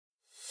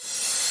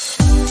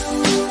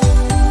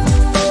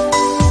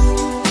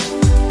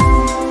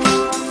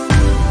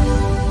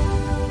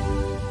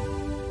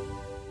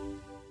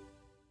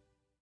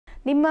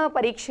ನಿಮ್ಮ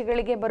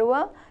ಪರೀಕ್ಷೆಗಳಿಗೆ ಬರುವ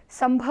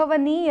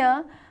ಸಂಭವನೀಯ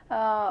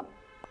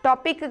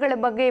ಟಾಪಿಕ್ಗಳ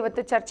ಬಗ್ಗೆ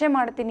ಇವತ್ತು ಚರ್ಚೆ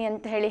ಮಾಡ್ತೀನಿ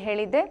ಅಂತ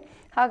ಹೇಳಿದ್ದೆ.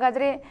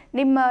 ಹಾಗಾದರೆ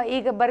ನಿಮ್ಮ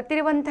ಈಗ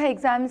ಬರ್ತಿರುವಂಥ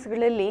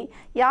ಎಕ್ಸಾಮ್ಸ್ಗಳಲ್ಲಿ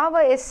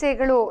ಯಾವ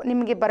ಎಸ್ಸೆಗಳು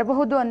ನಿಮಗೆ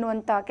ಬರಬಹುದು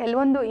ಅನ್ನುವಂಥ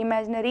ಕೆಲವೊಂದು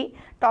ಇಮ್ಯಾಜಿನರಿ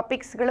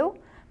ಟಾಪಿಕ್ಸ್ಗಳು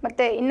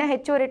ಮತ್ತು ಇನ್ನೂ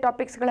ಹೆಚ್ಚುವರಿ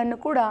ಟಾಪಿಕ್ಸ್ಗಳನ್ನು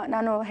ಕೂಡ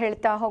ನಾನು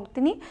ಹೇಳ್ತಾ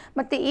ಹೋಗ್ತೀನಿ.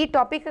 ಮತ್ತು ಈ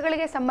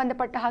ಟಾಪಿಕ್ಗಳಿಗೆ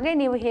ಸಂಬಂಧಪಟ್ಟ ಹಾಗೆ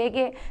ನೀವು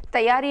ಹೇಗೆ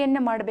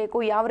ತಯಾರಿಯನ್ನು ಮಾಡಬೇಕು,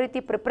 ಯಾವ ರೀತಿ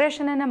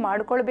ಪ್ರಿಪ್ರೇಷನನ್ನು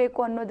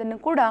ಮಾಡಿಕೊಳ್ಬೇಕು ಅನ್ನೋದನ್ನು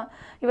ಕೂಡ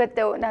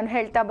ಇವತ್ತು ನಾನು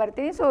ಹೇಳ್ತಾ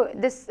ಬರ್ತೀನಿ. So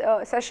this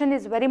session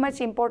is very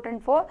much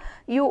important for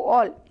you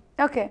all.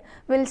 Okay,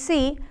 we'll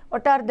see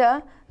what are the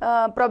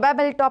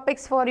probable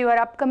topics for your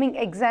upcoming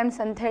exams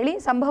ಅಂತ ಹೇಳಿ.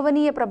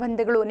 ಸಂಭವನೀಯ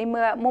ಪ್ರಬಂಧಗಳು ನಿಮ್ಮ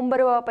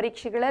ಮುಂಬರುವ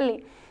ಪರೀಕ್ಷೆಗಳಲ್ಲಿ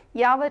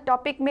ಯಾವ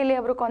ಟಾಪಿಕ್ ಮೇಲೆ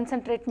ಅವರು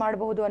ಕಾನ್ಸಂಟ್ರೇಟ್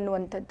ಮಾಡಬಹುದು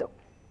ಅನ್ನುವಂಥದ್ದು.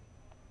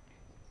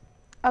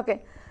 Okay,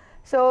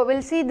 so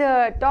will see the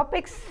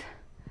topics.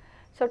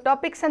 So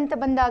topics ಅಂತ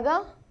ಬಂದಾಗ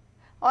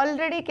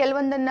ಆಲ್ರೆಡಿ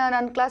ಕೆಲವೊಂದನ್ನು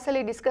ನಾನು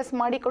ಕ್ಲಾಸಲ್ಲಿ ಡಿಸ್ಕಸ್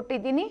ಮಾಡಿ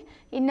ಕೊಟ್ಟಿದ್ದೀನಿ,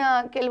 ಇನ್ನು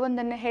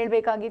ಕೆಲವೊಂದನ್ನು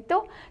ಹೇಳಬೇಕಾಗಿತ್ತು.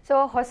 ಸೊ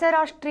ಹೊಸ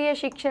ರಾಷ್ಟ್ರೀಯ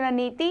ಶಿಕ್ಷಣ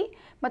ನೀತಿ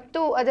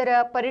ಮತ್ತು ಅದರ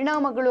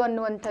ಪರಿಣಾಮಗಳು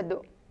ಅನ್ನುವಂಥದ್ದು.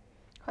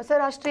 ಹೊಸ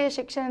ರಾಷ್ಟ್ರೀಯ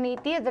ಶಿಕ್ಷಣ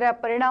ನೀತಿ, ಅದರ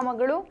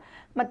ಪರಿಣಾಮಗಳು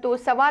ಮತ್ತು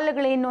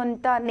ಸವಾಲುಗಳೇನು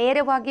ಅಂತ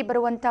ನೇರವಾಗಿ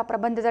ಬರುವಂಥ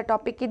ಪ್ರಬಂಧದ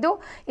ಟಾಪಿಕ್ ಇದು.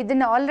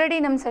 ಇದನ್ನು ಆಲ್ರೆಡಿ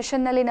ನಮ್ಮ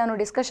ಸೆಷನ್ನಲ್ಲಿ ನಾನು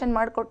ಡಿಸ್ಕಷನ್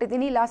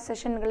ಮಾಡಿಕೊಟ್ಟಿದ್ದೀನಿ ಲಾಸ್ಟ್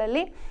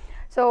ಸೆಷನ್ಗಳಲ್ಲಿ.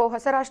 ಸೊ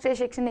ಹೊಸ ರಾಷ್ಟ್ರೀಯ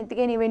ಶಿಕ್ಷಣ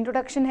ನೀತಿಗೆ ನೀವು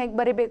ಇಂಟ್ರೊಡಕ್ಷನ್ ಹೇಗೆ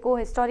ಬರೀಬೇಕು,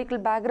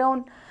 ಹಿಸ್ಟಾರಿಕಲ್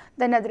ಬ್ಯಾಕ್ಗ್ರೌಂಡ್,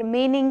 ದೆನ್ ಅದರ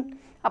ಮೀನಿಂಗ್,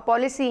 ಆ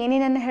ಪಾಲಿಸಿ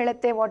ಏನೇನನ್ನು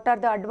ಹೇಳುತ್ತೆ, what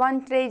are the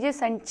advantages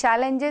and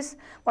challenges,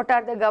 what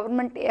are the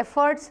government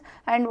efforts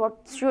and what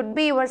should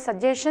be your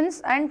suggestions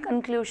and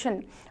conclusion.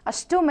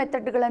 ಅಷ್ಟು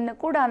ಮೆಥಡ್ಗಳನ್ನು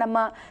ಕೂಡ ನಮ್ಮ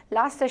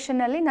ಲಾಸ್ಟ್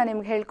ಸೆಷನ್ನಲ್ಲಿ ನಾನು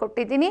ನಿಮ್ಗೆ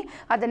ಹೇಳ್ಕೊಟ್ಟಿದ್ದೀನಿ.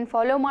 ಅದನ್ನು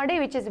ಫಾಲೋ ಮಾಡಿ,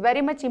 which is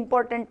very much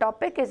important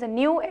topic, is a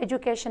new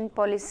education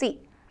policy.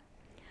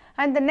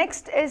 And the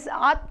next is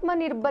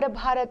Atmanirbhar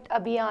Bharat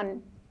Abhiyan.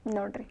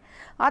 ನೋಡ್ರಿ,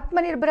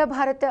 ಆತ್ಮನಿರ್ಭರ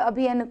ಭಾರತ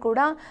ಅಭಿಯಾನ ಕೂಡ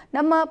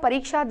ನಮ್ಮ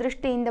ಪರೀಕ್ಷಾ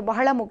ದೃಷ್ಟಿಯಿಂದ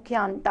ಬಹಳ ಮುಖ್ಯ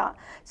ಅಂತ.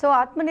 ಸೊ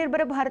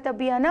ಆತ್ಮನಿರ್ಭರ ಭಾರತ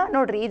ಅಭಿಯಾನ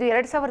ನೋಡ್ರಿ, ಇದು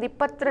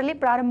 2020ರಲ್ಲಿ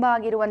ಪ್ರಾರಂಭ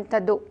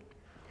ಆಗಿರುವಂಥದ್ದು.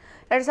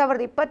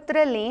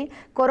 2020ರಲ್ಲಿ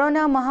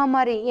ಕೊರೋನಾ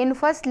ಮಹಾಮಾರಿ ಏನು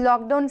ಫಸ್ಟ್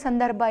ಲಾಕ್ಡೌನ್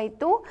ಸಂದರ್ಭ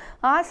ಇತ್ತು,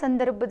 ಆ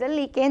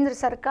ಸಂದರ್ಭದಲ್ಲಿ ಕೇಂದ್ರ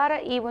ಸರ್ಕಾರ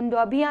ಈ ಒಂದು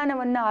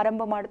ಅಭಿಯಾನವನ್ನು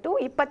ಆರಂಭ ಮಾಡಿತು.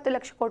 20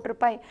 ಲಕ್ಷ ಕೋಟಿ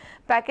ರೂಪಾಯಿ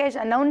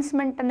ಪ್ಯಾಕೇಜ್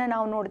ಅನೌನ್ಸ್ಮೆಂಟನ್ನು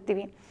ನಾವು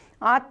ನೋಡ್ತೀವಿ.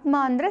 ಆತ್ಮ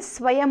ಅಂದರೆ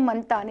ಸ್ವಯಂ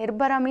ಅಂತ,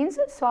 ನಿರ್ಭರ ಮೀನ್ಸ್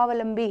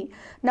ಸ್ವಾವಲಂಬಿ.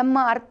 ನಮ್ಮ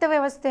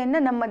ಅರ್ಥವ್ಯವಸ್ಥೆಯನ್ನು,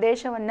 ನಮ್ಮ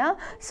ದೇಶವನ್ನು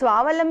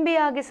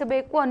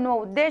ಸ್ವಾವಲಂಬಿಯಾಗಿಸಬೇಕು ಅನ್ನುವ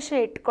ಉದ್ದೇಶ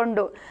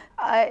ಇಟ್ಕೊಂಡು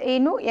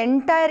ಏನು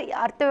ಎಂಟೈರ್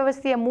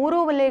ಅರ್ಥವ್ಯವಸ್ಥೆಯ 3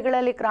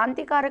 ವಲಯಗಳಲ್ಲಿ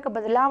ಕ್ರಾಂತಿಕಾರಕ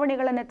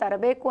ಬದಲಾವಣೆಗಳನ್ನು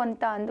ತರಬೇಕು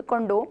ಅಂತ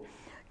ಅಂದುಕೊಂಡು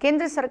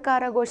ಕೇಂದ್ರ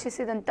ಸರ್ಕಾರ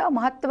ಘೋಷಿಸಿದಂಥ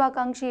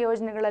ಮಹತ್ವಾಕಾಂಕ್ಷಿ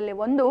ಯೋಜನೆಗಳಲ್ಲಿ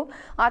ಒಂದು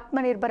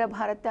ಆತ್ಮನಿರ್ಭರ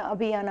ಭಾರತ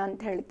ಅಭಿಯಾನ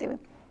ಅಂತ ಹೇಳ್ತೀವಿ.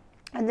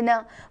 ಅದನ್ನು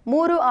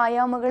 3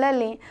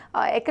 ಆಯಾಮಗಳಲ್ಲಿ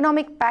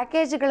ಎಕನಾಮಿಕ್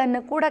ಪ್ಯಾಕೇಜ್ಗಳನ್ನು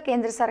ಕೂಡ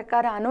ಕೇಂದ್ರ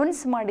ಸರ್ಕಾರ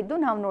ಅನೌನ್ಸ್ ಮಾಡಿದ್ದು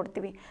ನಾವು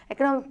ನೋಡ್ತೀವಿ.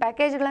 ಎಕನಾಮಿಕ್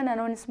ಪ್ಯಾಕೇಜ್ಗಳನ್ನು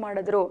ಅನೌನ್ಸ್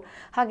ಮಾಡಿದ್ರು.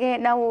 ಹಾಗೆ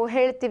ನಾವು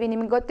ಹೇಳ್ತೀವಿ,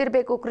 ನಿಮ್ಗೆ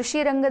ಗೊತ್ತಿರಬೇಕು, ಕೃಷಿ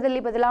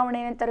ರಂಗದಲ್ಲಿ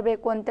ಬದಲಾವಣೆಯನ್ನು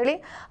ತರಬೇಕು ಅಂತೇಳಿ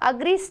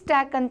ಅಗ್ರಿ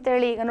ಸ್ಟ್ಯಾಕ್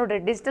ಅಂತೇಳಿ ಈಗ ನೋಡ್ರಿ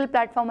ಡಿಜಿಟಲ್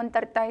ಪ್ಲ್ಯಾಟ್ಫಾರ್ಮನ್ನು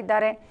ತರ್ತಾ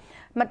ಇದ್ದಾರೆ.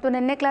 ಮತ್ತು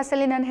ನಿನ್ನೆ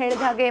ಕ್ಲಾಸಲ್ಲಿ ನಾನು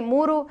ಹೇಳಿದ ಹಾಗೆ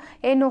 3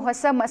 ಏನು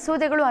ಹೊಸ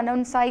ಮಸೂದೆಗಳು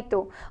ಅನೌನ್ಸ್ ಆಯಿತು,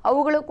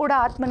 ಅವುಗಳು ಕೂಡ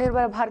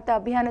ಆತ್ಮನಿರ್ಭರ ಭಾರತ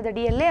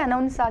ಅಭಿಯಾನದಡಿಯಲ್ಲೇ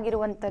ಅನೌನ್ಸ್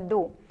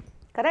ಆಗಿರುವಂಥದ್ದು.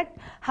 ಕರೆಕ್ಟ್.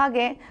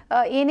 ಹಾಗೆ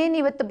ಏನೇನು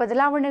ಇವತ್ತು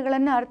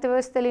ಬದಲಾವಣೆಗಳನ್ನು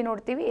ಅರ್ಥವ್ಯವಸ್ಥೆಯಲ್ಲಿ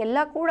ನೋಡ್ತೀವಿ ಎಲ್ಲ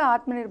ಕೂಡ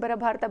ಆತ್ಮನಿರ್ಭರ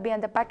ಭಾರತ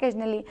ಅಭಿಯಾನದ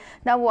ಪ್ಯಾಕೇಜ್ನಲ್ಲಿ.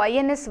 ನಾವು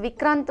INS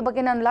ವಿಕ್ರಾಂತ್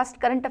ಬಗ್ಗೆ ನಾನು ಲಾಸ್ಟ್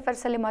ಕರೆಂಟ್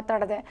ಅಫೇರ್ಸಲ್ಲಿ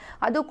ಮಾತಾಡಿದೆ,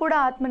 ಅದು ಕೂಡ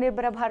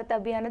ಆತ್ಮನಿರ್ಭರ ಭಾರತ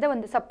ಅಭಿಯಾನದ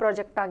ಒಂದು ಸಬ್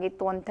ಪ್ರಾಜೆಕ್ಟ್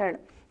ಆಗಿತ್ತು ಅಂತೇಳಿ.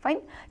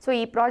 ಫೈನ್. ಸೊ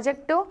ಈ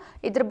ಪ್ರಾಜೆಕ್ಟು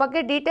ಇದ್ರ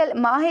ಬಗ್ಗೆ ಡೀಟೇಲ್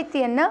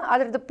ಮಾಹಿತಿಯನ್ನು,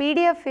 ಅದರದ್ದು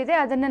PDF ಇದೆ,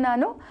 ಅದನ್ನು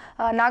ನಾನು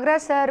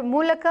ನಾಗರಾಜ್ ಸರ್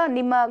ಮೂಲಕ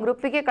ನಿಮ್ಮ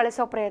ಗ್ರೂಪಿಗೆ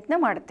ಕಳಿಸೋ ಪ್ರಯತ್ನ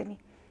ಮಾಡ್ತೀನಿ.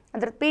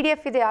 ಅದ್ರದ್ದು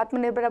PDF ಇದೆ,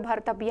 ಆತ್ಮನಿರ್ಭರ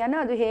ಭಾರತ ಅಭಿಯಾನ,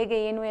 ಅದು ಹೇಗೆ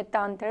ಏನು ಎತ್ತ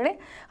ಅಂಥೇಳಿ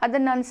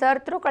ಅದನ್ನು ನಾನು ಸರ್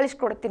ಥ್ರೂ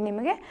ಕಳಿಸ್ಕೊಡ್ತೀನಿ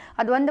ನಿಮಗೆ.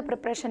 ಅದೊಂದು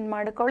ಪ್ರಿಪ್ರೇಷನ್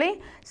ಮಾಡ್ಕೊಳ್ಳಿ.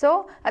 ಸೊ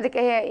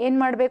ಅದಕ್ಕೆ ಏನು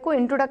ಮಾಡಬೇಕು,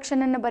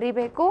 ಇಂಟ್ರೊಡಕ್ಷನನ್ನು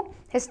ಬರೀಬೇಕು,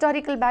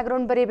 ಹಿಸ್ಟಾರಿಕಲ್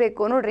ಬ್ಯಾಕ್ಗ್ರೌಂಡ್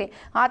ಬರೀಬೇಕು. ನೋಡಿರಿ,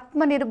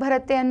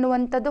 ಆತ್ಮನಿರ್ಭರತೆ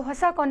ಅನ್ನುವಂಥದ್ದು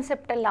ಹೊಸ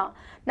ಕಾನ್ಸೆಪ್ಟ್ ಅಲ್ಲ.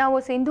 ನಾವು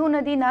ಸಿಂಧೂ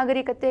ನದಿ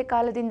ನಾಗರಿಕತೆ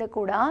ಕಾಲದಿಂದ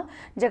ಕೂಡ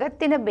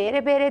ಜಗತ್ತಿನ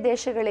ಬೇರೆ ಬೇರೆ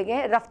ದೇಶಗಳಿಗೆ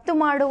ರಫ್ತು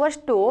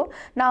ಮಾಡುವಷ್ಟು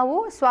ನಾವು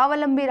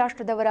ಸ್ವಾವಲಂಬಿ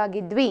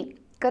ರಾಷ್ಟ್ರದವರಾಗಿದ್ವಿ.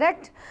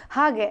 ಕರೆಕ್ಟ್.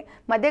 ಹಾಗೆ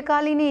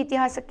ಮಧ್ಯಕಾಲೀನ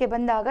ಇತಿಹಾಸಕ್ಕೆ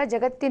ಬಂದಾಗ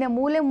ಜಗತ್ತಿನ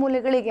ಮೂಲೆ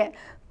ಮೂಲೆಗಳಿಗೆ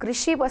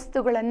ಕೃಷಿ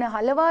ವಸ್ತುಗಳನ್ನು,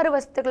 ಹಲವಾರು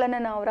ವಸ್ತುಗಳನ್ನು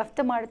ನಾವು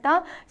ರಫ್ತು ಮಾಡ್ತಾ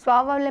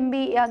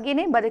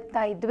ಸ್ವಾವಲಂಬಿಯಾಗಿಯೇ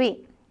ಬದುಕ್ತಾ ಇದ್ವಿ.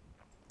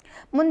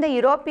 ಮುಂದೆ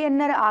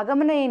ಯುರೋಪಿಯನ್ನರ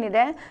ಆಗಮನ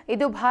ಏನಿದೆ,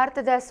 ಇದು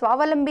ಭಾರತದ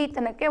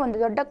ಸ್ವಾವಲಂಬಿತನಕ್ಕೆ ಒಂದು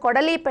ದೊಡ್ಡ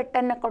ಕೊಡಲಿ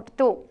ಪೆಟ್ಟನ್ನು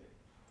ಕೊಟ್ಟಿತು.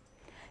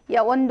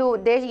 ಒಂದು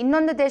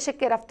ಇನ್ನೊಂದು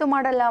ದೇಶಕ್ಕೆ ರಫ್ತು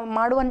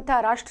ಮಾಡುವಂಥ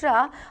ರಾಷ್ಟ್ರ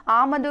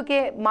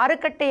ಆಮದುಗೆ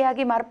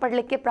ಮಾರುಕಟ್ಟೆಯಾಗಿ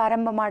ಮಾರ್ಪಡಲಿಕ್ಕೆ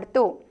ಪ್ರಾರಂಭ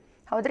ಮಾಡಿತು.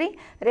 ಹೌದ್ರಿ,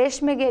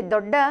 ರೇಷ್ಮೆಗೆ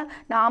ದೊಡ್ಡ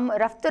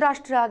ರಫ್ತು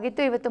ರಾಷ್ಟ್ರ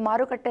ಆಗಿತ್ತು, ಇವತ್ತು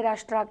ಮಾರುಕಟ್ಟೆ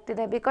ರಾಷ್ಟ್ರ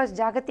ಆಗ್ತಿದೆ. ಬಿಕಾಸ್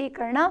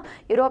ಜಾಗತೀಕರಣ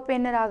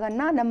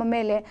ಯುರೋಪಿಯನ್ನರಾಗನ್ನ ನಮ್ಮ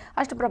ಮೇಲೆ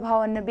ಅಷ್ಟು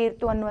ಪ್ರಭಾವವನ್ನು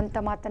ಬೀರ್ತು ಅನ್ನುವಂಥ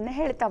ಮಾತನ್ನು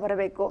ಹೇಳ್ತಾ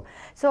ಬರಬೇಕು.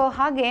 ಸೊ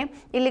ಹಾಗೆ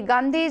ಇಲ್ಲಿ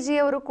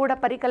ಗಾಂಧೀಜಿಯವರು ಕೂಡ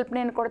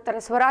ಪರಿಕಲ್ಪನೆಯನ್ನು ಕೊಡ್ತಾರೆ,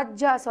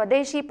 ಸ್ವರಾಜ್ಯ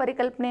ಸ್ವದೇಶಿ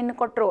ಪರಿಕಲ್ಪನೆಯನ್ನು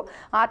ಕೊಟ್ಟರು.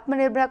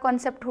 ಆತ್ಮನಿರ್ಭರ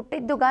ಕಾನ್ಸೆಪ್ಟ್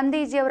ಹುಟ್ಟಿದ್ದು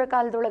ಗಾಂಧೀಜಿಯವರ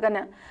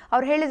ಕಾಲದೊಳಗನ.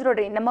 ಅವ್ರು ಹೇಳಿದ್ರು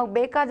ನೋಡ್ರಿ, ನಮಗೆ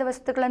ಬೇಕಾದ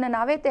ವಸ್ತುಗಳನ್ನು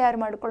ನಾವೇ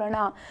ತಯಾರು ಮಾಡ್ಕೊಳ್ಳೋಣ,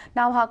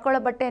 ನಾವು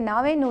ಹಾಕೊಳ್ಳೋ ಬಟ್ಟೆ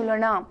ನಾವೇ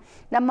ನೂಲೋಣ,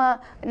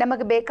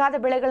 ನಮಗೆ ಬೇಕಾದ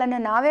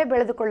ಬೆಳೆಗಳನ್ನು ನಾವೇ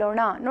ಬೆಳೆದುಕೊಳ್ಳೋಣ.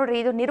 ನೋಡ್ರಿ,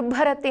 ಇದು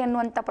ನಿರ್ಭರತೆ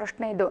ಅನ್ನುವಂಥ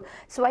ಪ್ರಶ್ನೆ. ಇದು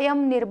ಸ್ವಯಂ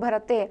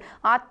ನಿರ್ಭರತೆ,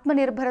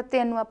 ಆತ್ಮನಿರ್ಭರತೆ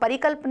ಅನ್ನುವ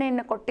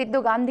ಪರಿಕಲ್ಪನೆಯನ್ನು ಕೊಟ್ಟಿದ್ದು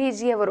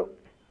ಗಾಂಧೀಜಿಯವರು.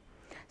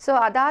 ಸೊ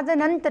ಅದಾದ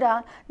ನಂತರ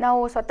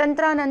ನಾವು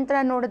ಸ್ವತಂತ್ರ ನಂತರ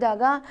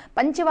ನೋಡಿದಾಗ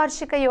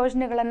ಪಂಚವಾರ್ಷಿಕ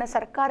ಯೋಜನೆಗಳನ್ನು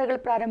ಸರ್ಕಾರಗಳು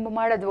ಪ್ರಾರಂಭ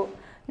ಮಾಡಿದ್ವು.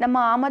 ನಮ್ಮ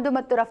ಆಮದು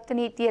ಮತ್ತು ರಫ್ತು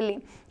ನೀತಿಯಲ್ಲಿ.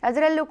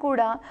 ಅದರಲ್ಲೂ ಕೂಡ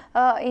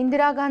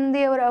ಇಂದಿರಾ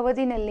ಗಾಂಧಿಯವರ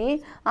ಅವಧಿನಲ್ಲಿ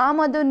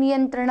ಆಮದು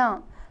ನಿಯಂತ್ರಣ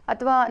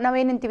ಅಥವಾ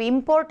ನಾವೇನಂತೀವಿ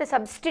ಇಂಪೋರ್ಟ್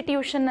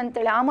ಸಬ್ಸ್ಟಿಟ್ಯೂಷನ್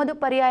ಅಂತೇಳಿ ಆಮದು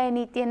ಪರ್ಯಾಯ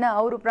ನೀತಿಯನ್ನು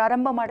ಅವರು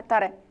ಪ್ರಾರಂಭ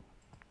ಮಾಡ್ತಾರೆ.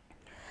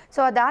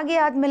 ಸೊ ಅದಾಗಿ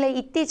ಆದಮೇಲೆ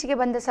ಇತ್ತೀಚೆಗೆ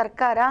ಬಂದ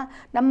ಸರ್ಕಾರ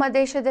ನಮ್ಮ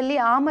ದೇಶದಲ್ಲಿ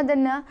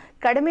ಆಮದನ್ನು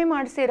ಕಡಿಮೆ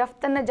ಮಾಡಿಸಿ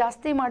ರಫ್ತನ್ನು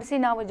ಜಾಸ್ತಿ ಮಾಡಿಸಿ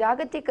ನಾವು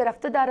ಜಾಗತಿಕ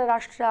ರಫ್ತುದಾರ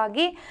ರಾಷ್ಟ್ರ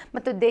ಆಗಿ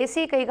ಮತ್ತು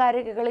ದೇಸಿ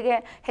ಕೈಗಾರಿಕೆಗಳಿಗೆ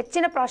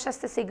ಹೆಚ್ಚಿನ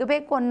ಪ್ರಾಶಸ್ತ್ಯ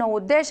ಸಿಗಬೇಕು ಅನ್ನೋ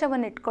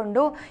ಉದ್ದೇಶವನ್ನು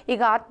ಇಟ್ಕೊಂಡು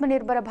ಈಗ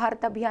ಆತ್ಮನಿರ್ಭರ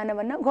ಭಾರತ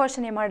ಅಭಿಯಾನವನ್ನು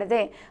ಘೋಷಣೆ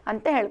ಮಾಡಿದೆ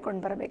ಅಂತ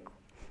ಹೇಳ್ಕೊಂಡು ಬರಬೇಕು.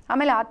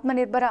 ಆಮೇಲೆ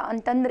ಆತ್ಮನಿರ್ಭರ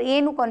ಅಂತಂದ್ರೆ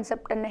ಏನು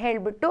ಕಾನ್ಸೆಪ್ಟನ್ನು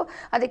ಹೇಳಿಬಿಟ್ಟು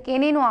ಅದಕ್ಕೆ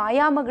ಏನೇನು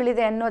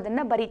ಆಯಾಮಗಳಿದೆ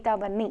ಅನ್ನೋದನ್ನು ಬರಿತಾ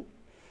ಬನ್ನಿ.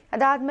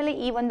 ಅದಾದಮೇಲೆ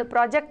ಈ ಒಂದು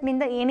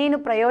ಪ್ರಾಜೆಕ್ಟ್ನಿಂದ ಏನೇನು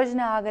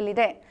ಪ್ರಯೋಜನ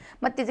ಆಗಲಿದೆ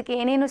ಮತ್ತು ಇದಕ್ಕೆ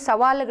ಏನೇನು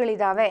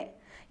ಸವಾಲುಗಳಿದ್ದಾವೆ,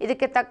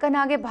 ಇದಕ್ಕೆ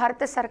ತಕ್ಕನಾಗೆ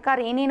ಭಾರತ ಸರ್ಕಾರ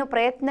ಏನೇನು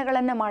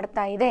ಪ್ರಯತ್ನಗಳನ್ನು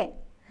ಮಾಡ್ತಾ ಇದೆ,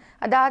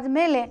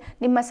 ಅದಾದಮೇಲೆ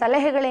ನಿಮ್ಮ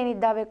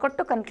ಸಲಹೆಗಳೇನಿದ್ದಾವೆ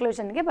ಕೊಟ್ಟು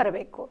ಕನ್ಕ್ಲೂಷನ್ಗೆ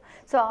ಬರಬೇಕು.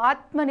 ಸೊ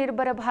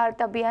ಆತ್ಮನಿರ್ಭರ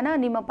ಭಾರತ ಅಭಿಯಾನ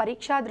ನಿಮ್ಮ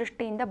ಪರೀಕ್ಷಾ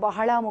ದೃಷ್ಟಿಯಿಂದ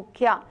ಬಹಳ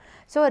ಮುಖ್ಯ.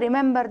 So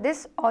remember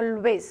this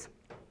always.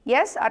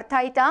 S, ಅರ್ಥ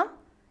ಆಯ್ತಾ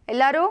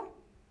ಎಲ್ಲರೂ?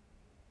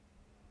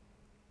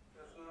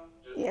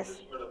 S,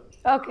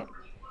 okay.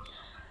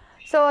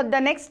 So the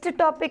next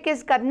topic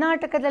is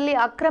ಕರ್ನಾಟಕದಲ್ಲಿ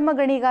ಅಕ್ರಮ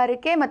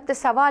ಗಣಿಗಾರಿಕೆ ಮತ್ತು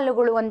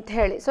ಸವಾಲುಗಳು ಅಂತ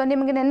ಹೇಳಿ. ಸೊ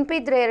ನಿಮಗೆ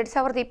ನೆನಪಿದ್ರೆ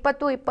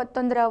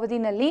 2020-21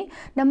 ಅವಧಿನಲ್ಲಿ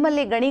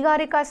ನಮ್ಮಲ್ಲಿ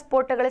ಗಣಿಗಾರಿಕಾ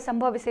ಸ್ಫೋಟಗಳು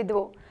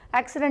ಸಂಭವಿಸಿದ್ವು.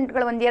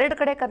 ಆಕ್ಸಿಡೆಂಟ್ಗಳು ಒಂದೆರಡು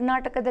ಕಡೆ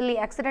ಕರ್ನಾಟಕದಲ್ಲಿ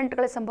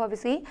ಆಕ್ಸಿಡೆಂಟ್ಗಳು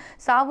ಸಂಭವಿಸಿ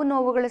ಸಾವು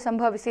ನೋವುಗಳು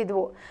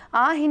ಸಂಭವಿಸಿದ್ವು.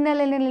 ಆ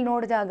ಹಿನ್ನೆಲೆಯಲ್ಲಿ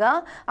ನೋಡಿದಾಗ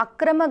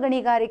ಅಕ್ರಮ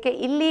ಗಣಿಗಾರಿಕೆ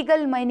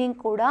ಇಲ್ಲೀಗಲ್ ಮೈನಿಂಗ್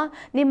ಕೂಡ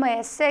ನಿಮ್ಮ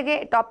ಎಸ್ಸೆಗೆ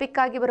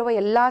ಟಾಪಿಕ್ ಆಗಿ ಬರುವ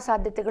ಎಲ್ಲ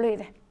ಸಾಧ್ಯತೆಗಳು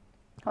ಇದೆ.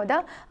 ಹೌದಾ?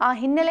 ಆ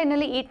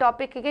ಹಿನ್ನೆಲೆಯಲ್ಲಿ ಈ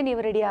ಟಾಪಿಕ್ಗೆ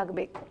ನೀವು ರೆಡಿ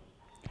ಆಗಬೇಕು.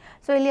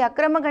 ಸೊ ಇಲ್ಲಿ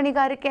ಅಕ್ರಮ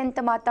ಗಣಿಗಾರಿಕೆ ಅಂತ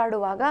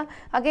ಮಾತಾಡುವಾಗ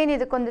ಅಗೇನ್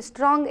ಇದಕ್ಕೊಂದು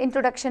ಸ್ಟ್ರಾಂಗ್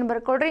ಇಂಟ್ರೊಡಕ್ಷನ್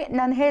ಬರ್ಕೊಡ್ರಿ.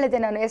 ನಾನು ಹೇಳಿದೆ,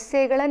 ನಾನು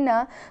ಎಸ್ಸೆಗಳನ್ನು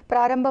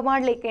ಪ್ರಾರಂಭ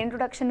ಮಾಡಲಿಕ್ಕೆ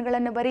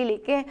ಇಂಟ್ರೊಡಕ್ಷನ್ಗಳನ್ನು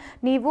ಬರೀಲಿಕ್ಕೆ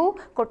ನೀವು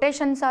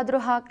ಕೊಟೇಶನ್ಸ್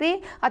ಆದರೂ ಹಾಕ್ರಿ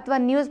ಅಥವಾ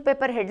ನ್ಯೂಸ್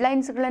ಪೇಪರ್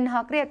ಹೆಡ್ಲೈನ್ಸ್ಗಳನ್ನು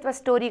ಹಾಕ್ರಿ ಅಥವಾ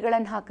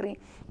ಸ್ಟೋರಿಗಳನ್ನು ಹಾಕ್ರಿ.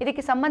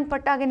 ಇದಕ್ಕೆ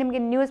ಸಂಬಂಧಪಟ್ಟಾಗೆ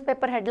ನಿಮಗೆ ನ್ಯೂಸ್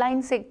ಪೇಪರ್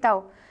ಹೆಡ್ಲೈನ್ಸ್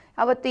ಸಿಗ್ತಾವೆ.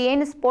 ಅವತ್ತು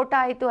ಏನು ಸ್ಫೋಟ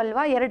ಆಯಿತು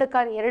ಅಲ್ವಾ, ಎರಡು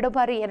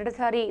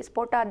ಸಾರಿ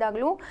ಸ್ಫೋಟ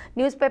ಆದಾಗಲೂ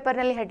ನ್ಯೂಸ್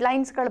ಪೇಪರ್ನಲ್ಲಿ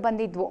ಹೆಡ್ಲೈನ್ಸ್ಗಳು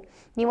ಬಂದಿದ್ವು.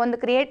 ನೀವೊಂದು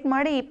ಕ್ರಿಯೇಟ್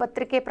ಮಾಡಿ ಈ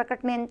ಪತ್ರಿಕೆ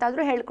ಪ್ರಕಟಣೆ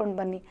ಅಂತಾದರೂ ಹೇಳ್ಕೊಂಡು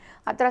ಬನ್ನಿ.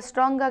 ಆ ಥರ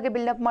ಸ್ಟ್ರಾಂಗ್ ಆಗಿ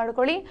ಬಿಲ್ಡಪ್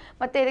ಮಾಡ್ಕೊಳ್ಳಿ.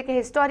 ಮತ್ತು ಇದಕ್ಕೆ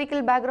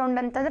ಹಿಸ್ಟಾರಿಕಲ್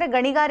ಬ್ಯಾಕ್ಗ್ರೌಂಡ್ ಅಂತಂದರೆ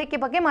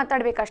ಗಣಿಗಾರಿಕೆ ಬಗ್ಗೆ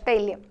ಮಾತಾಡಬೇಕಷ್ಟೇ.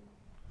 ಇಲ್ಲಿ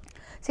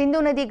ಸಿಂಧೂ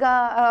ನದಿ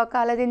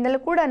ಕಾಲದಿಂದಲೂ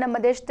ಕೂಡ ನಮ್ಮ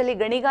ದೇಶದಲ್ಲಿ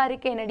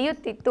ಗಣಿಗಾರಿಕೆ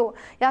ನಡೆಯುತ್ತಿತ್ತು.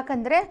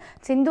 ಯಾಕಂದರೆ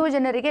ಸಿಂಧೂ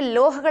ಜನರಿಗೆ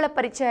ಲೋಹಗಳ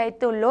ಪರಿಚಯ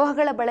ಇತ್ತು,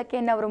 ಲೋಹಗಳ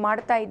ಬಳಕೆಯನ್ನು ಅವರು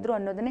ಮಾಡ್ತಾ ಇದ್ರು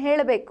ಅನ್ನೋದನ್ನು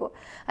ಹೇಳಬೇಕು.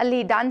 ಅಲ್ಲಿ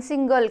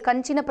ಡಾನ್ಸಿಂಗ್ ಗರ್ಲ್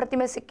ಕಂಚಿನ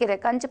ಪ್ರತಿಮೆ ಸಿಕ್ಕಿದೆ.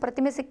 ಕಂಚು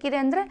ಪ್ರತಿಮೆ ಸಿಕ್ಕಿದೆ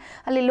ಅಂದರೆ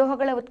ಅಲ್ಲಿ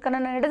ಲೋಹಗಳ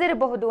ಉತ್ಖನನ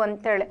ನಡೆದಿರಬಹುದು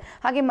ಅಂತೇಳಿ.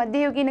 ಹಾಗೆ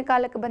ಮಧ್ಯಯುಗೀನ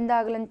ಕಾಲಕ್ಕೆ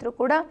ಬಂದಾಗಲಂತರೂ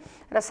ಕೂಡ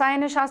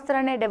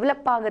ರಸಾಯನಶಾಸ್ತ್ರನೇ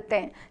ಡೆವಲಪ್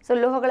ಆಗುತ್ತೆ. ಸೊ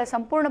ಲೋಹಗಳ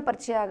ಸಂಪೂರ್ಣ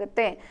ಪರಿಚಯ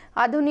ಆಗುತ್ತೆ.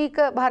 ಆಧುನಿಕ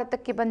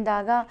ಭಾರತಕ್ಕೆ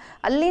ಬಂದಾಗ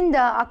ಅಲ್ಲಿಂದ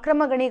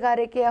ಅಕ್ರಮ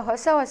ಗಣಿಗಾರಿಕೆಯ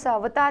ಹೊಸ ಹೊಸ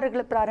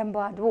ಅವತಾರಗಳು ಪ್ರಾರಂಭ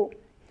ಆದವು.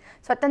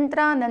 ಸ್ವತಂತ್ರ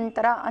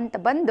ನಂತರ ಅಂತ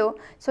ಬಂದು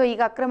ಸೊ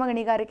ಈಗ ಅಕ್ರಮ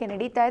ಗಣಿಗಾರಿಕೆ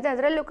ನಡೀತಾ ಇದೆ.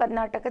 ಅದರಲ್ಲೂ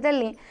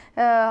ಕರ್ನಾಟಕದಲ್ಲಿ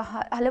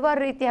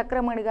ಹಲವಾರು ರೀತಿಯ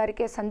ಅಕ್ರಮ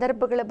ಗಣಿಗಾರಿಕೆ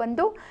ಸಂದರ್ಭಗಳು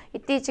ಬಂದು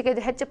ಇತ್ತೀಚೆಗೆ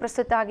ಇದು ಹೆಚ್ಚು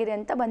ಪ್ರಸ್ತುತ ಆಗಿದೆ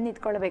ಅಂತ ಬಂದು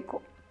ನಿಂತ್ಕೊಳ್ಬೇಕು.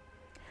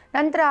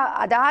 ನಂತರ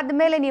ಅದಾದ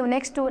ಮೇಲೆ ನೀವು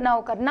ನೆಕ್ಸ್ಟು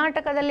ನಾವು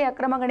ಕರ್ನಾಟಕದಲ್ಲಿ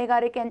ಅಕ್ರಮ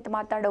ಗಣಿಗಾರಿಕೆ ಅಂತ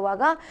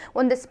ಮಾತಾಡುವಾಗ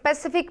ಒಂದು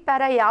ಸ್ಪೆಸಿಫಿಕ್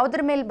ಪ್ಯಾರಾ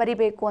ಯಾವುದ್ರ ಮೇಲೆ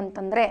ಬರಿಬೇಕು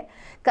ಅಂತಂದರೆ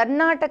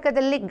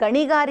ಕರ್ನಾಟಕದಲ್ಲಿ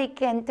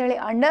ಗಣಿಗಾರಿಕೆ ಅಂಥೇಳಿ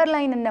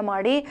ಅಂಡರ್ಲೈನನ್ನು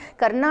ಮಾಡಿ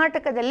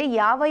ಕರ್ನಾಟಕದಲ್ಲಿ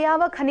ಯಾವ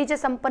ಯಾವ ಖನಿಜ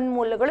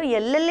ಸಂಪನ್ಮೂಲಗಳು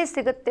ಎಲ್ಲೆಲ್ಲಿ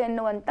ಸಿಗುತ್ತೆ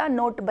ಅನ್ನುವಂಥ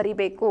ನೋಟ್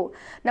ಬರಿಬೇಕು.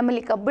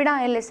 ನಮ್ಮಲ್ಲಿ ಕಬ್ಬಿಣ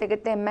ಎಲ್ಲಿ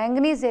ಸಿಗುತ್ತೆ,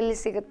 ಮ್ಯಾಂಗನೀಸ್ ಎಲ್ಲಿ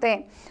ಸಿಗುತ್ತೆ,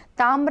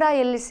 ತಾಮ್ರ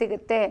ಎಲ್ಲಿ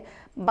ಸಿಗುತ್ತೆ,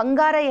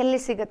 ಬಂಗಾರ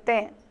ಎಲ್ಲಿ ಸಿಗುತ್ತೆ,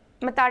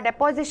 ಮತ್ತು ಆ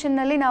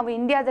ಡೆಪಾಸಿಷನ್ನಲ್ಲಿ ನಾವು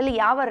ಇಂಡಿಯಾದಲ್ಲಿ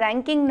ಯಾವ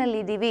ರ್ಯಾಂಕಿಂಗ್ನಲ್ಲಿ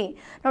ಇದ್ದೀವಿ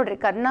ನೋಡಿರಿ.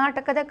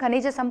 ಕರ್ನಾಟಕದ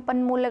ಖನಿಜ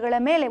ಸಂಪನ್ಮೂಲಗಳ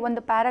ಮೇಲೆ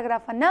ಒಂದು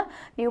ಪ್ಯಾರಾಗ್ರಾಫನ್ನು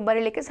ನೀವು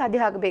ಬರೀಲಿಕ್ಕೆ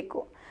ಸಾಧ್ಯ ಆಗಬೇಕು.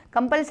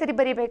 ಕಂಪಲ್ಸರಿ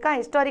ಬರಿಬೇಕಾ?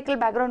 ಹಿಸ್ಟಾರಿಕಲ್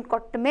ಬ್ಯಾಕ್ಗ್ರೌಂಡ್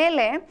ಕೊಟ್ಟ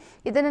ಮೇಲೆ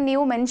ಇದನ್ನು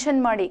ನೀವು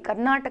ಮೆನ್ಷನ್ ಮಾಡಿ,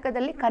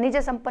 ಕರ್ನಾಟಕದಲ್ಲಿ ಖನಿಜ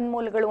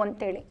ಸಂಪನ್ಮೂಲಗಳು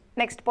ಅಂತೇಳಿ.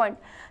 ನೆಕ್ಸ್ಟ್ ಪಾಯಿಂಟ್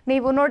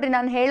ನೀವು ನೋಡಿರಿ,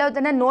 ನಾನು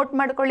ಹೇಳೋದನ್ನು ನೋಟ್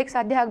ಮಾಡ್ಕೊಳ್ಳಿಕ್ಕೆ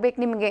ಸಾಧ್ಯ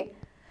ಆಗಬೇಕು ನಿಮಗೆ.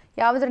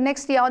 ಯಾವುದ್ರ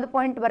ನೆಕ್ಸ್ಟ್ ಯಾವುದು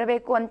ಪಾಯಿಂಟ್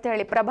ಬರಬೇಕು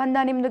ಅಂಥೇಳಿ ಪ್ರಬಂಧ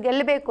ನಿಮ್ಮದು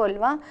ಗೆಲ್ಲಬೇಕು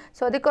ಅಲ್ವಾ?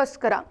 ಸೊ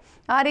ಅದಕ್ಕೋಸ್ಕರ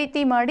ಆ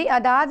ರೀತಿ ಮಾಡಿ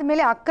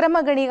ಅದಾದಮೇಲೆ ಅಕ್ರಮ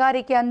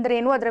ಗಣಿಗಾರಿಕೆ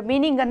ಅಂದ್ರೇನು ಅದರ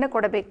ಮೀನಿಂಗನ್ನು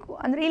ಕೊಡಬೇಕು.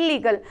 ಅಂದರೆ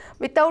ಇಲ್ಲೀಗಲ್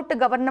ವಿತೌಟ್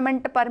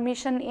ಗವರ್ನಮೆಂಟ್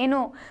ಪರ್ಮಿಷನ್ ಏನು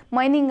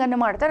ಮೈನಿಂಗನ್ನು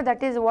ಮಾಡ್ತಾರೆ,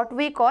 that is what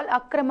we call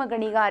ಅಕ್ರಮ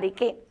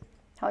ಗಣಿಗಾರಿಕೆ.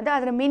 ಹೌದಾ?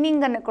 ಅದರ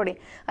ಮೀನಿಂಗನ್ನು ಕೊಡಿ.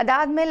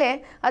 ಅದಾದಮೇಲೆ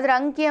ಅದರ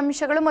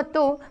ಅಂಕಿಅಂಶಗಳು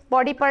ಮತ್ತು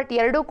ಬಾಡಿ ಪಾರ್ಟ್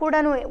ಎರಡೂ ಕೂಡ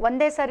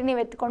ಒಂದೇ ಸಾರಿ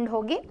ನೀವು ಎತ್ಕೊಂಡು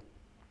ಹೋಗಿ.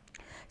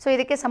 ಸೊ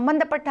ಇದಕ್ಕೆ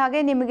ಸಂಬಂಧಪಟ್ಟ ಹಾಗೆ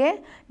ನಿಮಗೆ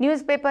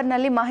ನ್ಯೂಸ್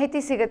ಪೇಪರ್ನಲ್ಲಿ ಮಾಹಿತಿ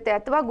ಸಿಗುತ್ತೆ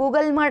ಅಥವಾ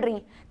ಗೂಗಲ್ ಮಾಡಿರಿ.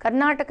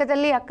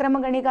 ಕರ್ನಾಟಕದಲ್ಲಿ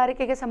ಅಕ್ರಮ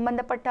ಗಣಿಗಾರಿಕೆಗೆ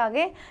ಸಂಬಂಧಪಟ್ಟ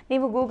ಹಾಗೆ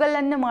ನೀವು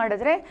ಗೂಗಲನ್ನು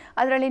ಮಾಡಿದ್ರೆ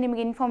ಅದರಲ್ಲಿ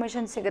ನಿಮಗೆ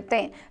ಇನ್ಫಾರ್ಮೇಷನ್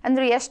ಸಿಗುತ್ತೆ.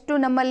 ಅಂದರೆ ಎಷ್ಟು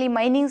ನಮ್ಮಲ್ಲಿ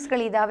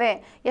ಮೈನಿಂಗ್ಸ್ಗಳಿದ್ದಾವೆ,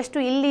 ಎಷ್ಟು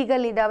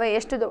ಇಲ್ಲೀಗಲ್ ಇದ್ದಾವೆ,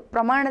 ಎಷ್ಟು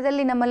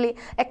ಪ್ರಮಾಣದಲ್ಲಿ ನಮ್ಮಲ್ಲಿ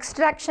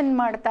ಎಕ್ಸ್ಟ್ರಾಕ್ಷನ್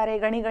ಮಾಡ್ತಾರೆ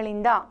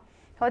ಗಣಿಗಳಿಂದ.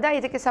 ಹೌದಾ?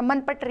 ಇದಕ್ಕೆ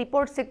ಸಂಬಂಧಪಟ್ಟ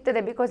ರಿಪೋರ್ಟ್ ಸಿಗ್ತದೆ.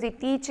 ಬಿಕಾಸ್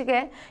ಇತ್ತೀಚೆಗೆ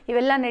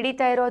ಇವೆಲ್ಲ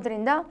ನಡೀತಾ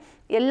ಇರೋದ್ರಿಂದ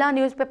ಎಲ್ಲ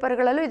ನ್ಯೂಸ್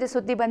ಪೇಪರ್ಗಳಲ್ಲೂ ಇದು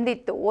ಸುದ್ದಿ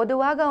ಬಂದಿತ್ತು.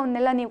 ಓದುವಾಗ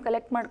ಅವನ್ನೆಲ್ಲ ನೀವು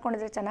ಕಲೆಕ್ಟ್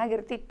ಮಾಡ್ಕೊಂಡಿದ್ರೆ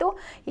ಚೆನ್ನಾಗಿರ್ತಿತ್ತು.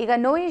 ಈಗ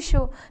ನೋ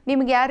ಇಶ್ಯೂ.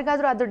 ನಿಮ್ಗೆ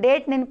ಯಾರಿಗಾದರೂ ಅದು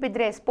ಡೇಟ್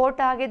ನೆನಪಿದ್ರೆ, ಸ್ಫೋಟ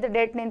ಆಗಿದ್ದ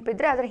ಡೇಟ್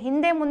ನೆನಪಿದ್ರೆ ಅದರ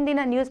ಹಿಂದೆ ಮುಂದಿನ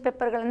ನ್ಯೂಸ್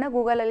ಪೇಪರ್ಗಳನ್ನು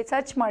ಗೂಗಲಲ್ಲಿ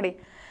ಸರ್ಚ್ ಮಾಡಿ.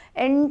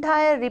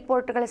 ಎಂಟೈರ್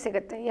ರಿಪೋರ್ಟ್ಗಳು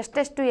ಸಿಗುತ್ತೆ.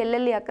 ಎಷ್ಟೆಷ್ಟು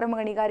ಎಲ್ಲೆಲ್ಲಿ ಅಕ್ರಮ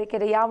ಗಣಿಗಾರಿಕೆ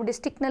ಇದೆ, ಯಾವ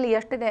ಡಿಸ್ಟಿಕ್ನಲ್ಲಿ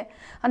ಎಷ್ಟಿದೆ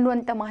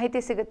ಅನ್ನುವಂಥ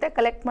ಮಾಹಿತಿ ಸಿಗುತ್ತೆ.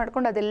 ಕಲೆಕ್ಟ್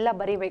ಮಾಡ್ಕೊಂಡು ಅದೆಲ್ಲ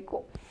ಬರೀಬೇಕು.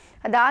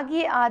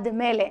 ಅದಾಗಿ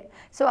ಆದಮೇಲೆ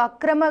ಸೊ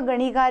ಅಕ್ರಮ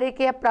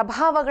ಗಣಿಗಾರಿಕೆಯ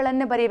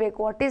ಪ್ರಭಾವಗಳನ್ನು ಬರೀಬೇಕು.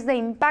 What is the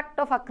impact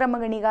of ಅಕ್ರಮ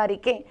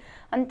ಗಣಿಗಾರಿಕೆ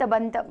ಅಂತ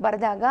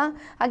ಬರೆದಾಗ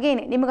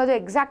ಅಗೇನೆ ನಿಮಗದು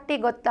ಎಕ್ಸಾಕ್ಟ್ಲಿ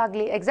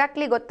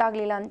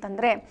ಗೊತ್ತಾಗಲಿಲ್ಲ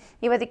ಅಂತಂದರೆ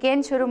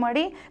ಇವತ್ತಕ್ಕೇನು ಶುರು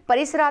ಮಾಡಿ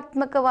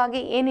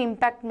ಪರಿಸರಾತ್ಮಕವಾಗಿ ಏನು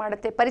ಇಂಪ್ಯಾಕ್ಟ್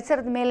ಮಾಡುತ್ತೆ,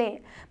 ಪರಿಸರದ ಮೇಲೆ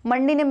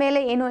ಮಣ್ಣಿನ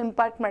ಮೇಲೆ ಏನು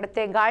ಇಂಪ್ಯಾಕ್ಟ್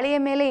ಮಾಡುತ್ತೆ, ಗಾಳಿಯ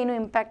ಮೇಲೆ ಏನು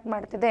ಇಂಪ್ಯಾಕ್ಟ್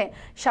ಮಾಡ್ತಿದೆ,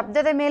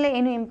 ಶಬ್ದದ ಮೇಲೆ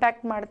ಏನು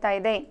ಇಂಪ್ಯಾಕ್ಟ್ ಮಾಡ್ತಾ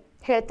ಇದೆ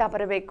ಹೇಳ್ತಾ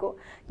ಬರಬೇಕು.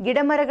 ಗಿಡ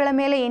ಮರಗಳ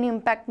ಮೇಲೆ ಏನು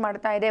ಇಂಪ್ಯಾಕ್ಟ್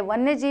ಮಾಡ್ತಾ ಇದೆ,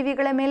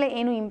 ವನ್ಯಜೀವಿಗಳ ಮೇಲೆ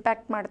ಏನು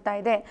ಇಂಪ್ಯಾಕ್ಟ್ ಮಾಡ್ತಾ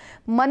ಇದೆ,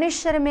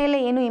 ಮನುಷ್ಯರ ಮೇಲೆ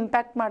ಏನು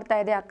ಇಂಪ್ಯಾಕ್ಟ್ ಮಾಡ್ತಾ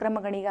ಇದೆ ಅಕ್ರಮ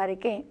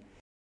ಗಣಿಗಾರಿಕೆ.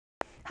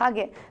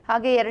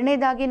 ಹಾಗೆ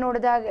ಎರಡನೇದಾಗಿ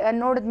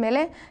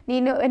ನೋಡಿದ್ಮೇಲೆ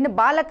ಇನ್ನು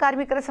ಬಾಲ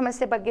ಕಾರ್ಮಿಕರ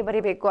ಸಮಸ್ಯೆ ಬಗ್ಗೆ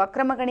ಬರೀಬೇಕು.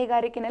 ಅಕ್ರಮ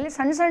ಗಣಿಗಾರಿಕೆಯಲ್ಲಿ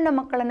ಸಣ್ಣ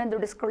ಮಕ್ಕಳನ್ನು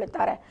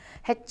ದುಡಿಸ್ಕೊಳ್ಳುತ್ತಾರೆ,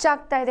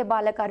 ಹೆಚ್ಚಾಗ್ತಾ ಇದೆ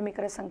ಬಾಲ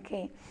ಕಾರ್ಮಿಕರ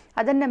ಸಂಖ್ಯೆ,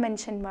 ಅದನ್ನು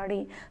ಮೆನ್ಷನ್ ಮಾಡಿ.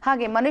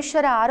 ಹಾಗೆ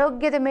ಮನುಷ್ಯರ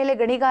ಆರೋಗ್ಯದ ಮೇಲೆ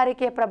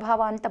ಗಣಿಗಾರಿಕೆಯ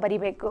ಪ್ರಭಾವ ಅಂತ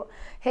ಬರಿಬೇಕು.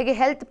 ಹೇಗೆ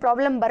ಹೆಲ್ತ್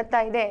ಪ್ರಾಬ್ಲಮ್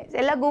ಬರ್ತಾ ಇದೆ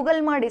ಎಲ್ಲ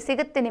ಗೂಗಲ್ ಮಾಡಿ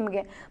ಸಿಗುತ್ತೆ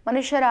ನಿಮಗೆ.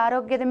 ಮನುಷ್ಯರ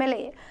ಆರೋಗ್ಯದ ಮೇಲೆ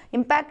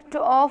impact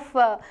of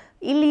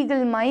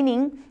illegal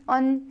mining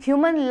on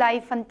human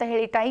life ಅಂತ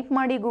ಹೇಳಿ ಟೈಪ್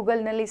ಮಾಡಿ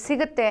ಗೂಗಲ್ನಲ್ಲಿ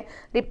ಸಿಗುತ್ತೆ,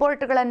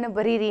 ರಿಪೋರ್ಟ್ಗಳನ್ನು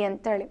ಬರೀರಿ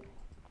ಅಂತೇಳಿ.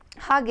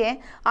 ಹಾಗೆ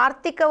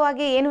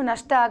ಆರ್ಥಿಕವಾಗಿ ಏನು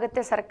ನಷ್ಟ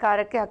ಆಗುತ್ತೆ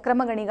ಸರ್ಕಾರಕ್ಕೆ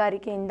ಅಕ್ರಮ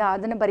ಗಣಿಗಾರಿಕೆಯಿಂದ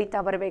ಅದನ್ನು ಬರಿತಾ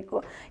ಬರಬೇಕು.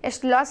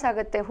 ಎಷ್ಟು ಲಾಸ್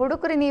ಆಗುತ್ತೆ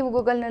ಹುಡುಕರಿ, ನೀವು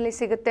ಗೂಗಲ್ನಲ್ಲಿ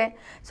ಸಿಗುತ್ತೆ.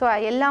 ಸೊ ಆ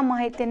ಎಲ್ಲ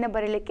ಮಾಹಿತಿಯನ್ನು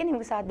ಬರೀಲಿಕ್ಕೆ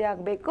ನಿಮಗೆ ಸಾಧ್ಯ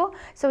ಆಗಬೇಕು.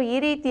 ಸೊ ಈ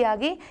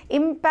ರೀತಿಯಾಗಿ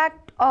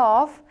ಇಂಪ್ಯಾಕ್ಟ್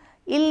ಆಫ್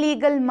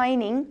ಇಲ್ಲೀಗಲ್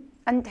ಮೈನಿಂಗ್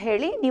ಅಂತ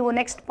ಹೇಳಿ ನೀವು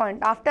next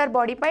point after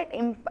body point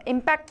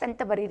impact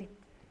ಅಂತ ಬರೀರಿ.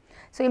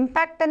 ಸೊ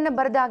ಇಂಪ್ಯಾಕ್ಟನ್ನು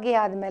ಬರೆದಾಗಿ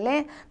ಆದಮೇಲೆ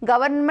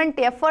ಗವರ್ಮೆಂಟ್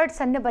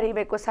ಎಫರ್ಟ್ಸನ್ನು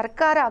ಬರೀಬೇಕು.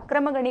 ಸರ್ಕಾರ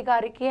ಅಕ್ರಮ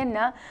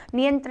ಗಣಿಗಾರಿಕೆಯನ್ನು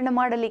ನಿಯಂತ್ರಣ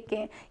ಮಾಡಲಿಕ್ಕೆ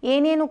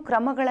ಏನೇನು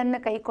ಕ್ರಮಗಳನ್ನು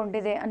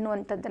ಕೈಗೊಂಡಿದೆ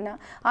ಅನ್ನುವಂಥದ್ದನ್ನು,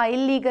 ಆ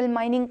ಇಲ್ಲೀಗಲ್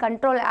ಮೈನಿಂಗ್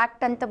ಕಂಟ್ರೋಲ್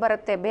ಆ್ಯಕ್ಟ್ ಅಂತ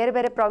ಬರುತ್ತೆ, ಬೇರೆ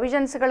ಬೇರೆ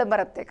ಪ್ರೊವಿಷನ್ಸ್ಗಳು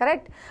ಬರುತ್ತೆ,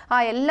 ಕರೆಕ್ಟ್? ಆ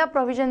ಎಲ್ಲ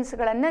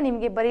ಪ್ರೊವಿಷನ್ಸ್ಗಳನ್ನು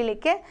ನಿಮಗೆ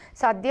ಬರೀಲಿಕ್ಕೆ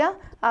ಸಾಧ್ಯ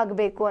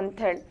ಆಗಬೇಕು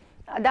ಅಂಥೇಳಿ.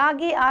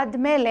 ಅದಾಗಿ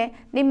ಆದಮೇಲೆ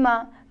ನಿಮ್ಮ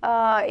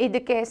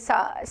ಇದಕ್ಕೆ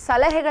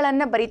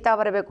ಸಲಹೆಗಳನ್ನು ಬರಿತಾ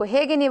ಬರಬೇಕು.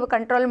 ಹೇಗೆ ನೀವು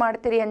ಕಂಟ್ರೋಲ್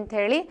ಮಾಡ್ತೀರಿ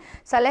ಅಂಥೇಳಿ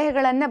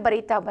ಸಲಹೆಗಳನ್ನು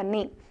ಬರಿತಾ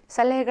ಬನ್ನಿ.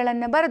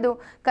 ಸಲಹೆಗಳನ್ನು ಬರೆದು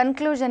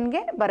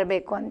ಕನ್ಕ್ಲೂಷನ್ಗೆ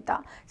ಬರಬೇಕು ಅಂತ.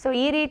 ಸೊ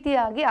ಈ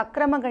ರೀತಿಯಾಗಿ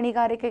ಅಕ್ರಮ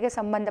ಗಣಿಗಾರಿಕೆಗೆ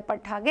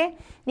ಸಂಬಂಧಪಟ್ಟ ಹಾಗೆ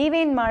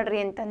ನೀವೇನು ಮಾಡಿರಿ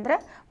ಅಂತಂದ್ರೆ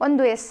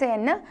ಒಂದು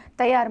ಎಸ್ಸೆಯನ್ನು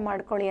ತಯಾರು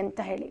ಮಾಡ್ಕೊಳ್ಳಿ ಅಂತ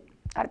ಹೇಳಿ.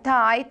 ಅರ್ಥ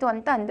ಆಯಿತು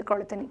ಅಂತ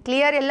ಅಂದ್ಕೊಳ್ತೀನಿ.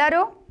 ಕ್ಲಿಯರ್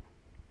ಎಲ್ಲರೂ?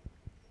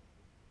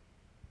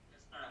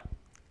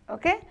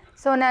 ಓಕೆ.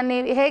 ಸೊ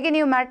ನಾನು ಹೇಗೆ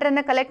ನೀವು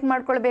ಮ್ಯಾಟ್ರನ್ನು ಕಲೆಕ್ಟ್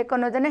ಮಾಡ್ಕೊಳ್ಬೇಕು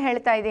ಅನ್ನೋದನ್ನು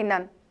ಹೇಳ್ತಾ ಇದ್ದೀನಿ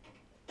ನಾನು.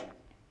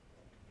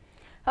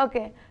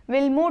 Okay,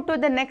 will move to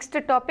the next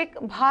topic,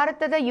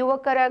 ಭಾರತದ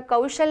ಯುವಕರ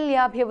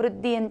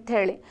ಕೌಶಲ್ಯಾಭಿವೃದ್ಧಿ ಅಂತ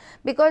ಹೇಳಿ.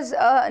 ಬಿಕಾಸ್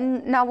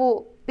ನಾವು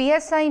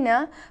PSIನ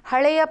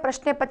ಹಳೆಯ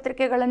ಪ್ರಶ್ನೆ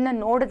ಪತ್ರಿಕೆಗಳನ್ನು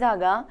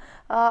ನೋಡಿದಾಗ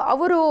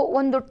ಅವರು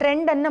ಒಂದು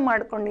ಟ್ರೆಂಡನ್ನು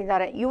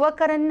ಮಾಡ್ಕೊಂಡಿದ್ದಾರೆ.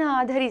 ಯುವಕರನ್ನು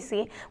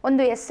ಆಧರಿಸಿ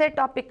ಒಂದು ಎಸ್ಸೆ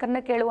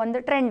ಟಾಪಿಕನ್ನು ಕೇಳುವ ಒಂದು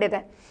ಟ್ರೆಂಡ್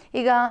ಇದೆ.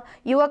 ಈಗ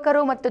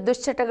ಯುವಕರು ಮತ್ತು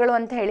ದುಶ್ಚಟಗಳು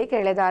ಅಂತ ಹೇಳಿ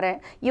ಕೇಳಿದ್ದಾರೆ,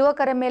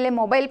 ಯುವಕರ ಮೇಲೆ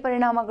ಮೊಬೈಲ್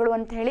ಪರಿಣಾಮಗಳು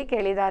ಅಂತ ಹೇಳಿ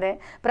ಕೇಳಿದ್ದಾರೆ,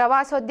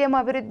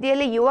 ಪ್ರವಾಸೋದ್ಯಮ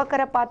ಅಭಿವೃದ್ಧಿಯಲ್ಲಿ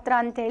ಯುವಕರ ಪಾತ್ರ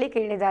ಅಂತ ಹೇಳಿ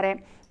ಕೇಳಿದ್ದಾರೆ,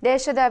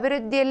 ದೇಶದ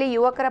ಅಭಿವೃದ್ಧಿಯಲ್ಲಿ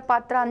ಯುವಕರ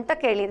ಪಾತ್ರ ಅಂತ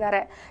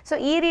ಕೇಳಿದ್ದಾರೆ. ಸೊ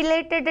ಈ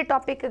ರಿಲೇಟೆಡ್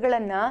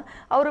ಟಾಪಿಕ್ಗಳನ್ನು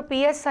ಅವರು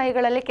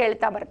PSIಗಳಲ್ಲಿ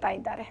ಕೇಳ್ತಾ ಬರ್ತಾ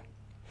ಇದ್ದಾರೆ.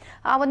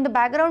 ಆ ಒಂದು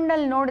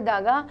ಬ್ಯಾಕ್ಗ್ರೌಂಡ್ನಲ್ಲಿ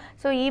ನೋಡಿದಾಗ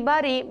ಸೊ ಈ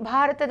ಬಾರಿ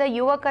ಭಾರತದ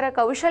ಯುವಕರ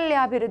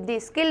ಕೌಶಲ್ಯಾಭಿವೃದ್ಧಿ,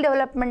 ಸ್ಕಿಲ್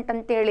ಡೆವಲಪ್ಮೆಂಟ್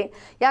ಅಂತೇಳಿ,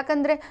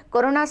 ಯಾಕಂದರೆ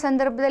ಕೊರೋನಾ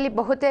ಸಂದರ್ಭದಲ್ಲಿ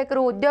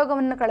ಬಹುತೇಕರು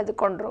ಉದ್ಯೋಗವನ್ನು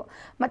ಕಳೆದುಕೊಂಡ್ರು,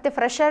 ಮತ್ತು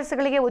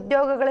ಫ್ರೆಷರ್ಸ್ಗಳಿಗೆ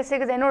ಉದ್ಯೋಗಗಳು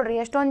ಸಿಗದೆ ನೋಡ್ರಿ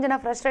ಎಷ್ಟೊಂದು ಜನ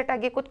ಫ್ರಸ್ಟ್ರೇಟ್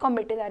ಆಗಿ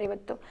ಕೂತ್ಕೊಂಡ್ಬಿಟ್ಟಿದ್ದಾರೆ.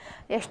 ಇವತ್ತು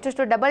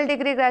ಎಷ್ಟೆಷ್ಟು ಡಬಲ್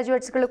ಡಿಗ್ರಿ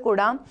ಗ್ರ್ಯಾಜುಯೇಟ್ಸ್ಗಳು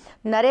ಕೂಡ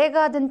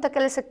ನರೇಗಾದಂಥ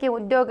ಕೆಲಸಕ್ಕೆ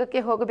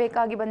ಉದ್ಯೋಗಕ್ಕೆ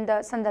ಹೋಗಬೇಕಾಗಿ ಬಂದ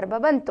ಸಂದರ್ಭ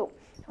ಬಂತು,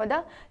 ಹೌದಾ?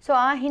 ಸೊ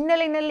ಆ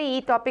ಹಿನ್ನೆಲೆಯಲ್ಲಿ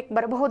ಈ ಟಾಪಿಕ್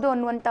ಬರಬಹುದು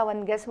ಅನ್ನುವಂಥ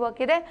ಒಂದು ಗೆಸ್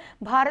ವರ್ಕ್ ಇದೆ.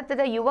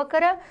 ಭಾರತದ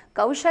ಯುವಕರ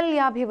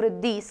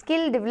ಕೌಶಲ್ಯಾಭಿವೃದ್ಧಿ,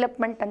 ಸ್ಕಿಲ್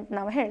ಡೆವಲಪ್ಮೆಂಟ್ ಅಂತ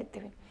ನಾವು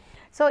ಹೇಳ್ತೀವಿ.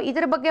 ಸೊ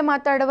ಇದ್ರ ಬಗ್ಗೆ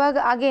ಮಾತಾಡುವಾಗ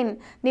ಅಗೇನ್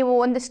ನೀವು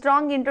ಒಂದು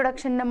ಸ್ಟ್ರಾಂಗ್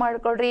ಇಂಟ್ರೊಡಕ್ಷನ್ನ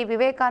ಮಾಡಿಕೊಡ್ರಿ,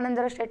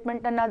 ವಿವೇಕಾನಂದರ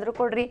ಸ್ಟೇಟ್ಮೆಂಟನ್ನಾದರೂ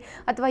ಕೊಡ್ರಿ,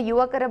 ಅಥವಾ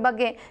ಯುವಕರ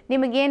ಬಗ್ಗೆ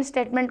ನಿಮಗೇನು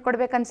ಸ್ಟೇಟ್ಮೆಂಟ್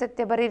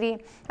ಕೊಡಬೇಕನ್ಸುತ್ತೆ ಬರೀರಿ,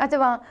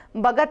 ಅಥವಾ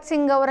ಭಗತ್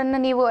ಸಿಂಗ್ ಅವರನ್ನು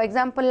ನೀವು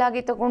ಎಕ್ಸಾಂಪಲ್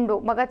ಆಗಿ ತಗೊಂಡು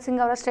ಭಗತ್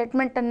ಸಿಂಗ್ ಅವರ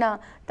ಸ್ಟೇಟ್ಮೆಂಟನ್ನು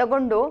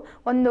ತಗೊಂಡು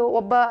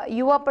ಒಬ್ಬ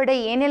ಯುವ ಪಡೆ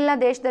ಏನೆಲ್ಲ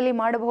ದೇಶದಲ್ಲಿ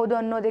ಮಾಡಬಹುದು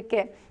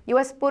ಅನ್ನೋದಕ್ಕೆ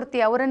ಯುವ ಸ್ಫೂರ್ತಿ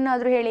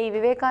ಅವರನ್ನಾದರೂ ಹೇಳಿ,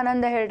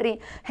 ವಿವೇಕಾನಂದ ಹೇಳ್ರಿ,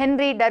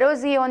 ಹೆನ್ರಿ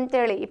ಡೆರೋಜಿಯೋ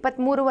ಅಂತೇಳಿ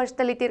 23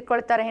 ವರ್ಷದಲ್ಲಿ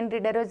ತೀರ್ಕೊಳ್ತಾರೆ.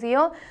 ಹೆನ್ರಿ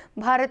ಡೆರೋಜಿಯೋ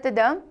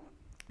ಭಾರತದ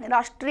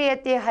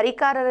ರಾಷ್ಟ್ರೀಯತೆಯ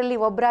ಹರಿಕಾರರಲ್ಲಿ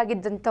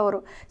ಒಬ್ಬರಾಗಿದ್ದಂಥವರು.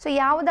 ಸೊ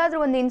ಯಾವುದಾದ್ರೂ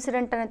ಒಂದು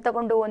ಇನ್ಸಿಡೆಂಟನ್ನು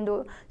ತಗೊಂಡು ಒಂದು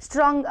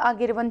ಸ್ಟ್ರಾಂಗ್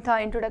ಆಗಿರುವಂಥ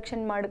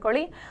ಇಂಟ್ರೊಡಕ್ಷನ್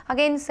ಮಾಡ್ಕೊಳ್ಳಿ.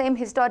 ಅಗೇನ್ ಸೇಮ್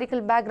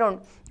ಹಿಸ್ಟಾರಿಕಲ್ ಬ್ಯಾಕ್ಗ್ರೌಂಡ್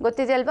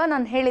ಗೊತ್ತಿದೆ ಅಲ್ವಾ,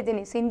 ನಾನು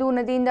ಹೇಳಿದ್ದೀನಿ ಸಿಂಧೂ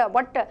ನದಿಯಿಂದ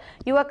ಒಟ್ಟು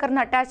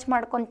ಯುವಕರನ್ನ ಅಟ್ಯಾಚ್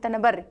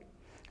ಮಾಡ್ಕೊತಾನೆ ಬರ್ರಿ.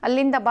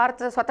 ಅಲ್ಲಿಂದ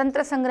ಭಾರತದ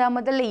ಸ್ವತಂತ್ರ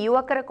ಸಂಗ್ರಾಮದಲ್ಲಿ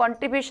ಯುವಕರ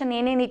ಕಾಂಟ್ರಿಬ್ಯೂಷನ್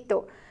ಏನೇನಿತ್ತು,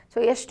 ಸೊ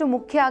ಎಷ್ಟು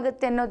ಮುಖ್ಯ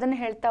ಆಗುತ್ತೆ ಅನ್ನೋದನ್ನು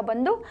ಹೇಳ್ತಾ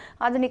ಬಂದು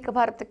ಆಧುನಿಕ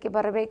ಭಾರತಕ್ಕೆ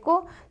ಬರಬೇಕು.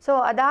 ಸೊ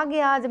ಅದಾಗಿ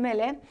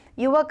ಆದಮೇಲೆ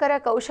ಯುವಕರ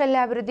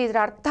ಕೌಶಲ್ಯಾಭಿವೃದ್ಧಿ, ಇದರ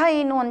ಅರ್ಥ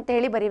ಏನು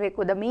ಅಂತೇಳಿ ಬರೀಬೇಕು.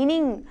 The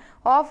meaning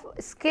of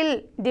skill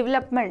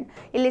development.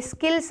 ಇಲ್ಲಿ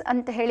ಸ್ಕಿಲ್ಸ್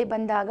ಅಂತ ಹೇಳಿ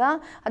ಬಂದಾಗ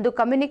ಅದು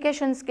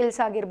ಕಮ್ಯುನಿಕೇಷನ್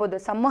ಸ್ಕಿಲ್ಸ್ ಆಗಿರ್ಬೋದು,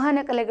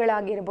 ಸಂವಹನ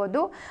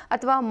ಕಲೆಗಳಾಗಿರ್ಬೋದು,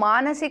 ಅಥವಾ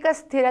ಮಾನಸಿಕ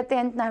ಸ್ಥಿರತೆ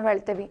ಅಂತ ನಾವು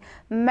ಹೇಳ್ತೀವಿ,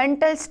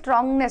 ಮೆಂಟಲ್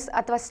ಸ್ಟ್ರಾಂಗ್ನೆಸ್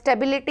ಅಥವಾ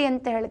ಸ್ಟೆಬಿಲಿಟಿ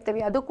ಅಂತ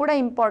ಹೇಳ್ತೀವಿ, ಅದು ಕೂಡ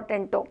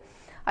ಇಂಪಾರ್ಟೆಂಟು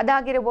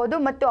ಅದಾಗಿರ್ಬೋದು.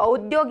 ಮತ್ತು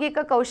ಔದ್ಯೋಗಿಕ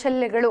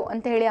ಕೌಶಲ್ಯಗಳು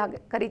ಅಂತ ಹೇಳಿ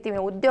ಕರಿತೀವಿ,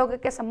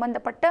 ಉದ್ಯೋಗಕ್ಕೆ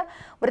ಸಂಬಂಧಪಟ್ಟ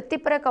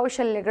ವೃತ್ತಿಪರ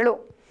ಕೌಶಲ್ಯಗಳು.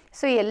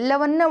 ಸೊ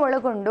ಎಲ್ಲವನ್ನ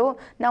ಒಳಗೊಂಡು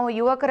ನಾವು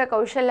ಯುವಕರ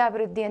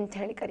ಕೌಶಲ್ಯಾಭಿವೃದ್ಧಿ ಅಂತ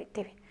ಹೇಳಿ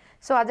ಕರಿತೀವಿ.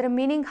 ಸೊ ಅದರ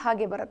ಮೀನಿಂಗ್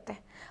ಹಾಗೆ ಬರುತ್ತೆ.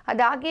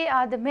 ಅದಾಗಿ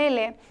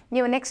ಆದಮೇಲೆ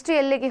ನೀವು ನೆಕ್ಸ್ಟ್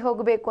ಎಲ್ಲಿಗೆ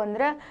ಹೋಗಬೇಕು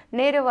ಅಂದರೆ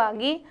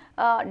ನೇರವಾಗಿ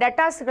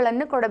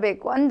ಡಾಟಾಸ್ಗಳನ್ನು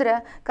ಕೊಡಬೇಕು. ಅಂದ್ರೆ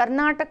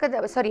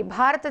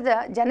ಭಾರತದ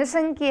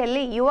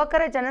ಜನಸಂಖ್ಯೆಯಲ್ಲಿ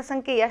ಯುವಕರ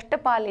ಜನಸಂಖ್ಯೆ ಎಷ್ಟು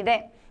ಪಾಲಿದೆ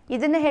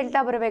ಇದನ್ನು ಹೇಳ್ತಾ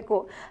ಬರಬೇಕು.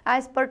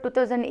 ಆ್ಯಸ್ ಪರ್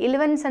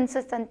 2011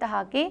 ಸೆನ್ಸಸ್ ಅಂತ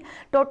ಹಾಕಿ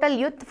ಟೋಟಲ್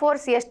ಯೂತ್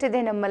ಫೋರ್ಸ್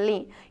ಎಷ್ಟಿದೆ ನಮ್ಮಲ್ಲಿ,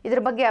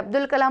 ಇದ್ರ ಬಗ್ಗೆ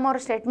ಅಬ್ದುಲ್ ಕಲಾಂ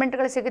ಅವರ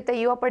ಸ್ಟೇಟ್ಮೆಂಟ್ಗಳು ಸಿಗುತ್ತೆ.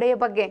 ಯುವ ಪಡೆಯ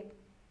ಬಗ್ಗೆ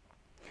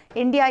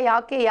ಇಂಡಿಯಾ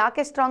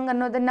ಯಾಕೆ ಸ್ಟ್ರಾಂಗ್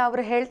ಅನ್ನೋದನ್ನು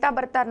ಅವರು ಹೇಳ್ತಾ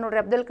ಬರ್ತಾರೆ ನೋಡ್ರಿ.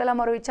 ಅಬ್ದುಲ್ ಕಲಾಂ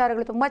ಅವರ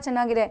ವಿಚಾರಗಳು ತುಂಬ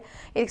ಚೆನ್ನಾಗಿದೆ,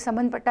 ಇದಕ್ಕೆ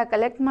ಸಂಬಂಧಪಟ್ಟ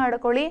ಕಲೆಕ್ಟ್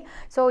ಮಾಡ್ಕೊಳ್ಳಿ.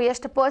 ಸೊ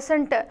ಎಷ್ಟು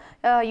ಪರ್ಸೆಂಟ್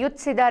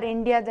ಯೂತ್ಸ್ ಇದ್ದಾರೆ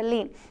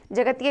ಇಂಡಿಯಾದಲ್ಲಿ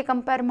ಜಗತ್ತಿಗೆ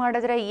ಕಂಪೇರ್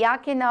ಮಾಡಿದ್ರೆ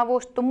ಯಾಕೆ ನಾವು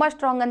ತುಂಬ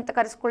ಸ್ಟ್ರಾಂಗ್ ಅಂತ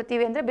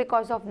ಕರೆಸ್ಕೊಳ್ತೀವಿ ಅಂದರೆ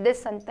ಬಿಕಾಸ್ ಆಫ್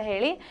ದಿಸ್ ಅಂತ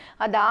ಹೇಳಿ.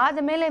 ಅದಾದ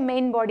ಮೇಲೆ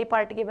ಮೇನ್ ಬಾಡಿ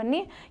ಪಾರ್ಟ್ಗೆ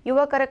ಬನ್ನಿ.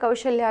 ಯುವಕರ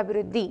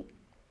ಕೌಶಲ್ಯಾಭಿವೃದ್ಧಿ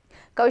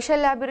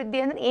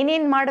ಅಂದರೆ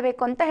ಏನೇನು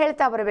ಮಾಡಬೇಕು ಅಂತ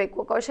ಹೇಳ್ತಾ ಬರಬೇಕು.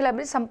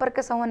 ಕೌಶಲ್ಯಾಭಿವೃದ್ಧಿ ಸಂಪರ್ಕ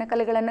ಸಂವಹನ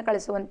ಕಲೆಗಳನ್ನು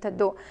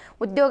ಕಳಿಸುವಂಥದ್ದು,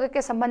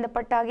 ಉದ್ಯೋಗಕ್ಕೆ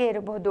ಸಂಬಂಧಪಟ್ಟ ಹಾಗೆ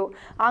ಇರಬಹುದು,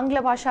 ಆಂಗ್ಲ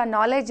ಭಾಷಾ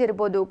ನಾಲೆಜ್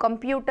ಇರ್ಬೋದು,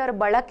 ಕಂಪ್ಯೂಟರ್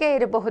ಬಳಕೆ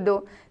ಇರಬಹುದು,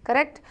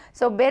 ಕರೆಕ್ಟ್.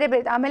 ಸೊ ಬೇರೆ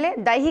ಆಮೇಲೆ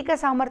ದೈಹಿಕ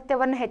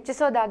ಸಾಮರ್ಥ್ಯವನ್ನು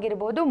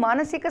ಹೆಚ್ಚಿಸೋದಾಗಿರ್ಬೋದು,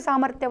 ಮಾನಸಿಕ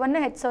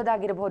ಸಾಮರ್ಥ್ಯವನ್ನು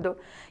ಹೆಚ್ಚಿಸೋದಾಗಿರ್ಬೋದು,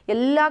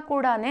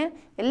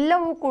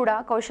 ಎಲ್ಲವೂ ಕೂಡ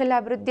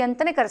ಕೌಶಲ್ಯಾಭಿವೃದ್ಧಿ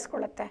ಅಂತಲೇ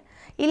ಕರೆಸ್ಕೊಳ್ಳುತ್ತೆ.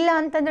 ಇಲ್ಲ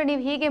ಅಂತಂದರೆ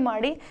ನೀವು ಹೀಗೆ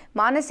ಮಾಡಿ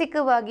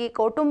ಮಾನಸಿಕವಾಗಿ,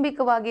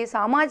 ಕೌಟುಂಬಿಕವಾಗಿ,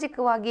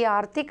 ಸಾಮಾಜಿಕವಾಗಿ,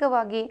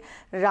 ಆರ್ಥಿಕವಾಗಿ,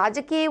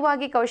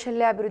 ರಾಜಕೀಯವಾಗಿ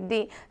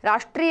ಕೌಶಲ್ಯಾಭಿವೃದ್ಧಿ,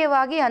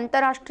 ರಾಷ್ಟ್ರೀಯವಾಗಿ,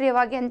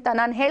 ಅಂತಾರಾಷ್ಟ್ರೀಯವಾಗಿ ಅಂತ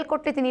ನಾನು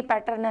ಹೇಳ್ಕೊಟ್ಟಿದ್ದೀನಿ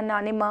ಪ್ಯಾಟರ್ನನ್ನು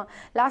ನಿಮ್ಮ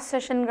ಲಾಸ್ಟ್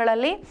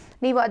ಸೆಷನ್ಗಳಲ್ಲಿ.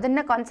 ನೀವು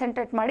ಅದನ್ನು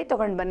ಕಾನ್ಸಂಟ್ರೇಟ್ ಮಾಡಿ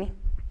ತೊಗೊಂಡು ಬನ್ನಿ.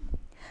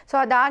 ಸೊ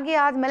ಅದಾಗಿ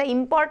ಆದಮೇಲೆ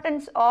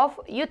importance of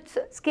youths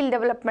skill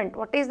development,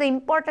 what is the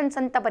importance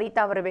ಅಂತ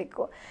ಬರೀತಾ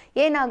ಬರಬೇಕು.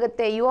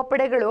 ಏನಾಗುತ್ತೆ ಯುವ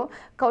ಪಡೆಗಳು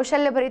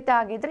ಕೌಶಲ್ಯಭರಿತ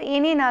ಆಗಿದ್ದರೆ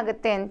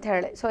ಏನೇನಾಗುತ್ತೆ ಅಂತ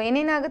ಹೇಳಿ. ಸೊ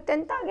ಏನೇನಾಗುತ್ತೆ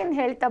ಅಂತ ಹಾಗೇನು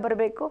ಹೇಳ್ತಾ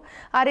ಬರಬೇಕು.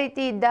 ಆ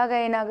ರೀತಿ ಇದ್ದಾಗ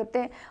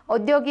ಏನಾಗುತ್ತೆ,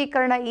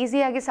 ಔದ್ಯೋಗೀಕರಣ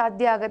ಈಸಿಯಾಗಿ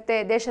ಸಾಧ್ಯ ಆಗುತ್ತೆ,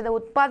 ದೇಶದ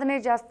ಉತ್ಪಾದನೆ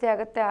ಜಾಸ್ತಿ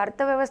ಆಗುತ್ತೆ,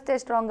 ಅರ್ಥವ್ಯವಸ್ಥೆ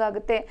ಸ್ಟ್ರಾಂಗ್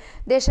ಆಗುತ್ತೆ,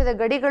 ದೇಶದ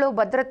ಗಡಿಗಳು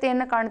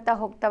ಭದ್ರತೆಯನ್ನು ಕಾಣ್ತಾ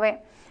ಹೋಗ್ತವೆ,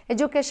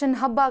 ಎಜುಕೇಷನ್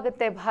ಹಬ್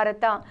ಆಗುತ್ತೆ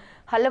ಭಾರತ,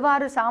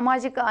 ಹಲವಾರು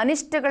ಸಾಮಾಜಿಕ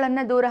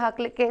ಅನಿಷ್ಟಗಳನ್ನು ದೂರ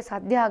ಹಾಕಲಿಕ್ಕೆ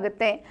ಸಾಧ್ಯ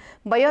ಆಗುತ್ತೆ,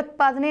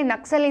 ಭಯೋತ್ಪಾದನೆ,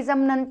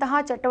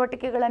 ನಕ್ಸಲಿಸಮ್ನಂತಹ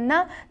ಚಟುವಟಿಕೆಗಳನ್ನು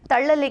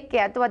ತಳ್ಳಲಿಕ್ಕೆ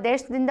ಅಥವಾ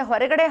ದೇಶದಿಂದ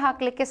ಹೊರಗಡೆ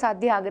ಹಾಕಲಿಕ್ಕೆ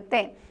ಸಾಧ್ಯ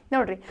ಆಗುತ್ತೆ.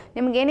 ನೋಡ್ರಿ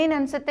ನಿಮ್ಗೆ ಏನೇನು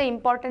ಅನಿಸುತ್ತೆ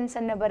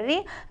ಇಂಪಾರ್ಟೆನ್ಸನ್ನು ಬರ್ರಿ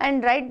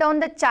and write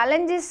down the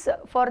challenges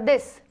for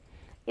this.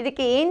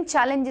 ಇದಕ್ಕೆ ಏನು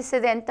ಚಾಲೆಂಜಸ್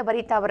ಇದೆ ಅಂತ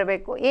ಬರೀತಾ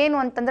ಬರಬೇಕು. ಏನು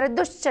ಅಂತಂದರೆ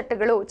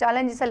ದುಶ್ಚಟಗಳು,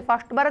 ಚಾಲೆಂಜಸಲ್ಲಿ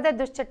ಫಸ್ಟ್ ಬರೋದೇ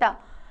ದುಶ್ಚಟ.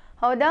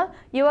 ಹೌದಾ,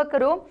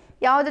 ಯುವಕರು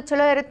ಯಾವುದು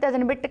ಚಲೋ ಇರುತ್ತೆ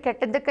ಅದನ್ನು ಬಿಟ್ಟು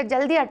ಕೆಟ್ಟದ್ದಕ್ಕೆ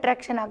ಜಲ್ದಿ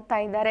ಅಟ್ರಾಕ್ಷನ್ ಆಗ್ತಾ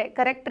ಇದ್ದಾರೆ.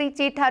 ಕರೆಕ್ಟ್ರಿ,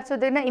 ಚೀಟ್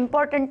ಹಾರಿಸೋದನ್ನ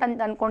ಇಂಪಾರ್ಟೆಂಟ್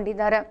ಅಂತ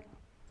ಅಂದ್ಕೊಂಡಿದ್ದಾರೆ.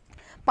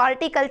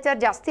 ಪಾರ್ಟಿ ಕಲ್ಚರ್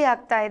ಜಾಸ್ತಿ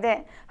ಆಗ್ತಾ ಇದೆ.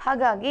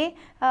 ಹಾಗಾಗಿ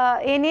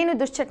ಏನೇನು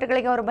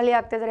ದುಶ್ಚಟಗಳಿಗೆ ಅವರು ಬಲಿ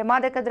ಆಗ್ತಾ ಇದ್ದಾರೆ,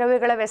 ಮಾದಕ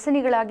ದ್ರವ್ಯಗಳ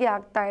ವ್ಯಸನಿಗಳಾಗಿ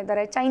ಆಗ್ತಾ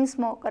ಇದ್ದಾರೆ, ಚೈನ್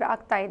ಸ್ಮೋಕರ್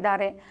ಆಗ್ತಾ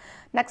ಇದ್ದಾರೆ,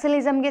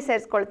 ನಕ್ಸಲಿಸಮ್ಗೆ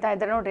ಸೇರಿಸ್ಕೊಳ್ತಾ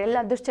ಇದ್ದಾರೆ. ನೋಡಿರಿ ಎಲ್ಲ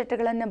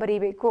ದುಶ್ಚಟಗಳನ್ನು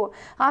ಬರೀಬೇಕು.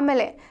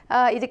 ಆಮೇಲೆ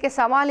ಇದಕ್ಕೆ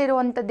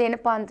ಸವಾಲಿರುವಂಥದ್ದು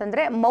ಏನಪ್ಪ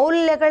ಅಂತಂದರೆ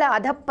ಮೌಲ್ಯಗಳ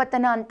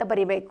ಅಧಪ್ಪತನ ಅಂತ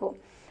ಬರಿಬೇಕು.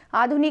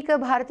 ಆಧುನಿಕ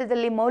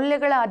ಭಾರತದಲ್ಲಿ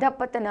ಮೌಲ್ಯಗಳ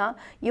ಅಧಪತನ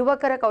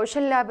ಯುವಕರ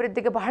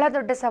ಕೌಶಲ್ಯಾಭಿವೃದ್ಧಿಗೆ ಬಹಳ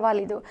ದೊಡ್ಡ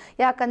ಸವಾಲಿದು.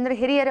 ಯಾಕಂದರೆ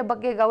ಹಿರಿಯರ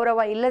ಬಗ್ಗೆ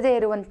ಗೌರವ ಇಲ್ಲದೇ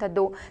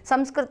ಇರುವಂಥದ್ದು,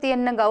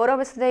 ಸಂಸ್ಕೃತಿಯನ್ನು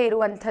ಗೌರವಿಸದೇ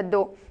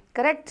ಇರುವಂಥದ್ದು,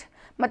 ಕರೆಕ್ಟ್.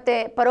 ಮತ್ತು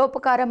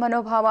ಪರೋಪಕಾರ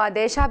ಮನೋಭಾವ,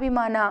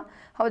 ದೇಶಾಭಿಮಾನ,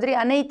 ಹೌದ್ರಿ,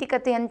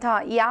 ಅನೈತಿಕತೆ ಅಂತ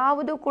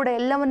ಯಾವುದು ಕೂಡ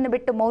ಎಲ್ಲವನ್ನು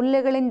ಬಿಟ್ಟು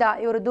ಮೌಲ್ಯಗಳಿಂದ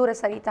ಇವರು ದೂರ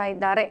ಸರಿತಾ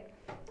ಇದ್ದಾರೆ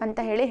ಅಂತ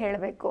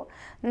ಹೇಳಬೇಕು.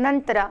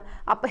 ನಂತರ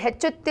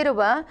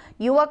ಹೆಚ್ಚುತ್ತಿರುವ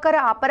ಯುವಕರ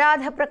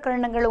ಅಪರಾಧ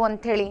ಪ್ರಕರಣಗಳು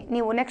ಅಂಥೇಳಿ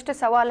ನೀವು ನೆಕ್ಸ್ಟ್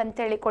ಸವಾಲ್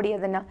ಅಂತೇಳಿ ಕೊಡಿ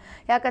ಅದನ್ನು.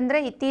 ಯಾಕಂದರೆ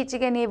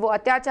ಇತ್ತೀಚೆಗೆ ನೀವು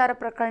ಅತ್ಯಾಚಾರ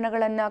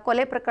ಪ್ರಕರಣಗಳನ್ನು,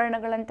 ಕೊಲೆ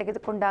ಪ್ರಕರಣಗಳನ್ನು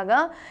ತೆಗೆದುಕೊಂಡಾಗ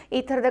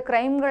ಈ ಥರದ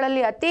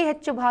ಕ್ರೈಮ್ಗಳಲ್ಲಿ ಅತಿ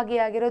ಹೆಚ್ಚು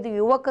ಭಾಗಿಯಾಗಿರೋದು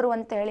ಯುವಕರು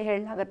ಅಂತ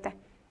ಹೇಳಲಾಗುತ್ತೆ.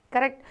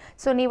 ಕರೆಕ್ಟ್.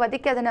 ಸೊ ನೀವು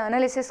ಅದಕ್ಕೆ ಅದನ್ನು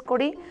ಅನಾಲಿಸಿಸ್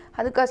ಕೊಡಿ.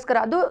 ಅದಕ್ಕೋಸ್ಕರ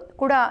ಅದು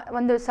ಕೂಡ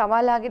ಒಂದು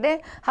ಸವಾಲಾಗಿದೆ.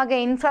 ಹಾಗೆ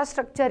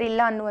ಇನ್ಫ್ರಾಸ್ಟ್ರಕ್ಚರ್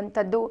ಇಲ್ಲ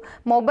ಅನ್ನುವಂಥದ್ದು,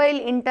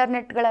 ಮೊಬೈಲ್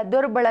ಇಂಟರ್ನೆಟ್ಗಳ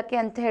ದುರ್ಬಳಕೆ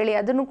ಅಂತ ಹೇಳಿ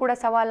ಅದನ್ನು ಕೂಡ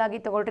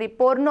ಸವಾಲಾಗಿ ತಗೊಳ್ರಿ.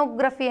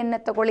 ಪೋರ್ನೋಗ್ರಫಿಯನ್ನು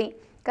ತಗೊಳ್ಳಿ,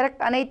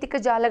 ಕರೆಕ್ಟ್. ಅನೈತಿಕ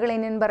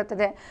ಜಾಲಗಳೇನೇನು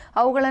ಬರ್ತದೆ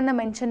ಅವುಗಳನ್ನು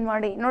ಮೆನ್ಷನ್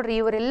ಮಾಡಿ. ನೋಡಿರಿ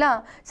ಇವರೆಲ್ಲ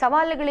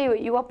ಸವಾಲುಗಳು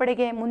ಯುವ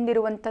ಪಡೆಗೆ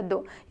ಮುಂದಿರುವಂಥದ್ದು.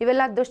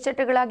 ಇವೆಲ್ಲ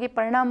ದುಶ್ಚಟಗಳಾಗಿ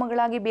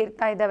ಪರಿಣಾಮಗಳಾಗಿ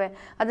ಬೀರ್ತಾ ಇದ್ದಾವೆ.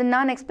 ಅದನ್ನು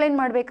ನಾನು ಎಕ್ಸ್ಪ್ಲೈನ್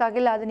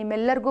ಮಾಡಬೇಕಾಗಿಲ್ಲ, ಅದು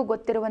ನಿಮ್ಮೆಲ್ಲರಿಗೂ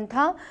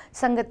ಗೊತ್ತಿರುವಂತಹ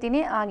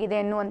ಸಂಗತಿನೇ ಆಗಿದೆ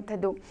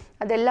ಅನ್ನುವಂಥದ್ದು.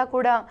 ಅದೆಲ್ಲ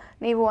ಕೂಡ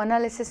ನೀವು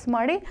ಅನಾಲಿಸಿಸ್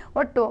ಮಾಡಿ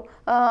ಒಟ್ಟು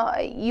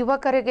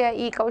ಯುವಕರಿಗೆ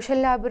ಈ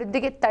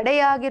ಕೌಶಲ್ಯಾಭಿವೃದ್ಧಿಗೆ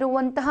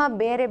ತಡೆಯಾಗಿರುವಂತಹ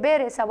ಬೇರೆ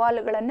ಬೇರೆ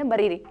ಸವಾಲುಗಳನ್ನು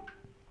ಬರೀರಿ.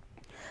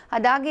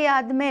 ಅದಾಗಿ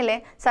ಆದಮೇಲೆ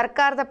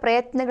ಸರ್ಕಾರದ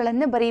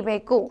ಪ್ರಯತ್ನಗಳನ್ನು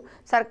ಬರೀಬೇಕು.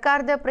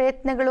 ಸರ್ಕಾರದ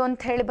ಪ್ರಯತ್ನಗಳು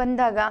ಅಂತ ಹೇಳಿ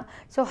ಬಂದಾಗ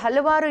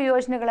ಹಲವಾರು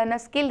ಯೋಜನೆಗಳನ್ನು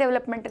ಸ್ಕಿಲ್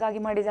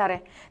ಡೆವಲಪ್ಮೆಂಟ್ಗಾಗಿ ಮಾಡಿದ್ದಾರೆ.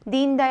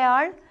 ದೀನ್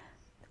ದಯಾಳ್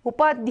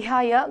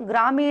ಉಪಾಧ್ಯಾಯ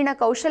ಗ್ರಾಮೀಣ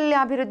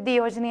ಕೌಶಲ್ಯಾಭಿವೃದ್ಧಿ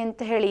ಯೋಜನೆ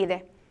ಅಂತ ಹೇಳಿ ಇದೆ.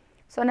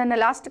 ನನ್ನ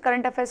ಲಾಸ್ಟ್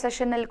ಕರೆಂಟ್ ಅಫೇರ್ಸ್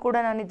ಸೆಷನ್ನಲ್ಲಿ ಕೂಡ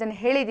ನಾನು ಇದನ್ನು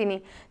ಹೇಳಿದ್ದೀನಿ.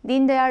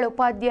 ದೀನ್ ದಯಾಳ್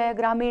ಉಪಾಧ್ಯಾಯ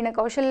ಗ್ರಾಮೀಣ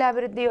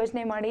ಕೌಶಲ್ಯಾಭಿವೃದ್ಧಿ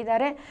ಯೋಜನೆ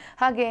ಮಾಡಿದ್ದಾರೆ.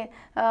 ಹಾಗೆ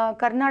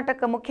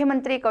ಕರ್ನಾಟಕ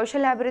ಮುಖ್ಯಮಂತ್ರಿ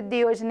ಕೌಶಲ್ಯಾಭಿವೃದ್ಧಿ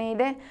ಯೋಜನೆ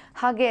ಇದೆ.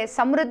 ಹಾಗೆ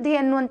ಸಮೃದ್ಧಿ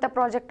ಅನ್ನುವಂಥ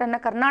ಪ್ರಾಜೆಕ್ಟನ್ನು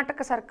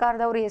ಕರ್ನಾಟಕ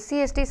ಸರ್ಕಾರದವರು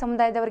SC/ST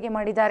ಸಮುದಾಯದವರಿಗೆ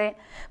ಮಾಡಿದ್ದಾರೆ.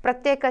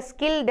 ಪ್ರತ್ಯೇಕ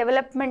ಸ್ಕಿಲ್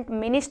ಡೆವಲಪ್ಮೆಂಟ್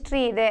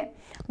ಮಿನಿಸ್ಟ್ರಿ ಇದೆ.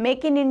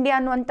 ಮೇಕ್ ಇನ್ ಇಂಡಿಯಾ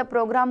ಅನ್ನುವಂಥ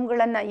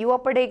ಪ್ರೋಗ್ರಾಮ್ಗಳನ್ನು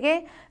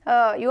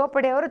ಯುವ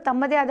ಪಡೆಯವರು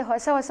ತಮ್ಮದೇ ಆದ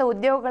ಹೊಸ ಹೊಸ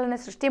ಉದ್ಯೋಗಗಳನ್ನು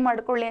ಸೃಷ್ಟಿ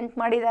ಮಾಡಿಕೊಳ್ಳಿ ಅಂತ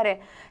ಮಾಡಿದ್ದಾರೆ.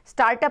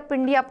 ಸ್ಟಾರ್ಟಪ್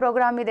ಇಂಡಿಯಾ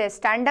ಪ್ರೋಗ್ರಾಮ್ ಇದೆ.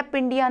 ಸ್ಟ್ಯಾಂಡಪ್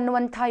ಇಂಡಿಯಾ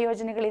ಅನ್ನುವಂಥ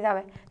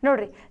ಯೋಜನೆಗಳಿದ್ದಾವೆ.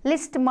 ನೋಡಿರಿ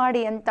ಲಿಸ್ಟ್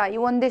ಮಾಡಿ ಅಂತ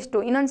ಇವೊಂದಿಷ್ಟು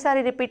ಇನ್ನೊಂದು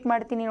ಸಾರಿ ರಿಪೀಟ್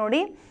ಮಾಡ್ತೀನಿ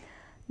ನೋಡಿ.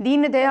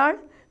 ದೀನ್ ದಯಾಳ್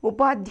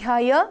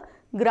ಉಪಾಧ್ಯಾಯ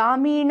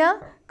ಗ್ರಾಮೀಣ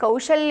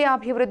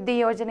ಕೌಶಲ್ಯಾಭಿವೃದ್ಧಿ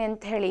ಯೋಜನೆ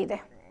ಅಂತ ಹೇಳಿ ಇದೆ.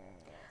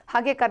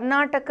 ಹಾಗೆ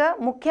ಕರ್ನಾಟಕ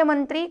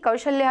ಮುಖ್ಯಮಂತ್ರಿ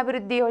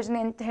ಕೌಶಲ್ಯಾಭಿವೃದ್ಧಿ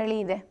ಯೋಜನೆ ಅಂತ ಹೇಳಿ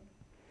ಇದೆ.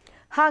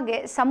 ಹಾಗೆ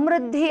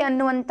ಸಮೃದ್ಧಿ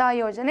ಅನ್ನುವಂಥ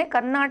ಯೋಜನೆ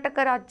ಕರ್ನಾಟಕ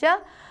ರಾಜ್ಯ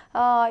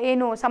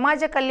ಏನು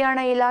ಸಮಾಜ ಕಲ್ಯಾಣ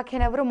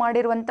ಇಲಾಖೆನವರು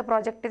ಮಾಡಿರುವಂಥ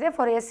ಪ್ರಾಜೆಕ್ಟ್ ಇದೆ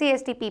ಫಾರ್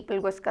SC/ST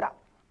ಪೀಪಲ್ಗೋಸ್ಕರ.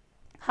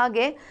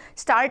 ಹಾಗೆ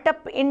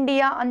ಸ್ಟಾರ್ಟಪ್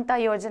ಇಂಡಿಯಾ ಅಂತ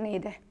ಯೋಜನೆ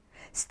ಇದೆ,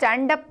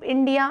 ಸ್ಟ್ಯಾಂಡಪ್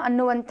ಇಂಡಿಯಾ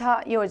ಅನ್ನುವಂಥ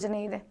ಯೋಜನೆ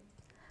ಇದೆ,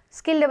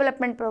 ಸ್ಕಿಲ್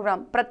ಡೆವಲಪ್ಮೆಂಟ್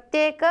ಪ್ರೋಗ್ರಾಮ್,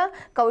 ಪ್ರತ್ಯೇಕ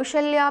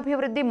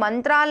ಕೌಶಲ್ಯಾಭಿವೃದ್ಧಿ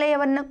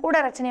ಮಂತ್ರಾಲಯವನ್ನು ಕೂಡ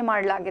ರಚನೆ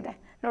ಮಾಡಲಾಗಿದೆ.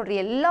 ನೋಡಿರಿ,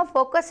 ಎಲ್ಲ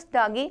ಫೋಕಸ್ಡ್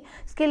ಆಗಿ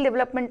ಸ್ಕಿಲ್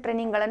ಡೆವಲಪ್ಮೆಂಟ್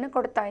ಟ್ರೈನಿಂಗ್ಗಳನ್ನು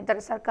ಕೊಡ್ತಾ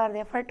ಇದ್ದಾರೆ. ಸರ್ಕಾರದ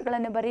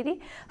ಎಫರ್ಟ್ಗಳನ್ನು ಬರೀರಿ,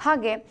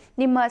 ಹಾಗೆ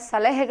ನಿಮ್ಮ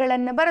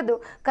ಸಲಹೆಗಳನ್ನು ಬರೆದು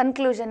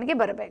ಕನ್ಕ್ಲೂಷನ್ಗೆ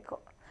ಬರಬೇಕು.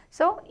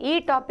 ಸೊ ಈ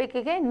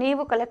ಟಾಪಿಕ್ಕಿಗೆ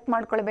ನೀವು ಕಲೆಕ್ಟ್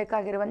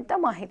ಮಾಡ್ಕೊಳ್ಬೇಕಾಗಿರುವಂಥ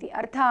ಮಾಹಿತಿ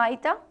ಅರ್ಥ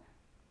ಆಯಿತಾ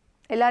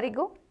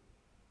ಎಲ್ಲರಿಗೂ?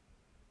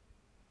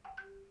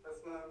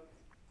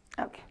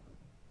 Okay,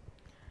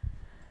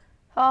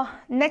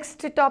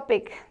 next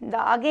topic,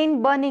 the again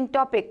burning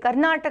topic,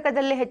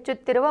 ಕರ್ನಾಟಕದಲ್ಲಿ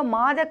ಹೆಚ್ಚುತ್ತಿರುವ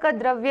ಮಾದಕ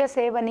ದ್ರವ್ಯ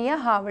ಸೇವನೆಯ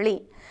ಹಾವಳಿ.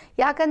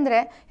 ಯಾಕಂದರೆ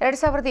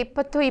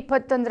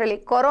 2020-21ರಲ್ಲಿ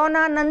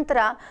ಕೊರೋನಾ ನಂತರ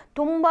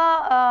ತುಂಬ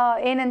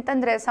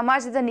ಏನಂತಂದರೆ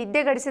ಸಮಾಜದ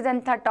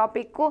ನಿದ್ದೆಗಡಿಸಿದಂಥ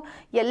ಟಾಪಿಕ್ಕು,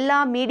 ಎಲ್ಲ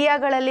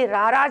ಮೀಡಿಯಾಗಳಲ್ಲಿ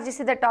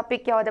ರಾರಾಜಿಸಿದ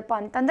ಟಾಪಿಕ್ ಯಾವುದಪ್ಪ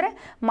ಅಂತಂದರೆ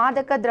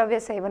ಮಾದಕ ದ್ರವ್ಯ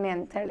ಸೇವನೆ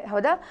ಅಂಥೇಳಿ.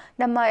 ಹೌದಾ,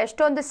 ನಮ್ಮ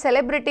ಎಷ್ಟೊಂದು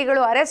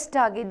ಸೆಲೆಬ್ರಿಟಿಗಳು ಅರೆಸ್ಟ್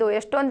ಆಗಿದ್ದು,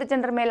 ಎಷ್ಟೊಂದು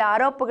ಜನರ ಮೇಲೆ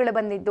ಆರೋಪಗಳು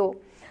ಬಂದಿದ್ದು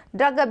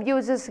ಡ್ರಗ್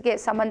ಅಬ್ಯೂಸಸ್ಗೆ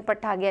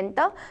ಸಂಬಂಧಪಟ್ಟ ಹಾಗೆ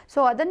ಅಂತ. ಸೊ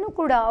ಅದನ್ನು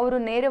ಕೂಡ ಅವರು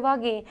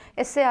ನೇರವಾಗಿ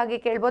ಎಸ್ಸೆ ಆಗಿ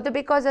ಕೇಳ್ಬೋದು,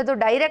 ಬಿಕಾಸ್ ಅದು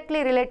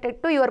directly related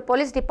to your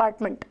police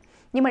department,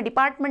 ನಿಮ್ಮ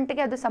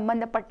ಡಿಪಾರ್ಟ್ಮೆಂಟ್ಗೆ ಅದು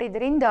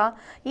ಸಂಬಂಧಪಟ್ಟಿದ್ದರಿಂದ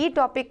ಈ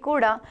ಟಾಪಿಕ್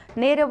ಕೂಡ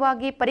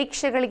ನೇರವಾಗಿ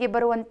ಪರೀಕ್ಷೆಗಳಿಗೆ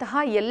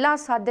ಬರುವಂತಹ ಎಲ್ಲ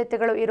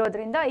ಸಾಧ್ಯತೆಗಳು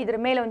ಇರೋದರಿಂದ ಇದರ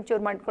ಮೇಲೆ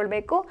ಒಂಚೂರು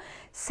ಮಾಡ್ಕೊಳ್ಬೇಕು.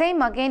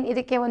 ಸೇಮ್ ಅಗೇನ್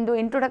ಇದಕ್ಕೆ ಒಂದು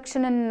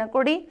ಇಂಟ್ರೊಡಕ್ಷನನ್ನು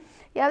ಕೊಡಿ.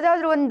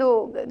 ಯಾವುದಾದ್ರೂ ಒಂದು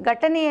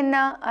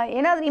ಘಟನೆಯನ್ನು,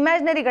 ಏನಾದರೂ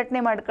ಇಮ್ಯಾಜಿನರಿ ಘಟನೆ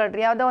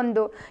ಮಾಡ್ಕೊಳ್ರಿ. ಯಾವುದೋ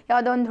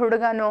ಒಂದು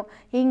ಹುಡುಗನು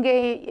ಹೀಗೆ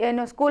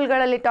ಏನು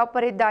ಸ್ಕೂಲ್ಗಳಲ್ಲಿ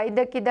ಟಾಪರ್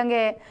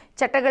ಇದ್ದಕ್ಕಿದ್ದಂಗೆ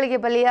ಚಟಗಳಿಗೆ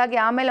ಬಲಿಯಾಗಿ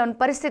ಆಮೇಲೆ ಅವನ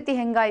ಪರಿಸ್ಥಿತಿ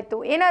ಹೆಂಗಾಯಿತು,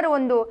 ಏನಾದ್ರು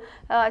ಒಂದು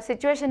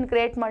ಸಿಚುವೇಶನ್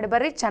ಕ್ರಿಯೇಟ್ ಮಾಡಿ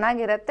ಬರ್ರಿ,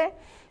 ಚೆನ್ನಾಗಿರುತ್ತೆ.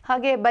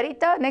 ಹಾಗೆ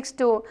ಬರೀತಾ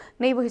ನೆಕ್ಸ್ಟು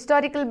ನೀವು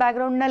ಹಿಸ್ಟಾರಿಕಲ್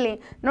ಬ್ಯಾಕ್ಗ್ರೌಂಡ್ನಲ್ಲಿ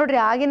ನೋಡಿರಿ,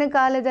 ಆಗಿನ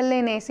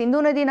ಕಾಲದಲ್ಲೇ ಸಿಂಧೂ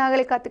ನದಿ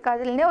ನಾಗರಿಕತೆ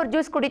ಕಾಲದಲ್ಲೇ ಅವ್ರು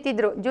ಜ್ಯೂಸ್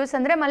ಕುಡಿತಿದ್ರು. ಜ್ಯೂಸ್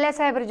ಅಂದರೆ ಮಲ್ಯ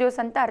ಸಾಹೇಬ್ರ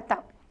ಜ್ಯೂಸ್ ಅಂತ ಅರ್ಥ.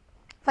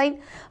 ಫೈನ್,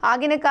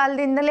 ಆಗಿನ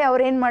ಕಾಲದಿಂದಲೇ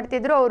ಅವ್ರು ಏನು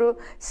ಮಾಡ್ತಿದ್ರು, ಅವರು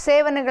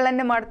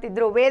ಸೇವನೆಗಳನ್ನು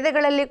ಮಾಡ್ತಿದ್ರು.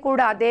 ವೇದಗಳಲ್ಲಿ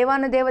ಕೂಡ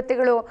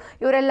ದೇವಾನುದೇವತೆಗಳು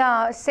ಇವರೆಲ್ಲ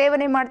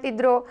ಸೇವನೆ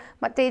ಮಾಡ್ತಿದ್ರು.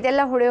 ಮತ್ತು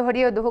ಇದೆಲ್ಲ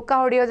ಹೊಡೆಯೋದು, ಹುಕ್ಕ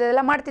ಹೊಡೆಯೋದು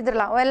ಇದೆಲ್ಲ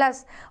ಮಾಡ್ತಿದ್ರಲ್ಲ, ಅವೆಲ್ಲ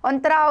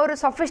ಒಂಥರ ಅವರು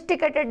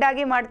ಸೊಫಿಸ್ಟಿಕೇಟೆಡ್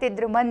ಆಗಿ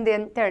ಮಾಡ್ತಿದ್ರು ಮಂದಿ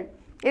ಅಂತೇಳಿ.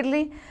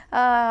 ಇರಲಿ,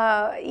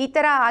 ಈ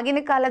ಥರ ಆಗಿನ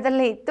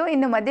ಕಾಲದಲ್ಲೇ ಇತ್ತು.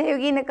 ಇನ್ನು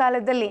ಮಧ್ಯಯುಗೀನ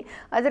ಕಾಲದಲ್ಲಿ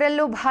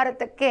ಅದರಲ್ಲೂ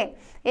ಭಾರತಕ್ಕೆ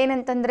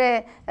ಏನಂತಂದರೆ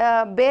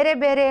ಬೇರೆ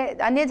ಬೇರೆ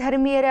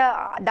ಅನ್ಯಧರ್ಮೀಯರ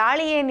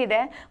ದಾಳಿ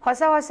ಏನಿದೆ,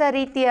 ಹೊಸ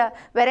ರೀತಿಯ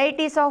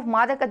ವೆರೈಟೀಸ್ ಆಫ್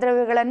ಮಾದಕ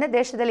ದ್ರವ್ಯಗಳನ್ನು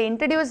ದೇಶದಲ್ಲಿ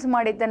ಇಂಟ್ರಡ್ಯೂಸ್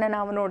ಮಾಡಿದ್ದನ್ನು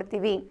ನಾವು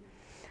ನೋಡ್ತೀವಿ.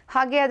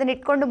 ಹಾಗೆ ಅದನ್ನ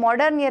ಇಟ್ಕೊಂಡು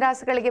ಮಾಡರ್ನ್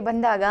ಎರಾಸ್ಗಳಿಗೆ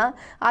ಬಂದಾಗ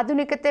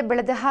ಆಧುನಿಕತೆ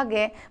ಬೆಳೆದ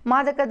ಹಾಗೆ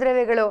ಮಾದಕ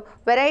ದ್ರವ್ಯಗಳು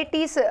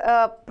ವೆರೈಟೀಸ್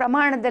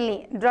ಪ್ರಮಾಣದಲ್ಲಿ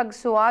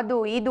ಡ್ರಗ್ಸು, ಅದು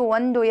ಇದು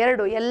 1,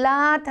 2 ಎಲ್ಲ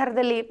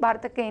ಥರದಲ್ಲಿ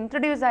ಭಾರತಕ್ಕೆ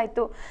ಇಂಟ್ರೊಡ್ಯೂಸ್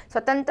ಆಯಿತು.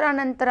 ಸ್ವತಂತ್ರ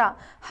ನಂತರ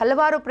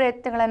ಹಲವಾರು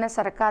ಪ್ರಯತ್ನಗಳನ್ನು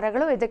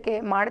ಸರ್ಕಾರಗಳು ಇದಕ್ಕೆ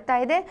ಮಾಡ್ತಾ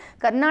ಇದೆ.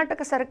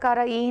 ಕರ್ನಾಟಕ ಸರ್ಕಾರ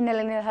ಈ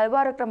ಹಿನ್ನೆಲೆಯಲ್ಲಿ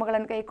ಹಲವಾರು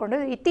ಕ್ರಮಗಳನ್ನು ಕೈಗೊಂಡು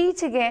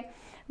ಇತ್ತೀಚೆಗೆ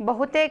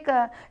ಬಹುತೇಕ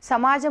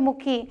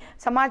ಸಮಾಜಮುಖಿ,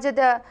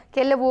 ಸಮಾಜದ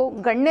ಕೆಲವು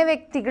ಗಣ್ಯ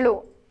ವ್ಯಕ್ತಿಗಳು,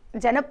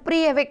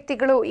 ಜನಪ್ರಿಯ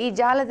ವ್ಯಕ್ತಿಗಳು ಈ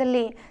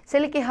ಜಾಲದಲ್ಲಿ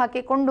ಸಿಲುಕಿ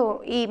ಹಾಕಿಕೊಂಡು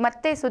ಈ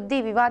ಮತ್ತೆ ಸುದ್ದಿ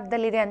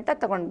ವಿವಾದದಲ್ಲಿದೆ ಅಂತ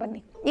ತಗೊಂಡು ಬನ್ನಿ.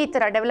 ಈ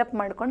ಥರ ಡೆವಲಪ್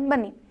ಮಾಡ್ಕೊಂಡು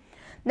ಬನ್ನಿ.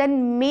 ದೆನ್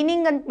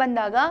ಮೀನಿಂಗ್ ಅಂತ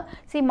ಬಂದಾಗ,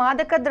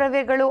 ಮಾದಕ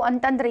ದ್ರವ್ಯಗಳು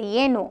ಅಂತಂದರೆ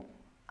ಏನು,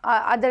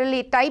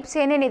 ಅದರಲ್ಲಿ ಟೈಪ್ಸ್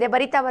ಏನೇನಿದೆ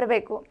ಬರಿತಾ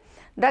ಬರಬೇಕು.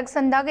 ಡ್ರಗ್ಸ್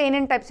ಅಂದಾಗ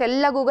ಏನೇನು ಟೈಪ್ಸ್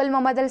ಎಲ್ಲ ಗೂಗಲ್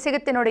ಮಾಮಾದಲ್ಲಿ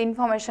ಸಿಗುತ್ತೆ ನೋಡಿ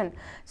ಇನ್ಫಾರ್ಮೇಷನ್.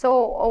 ಸೊ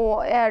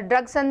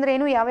ಡ್ರಗ್ಸ್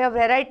ಅಂದ್ರೇನು, ಯಾವ್ಯಾವ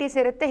ವೆರೈಟೀಸ್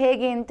ಇರುತ್ತೆ,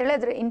 ಹೇಗೆ ಅಂತೇಳಿ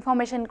ಅದ್ರ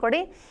ಇನ್ಫಾರ್ಮೇಷನ್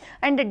ಕೊಡಿ.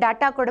 ಆ್ಯಂಡ್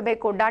ಡಾಟಾ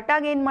ಕೊಡಬೇಕು.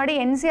 ಡಾಟಾಗೆ ಏನು ಮಾಡಿ,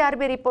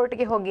 NCRB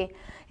ರಿಪೋರ್ಟ್ಗೆ ಹೋಗಿ.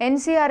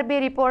 NCRB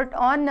report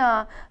on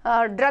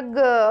drug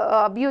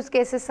abuse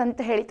cases ಅಂತ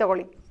ಹೇಳಿ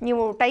ತಗೊಳ್ಳಿ.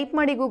 ನೀವು ಟೈಪ್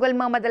ಮಾಡಿ ಗೂಗಲ್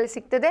ಮಾಮಾದಲ್ಲಿ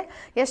ಸಿಗ್ತದೆ.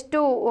 ಎಷ್ಟು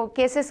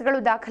ಕೇಸಸ್ಗಳು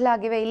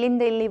ದಾಖಲಾಗಿವೆ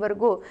ಇಲ್ಲಿಂದ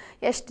ಇಲ್ಲಿವರೆಗೂ,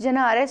 ಎಷ್ಟು ಜನ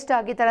ಅರೆಸ್ಟ್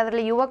ಆಗಿದ್ದಾರೆ,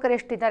 ಅದರಲ್ಲಿ ಯುವಕರು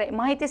ಎಷ್ಟಿದ್ದಾರೆ,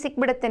 ಮಾಹಿತಿ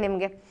ಸಿಕ್ಬಿಡುತ್ತೆ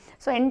ನಿಮಗೆ.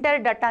 ಸೊ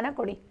ಎಂಟೈರ್ ಡಾಟಾನ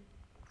ಕೊಡಿ.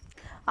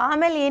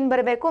 ಆಮೇಲೆ ಏನು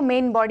ಬರಬೇಕು,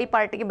 ಮೇನ್ ಬಾಡಿ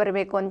ಪಾರ್ಟಿಗೆ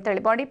ಬರಬೇಕು ಅಂತೇಳಿ.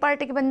 ಬಾಡಿ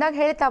ಪಾರ್ಟಿಗೆ ಬಂದಾಗ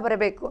ಹೇಳ್ತಾ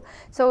ಬರಬೇಕು.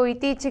 ಸೊ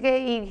ಇತ್ತೀಚೆಗೆ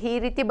ಈ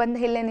ರೀತಿ ಬಂದ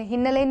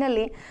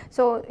ಹಿನ್ನೆಲೆಯಲ್ಲಿ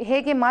ಸೊ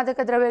ಹೇಗೆ ಮಾದಕ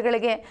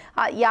ದ್ರವ್ಯಗಳಿಗೆ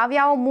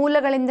ಯಾವ್ಯಾವ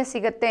ಮೂಲಗಳಿಂದ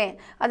ಸಿಗುತ್ತೆ,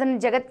 ಅದನ್ನು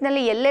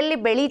ಜಗತ್ತಿನಲ್ಲಿ ಎಲ್ಲೆಲ್ಲಿ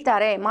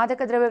ಬೆಳೀತಾರೆ,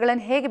 ಮಾದಕ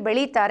ದ್ರವ್ಯಗಳನ್ನು ಹೇಗೆ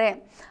ಬೆಳೀತಾರೆ,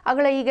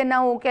 ಈಗ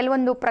ನಾವು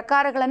ಕೆಲವೊಂದು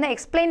ಪ್ರಕಾರಗಳನ್ನು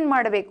ಎಕ್ಸ್ಪ್ಲೈನ್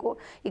ಮಾಡಬೇಕು.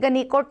 ಈಗ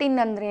ನಿಕೋಟಿನ್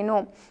ಅಂದ್ರೇನು,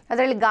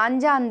 ಅದರಲ್ಲಿ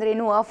ಗಾಂಜಾ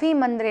ಅಂದ್ರೇನು,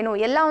 ಅಫೀಮ್ ಅಂದ್ರೇನು,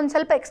 ಎಲ್ಲ ಒಂದು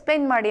ಸ್ವಲ್ಪ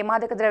ಎಕ್ಸ್ಪ್ಲೈನ್ ಮಾಡಿ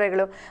ಮಾದಕ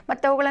ದ್ರವ್ಯಗಳು,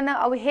 ಮತ್ತು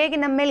ಅವು ಹೇಗೆ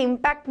ನಮ್ಮ ಮೇಲೆ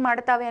ಇಂಪ್ಯಾಕ್ಟ್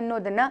ಮಾಡ್ತಾವೆ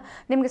ಅನ್ನೋದನ್ನು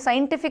ನಿಮಗೆ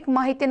ಸೈಂಟಿಫಿಕ್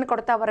ಮಾಹಿತಿಯನ್ನು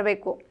ಕೊಡ್ತಾ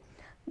ಬರಬೇಕು.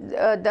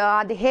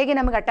 ಅದು ಹೇಗೆ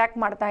ನಮಗೆ ಅಟ್ಯಾಕ್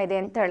ಮಾಡ್ತಾ ಇದೆ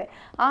ಅಂತೇಳಿ.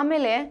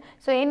 ಆಮೇಲೆ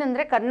ಸೊ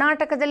ಏನಂದರೆ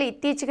ಕರ್ನಾಟಕದಲ್ಲಿ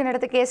ಇತ್ತೀಚೆಗೆ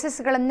ನಡೆದ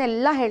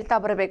ಕೇಸಸ್ಗಳನ್ನೆಲ್ಲ ಹೇಳ್ತಾ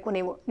ಬರಬೇಕು.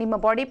 ನೀವು ನಿಮ್ಮ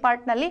ಬಾಡಿ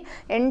ಪಾರ್ಟ್ನಲ್ಲಿ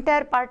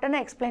ಎಂಟೈರ್ ಪಾರ್ಟನ್ನು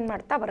ಎಕ್ಸ್ಪ್ಲೈನ್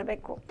ಮಾಡ್ತಾ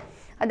ಬರಬೇಕು.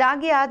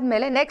 ಅದಾಗಿ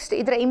ಆದಮೇಲೆ ನೆಕ್ಸ್ಟ್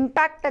ಇದರ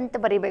ಇಂಪ್ಯಾಕ್ಟ್ ಅಂತ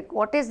ಬರೀಬೇಕು.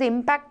 What is the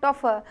impact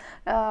of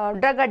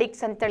drug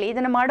addicts ಅಂತೇಳಿ.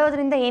 ಇದನ್ನು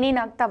ಮಾಡೋದ್ರಿಂದ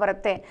ಏನೇನು ಆಗ್ತಾ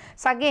ಬರುತ್ತೆ.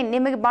 ಅಗೇನ್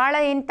ನಿಮಗೆ ಭಾಳ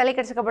ಏನು ತಲೆ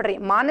ಕೆಡಿಸ್ಕೊಬೇಡ್ರಿ,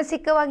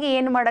 ಮಾನಸಿಕವಾಗಿ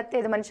ಏನು ಮಾಡುತ್ತೆ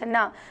ಇದು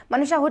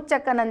ಮನುಷ್ಯ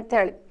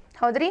ಹುಚ್ಚಕ್ಕನಂತೇಳಿ.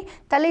 ಹೌದ್ರಿ,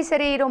 ತಲೆ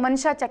ಸರಿ ಇರೋ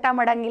ಮನುಷ್ಯ ಚಟ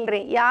ಮಾಡಂಗಿಲ್ರಿ.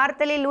 ಯಾರ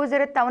ತಲೆ ಲೂಸ್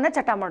ಇರುತ್ತೆ ಅವನ್ನ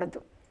ಚಟ ಮಾಡೋದು.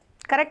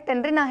 ಕರೆಕ್ಟ್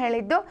ಏನ್ರಿ ನಾ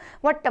ಹೇಳಿದ್ದು?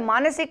 ಒಟ್ಟು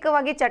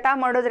ಮಾನಸಿಕವಾಗಿ ಚಟ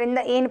ಮಾಡೋದ್ರಿಂದ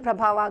ಏನು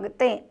ಪ್ರಭಾವ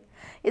ಆಗುತ್ತೆ,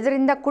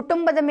 ಇದರಿಂದ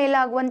ಕುಟುಂಬದ ಮೇಲೆ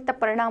ಆಗುವಂಥ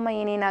ಪರಿಣಾಮ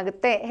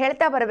ಏನೇನಾಗುತ್ತೆ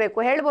ಹೇಳ್ತಾ ಬರಬೇಕು.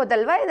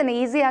 ಹೇಳ್ಬೋದಲ್ವಾ, ಇದನ್ನು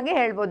ಈಸಿಯಾಗಿ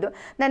ಹೇಳ್ಬೋದು.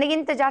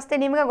 ನನಗಿಂತ ಜಾಸ್ತಿ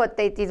ನಿಮ್ಗೆ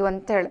ಗೊತ್ತೈತಿ ಇದು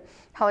ಅಂತೇಳಿ.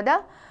 ಹೌದಾ?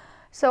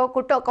 ಸೊ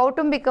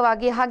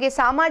ಕೌಟುಂಬಿಕವಾಗಿ ಹಾಗೆ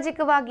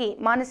ಸಾಮಾಜಿಕವಾಗಿ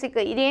ಮಾನಸಿಕ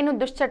ಇದೇನು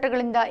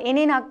ದುಶ್ಚಟಗಳಿಂದ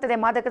ಏನೇನಾಗ್ತದೆ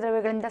ಮಾದಕ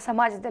ದ್ರವ್ಯಗಳಿಂದ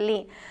ಸಮಾಜದಲ್ಲಿ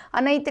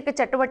ಅನೈತಿಕ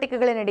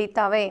ಚಟುವಟಿಕೆಗಳು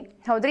ನಡೀತಾವೆ.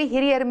 ಹೌದ್ರಿ,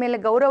 ಹಿರಿಯರ ಮೇಲೆ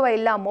ಗೌರವ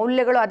ಇಲ್ಲ,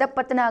 ಮೌಲ್ಯಗಳು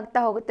ಅಧಪತನ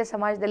ಆಗ್ತಾ ಹೋಗುತ್ತೆ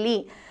ಸಮಾಜದಲ್ಲಿ,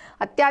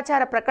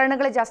 ಅತ್ಯಾಚಾರ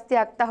ಪ್ರಕರಣಗಳು ಜಾಸ್ತಿ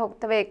ಆಗ್ತಾ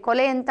ಹೋಗ್ತವೆ,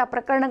 ಕೊಲೆಯಂಥ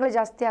ಪ್ರಕರಣಗಳು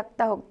ಜಾಸ್ತಿ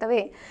ಆಗ್ತಾ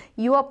ಹೋಗ್ತವೆ,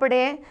 ಯುವ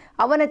ಪಡೆ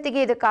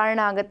ಅವನತಿಗೆ ಇದು ಕಾರಣ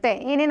ಆಗುತ್ತೆ.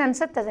 ಏನೇನು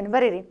ಅನ್ಸುತ್ತೆ ಅದನ್ನು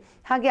ಬರೀರಿ.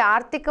 ಹಾಗೆ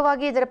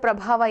ಆರ್ಥಿಕವಾಗಿ ಇದರ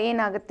ಪ್ರಭಾವ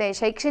ಏನಾಗುತ್ತೆ,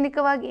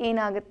 ಶೈಕ್ಷಣಿಕವಾಗಿ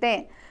ಏನಾಗುತ್ತೆ,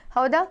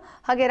 ಹೌದಾ,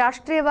 ಹಾಗೆ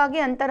ರಾಷ್ಟ್ರೀಯವಾಗಿ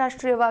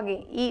ಅಂತಾರಾಷ್ಟ್ರೀಯವಾಗಿ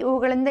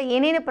ಇವುಗಳಿಂದ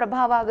ಏನೇನು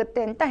ಪ್ರಭಾವ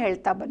ಆಗುತ್ತೆ ಅಂತ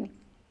ಹೇಳ್ತಾ ಬನ್ನಿ.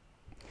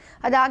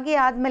 ಅದಾಗಿ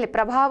ಆದಮೇಲೆ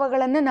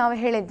ಪ್ರಭಾವಗಳನ್ನು ನಾವು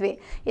ಹೇಳಿದ್ವಿ.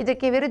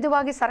 ಇದಕ್ಕೆ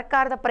ವಿರುದ್ಧವಾಗಿ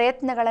ಸರ್ಕಾರದ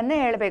ಪ್ರಯತ್ನಗಳನ್ನು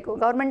ಹೇಳಬೇಕು.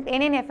 ಗೌರ್ಮೆಂಟ್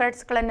ಏನೇನು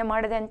ಎಫರ್ಟ್ಸ್ಗಳನ್ನು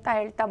ಮಾಡಿದೆ ಅಂತ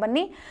ಹೇಳ್ತಾ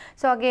ಬನ್ನಿ.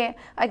 ಸೊ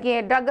ಹಾಗೆ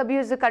ಡ್ರಗ್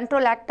ಅಬ್ಯೂಸ್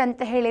ಕಂಟ್ರೋಲ್ ಆ್ಯಕ್ಟ್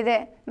ಅಂತ ಹೇಳಿದೆ,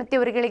 ಮತ್ತು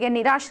ಇವರುಗಳಿಗೆ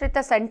ನಿರಾಶ್ರಿತ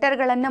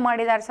ಸೆಂಟರ್ಗಳನ್ನು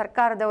ಮಾಡಿದ್ದಾರೆ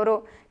ಸರ್ಕಾರದವರು,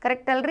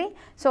 ಕರೆಕ್ಟ್ ಅಲ್ರಿ?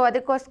 ಸೊ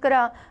ಅದಕ್ಕೋಸ್ಕರ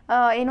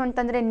ಏನು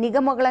ಅಂತಂದರೆ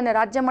ನಿಗಮಗಳನ್ನು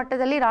ರಾಜ್ಯ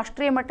ಮಟ್ಟದಲ್ಲಿ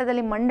ರಾಷ್ಟ್ರೀಯ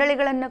ಮಟ್ಟದಲ್ಲಿ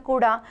ಮಂಡಳಿಗಳನ್ನು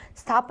ಕೂಡ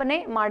ಸ್ಥಾಪನೆ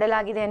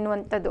ಮಾಡಲಾಗಿದೆ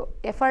ಅನ್ನುವಂಥದ್ದು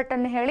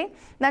ಎಫರ್ಟನ್ನು ಹೇಳಿ.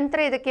 ನಂತರ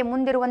ಇದಕ್ಕೆ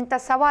ಮುಂದಿರುವಂಥ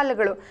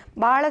ಸವಾಲುಗಳು,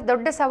 ಭಾಳ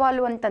ದೊಡ್ಡ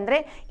ಸವಾಲು ಅಂತಂದರೆ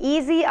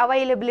ಈಸಿ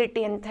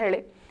ಅವೈಲಬಿಲಿಟಿ ಅಂತ ಹೇಳಿ.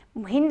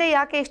 ಹಿಂದೆ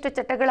ಯಾಕೆ ಇಷ್ಟು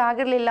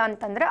ಚಟಗಳಾಗಿರಲಿಲ್ಲ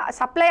ಅಂತಂದ್ರೆ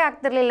ಸಪ್ಲೈ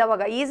ಆಗ್ತಿರ್ಲಿಲ್ಲ,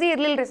 ಅವಾಗ ಈಸಿ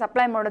ಇರಲಿಲ್ಲ ರೀ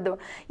ಸಪ್ಲೈ ಮಾಡೋದು.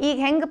 ಈಗ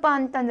ಹೆಂಗಪ್ಪ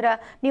ಅಂತಂದ್ರೆ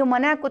ನೀವು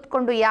ಮನ್ಯಾಗ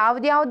ಕೂತ್ಕೊಂಡು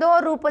ಯಾವುದ್ಯಾವುದೋ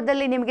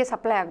ರೂಪದಲ್ಲಿ ನಿಮಗೆ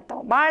ಸಪ್ಲೈ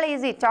ಆಗ್ತಾವೆ, ಭಾಳ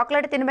ಈಸಿ.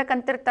 ಚಾಕ್ಲೇಟ್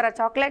ತಿನ್ಬೇಕಂತಿರ್ತಾರೆ,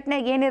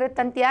 ಚಾಕ್ಲೇಟ್ನಾಗ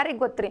ಏನಿರುತ್ತೆ ಅಂತ ಯಾರಿಗೆ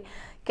ಗೊತ್ತ್ರಿ?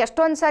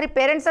 ಎಷ್ಟೊಂದು ಸಾರಿ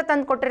ಪೇರೆಂಟ್ಸ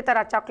ತಂದು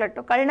ಕೊಟ್ಟಿರ್ತಾರೆ ಆ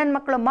ಚಾಕ್ಲೇಟು. ಕಳ್ಳನ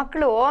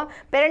ಮಕ್ಕಳು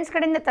ಪೇರೆಂಟ್ಸ್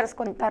ಕಡೆಯಿಂದ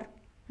ತರಿಸ್ಕೊತಾರೆ.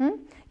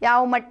 ಯಾವ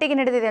ಮಟ್ಟಿಗೆ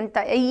ನಡೆದಿದೆ ಅಂತ.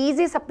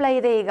 ಈಸಿ ಸಪ್ಲೈ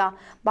ಇದೆ ಈಗ.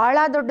 ಭಾಳ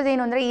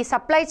ದೊಡ್ಡದೇನು ಅಂದರೆ ಈ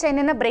ಸಪ್ಲೈ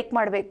ಚೈನನ್ನು ಬ್ರೇಕ್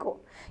ಮಾಡಬೇಕು.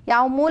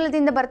 ಯಾವ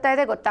ಮೂಲದಿಂದ ಬರ್ತಾ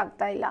ಇದೆ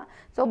ಗೊತ್ತಾಗ್ತಾ ಇಲ್ಲ.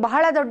 ಸೊ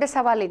ಬಹಳ ದೊಡ್ಡ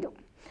ಸವಾಲಿದು.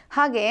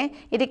 ಹಾಗೆ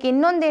ಇದಕ್ಕೆ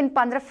ಇನ್ನೊಂದೇನಪ್ಪ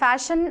ಅಂದರೆ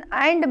fashion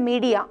and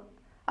media.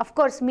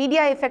 Of course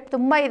media effect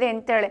ತುಂಬ ಇದೆ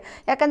ಅಂತೇಳಿ,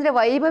 ಯಾಕಂದರೆ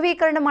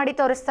ವೈಭವೀಕರಣ ಮಾಡಿ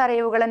ತೋರಿಸ್ತಾರೆ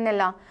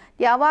ಇವುಗಳನ್ನೆಲ್ಲ.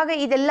 ಯಾವಾಗ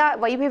ಇದೆಲ್ಲ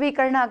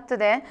ವೈಭವೀಕರಣ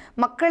ಆಗ್ತದೆ,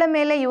 ಮಕ್ಕಳ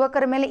ಮೇಲೆ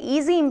ಯುವಕರ ಮೇಲೆ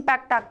ಈಸಿ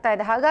ಇಂಪ್ಯಾಕ್ಟ್ ಆಗ್ತಾ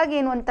ಇದೆ. ಹಾಗಾಗಿ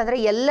ಏನು ಅಂತಂದರೆ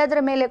ಎಲ್ಲದರ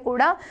ಮೇಲೆ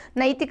ಕೂಡ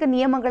ನೈತಿಕ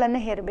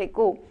ನಿಯಮಗಳನ್ನು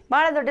ಹೇರಬೇಕು.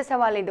 ಭಾಳ ದೊಡ್ಡ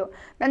ಸವಾಲಿದು.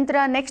 ನಂತರ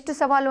ನೆಕ್ಸ್ಟ್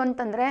ಸವಾಲು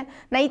ಅಂತಂದರೆ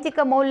ನೈತಿಕ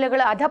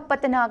ಮೌಲ್ಯಗಳ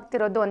ಅಧಪತನ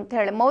ಆಗ್ತಿರೋದು ಅಂತ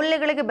ಹೇಳಿ.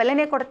 ಮೌಲ್ಯಗಳಿಗೆ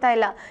ಬೆಲೆನೇ ಕೊಡ್ತಾ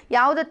ಇಲ್ಲ.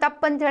 ಯಾವುದು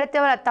ತಪ್ಪು ಅಂತ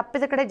ಹೇಳ್ತೇವಲ್ಲ,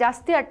 ತಪ್ಪಿದ ಕಡೆ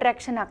ಜಾಸ್ತಿ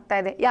ಅಟ್ರಾಕ್ಷನ್ ಆಗ್ತಾ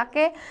ಇದೆ.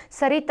 ಯಾಕೆ?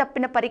 ಸರಿ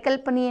ತಪ್ಪಿನ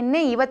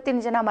ಪರಿಕಲ್ಪನೆಯನ್ನೇ ಇವತ್ತಿನ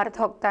ಜನ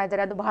ಮರೆತು ಹೋಗ್ತಾ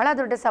ಇದ್ದಾರೆ. ಅದು ಬಹಳ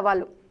ದೊಡ್ಡ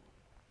ಸವಾಲು,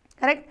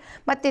 ಕರೆಕ್ಟ್.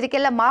 ಮತ್ತು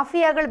ಇದಕ್ಕೆಲ್ಲ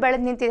ಮಾಫಿಯಾಗಳು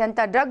ಬೆಳೆದು ನಿಂತಿದೆ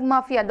ಅಂತ. ಡ್ರಗ್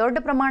ಮಾಫಿಯಾ ದೊಡ್ಡ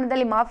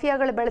ಪ್ರಮಾಣದಲ್ಲಿ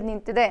ಮಾಫಿಯಾಗಳು ಬೆಳೆದು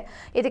ನಿಂತಿದೆ.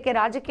 ಇದಕ್ಕೆ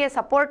ರಾಜಕೀಯ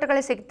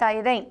ಸಪೋರ್ಟ್ಗಳು ಸಿಗ್ತಾ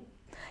ಇದೆ.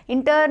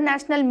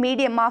 ಇಂಟರ್ನ್ಯಾಷನಲ್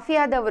ಮೀಡಿಯಾ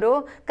ಮಾಫಿಯಾದವರು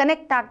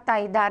ಕನೆಕ್ಟ್ ಆಗ್ತಾ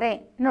ಇದ್ದಾರೆ.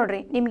 ನೋಡ್ರಿ,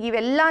 ನಿಮ್ಗೆ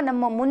ಇವೆಲ್ಲ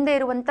ನಮ್ಮ ಮುಂದೆ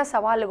ಇರುವಂಥ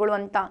ಸವಾಲುಗಳು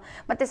ಅಂತ.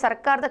 ಮತ್ತು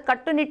ಸರ್ಕಾರದ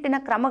ಕಟ್ಟುನಿಟ್ಟಿನ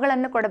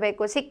ಕ್ರಮಗಳನ್ನು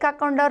ಕೊಡಬೇಕು.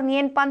 ಸಿಕ್ಕಾಕೊಂಡವ್ರನ್ನ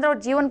ಏನಪ್ಪ ಅಂದ್ರೆ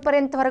ಅವ್ರು ಜೀವನ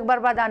ಪರ್ಯಂತ ಹೊರಗೆ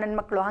ಬರ್ಬಾರ್ದ ನನ್ನ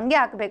ಮಕ್ಕಳು, ಹಾಗೆ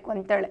ಹಾಕಬೇಕು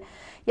ಅಂತೇಳಿ.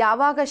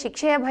 ಯಾವಾಗ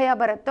ಶಿಕ್ಷೆಯ ಭಯ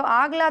ಬರುತ್ತೋ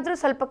ಆಗಲಾದರೂ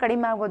ಸ್ವಲ್ಪ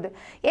ಕಡಿಮೆ ಆಗ್ಬೋದು.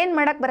 ಏನು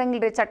ಮಾಡೋಕ್ಕೆ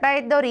ಬರಂಗಿಲ್ಲ ರೀ, ಚಟ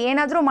ಇದ್ದವ್ರು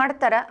ಏನಾದರೂ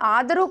ಮಾಡ್ತಾರೆ,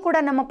 ಆದರೂ ಕೂಡ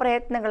ನಮ್ಮ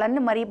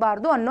ಪ್ರಯತ್ನಗಳನ್ನು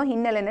ಮರಿಬಾರ್ದು ಅನ್ನೋ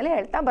ಹಿನ್ನೆಲೆಯಲ್ಲಿ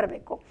ಹೇಳ್ತಾ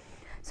ಬರಬೇಕು.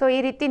 ಸೊ ಈ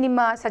ರೀತಿ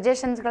ನಿಮ್ಮ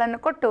ಸಜೆಷನ್ಸ್ಗಳನ್ನು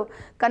ಕೊಟ್ಟು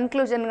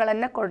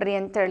ಕನ್ಕ್ಲೂಷನ್ಗಳನ್ನು ಕೊಡ್ರಿ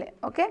ಅಂತೇಳಿ.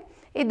 ಓಕೆ,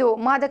 ಇದು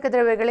ಮಾದಕ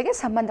ದ್ರವ್ಯಗಳಿಗೆ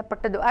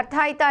ಸಂಬಂಧಪಟ್ಟದ್ದು. ಅರ್ಥ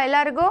ಆಯ್ತಾ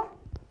ಎಲ್ಲರಿಗೂ?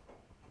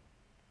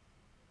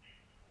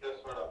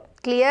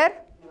 ಕ್ಲಿಯರ್?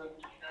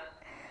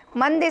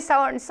 ಮಂದಿ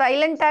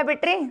ಸೈಲೆಂಟ್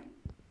ಆಗಿಬಿಟ್ರಿ?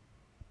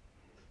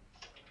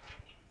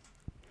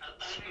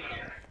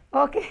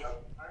 Okay,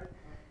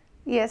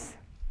 S.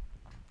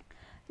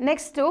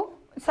 ನೆಕ್ಸ್ಟು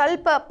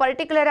ಸ್ವಲ್ಪ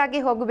ಪರ್ಟಿಕ್ಯುಲರ್ ಆಗಿ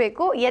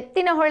ಹೋಗಬೇಕು.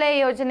 ಎತ್ತಿನ ಹೊಳೆ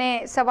ಯೋಜನೆ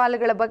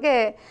ಸವಾಲುಗಳ ಬಗ್ಗೆ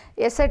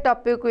ಎಸ್ಸೆ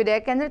ಟಾಪಿಕ್ ಇದೆ,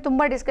 ಯಾಕೆಂದರೆ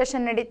ತುಂಬ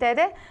ಡಿಸ್ಕಷನ್ ನಡೀತಾ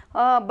ಇದೆ.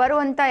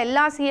 ಬರುವಂಥ ಎಲ್ಲ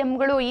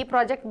CMಗಳು ಈ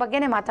ಪ್ರಾಜೆಕ್ಟ್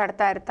ಬಗ್ಗೆನೇ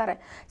ಮಾತಾಡ್ತಾ ಇರ್ತಾರೆ.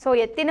 ಸೊ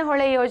ಎತ್ತಿನ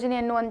ಹೊಳೆ ಯೋಜನೆ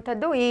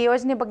ಅನ್ನುವಂಥದ್ದು, ಈ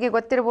ಯೋಜನೆ ಬಗ್ಗೆ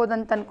ಗೊತ್ತಿರ್ಬೋದು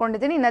ಅಂತ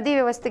ಅಂದ್ಕೊಂಡಿದ್ದೀನಿ. ನದಿ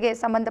ವ್ಯವಸ್ಥೆಗೆ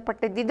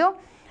ಸಂಬಂಧಪಟ್ಟಿದ್ದು.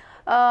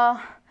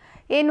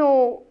 ಏನು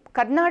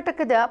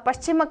ಕರ್ನಾಟಕದ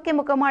ಪಶ್ಚಿಮಕ್ಕೆ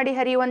ಮುಖ ಮಾಡಿ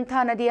ಹರಿಯುವಂಥ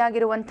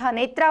ನದಿಯಾಗಿರುವಂಥ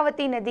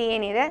ನೇತ್ರಾವತಿ ನದಿ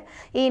ಏನಿದೆ,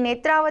 ಈ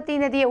ನೇತ್ರಾವತಿ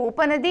ನದಿಯ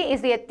ಉಪನದಿ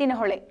ಇಸ್ ಎತ್ತಿನ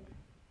ಹೊಳೆ.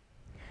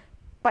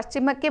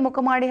 ಪಶ್ಚಿಮಕ್ಕೆ ಮುಖ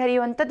ಮಾಡಿ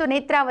ಹರಿಯುವಂಥದ್ದು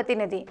ನೇತ್ರಾವತಿ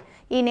ನದಿ.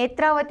 ಈ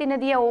ನೇತ್ರಾವತಿ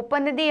ನದಿಯ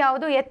ಉಪನದಿ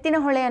ಯಾವುದು? ಎತ್ತಿನ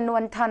ಹೊಳೆ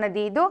ಅನ್ನುವಂಥ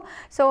ನದಿ ಇದು.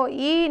 ಸೊ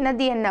ಈ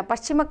ನದಿಯನ್ನು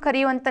ಪಶ್ಚಿಮಕ್ಕೆ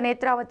ಹರಿಯುವಂಥ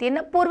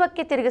ನೇತ್ರಾವತಿಯನ್ನು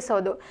ಪೂರ್ವಕ್ಕೆ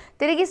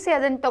ತಿರುಗಿಸಿ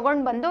ಅದನ್ನು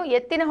ತಗೊಂಡು ಬಂದು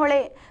ಎತ್ತಿನ ಹೊಳೆ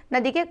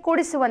ನದಿಗೆ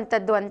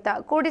ಕೂಡಿಸುವಂಥದ್ದು ಅಂತ.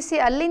 ಕೂಡಿಸಿ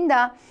ಅಲ್ಲಿಂದ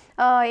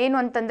ಏನು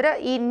ಅಂತಂದ್ರೆ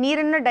ಈ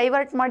ನೀರನ್ನು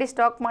ಡೈವರ್ಟ್ ಮಾಡಿ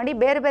ಸ್ಟಾಕ್ ಮಾಡಿ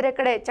ಬೇರೆ ಬೇರೆ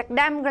ಕಡೆ ಚೆಕ್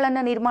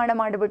ಡ್ಯಾಮ್ಗಳನ್ನು ನಿರ್ಮಾಣ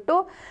ಮಾಡಿಬಿಟ್ಟು,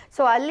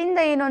 ಸೊ ಅಲ್ಲಿಂದ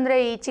ಏನು ಅಂದರೆ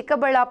ಈ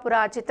ಚಿಕ್ಕಬಳ್ಳಾಪುರ,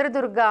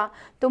 ಚಿತ್ರದುರ್ಗ,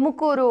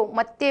 ತುಮಕೂರು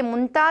ಮತ್ತು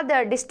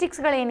ಮುಂತಾದ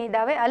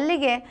ಡಿಸ್ಟ್ರಿಕ್ಸ್ಗಳೇನಿದ್ದಾವೆ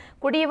ಅಲ್ಲಿಗೆ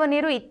ಕುಡಿಯುವ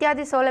ನೀರು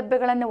ಇತ್ಯಾದಿ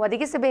ಸೌಲಭ್ಯಗಳನ್ನು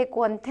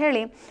ಒದಗಿಸಬೇಕು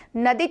ಅಂಥೇಳಿ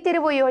ನದಿ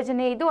ತಿರುವು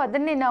ಯೋಜನೆ ಇದು.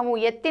 ಅದನ್ನೇ ನಾವು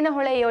ಎತ್ತಿನ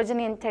ಹೊಳೆ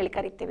ಯೋಜನೆ ಅಂತ ಹೇಳಿ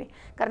ಕರಿತೀವಿ.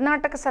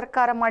 ಕರ್ನಾಟಕ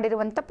ಸರ್ಕಾರ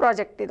ಮಾಡಿರುವಂಥ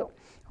ಪ್ರಾಜೆಕ್ಟ್ ಇದು,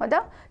 ಹೌದಾ?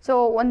 ಸೊ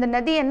ಒಂದು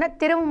ನದಿಯನ್ನು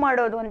ತಿರುವು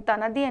ಮಾಡೋದು ಅಂತ,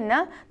 ನದಿಯನ್ನು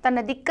ತನ್ನ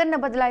ದಿಕ್ಕನ್ನು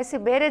ಬದಲಾಯಿಸಿ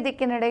ಬೇರೆ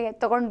ದಿಕ್ಕಿನೆಡೆಗೆ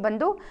ತಗೊಂಡು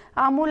ಬಂದು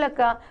ಆ ಮೂಲಕ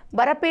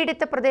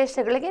ಬರಪೀಡಿತ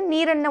ಪ್ರದೇಶಗಳಿಗೆ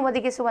ನೀರನ್ನು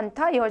ಒದಗಿಸುವಂಥ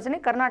ಯೋಜನೆ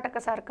ಕರ್ನಾಟಕ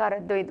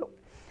ಸರ್ಕಾರದ್ದು ಇದು.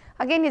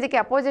 ಅಗೇನ್ ಇದಕ್ಕೆ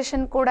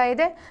ಅಪೋಸಿಷನ್ ಕೂಡ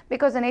ಇದೆ.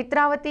 ಬಿಕಾಸ್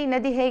ನೇತ್ರಾವತಿ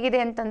ನದಿ ಹೇಗಿದೆ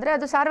ಅಂತಂದರೆ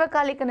ಅದು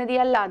ಸಾರ್ವಕಾಲಿಕ ನದಿ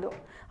ಅಲ್ಲ,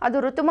 ಅದು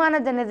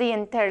ಋತುಮಾನದ ನದಿ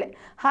ಅಂತ ಹೇಳಿ.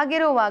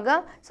 ಹಾಗಿರುವಾಗ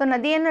ಸೊ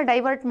ನದಿಯನ್ನು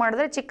ಡೈವರ್ಟ್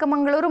ಮಾಡಿದ್ರೆ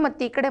ಚಿಕ್ಕಮಗಳೂರು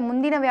ಮತ್ತು ಈ ಕಡೆ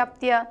ಮುಂದಿನ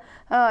ವ್ಯಾಪ್ತಿಯ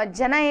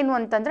ಜನ ಏನು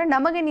ಅಂತಂದರೆ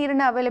ನಮಗೆ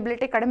ನೀರಿನ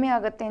ಅವೈಲಬಿಲಿಟಿ ಕಡಿಮೆ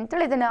ಆಗುತ್ತೆ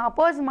ಅಂತೇಳಿ ಇದನ್ನು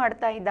ಅಪೋಸ್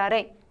ಮಾಡ್ತಾ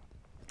ಇದ್ದಾರೆ.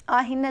 ಆ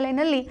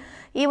ಹಿನ್ನೆಲೆಯಲ್ಲಿ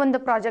ಈ ಒಂದು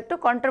ಪ್ರಾಜೆಕ್ಟು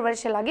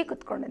ಕಾಂಟ್ರವರ್ಷಿಯಲ್ ಆಗಿ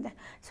ಕುತ್ಕೊಂಡಿದೆ.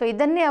 ಸೊ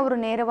ಇದನ್ನೇ ಅವರು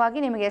ನೇರವಾಗಿ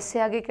ನಿಮಗೆ ಎಸ್ಸೆ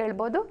ಆಗಿ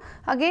ಕೇಳ್ಬೋದು.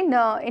 ಅಗೇನ್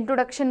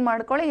ಇಂಟ್ರೊಡಕ್ಷನ್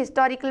ಮಾಡ್ಕೊಳ್ಳಿ,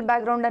 ಹಿಸ್ಟಾರಿಕಲ್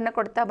ಬ್ಯಾಕ್ಗ್ರೌಂಡನ್ನು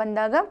ಕೊಡ್ತಾ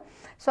ಬಂದಾಗ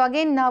ಸೊ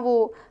ಅಗೇನ್ ನಾವು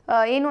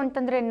ಏನು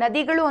ಅಂತಂದರೆ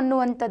ನದಿಗಳು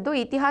ಅನ್ನುವಂಥದ್ದು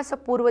ಇತಿಹಾಸ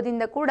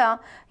ಪೂರ್ವದಿಂದ ಕೂಡ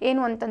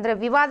ಏನು ಅಂತಂದರೆ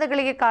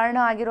ವಿವಾದಗಳಿಗೆ ಕಾರಣ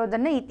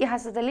ಆಗಿರೋದನ್ನು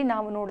ಇತಿಹಾಸದಲ್ಲಿ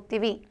ನಾವು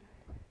ನೋಡ್ತೀವಿ.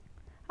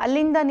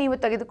 ಅಲ್ಲಿಂದ ನೀವು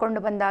ತೆಗೆದುಕೊಂಡು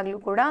ಬಂದಾಗಲೂ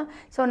ಕೂಡ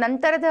ಸೊ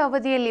ನಂತರದ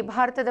ಅವಧಿಯಲ್ಲಿ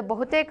ಭಾರತದ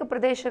ಬಹುತೇಕ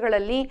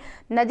ಪ್ರದೇಶಗಳಲ್ಲಿ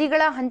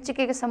ನದಿಗಳ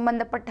ಹಂಚಿಕೆಗೆ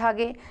ಸಂಬಂಧಪಟ್ಟ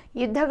ಹಾಗೆ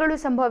ಯುದ್ಧಗಳು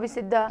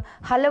ಸಂಭವಿಸಿದ್ದ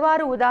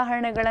ಹಲವಾರು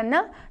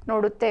ಉದಾಹರಣೆಗಳನ್ನು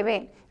ನೋಡುತ್ತೇವೆ.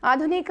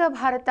 ಆಧುನಿಕ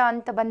ಭಾರತ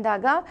ಅಂತ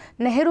ಬಂದಾಗ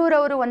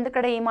ನೆಹರೂರವರು ಒಂದು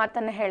ಕಡೆ ಈ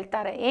ಮಾತನ್ನು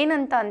ಹೇಳ್ತಾರೆ,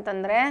 ಏನಂತ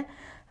ಅಂತಂದರೆ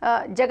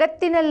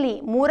ಜಗತ್ತಿನಲ್ಲಿ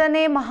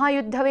 3ನೇ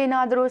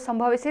ಮಹಾಯುದ್ಧವೇನಾದರೂ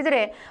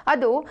ಸಂಭವಿಸಿದರೆ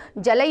ಅದು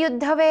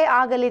ಜಲಯುದ್ಧವೇ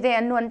ಆಗಲಿದೆ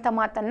ಅನ್ನುವಂಥ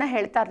ಮಾತನ್ನು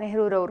ಹೇಳ್ತಾರೆ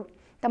ನೆಹರೂರವರು.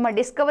 ತಮ್ಮ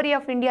ಡಿಸ್ಕವರಿ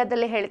ಆಫ್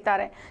ಇಂಡಿಯಾದಲ್ಲಿ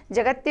ಹೇಳ್ತಾರೆ,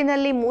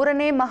 ಜಗತ್ತಿನಲ್ಲಿ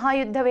 3ನೇ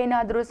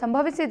ಮಹಾಯುದ್ಧವೇನಾದರೂ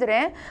ಸಂಭವಿಸಿದರೆ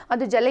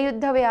ಅದು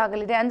ಜಲಯುದ್ಧವೇ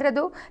ಆಗಲಿದೆ, ಅಂದರೆ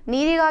ಅದು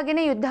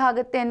ನೀರಿಗಾಗಿಯೇ ಯುದ್ಧ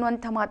ಆಗುತ್ತೆ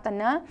ಅನ್ನುವಂಥ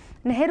ಮಾತನ್ನು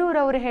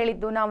ನೆಹರೂರವರು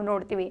ಹೇಳಿದ್ದು ನಾವು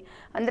ನೋಡ್ತೀವಿ.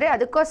 ಅಂದರೆ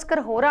ಅದಕ್ಕೋಸ್ಕರ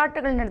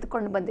ಹೋರಾಟಗಳು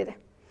ನಡೆದುಕೊಂಡು ಬಂದಿದೆ.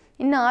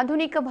 ಇನ್ನು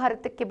ಆಧುನಿಕ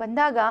ಭಾರತಕ್ಕೆ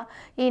ಬಂದಾಗ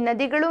ಈ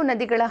ನದಿಗಳು,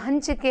 ನದಿಗಳ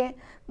ಹಂಚಿಕೆ,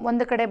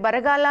 ಒಂದು ಕಡೆ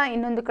ಬರಗಾಲ,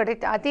 ಇನ್ನೊಂದು ಕಡೆ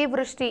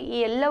ಅತಿವೃಷ್ಟಿ, ಈ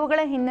ಎಲ್ಲವುಗಳ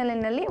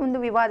ಹಿನ್ನೆಲೆಯಲ್ಲಿ ಒಂದು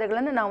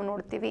ವಿವಾದಗಳನ್ನು ನಾವು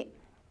ನೋಡ್ತೀವಿ.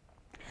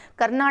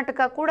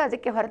 ಕರ್ನಾಟಕ ಕೂಡ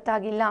ಅದಕ್ಕೆ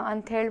ಹೊರತಾಗಿಲ್ಲ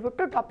ಅಂತ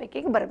ಹೇಳಿಬಿಟ್ಟು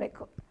ಟಾಪಿಕ್ಕಿಗೆ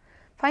ಬರಬೇಕು.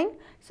 ಫೈನ್.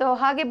 ಸೊ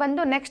ಹಾಗೆ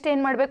ಬಂದು ನೆಕ್ಸ್ಟ್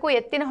ಏನು ಮಾಡಬೇಕು,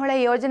 ಎತ್ತಿನಹೊಳೆ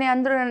ಯೋಜನೆ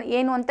ಅಂದರೂ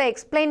ಏನು ಅಂತ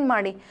ಎಕ್ಸ್ಪ್ಲೈನ್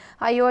ಮಾಡಿ.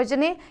 ಆ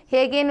ಯೋಜನೆ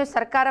ಹೇಗೇನು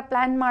ಸರ್ಕಾರ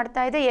ಪ್ಲ್ಯಾನ್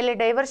ಮಾಡ್ತಾ ಇದೆ, ಎಲ್ಲಿ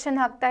ಡೈವರ್ಷನ್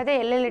ಆಗ್ತಾ ಇದೆ,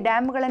 ಎಲ್ಲೆಲ್ಲಿ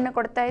ಡ್ಯಾಮ್ಗಳನ್ನು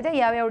ಕೊಡ್ತಾ ಇದೆ,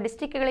 ಯಾವ್ಯಾವ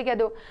ಡಿಸ್ಟಿಕ್ಗಳಿಗೆ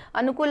ಅದು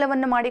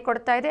ಅನುಕೂಲವನ್ನು ಮಾಡಿ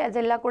ಕೊಡ್ತಾ ಇದೆ,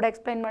 ಅದೆಲ್ಲ ಕೂಡ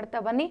ಎಕ್ಸ್ಪ್ಲೈನ್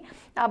ಮಾಡ್ತಾ ಬನ್ನಿ.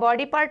 ಆ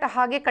ಬಾಡಿ ಪಾರ್ಟ್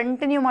ಹಾಗೆ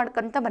ಕಂಟಿನ್ಯೂ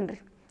ಮಾಡ್ಕೊತ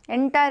ಬನ್ನಿರಿ,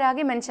 ಎಂಟೈರ್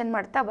ಆಗಿ ಮೆನ್ಷನ್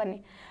ಮಾಡ್ತಾ ಬನ್ನಿ.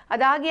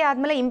 ಅದಾಗಿ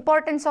ಆದಮೇಲೆ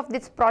ಇಂಪಾರ್ಟೆನ್ಸ್ ಆಫ್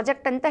ದಿಸ್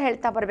ಪ್ರಾಜೆಕ್ಟ್ ಅಂತ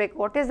ಹೇಳ್ತಾ ಬರಬೇಕು.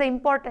 ವಾಟ್ ಈಸ್ ದ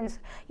ಇಂಪಾರ್ಟೆನ್ಸ್,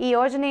 ಈ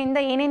ಯೋಜನೆಯಿಂದ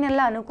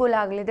ಏನೇನೆಲ್ಲ ಅನುಕೂಲ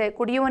ಆಗಲಿದೆ,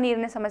 ಕುಡಿಯುವ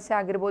ನೀರಿನ ಸಮಸ್ಯೆ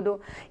ಆಗಿರ್ಬೋದು,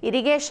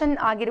 ಇರಿಗೇಷನ್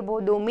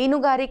ಆಗಿರ್ಬೋದು,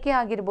 ಮೀನುಗಾರಿಕೆ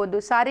ಆಗಿರ್ಬೋದು,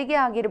 ಸಾರಿಗೆ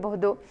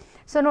ಆಗಿರಬಹುದು.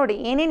 ಸೊ ನೋಡಿ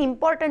ಏನೇನು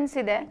ಇಂಪಾರ್ಟೆನ್ಸ್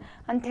ಇದೆ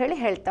ಅಂಥೇಳಿ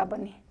ಹೇಳ್ತಾ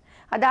ಬನ್ನಿ.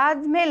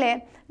 ಅದಾದಮೇಲೆ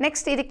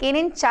ನೆಕ್ಸ್ಟ್ ಇದಕ್ಕೆ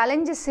ಏನೇನು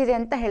ಚಾಲೆಂಜಸ್ ಇದೆ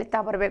ಅಂತ ಹೇಳ್ತಾ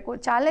ಬರಬೇಕು.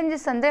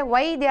 ಚಾಲೆಂಜಸ್ ಅಂದರೆ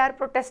ವೈ ದೇ ಆರ್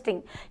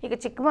ಪ್ರೊಟೆಸ್ಟಿಂಗ್. ಈಗ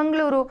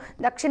ಚಿಕ್ಕಮಗಳೂರು,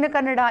 ದಕ್ಷಿಣ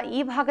ಕನ್ನಡ ಈ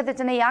ಭಾಗದ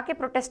ಜನ ಯಾಕೆ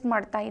ಪ್ರೊಟೆಸ್ಟ್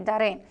ಮಾಡ್ತಾ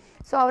ಇದ್ದಾರೆ?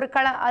 ಸೊ ಅವ್ರ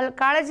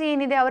ಕಾಳಜಿ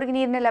ಏನಿದೆ, ಅವ್ರಿಗೆ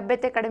ನೀರಿನ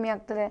ಲಭ್ಯತೆ ಕಡಿಮೆ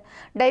ಆಗ್ತದೆ,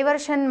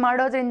 ಡೈವರ್ಷನ್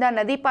ಮಾಡೋದ್ರಿಂದ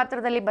ನದಿ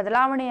ಪಾತ್ರದಲ್ಲಿ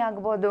ಬದಲಾವಣೆ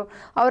ಆಗ್ಬೋದು,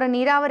 ಅವರ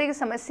ನೀರಾವರಿಗೆ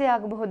ಸಮಸ್ಯೆ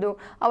ಆಗಬಹುದು,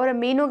 ಅವರ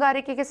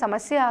ಮೀನುಗಾರಿಕೆಗೆ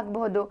ಸಮಸ್ಯೆ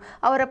ಆಗಬಹುದು,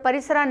 ಅವರ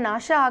ಪರಿಸರ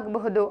ನಾಶ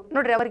ಆಗಬಹುದು.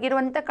 ನೋಡ್ರಿ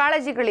ಅವ್ರಿಗಿರುವಂಥ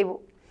ಕಾಳಜಿಗಳಿವು.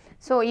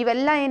 ಸೊ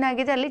ಇವೆಲ್ಲ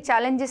ಏನಾಗಿದೆ ಅಲ್ಲಿ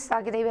ಚಾಲೆಂಜಸ್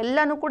ಆಗಿದೆ,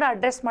 ಇವೆಲ್ಲನೂ ಕೂಡ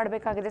ಅಡ್ರೆಸ್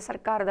ಮಾಡಬೇಕಾಗಿದೆ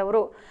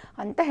ಸರ್ಕಾರದವರು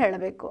ಅಂತ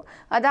ಹೇಳಬೇಕು.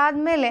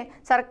 ಅದಾದಮೇಲೆ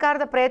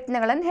ಸರ್ಕಾರದ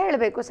ಪ್ರಯತ್ನಗಳನ್ನು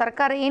ಹೇಳಬೇಕು.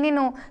 ಸರ್ಕಾರ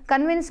ಏನೇನು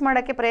ಕನ್ವಿನ್ಸ್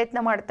ಮಾಡೋಕ್ಕೆ ಪ್ರಯತ್ನ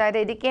ಮಾಡ್ತಾ ಇದೆ,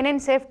 ಇದಕ್ಕೆ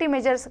ಏನೇನು ಸೇಫ್ಟಿ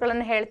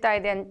ಮೆಜರ್ಸ್ಗಳನ್ನು ಹೇಳ್ತಾ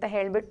ಇದೆ ಅಂತ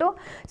ಹೇಳಿಬಿಟ್ಟು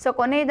ಸೊ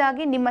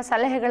ಕೊನೆಯದಾಗಿ ನಿಮ್ಮ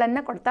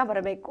ಸಲಹೆಗಳನ್ನು ಕೊಡ್ತಾ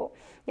ಬರಬೇಕು.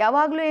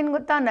 ಯಾವಾಗಲೂ ಏನು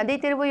ಗೊತ್ತಾ, ನದಿ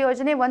ತಿರುವು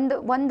ಯೋಜನೆ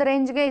ಒಂದು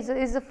ರೇಂಜ್ಗೆ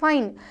ಇಸ್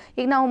ಫೈನ್.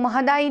 ಈಗ ನಾವು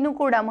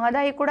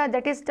ಮಹದಾಯಿ ಕೂಡ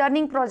ದಟ್ ಈಸ್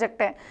ಟರ್ನಿಂಗ್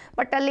ಪ್ರಾಜೆಕ್ಟೇ.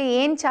 ಬಟ್ ಅಲ್ಲಿ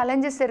ಏನು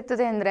ಚಾಲೆಂಜಸ್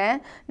ಇರ್ತದೆ ಅಂದರೆ,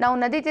 ನಾವು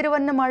ನದಿ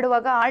ತಿರುವನ್ನು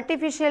ಮಾಡುವಾಗ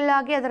ಆರ್ಟಿಫಿಷಿಯಲ್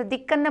ಆಗಿ ಅದರ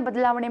ದಿಕ್ಕನ್ನು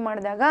ಬದಲಾವಣೆ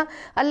ಮಾಡಿದಾಗ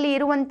ಅಲ್ಲಿ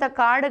ಇರುವಂಥ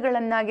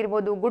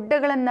ಕಾಡುಗಳನ್ನಾಗಿರ್ಬೋದು,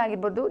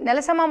 ಗುಡ್ಡಗಳನ್ನಾಗಿರ್ಬೋದು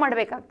ನೆಲಸಮ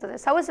ಮಾಡಬೇಕಾಗ್ತದೆ,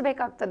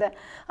 ಸವಸಬೇಕಾಗ್ತದೆ.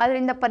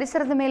 ಅದರಿಂದ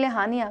ಪರಿಸರದ ಮೇಲೆ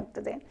ಹಾನಿ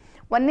ಆಗ್ತದೆ,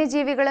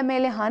 ವನ್ಯಜೀವಿಗಳ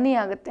ಮೇಲೆ ಹಾನಿ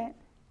ಆಗುತ್ತೆ.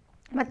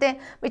 ಮತ್ತು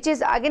which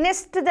is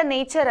against the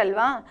nature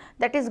ಅಲ್ವಾ,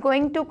 that is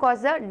going to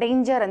cos a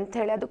danger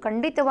ಅಂಥೇಳಿ, ಅದು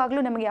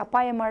ಖಂಡಿತವಾಗ್ಲೂ ನಮಗೆ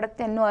ಅಪಾಯ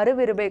ಮಾಡುತ್ತೆ ಅನ್ನೋ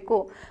ಅರಿವಿರಬೇಕು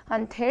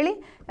ಅಂಥೇಳಿ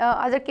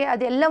ಅದಕ್ಕೆ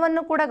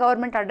ಅದೆಲ್ಲವನ್ನು ಕೂಡ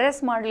ಗೌರ್ಮೆಂಟ್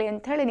ಅಡ್ರೆಸ್ ಮಾಡಲಿ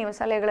ಅಂಥೇಳಿ ನೀವು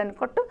ಸಲಹೆಗಳನ್ನು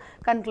ಕೊಟ್ಟು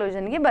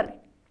ಕನ್ಕ್ಲೂಷನ್ಗೆ ಬರ್ರಿ.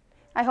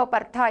 ಐ ಹೋಪ್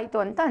ಅರ್ಥ ಆಯಿತು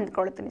ಅಂತ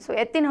ಅಂದ್ಕೊಳ್ತೀನಿ. ಸೊ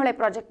ಎತ್ತಿನಹೊಳೆ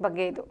ಪ್ರಾಜೆಕ್ಟ್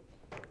ಬಗ್ಗೆ ಇದು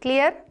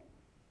clear?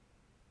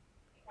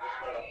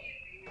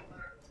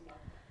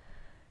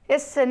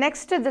 S,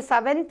 next the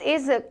 7th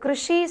is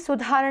ಕೃಷಿ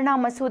ಸುಧಾರಣಾ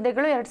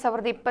ಮಸೂದೆಗಳು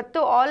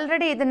 2020.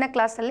 ಆಲ್ರೆಡಿ ಇದನ್ನು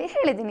ಕ್ಲಾಸಲ್ಲಿ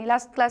ಹೇಳಿದ್ದೀನಿ.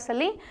 ಲಾಸ್ಟ್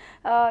ಕ್ಲಾಸಲ್ಲಿ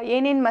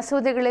ಏನೇನು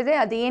ಮಸೂದೆಗಳಿದೆ,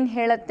 ಅದು ಏನು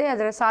ಹೇಳುತ್ತೆ,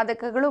 ಅದರ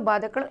ಸಾಧಕಗಳು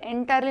ಬಾಧಕಗಳು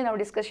ಎಂಟೈರ್ಲಿ ನಾವು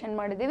ಡಿಸ್ಕಷನ್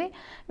ಮಾಡಿದ್ದೀವಿ.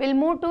 Will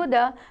move to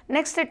the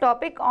next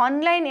topic,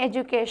 online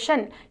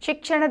education.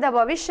 ಶಿಕ್ಷಣದ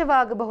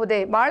ಭವಿಷ್ಯವಾಗಬಹುದೇ?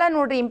 ಭಾಳ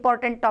ನೋಡಿರಿ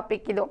ಇಂಪಾರ್ಟೆಂಟ್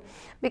ಟಾಪಿಕ್ ಇದು.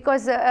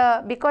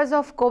 ಬಿಕಾಸ್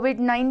ಆಫ್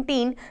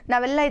ಕೋವಿಡ್-19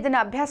 ನಾವೆಲ್ಲ ಇದನ್ನು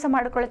ಅಭ್ಯಾಸ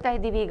ಮಾಡ್ಕೊಳ್ತಾ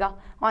ಇದ್ದೀವಿ. ಈಗ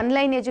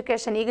ಆನ್ಲೈನ್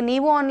ಎಜುಕೇಷನ್, ಈಗ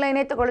ನೀವು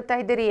ಆನ್ಲೈನೇ ತಗೊಳ್ತಾ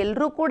ಇದ್ದೀರಿ,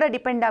 ಎಲ್ಲರೂ ಕೂಡ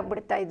ಡಿಪೆಂಡ್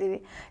ಆಗಿಬಿಡ್ತಾ ಇದ್ದೀವಿ.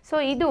 ಸೊ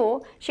ಇದು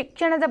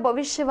ಶಿಕ್ಷಣದ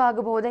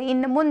ಭವಿಷ್ಯವಾಗಬಹುದೇ?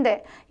 ಇನ್ನು ಮುಂದೆ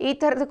ಈ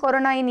ಥರದ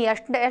ಕೊರೋನಾ ಇನ್ನು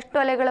ಎಷ್ಟು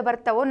ಅಲೆಗಳು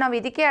ಬರ್ತಾವೋ ನಾವು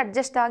ಇದಕ್ಕೆ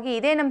ಅಡ್ಜಸ್ಟ್ ಆಗಿ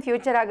ಇದೇ ನಮ್ಮ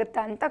ಫ್ಯೂಚರ್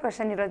ಆಗುತ್ತಾ ಅಂತ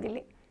ಕ್ವಶನ್ ಇರೋದಿಲ್ಲ.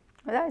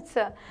 ಹೌದಾ? ಇಟ್ಸ್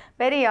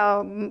ವೆರಿ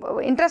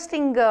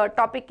ಇಂಟ್ರೆಸ್ಟಿಂಗ್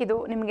ಟಾಪಿಕ್ ಇದು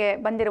ನಿಮಗೆ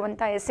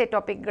ಬಂದಿರುವಂಥ ಎಸ್ಸೆ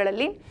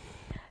ಟಾಪಿಕ್ಗಳಲ್ಲಿ.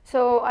 ಸೊ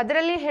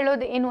ಅದರಲ್ಲಿ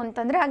ಹೇಳೋದು ಏನು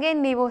ಅಂತಂದರೆ,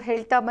 ಅಗೇನ್ ನೀವು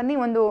ಹೇಳ್ತಾ ಬನ್ನಿ,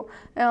 ಒಂದು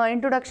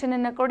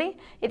ಇಂಟ್ರೊಡಕ್ಷನನ್ನು ಕೊಡಿ.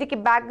 ಇದಕ್ಕೆ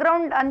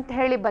ಬ್ಯಾಕ್ಗ್ರೌಂಡ್ ಅಂತ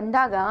ಹೇಳಿ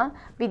ಬಂದಾಗ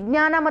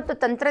ವಿಜ್ಞಾನ ಮತ್ತು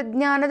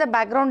ತಂತ್ರಜ್ಞಾನದ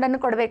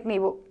ಬ್ಯಾಕ್ಗ್ರೌಂಡನ್ನು ಕೊಡಬೇಕು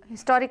ನೀವು.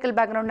 ಹಿಸ್ಟಾರಿಕಲ್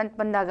ಬ್ಯಾಕ್ಗ್ರೌಂಡ್ ಅಂತ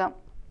ಬಂದಾಗ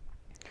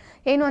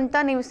ಏನು ಅಂತ,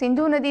 ನೀವು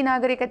ಸಿಂಧೂ ನದಿ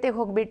ನಾಗರಿಕತೆಗೆ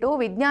ಹೋಗಿಬಿಟ್ಟು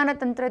ವಿಜ್ಞಾನ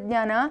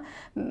ತಂತ್ರಜ್ಞಾನ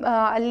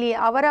ಅಲ್ಲಿ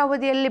ಅವರ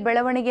ಅವಧಿಯಲ್ಲಿ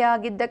ಬೆಳವಣಿಗೆ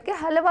ಆಗಿದ್ದಕ್ಕೆ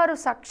ಹಲವಾರು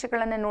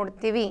ಸಾಕ್ಷ್ಯಗಳನ್ನು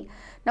ನೋಡ್ತೀವಿ.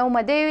 ನಾವು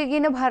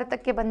ಮಧ್ಯಯುಗೀನ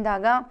ಭಾರತಕ್ಕೆ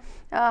ಬಂದಾಗ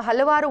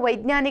ಹಲವಾರು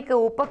ವೈಜ್ಞಾನಿಕ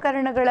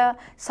ಉಪಕರಣಗಳ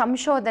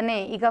ಸಂಶೋಧನೆ,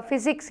 ಈಗ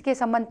ಫಿಸಿಕ್ಸ್ಗೆ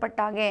ಸಂಬಂಧಪಟ್ಟ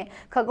ಹಾಗೆ,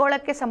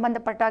 ಖಗೋಳಕ್ಕೆ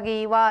ಸಂಬಂಧಪಟ್ಟ ಹಾಗೆ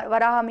ಈ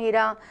ವರಾಹ ಮೀರ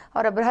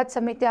ಅವರ ಬೃಹತ್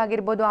ಸಮಿತಿ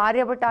ಆಗಿರ್ಬೋದು,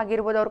 ಆರ್ಯಭಟ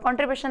ಆಗಿರ್ಬೋದು, ಅವ್ರ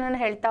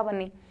ಕಾಂಟ್ರಿಬ್ಯೂಷನನ್ನು ಹೇಳ್ತಾ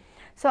ಬನ್ನಿ.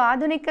 ಸೊ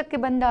ಆಧುನಿಕಕ್ಕೆ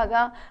ಬಂದಾಗ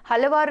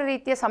ಹಲವಾರು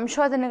ರೀತಿಯ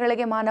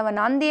ಸಂಶೋಧನೆಗಳಿಗೆ ಮಾನವ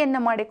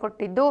ನಾಂದಿಯನ್ನು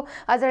ಮಾಡಿಕೊಟ್ಟಿದ್ದು,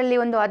 ಅದರಲ್ಲಿ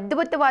ಒಂದು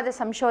ಅದ್ಭುತವಾದ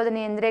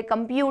ಸಂಶೋಧನೆ ಅಂದರೆ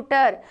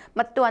ಕಂಪ್ಯೂಟರ್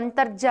ಮತ್ತು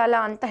ಅಂತರ್ಜಾಲ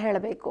ಅಂತ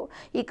ಹೇಳಬೇಕು.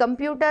 ಈ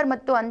ಕಂಪ್ಯೂಟರ್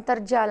ಮತ್ತು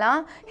ಅಂತರ್ಜಾಲ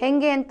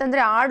ಹೆಂಗೆ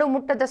ಅಂತಂದರೆ ಆಡು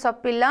ಮುಟ್ಟದ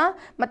ಸೊಪ್ಪಿಲ್ಲ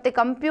ಮತ್ತು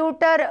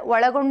ಕಂಪ್ಯೂಟರ್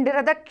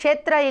ಒಳಗೊಂಡಿರದ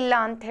ಕ್ಷೇತ್ರ ಇಲ್ಲ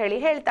ಅಂತ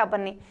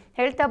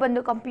ಹೇಳ್ತಾ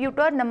ಬಂದು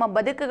ಕಂಪ್ಯೂಟರ್ ನಮ್ಮ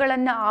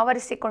ಬದುಕುಗಳನ್ನು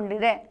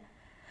ಆವರಿಸಿಕೊಂಡಿದೆ.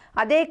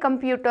 ಅದೇ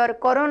ಕಂಪ್ಯೂಟರ್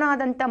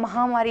ಕೊರೋನಾದಂಥ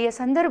ಮಹಾಮಾರಿಯ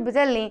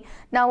ಸಂದರ್ಭದಲ್ಲಿ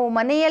ನಾವು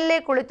ಮನೆಯಲ್ಲೇ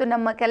ಕುಳಿತು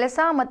ನಮ್ಮ ಕೆಲಸ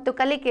ಮತ್ತು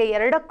ಕಲಿಕೆ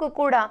ಎರಡಕ್ಕೂ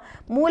ಕೂಡ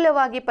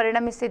ಮೂಲವಾಗಿ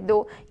ಪರಿಣಮಿಸಿದ್ದು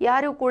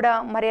ಯಾರೂ ಕೂಡ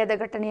ಮರೆಯದ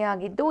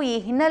ಘಟನೆಯಾಗಿದ್ದು, ಈ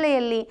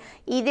ಹಿನ್ನೆಲೆಯಲ್ಲಿ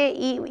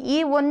ಈ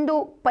ಒಂದು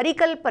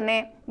ಪರಿಕಲ್ಪನೆ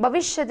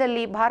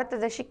ಭವಿಷ್ಯದಲ್ಲಿ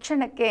ಭಾರತದ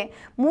ಶಿಕ್ಷಣಕ್ಕೆ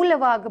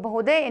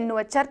ಮೂಲವಾಗಬಹುದೇ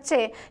ಎನ್ನುವ ಚರ್ಚೆ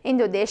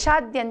ಇಂದು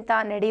ದೇಶಾದ್ಯಂತ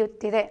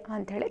ನಡೆಯುತ್ತಿದೆ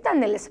ಅಂಥೇಳಿ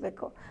ನಾನು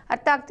ನಿಲ್ಲಿಸಬೇಕು.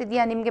 ಅರ್ಥ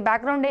ಆಗ್ತಿದೆಯಾ ನಿಮಗೆ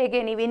ಬ್ಯಾಕ್ಗ್ರೌಂಡ್ ಹೇಗೆ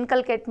ನೀವು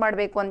ಇನ್ಕಲ್ಕೇಟ್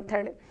ಮಾಡಬೇಕು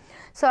ಅಂಥೇಳಿ.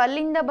 ಸೊ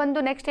ಅಲ್ಲಿಂದ ಬಂದು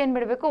ನೆಕ್ಸ್ಟ್ ಏನು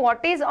ಬಿಡಬೇಕು,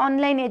 ವಾಟ್ ಈಸ್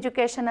ಆನ್ಲೈನ್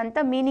ಎಜುಕೇಷನ್ ಅಂತ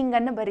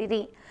ಮೀನಿಂಗನ್ನು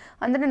ಬರೀರಿ.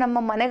 ಅಂದರೆ ನಮ್ಮ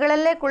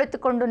ಮನೆಗಳಲ್ಲೇ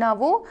ಕುಳಿತುಕೊಂಡು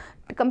ನಾವು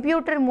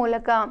ಕಂಪ್ಯೂಟರ್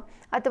ಮೂಲಕ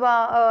ಅಥವಾ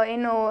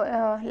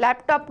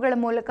ಲ್ಯಾಪ್ಟಾಪ್ಗಳ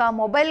ಮೂಲಕ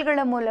ಮೊಬೈಲ್ಗಳ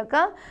ಮೂಲಕ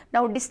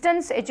ನಾವು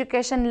ಡಿಸ್ಟೆನ್ಸ್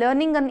ಎಜುಕೇಷನ್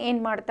ಲರ್ನಿಂಗನ್ನು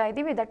ಏನು ಮಾಡ್ತಾ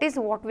ಇದ್ದೀವಿ, that is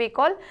what we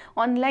call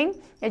online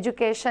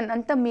education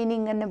ಅಂತ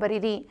ಮೀನಿಂಗನ್ನು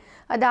ಬರೀರಿ.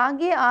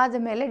 ಅದಾಗಿ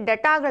ಆದಮೇಲೆ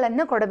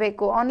ಡೇಟಾಗಳನ್ನು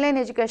ಕೊಡಬೇಕು ಆನ್ಲೈನ್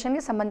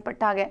ಎಜುಕೇಷನ್ಗೆ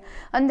ಸಂಬಂಧಪಟ್ಟ ಹಾಗೆ.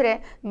 ಅಂದರೆ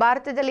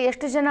ಭಾರತದಲ್ಲಿ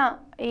ಎಷ್ಟು ಜನ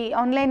ಈ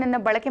ಆನ್ಲೈನನ್ನು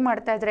ಬಳಕೆ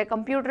ಮಾಡ್ತಾ ಇದ್ದಾರೆ,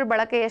 ಕಂಪ್ಯೂಟರ್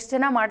ಬಳಕೆ ಎಷ್ಟು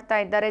ಜನ ಮಾಡ್ತಾ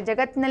ಇದ್ದಾರೆ,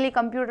 ಜಗತ್ತಿನಲ್ಲಿ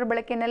ಕಂಪ್ಯೂಟರ್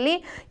ಬಳಕೆಯಲ್ಲಿ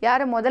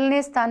ಯಾರು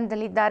ಮೊದಲನೇ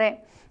ಸ್ಥಾನದಲ್ಲಿದ್ದಾರೆ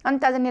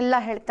ಅಂತ ಅದನ್ನೆಲ್ಲ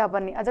ಹೇಳ್ತಾ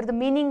ಬನ್ನಿ. ಅದರದ್ದು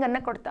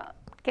ಮೀನಿಂಗನ್ನು ಕೊಡ್ತಾ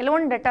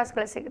ಕೆಲವೊಂದು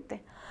ಡೇಟಾಸ್ಗಳು ಸಿಗುತ್ತೆ.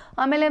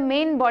 ಆಮೇಲೆ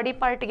ಮೇನ್ ಬಾಡಿ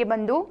ಪಾರ್ಟ್ಗೆ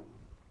ಬಂದು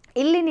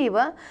ಇಲ್ಲಿ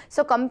ನೀವು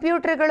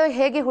ಕಂಪ್ಯೂಟರ್ಗಳು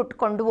ಹೇಗೆ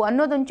ಹುಟ್ಕೊಂಡ್ವು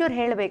ಅನ್ನೋದೊಂಚೂರು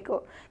ಹೇಳಬೇಕು.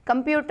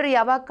 ಕಂಪ್ಯೂಟರ್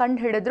ಯಾವಾಗ ಕಂಡು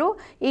ಹಿಡಿದ್ರು,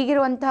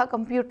 ಈಗಿರುವಂತಹ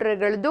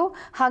ಕಂಪ್ಯೂಟರ್ಗಳದ್ದು,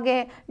 ಹಾಗೆ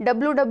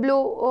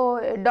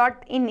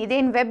www.in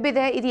ಇದೇನು ವೆಬ್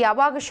ಇದೆ ಇದು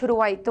ಯಾವಾಗ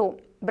ಶುರುವಾಯಿತು,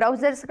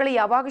 ಬ್ರೌಸರ್ಸ್ಗಳು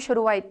ಯಾವಾಗ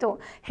ಶುರುವಾಯಿತು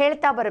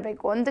ಹೇಳ್ತಾ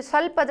ಬರಬೇಕು. ಒಂದು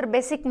ಸ್ವಲ್ಪ ಅದ್ರ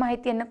ಬೇಸಿಕ್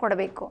ಮಾಹಿತಿಯನ್ನು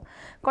ಕೊಡಬೇಕು.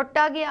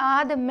 ಕೊಟ್ಟಾಗಿ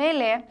ಆದ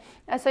ಮೇಲೆ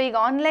ಈಗ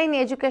ಆನ್ಲೈನ್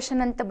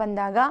ಎಜುಕೇಷನ್ ಅಂತ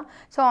ಬಂದಾಗ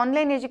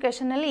ಆನ್ಲೈನ್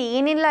ಎಜುಕೇಷನಲ್ಲಿ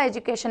ಏನೆಲ್ಲ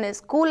ಎಜುಕೇಷನ್,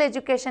 ಸ್ಕೂಲ್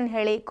ಎಜುಕೇಷನ್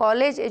ಹೇಳಿ,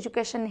 ಕಾಲೇಜ್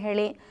ಎಜುಕೇಷನ್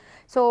ಹೇಳಿ,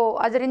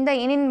 ಅದರಿಂದ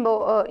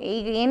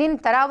ಈಗ ಏನೇನು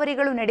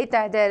ತರಾವರಿಗಳು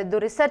ನಡೀತಾ ಇದೆ, ಅದು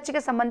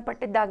ರಿಸರ್ಚ್ಗೆ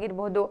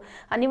ಸಂಬಂಧಪಟ್ಟಿದ್ದಾಗಿರ್ಬೋದು,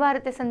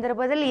 ಅನಿವಾರ್ಯತೆ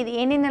ಸಂದರ್ಭದಲ್ಲಿ ಇದು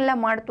ಏನೇನೆಲ್ಲ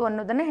ಮಾಡ್ತು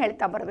ಅನ್ನೋದನ್ನು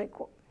ಹೇಳ್ತಾ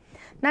ಬರಬೇಕು.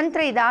 ನಂತರ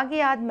ಇದಾಗಿ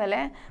ಆದಮೇಲೆ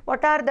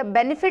ವಾಟ್ ಆರ್ ದ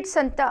ಬೆನಿಫಿಟ್ಸ್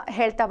ಅಂತ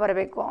ಹೇಳ್ತಾ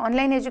ಬರಬೇಕು.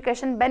 ಆನ್ಲೈನ್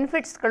ಎಜುಕೇಷನ್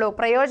ಬೆನಿಫಿಟ್ಸ್ಗಳು,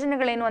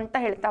 ಪ್ರಯೋಜನಗಳೇನು ಅಂತ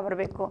ಹೇಳ್ತಾ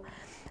ಬರಬೇಕು.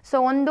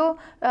 ಒಂದು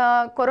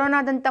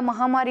ಕೊರೋನಾದಂಥ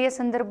ಮಹಾಮಾರಿಯ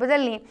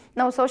ಸಂದರ್ಭದಲ್ಲಿ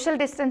ನಾವು ಸೋಷಿಯಲ್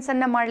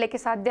ಡಿಸ್ಟೆನ್ಸನ್ನು ಮಾಡಲಿಕ್ಕೆ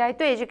ಸಾಧ್ಯ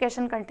ಆಯಿತು,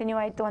 ಎಜುಕೇಷನ್ ಕಂಟಿನ್ಯೂ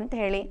ಆಯಿತು ಅಂತ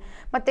ಹೇಳಿ.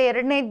 ಮತ್ತು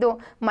ಎರಡನೇದ್ದು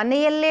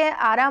ಮನೆಯಲ್ಲೇ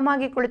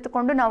ಆರಾಮಾಗಿ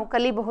ಕುಳಿತುಕೊಂಡು ನಾವು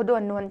ಕಲಿಬಹುದು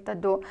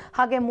ಅನ್ನುವಂಥದ್ದು.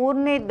 ಹಾಗೆ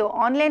ಮೂರನೇದ್ದು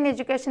ಆನ್ಲೈನ್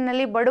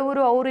ಎಜುಕೇಷನ್ನಲ್ಲಿ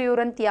ಬಡವರು ಅವರು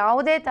ಇವರು ಅಂತ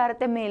ಯಾವುದೇ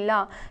ತಾರತಮ್ಯ ಇಲ್ಲ,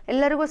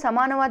 ಎಲ್ಲರಿಗೂ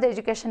ಸಮಾನವಾದ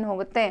ಎಜುಕೇಷನ್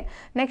ಹೋಗುತ್ತೆ.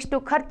 ನೆಕ್ಸ್ಟು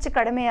ಖರ್ಚು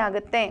ಕಡಿಮೆ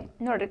ಆಗುತ್ತೆ.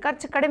 ನೋಡಿರಿ,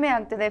 ಖರ್ಚು ಕಡಿಮೆ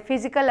ಆಗ್ತದೆ,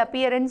 ಫಿಸಿಕಲ್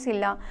ಅಪಿಯರೆನ್ಸ್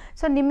ಇಲ್ಲ.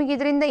 ನಿಮಗೆ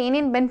ಇದರಿಂದ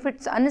ಏನೇನು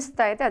ಬೆನಿಫಿಟ್ಸ್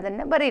ಅನ್ನಿಸ್ತಾ ಇದೆ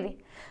ಅದನ್ನು ಬರೀರಿ.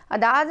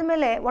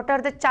 ಅದಾದಮೇಲೆ ವಾಟ್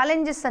ಆರ್ ದ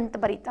ಚಾಲೆಂಜಸ್ ಅಂತ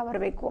ಬರೀತಾ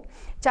ಬರಬೇಕು.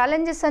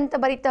 ಚಾಲೆಂಜಸ್ ಅಂತ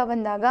ಬರೀತಾ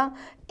ಬಂದಾಗ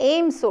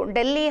ಏಮ್ಸು,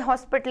 ಡೆಲ್ಲಿ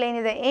ಹಾಸ್ಪಿಟ್ಲ್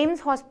ಏನಿದೆ,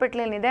 ಏಮ್ಸ್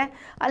ಹಾಸ್ಪಿಟ್ಲ್ ಏನಿದೆ,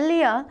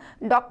 ಅಲ್ಲಿಯ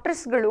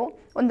ಡಾಕ್ಟರ್ಸ್ಗಳು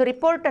ಒಂದು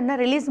ರಿಪೋರ್ಟನ್ನು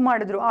ರಿಲೀಸ್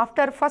ಮಾಡಿದ್ರು.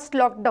 ಆಫ್ಟರ್ ಫಸ್ಟ್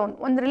ಲಾಕ್ಡೌನ್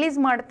ಒಂದು ರಿಲೀಸ್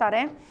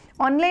ಮಾಡ್ತಾರೆ.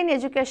 ಆನ್ಲೈನ್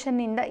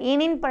ಎಜುಕೇಷನ್ನಿಂದ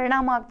ಏನೇನು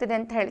ಪರಿಣಾಮ ಆಗ್ತಿದೆ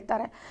ಅಂತ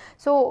ಹೇಳ್ತಾರೆ.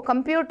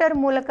 ಕಂಪ್ಯೂಟರ್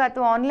ಮೂಲಕ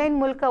ಅಥವಾ ಆನ್ಲೈನ್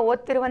ಮೂಲಕ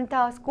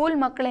ಓದ್ತಿರುವಂತಹ ಸ್ಕೂಲ್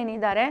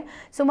ಮಕ್ಕಳೇನಿದ್ದಾರೆ,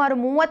 ಸುಮಾರು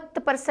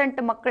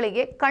 30%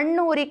 ಮಕ್ಕಳಿಗೆ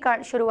ಕಣ್ಣು ಉರಿ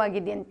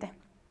ಶುರುವಾಗಿದೆಯಂತೆ.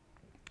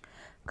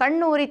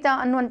 ಕಣ್ಣು ಉರಿತ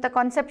ಅನ್ನುವಂಥ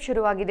ಕಾನ್ಸೆಪ್ಟ್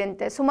ಶುರುವಾಗಿದೆ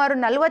ಅಂತೆ. ಸುಮಾರು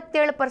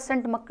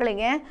 47%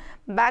 ಮಕ್ಕಳಿಗೆ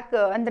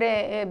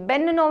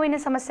ಬೆನ್ನು ನೋವಿನ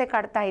ಸಮಸ್ಯೆ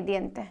ಕಾಡ್ತಾ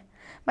ಇದೆಯಂತೆ.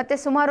 ಮತ್ತು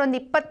ಸುಮಾರು ಒಂದು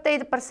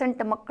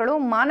 25% ಮಕ್ಕಳು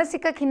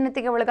ಮಾನಸಿಕ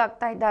ಖಿನ್ನತೆಗೆ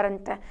ಒಳಗಾಗ್ತಾ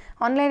ಇದ್ದಾರಂತೆ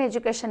ಆನ್ಲೈನ್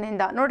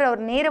ಎಜುಕೇಷನ್ನಿಂದ. ನೋಡಿರಿ,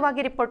 ಅವ್ರು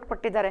ನೇರವಾಗಿ ರಿಪೋರ್ಟ್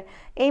ಕೊಟ್ಟಿದ್ದಾರೆ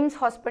ಏಮ್ಸ್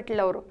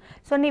ಹಾಸ್ಪಿಟಲ್ ಅವರು.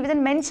 ನೀವು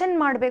ಇದನ್ನು ಮೆನ್ಷನ್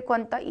ಮಾಡಬೇಕು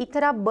ಅಂತ ಈ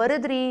ಥರ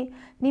ಬರೆದ್ರಿ,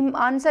 ನಿಮ್ಮ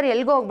ಆನ್ಸರ್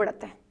ಎಲ್ಗೋ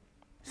ಹೋಗ್ಬಿಡತ್ತೆ.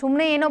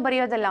 ಸುಮ್ಮನೆ ಏನೋ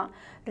ಬರೆಯೋದಲ್ಲ,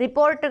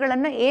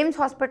 ರಿಪೋರ್ಟ್ಗಳನ್ನು ಏಮ್ಸ್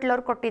ಹಾಸ್ಪಿಟಲ್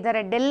ಅವ್ರು ಕೊಟ್ಟಿದ್ದಾರೆ,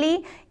 ಡೆಲ್ಲಿ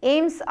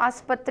ಏಮ್ಸ್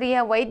ಆಸ್ಪತ್ರೆಯ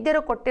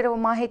ವೈದ್ಯರು ಕೊಟ್ಟಿರುವ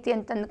ಮಾಹಿತಿ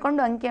ಅಂತ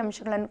ಅಂದ್ಕೊಂಡು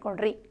ಅಂಕಿಅಂಶಗಳನ್ನು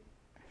ಕೊಡ್ರಿ.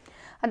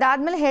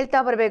 ಅದಾದಮೇಲೆ ಹೇಳ್ತಾ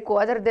ಬರಬೇಕು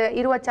ಅದರದ್ದು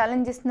ಇರುವ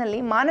ಚಾಲೆಂಜಸ್ನಲ್ಲಿ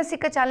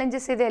ಮಾನಸಿಕ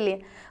ಚಾಲೆಂಜಸ್ ಇದೆ ಅಲ್ಲಿ.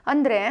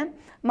 ಅಂದರೆ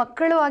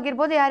ಮಕ್ಕಳು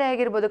ಆಗಿರ್ಬೋದು, ಯಾರೇ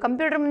ಆಗಿರ್ಬೋದು,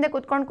 ಕಂಪ್ಯೂಟರ್ ಮುಂದೆ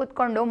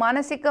ಕೂತ್ಕೊಂಡು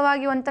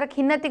ಮಾನಸಿಕವಾಗಿ ಒಂಥರ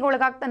ಖಿನ್ನತೆಗೆ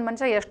ಒಳಗಾಗ್ತಾನೆ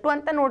ಮನುಷ್ಯ. ಎಷ್ಟು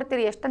ಅಂತ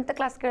ನೋಡ್ತೀರಿ, ಎಷ್ಟಂತ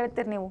ಕ್ಲಾಸ್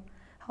ಕೇಳ್ತೀರಿ ನೀವು,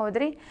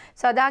 ಹೌದ್ರಿ?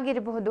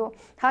 ಅದಾಗಿರಬಹುದು.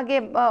 ಹಾಗೆ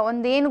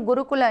ಒಂದೇನು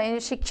ಗುರುಕುಲ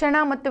ಶಿಕ್ಷಣ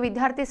ಮತ್ತು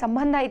ವಿದ್ಯಾರ್ಥಿ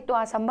ಸಂಬಂಧ ಇತ್ತು,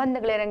 ಆ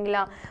ಸಂಬಂಧಗಳಿರಂಗಿಲ್ಲ,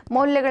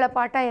 ಮೌಲ್ಯಗಳ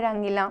ಪಾಠ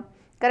ಇರಂಗಿಲ್ಲ.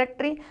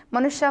 ಕರೆಕ್ಟ್ ರೀ?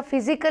 ಮನುಷ್ಯ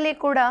ಫಿಸಿಕಲಿ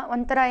ಕೂಡ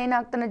ಒಂಥರ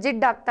ಏನಾಗ್ತಾನೆ,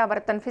 ಜಿಡ್ಡಾಗ್ತಾ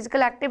ಬರ್ತಾನೆ,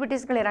 ಫಿಸಿಕಲ್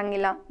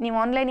ಆ್ಯಕ್ಟಿವಿಟೀಸ್ಗಳಿರಂಗಿಲ್ಲ. ನೀವು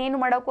ಆನ್ಲೈನ್ ಏನು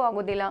ಮಾಡೋಕ್ಕೂ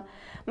ಆಗೋದಿಲ್ಲ.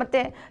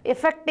 ಮತ್ತು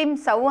ಎಫೆಕ್ಟಿವ್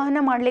ಸಂವಹನ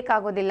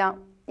ಮಾಡಲಿಕ್ಕಾಗೋದಿಲ್ಲ.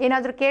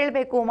 ಏನಾದರೂ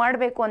ಕೇಳಬೇಕು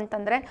ಮಾಡಬೇಕು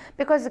ಅಂತಂದರೆ,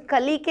 ಬಿಕಾಸ್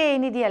ಕಲಿಕೆ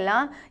ಏನಿದೆಯಲ್ಲ,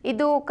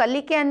 ಇದು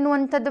ಕಲಿಕೆ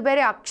ಅನ್ನುವಂಥದ್ದು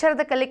ಬೇರೆ,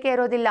 ಅಕ್ಷರದ ಕಲಿಕೆ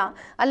ಇರೋದಿಲ್ಲ,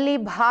 ಅಲ್ಲಿ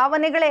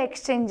ಭಾವನೆಗಳ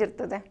ಎಕ್ಸ್ಚೇಂಜ್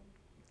ಇರ್ತದೆ.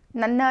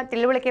 ನನ್ನ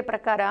ತಿಳುವಳಿಕೆ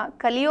ಪ್ರಕಾರ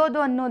ಕಲಿಯೋದು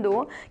ಅನ್ನೋದು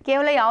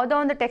ಕೇವಲ ಯಾವುದೋ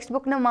ಒಂದು ಟೆಕ್ಸ್ಟ್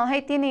ಬುಕ್ನ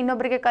ಮಾಹಿತಿಯನ್ನು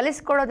ಇನ್ನೊಬ್ಬರಿಗೆ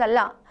ಕಲಿಸ್ಕೊಡೋದಲ್ಲ,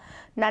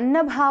 ನನ್ನ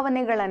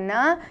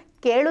ಭಾವನೆಗಳನ್ನು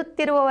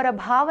ಕೇಳುತ್ತಿರುವವರ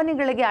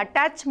ಭಾವನೆಗಳಿಗೆ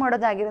ಅಟ್ಯಾಚ್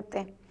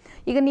ಮಾಡೋದಾಗಿರುತ್ತೆ.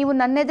 ಈಗ ನೀವು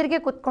ನನ್ನೆದುರಿಗೆ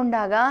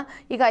ಕೂತ್ಕೊಂಡಾಗ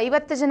ಈಗ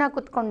 50 ಜನ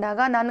ಕೂತ್ಕೊಂಡಾಗ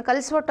ನಾನು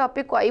ಕಲಿಸುವ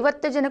ಟಾಪಿಕ್ಕು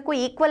 50 ಜನಕ್ಕೂ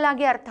ಈಕ್ವಲ್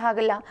ಆಗಿ ಅರ್ಥ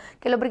ಆಗಲ್ಲ.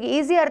 ಕೆಲವೊಬ್ರಿಗೆ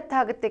ಈಸಿ ಅರ್ಥ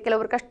ಆಗುತ್ತೆ,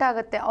 ಕೆಲವ್ರು ಕಷ್ಟ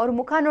ಆಗುತ್ತೆ. ಅವ್ರ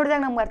ಮುಖ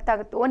ನೋಡಿದಾಗ ನಮ್ಗೆ ಅರ್ಥ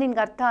ಆಗುತ್ತೆ, ಓ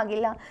ನಿನ್ಗೆ ಅರ್ಥ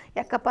ಆಗಿಲ್ಲ,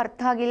 ಯಾಕಪ್ಪ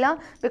ಅರ್ಥ ಆಗಿಲ್ಲ,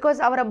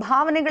 ಬಿಕಾಸ್ ಅವರ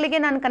ಭಾವನೆಗಳಿಗೆ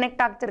ನಾನು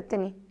ಕನೆಕ್ಟ್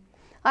ಆಗ್ತಿರ್ತೀನಿ.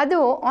 ಅದು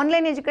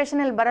ಆನ್ಲೈನ್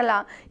ಎಜುಕೇಷನಲ್ಲಿ ಬರಲ್ಲ.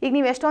 ಈಗ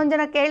ನೀವು ಎಷ್ಟೊಂದು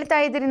ಜನ ಕೇಳ್ತಾ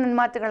ಇದ್ದೀರಿ ನನ್ನ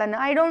ಮಾತುಗಳನ್ನು,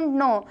 ಐ ಡೋಂಟ್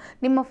ನೋ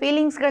ನಿಮ್ಮ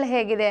ಫೀಲಿಂಗ್ಸ್ಗಳು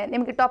ಹೇಗಿದೆ,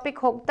 ನಿಮಗೆ ಟಾಪಿಕ್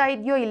ಹೋಗ್ತಾ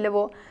ಇದೆಯೋ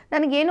ಇಲ್ಲವೋ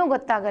ನನಗೇನೂ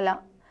ಗೊತ್ತಾಗಲ್ಲ.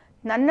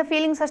 ನನ್ನ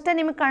ಫೀಲಿಂಗ್ಸ್ ಅಷ್ಟೇ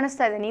ನಿಮಗೆ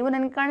ಕಾಣಿಸ್ತಾ ಇದೆ, ನೀವು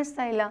ನನಗೆ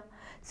ಕಾಣಿಸ್ತಾ ಇಲ್ಲ.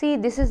 See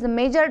this is the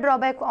major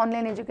drawback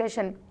online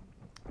education.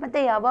 ಮತ್ತು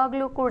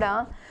ಯಾವಾಗಲೂ ಕೂಡ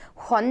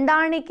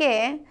ಹೊಂದಾಣಿಕೆ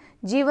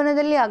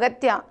ಜೀವನದಲ್ಲಿ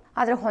ಅಗತ್ಯ,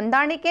 ಆದರೆ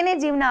ಹೊಂದಾಣಿಕೆನೇ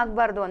ಜೀವನ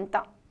ಆಗಬಾರ್ದು ಅಂತ.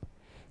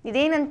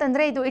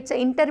 ಇದೇನಂತಂದರೆ ಇದು ಇಟ್ಸ್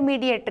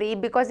ಇಂಟರ್ಮೀಡಿಯೇಟ್ರಿ,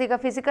 ಬಿಕಾಸ್ ಈಗ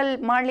ಫಿಸಿಕಲ್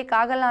ಮಾಡಲಿಕ್ಕೆ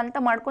ಆಗಲ್ಲ ಅಂತ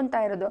ಮಾಡ್ಕೊತಾ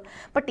ಇರೋದು.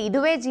 ಬಟ್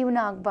ಇದುವೇ ಜೀವನ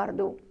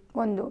ಆಗಬಾರ್ದು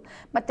ಒಂದು.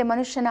 ಮತ್ತು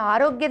ಮನುಷ್ಯನ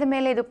ಆರೋಗ್ಯದ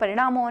ಮೇಲೆ ಇದು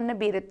ಪರಿಣಾಮವನ್ನು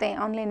ಬೀರುತ್ತೆ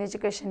ಆನ್ಲೈನ್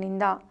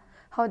ಎಜುಕೇಷನಿಂದ.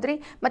 ಹೌದ್ರಿ.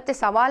 ಮತ್ತು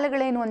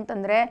ಸವಾಲುಗಳೇನು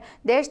ಅಂತಂದರೆ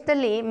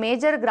ದೇಶದಲ್ಲಿ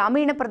ಮೇಜರ್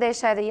ಗ್ರಾಮೀಣ ಪ್ರದೇಶ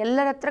ಇದೆ,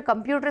 ಎಲ್ಲರ ಹತ್ರ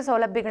ಕಂಪ್ಯೂಟರ್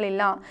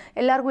ಸೌಲಭ್ಯಗಳಿಲ್ಲ,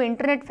 ಎಲ್ಲರಿಗೂ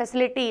ಇಂಟರ್ನೆಟ್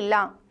ಫೆಸಿಲಿಟಿ ಇಲ್ಲ.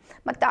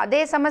 ಮತ್ತು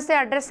ಅದೇ ಸಮಸ್ಯೆ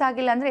ಅಡ್ರೆಸ್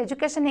ಆಗಿಲ್ಲ ಅಂದರೆ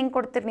ಎಜುಕೇಷನ್ ಹೆಂಗೆ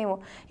ಕೊಡ್ತೀರಿ ನೀವು?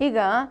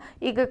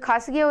 ಈಗ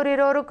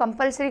ಖಾಸಗಿಯವರಿರೋರು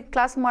ಕಂಪಲ್ಸರಿ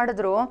ಕ್ಲಾಸ್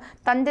ಮಾಡಿದ್ರು,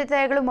 ತಂದೆ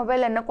ತಾಯಿಗಳು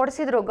ಮೊಬೈಲನ್ನು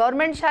ಕೊಡಿಸಿದ್ರು.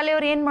 ಗೌರ್ಮೆಂಟ್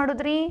ಶಾಲೆಯವ್ರು ಏನು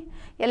ಮಾಡಿದ್ರಿ?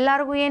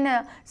 ಎಲ್ಲರಿಗೂ ಏನು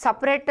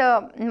ಸಪ್ರೇಟ್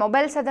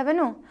ಮೊಬೈಲ್ಸ್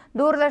ಅದಾವೇನು?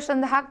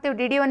 ದೂರದರ್ಶನದ ಹಾಕ್ತೀವಿ,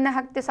 DD1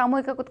 ಹಾಕ್ತೀವಿ,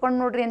 ಸಾಮೂಹಿಕ ಕೂತ್ಕೊಂಡು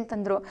ನೋಡ್ರಿ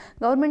ಅಂತಂದರು.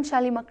 ಗೌರ್ಮೆಂಟ್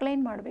ಶಾಲೆ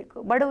ಮಕ್ಕಳೇನು ಮಾಡಬೇಕು?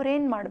 ಬಡವ್ರು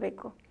ಏನು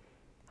ಮಾಡಬೇಕು?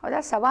 ಹೌದಾ?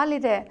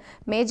 ಸವಾಲಿದೆ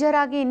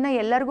ಮೇಜರಾಗಿ. ಇನ್ನು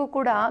ಎಲ್ಲರಿಗೂ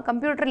ಕೂಡ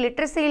ಕಂಪ್ಯೂಟರ್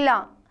ಲಿಟ್ರಸಿ ಇಲ್ಲ,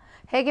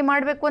 ಹೇಗೆ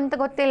ಮಾಡಬೇಕು ಅಂತ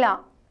ಗೊತ್ತಿಲ್ಲ.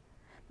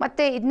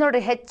 ಮತ್ತು ಇದು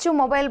ನೋಡಿರಿ, ಹೆಚ್ಚು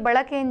ಮೊಬೈಲ್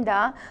ಬಳಕೆಯಿಂದ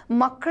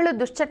ಮಕ್ಕಳು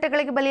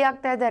ದುಶ್ಚಟಗಳಿಗೆ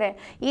ಬಲಿಯಾಗ್ತಾ ಇದ್ದಾರೆ.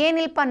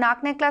 ಏನಿಲ್ಪ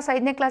 4ನೇ ಕ್ಲಾಸ್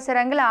 5ನೇ ಕ್ಲಾಸ್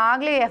ಇರೋಂಗಿಲ್ಲ,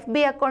 ಆಗಲೇ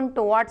FB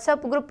ಅಕೌಂಟು,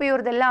 ವಾಟ್ಸಪ್ ಗ್ರೂಪ್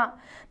ಇವ್ರದ್ದೆಲ್ಲ.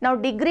 ನಾವು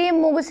ಡಿಗ್ರಿ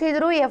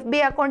ಮುಗಿಸಿದ್ರು FB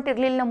ಅಕೌಂಟ್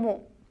ಇರಲಿಲ್ಲ ನಮ್ಮ.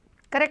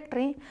 ಕರೆಕ್ಟ್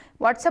ರೀ?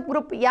 ವಾಟ್ಸಪ್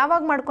ಗ್ರೂಪ್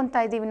ಯಾವಾಗ ಮಾಡ್ಕೊತಾ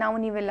ಇದ್ದೀವಿ ನಾವು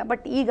ನೀವೆಲ್ಲ.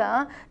 ಬಟ್ ಈಗ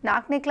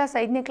 4ನೇ ಕ್ಲಾಸ್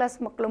 5ನೇ ಕ್ಲಾಸ್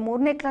ಮಕ್ಕಳು,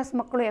 3ನೇ ಕ್ಲಾಸ್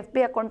ಮಕ್ಕಳು FB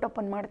ಅಕೌಂಟ್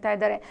ಓಪನ್ ಮಾಡ್ತಾ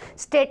ಇದ್ದಾರೆ,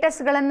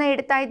 ಸ್ಟೇಟಸ್ಗಳನ್ನು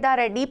ಇಡ್ತಾ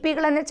ಇದ್ದಾರೆ,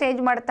 DPಗಳನ್ನು ಚೇಂಜ್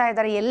ಮಾಡ್ತಾ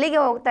ಇದ್ದಾರೆ.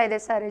 ಎಲ್ಲಿಗೆ ಹೋಗ್ತಾ ಇದೆ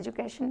ಸರ್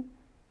ಎಜುಕೇಷನ್?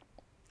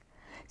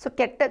 ಸೊ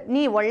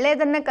ನೀವು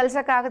ಒಳ್ಳೆಯದನ್ನು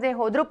ಕಲಿಸೋಕ್ಕಾಗದೆ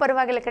ಹೋದರೂ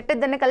ಪರವಾಗಿಲ್ಲ,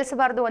 ಕೆಟ್ಟದ್ದನ್ನೇ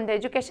ಕಲಿಸಬಾರ್ದು ಒಂದು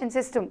ಎಜುಕೇಷನ್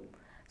ಸಿಸ್ಟಮ್.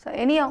 ಸೊ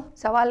ಎನಿಯೋ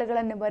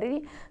ಸವಾಲುಗಳನ್ನು ಬರೀರಿ,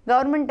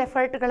 ಗೌರ್ಮೆಂಟ್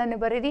ಎಫರ್ಟ್ಗಳನ್ನು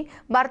ಬರೀರಿ.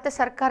 ಭಾರತ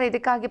ಸರ್ಕಾರ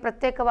ಇದಕ್ಕಾಗಿ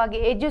ಪ್ರತ್ಯೇಕವಾಗಿ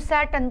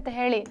ಎಜುಸ್ಯಾಟ್ ಅಂತ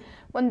ಹೇಳಿ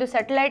ಒಂದು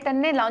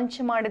ಸ್ಯಾಟಲೈಟನ್ನೇ ಲಾಂಚ್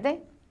ಮಾಡಿದೆ.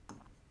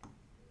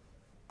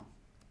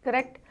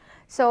 ಕರೆಕ್ಟ್.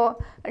 ಸೊ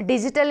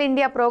ಡಿಜಿಟಲ್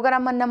ಇಂಡಿಯಾ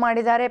ಪ್ರೋಗ್ರಾಮನ್ನು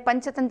ಮಾಡಿದ್ದಾರೆ,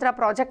 ಪಂಚತಂತ್ರ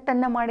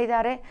ಪ್ರಾಜೆಕ್ಟನ್ನು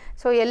ಮಾಡಿದ್ದಾರೆ.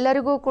 ಸೊ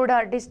ಎಲ್ಲರಿಗೂ ಕೂಡ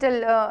ಡಿಜಿಟಲ್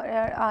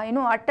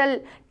ಅಟಲ್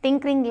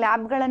ಟಿಂಕ್ರಿಂಗ್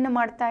ಲ್ಯಾಬ್ಗಳನ್ನು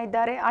ಮಾಡ್ತಾ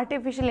ಇದ್ದಾರೆ,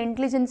 ಆರ್ಟಿಫಿಷಿಯಲ್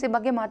ಇಂಟೆಲಿಜೆನ್ಸಿ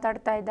ಬಗ್ಗೆ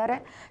ಮಾತಾಡ್ತಾ ಇದ್ದಾರೆ.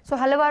 ಸೊ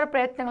ಹಲವಾರು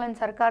ಪ್ರಯತ್ನಗಳನ್ನು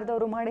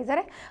ಸರ್ಕಾರದವರು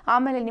ಮಾಡಿದ್ದಾರೆ.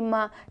 ಆಮೇಲೆ ನಿಮ್ಮ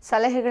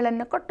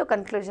ಸಲಹೆಗಳನ್ನು ಕೊಟ್ಟು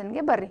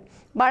ಕನ್ಕ್ಲೂಷನ್ಗೆ ಬರ್ರಿ.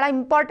 ಭಾಳ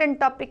ಇಂಪಾರ್ಟೆಂಟ್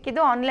ಟಾಪಿಕ್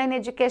ಇದು ಆನ್ಲೈನ್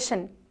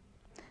ಎಜುಕೇಷನ್.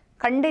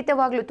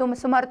 ಖಂಡಿತವಾಗ್ಲೂ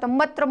ಸುಮಾರು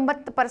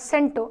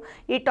 99%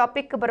 ಈ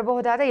ಟಾಪಿಕ್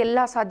ಬರಬಹುದಾದ ಎಲ್ಲ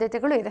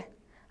ಸಾಧ್ಯತೆಗಳು ಇದೆ.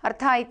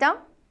 ಅರ್ಥ ಆಯಿತಾ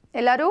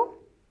ಎಲ್ಲರೂ?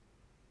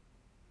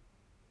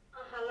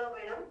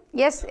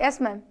 ಎಸ್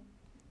ಮ್ಯಾಮ್,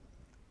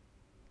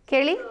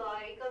 ಕೇಳಿ.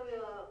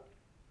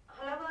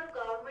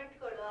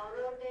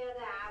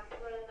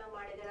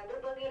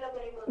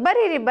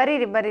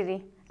 ಬರೀರಿ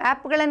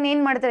ಆ್ಯಪ್ಗಳನ್ನು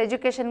ಏನು ಮಾಡ್ತಾರೆ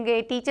ಎಜುಕೇಷನ್ಗೆ,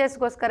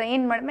 ಟೀಚರ್ಸ್ಗೋಸ್ಕರ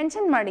ಏನು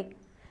ಮೆನ್ಷನ್ ಮಾಡಿ.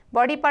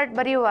 ಬಾಡಿ ಪಾರ್ಟ್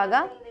ಬರೆಯುವಾಗ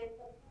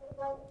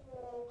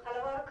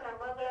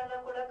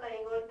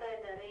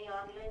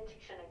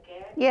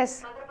ಎಸ್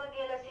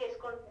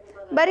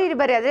ಬರೀರಿ.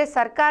 ಅದೇ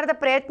ಸರ್ಕಾರದ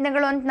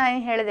ಪ್ರಯತ್ನಗಳು ಅಂತ ನಾನು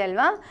ಹೇಳಿದೆ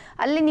ಅಲ್ವಾ,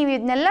 ಅಲ್ಲಿ ನೀವು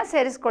ಇದನ್ನೆಲ್ಲ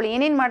ಸೇರಿಸ್ಕೊಳ್ಳಿ,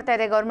 ಏನೇನು ಮಾಡ್ತಾ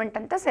ಇದೆ ಗೌರ್ಮೆಂಟ್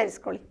ಅಂತ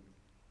ಸೇರಿಸ್ಕೊಳ್ಳಿ.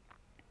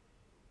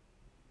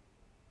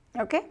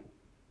 ಓಕೆ.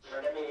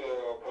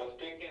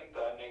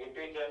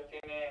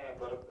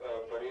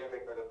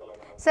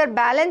 ಸರ್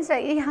ಬ್ಯಾಲೆನ್ಸ್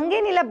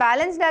ಹಾಗೇನಿಲ್ಲ,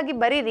 ಬ್ಯಾಲೆನ್ಸ್ಡ್ ಆಗಿ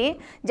ಬರೀರಿ.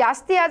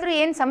 ಜಾಸ್ತಿ ಆದರೂ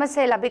ಏನು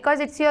ಸಮಸ್ಯೆ ಇಲ್ಲ, ಬಿಕಾಸ್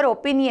ಇಟ್ಸ್ ಯುವರ್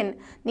ಒಪಿನಿಯನ್.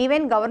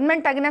 ನೀವೇನು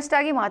ಗೌರ್ಮೆಂಟ್ ಅಗೇನ್ಸ್ಟ್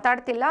ಆಗಿ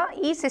ಮಾತಾಡ್ತಿಲ್ಲ,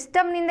 ಈ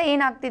ಸಿಸ್ಟಮ್ನಿಂದ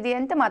ಏನಾಗ್ತಿದೆ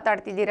ಅಂತ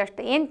ಮಾತಾಡ್ತಿದ್ದೀರಿ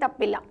ಅಷ್ಟೇ, ಏನು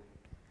ತಪ್ಪಿಲ್ಲ.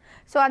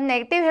 ಸೊ ಅದು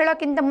ನೆಗೆಟಿವ್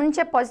ಹೇಳೋಕ್ಕಿಂತ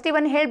ಮುಂಚೆ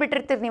ಪಾಸಿಟಿವನ್ನು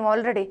ಹೇಳಿಬಿಟ್ಟಿರ್ತೀರಿ ನೀವು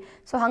ಆಲ್ರೆಡಿ.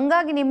 ಸೊ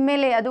ಹಾಗಾಗಿ ನಿಮ್ಮ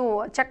ಮೇಲೆ ಅದು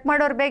ಚೆಕ್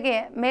ಮಾಡೋರ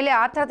ಮೇಲೆ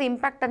ಆ ಥರದ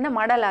ಇಂಪ್ಯಾಕ್ಟನ್ನು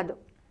ಮಾಡಲ್ಲ ಅದು.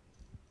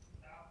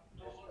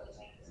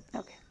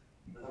 ಓಕೆ.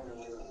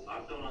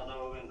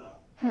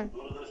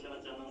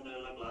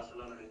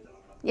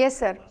 ಎಸ್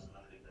ಸರ್,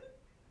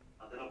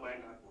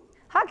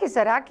 ಹಾಕಿ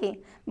ಸರ್, ಹಾಕಿ.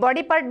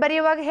 ಬಾಡಿ ಪಾರ್ಟ್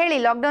ಬರೆಯುವಾಗ ಹೇಳಿ,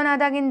 ಲಾಕ್ಡೌನ್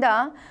ಆದಾಗಿಂದ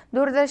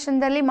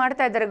ದೂರದರ್ಶನದಲ್ಲಿ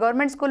ಮಾಡ್ತಾ ಇದ್ದಾರೆ,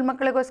 ಗೌರ್ಮೆಂಟ್ ಸ್ಕೂಲ್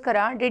ಮಕ್ಕಳಿಗೋಸ್ಕರ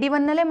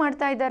DD1ನಲ್ಲೇ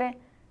ಮಾಡ್ತಾ ಇದ್ದಾರೆ,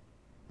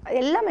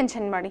 ಎಲ್ಲ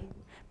ಮೆನ್ಷನ್ ಮಾಡಿ.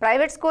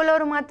 ಪ್ರೈವೇಟ್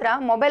ಸ್ಕೂಲವರು ಮಾತ್ರ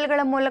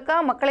ಮೊಬೈಲ್ಗಳ ಮೂಲಕ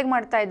ಮಕ್ಕಳಿಗೆ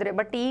ಮಾಡ್ತಾ ಇದ್ರು.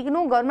 ಬಟ್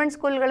ಈಗಲೂ ಗೌರ್ಮೆಂಟ್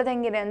ಸ್ಕೂಲ್ಗಳದ್ದು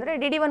ಹೆಂಗಿದೆ ಅಂದರೆ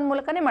DD1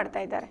 ಮೂಲಕನೇ ಮಾಡ್ತಾ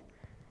ಇದ್ದಾರೆ.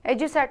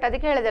 ಎಜುಸ್ಯಾಟ್,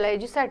 ಅದಕ್ಕೆ ಹೇಳಿದಲ್ಲ,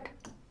 EDUSAT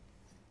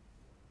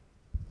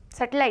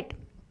satellite.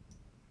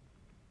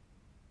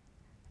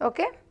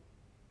 Okay.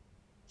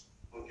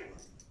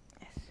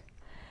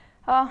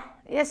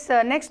 S.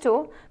 Next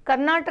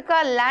Karnataka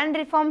land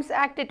reforms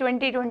act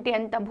 2020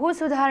 ಅಂತ, ಭೂ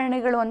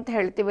ಸುಧಾರಣೆಗಳು ಅಂತ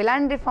ಹೇಳ್ತೀವಿ,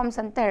 ಲ್ಯಾಂಡ್ ರಿಫಾರ್ಮ್ಸ್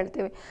ಅಂತ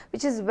ಹೇಳ್ತೀವಿ,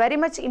 which is very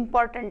much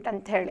important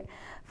ಅಂತ ಹೇಳಿ.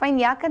 ಫೈನ್.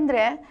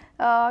 ಯಾಕಂದರೆ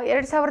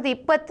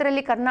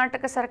 2020ರಲ್ಲಿ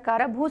ಕರ್ನಾಟಕ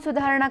ಸರ್ಕಾರ ಭೂ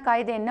ಸುಧಾರಣಾ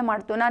ಕಾಯ್ದೆಯನ್ನು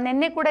ಮಾಡ್ತು. ನಾನು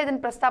ನಿನ್ನೆ ಕೂಡ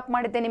ಇದನ್ನು ಪ್ರಸ್ತಾಪ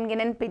ಮಾಡಿದ್ದೆ, ನಿಮಗೆ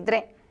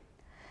ನೆನಪಿದ್ರೆ.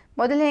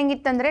 ಮೊದಲು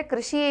ಹೆಂಗಿತ್ತಂದರೆ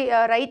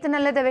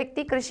ರೈತನಲ್ಲದ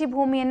ವ್ಯಕ್ತಿ ಕೃಷಿ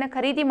ಭೂಮಿಯನ್ನು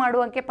ಖರೀದಿ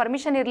ಮಾಡುವಂತೆ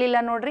ಪರ್ಮಿಷನ್ ಇರಲಿಲ್ಲ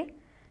ನೋಡ್ರಿ,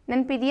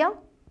 ನೆನಪಿದೆಯಾ?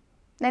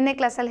 ನೆನ್ನೆ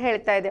ಕ್ಲಾಸಲ್ಲಿ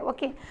ಹೇಳ್ತಾ ಇದೆ.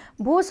 ಓಕೆ,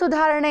 ಭೂ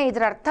ಸುಧಾರಣೆ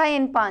ಇದರ ಅರ್ಥ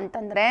ಏನಪ್ಪ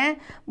ಅಂತಂದರೆ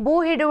ಭೂ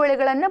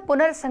ಹಿಡುವಳಿಗಳನ್ನು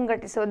ಪುನರ್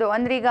ಸಂಘಟಿಸೋದು.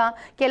 ಅಂದ್ರೆ ಈಗ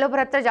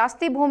ಕೆಲವೊಬ್ಬರ ಹತ್ರ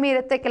ಜಾಸ್ತಿ ಭೂಮಿ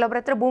ಇರುತ್ತೆ,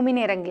 ಕೆಲವೊಬ್ಬರ ಹತ್ರ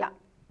ಭೂಮಿನೇ ಇರಂಗಿಲ್ಲ,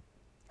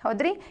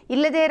 ಹೌದ್ರಿ?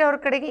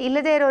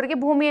 ಇಲ್ಲದೇ ಇರೋರಿಗೆ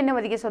ಭೂಮಿಯನ್ನು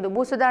ಒದಗಿಸೋದು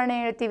ಭೂ ಸುಧಾರಣೆ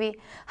ಹೇಳ್ತೀವಿ.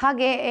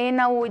 ಹಾಗೆ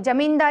ನಾವು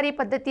ಜಮೀನ್ದಾರಿ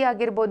ಪದ್ಧತಿ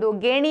ಆಗಿರ್ಬೋದು,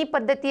 ಗೇಣಿ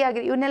ಪದ್ಧತಿ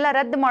ಇವನ್ನೆಲ್ಲ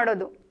ರದ್ದು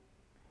ಮಾಡೋದು,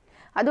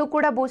 ಅದು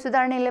ಕೂಡ ಭೂ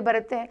ಸುಧಾರಣೆಯಲ್ಲೇ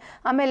ಬರುತ್ತೆ.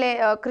 ಆಮೇಲೆ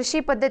ಕೃಷಿ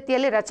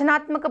ಪದ್ಧತಿಯಲ್ಲಿ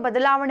ರಚನಾತ್ಮಕ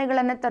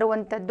ಬದಲಾವಣೆಗಳನ್ನು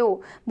ತರುವಂಥದ್ದು,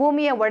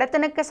 ಭೂಮಿಯ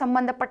ಒಡೆತನಕ್ಕೆ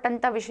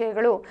ಸಂಬಂಧಪಟ್ಟಂಥ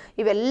ವಿಷಯಗಳು,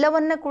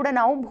 ಇವೆಲ್ಲವನ್ನು ಕೂಡ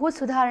ನಾವು ಭೂ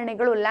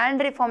ಸುಧಾರಣೆಗಳು,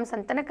 ಲ್ಯಾಂಡ್ ರಿಫಾರ್ಮ್ಸ್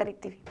ಅಂತಲೇ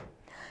ಕರಿತೀವಿ.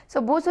 ಸೊ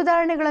ಭೂ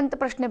ಸುಧಾರಣೆಗಳಂತ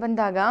ಪ್ರಶ್ನೆ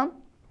ಬಂದಾಗ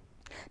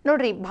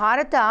ನೋಡ್ರಿ,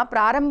 ಭಾರತ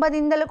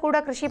ಪ್ರಾರಂಭದಿಂದಲೂ ಕೂಡ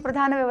ಕೃಷಿ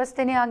ಪ್ರಧಾನ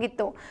ವ್ಯವಸ್ಥೆನೇ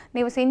ಆಗಿತ್ತು.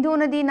 ನೀವು ಸಿಂಧೂ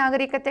ನದಿ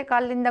ನಾಗರಿಕತೆ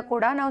ಕಾಲದಿಂದ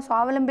ಕೂಡ ನಾವು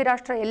ಸ್ವಾವಲಂಬಿ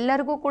ರಾಷ್ಟ್ರ,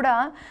 ಎಲ್ಲರಿಗೂ ಕೂಡ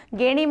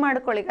ಗೇಣಿ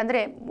ಮಾಡ್ಕೊಳ್ಳಿಕ್ಕೆ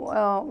ಅಂದರೆ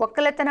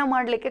ಒಕ್ಕಲತನ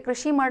ಮಾಡಲಿಕ್ಕೆ,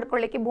 ಕೃಷಿ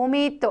ಮಾಡ್ಕೊಳ್ಳಿಕ್ಕೆ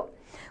ಭೂಮಿ ಇತ್ತು.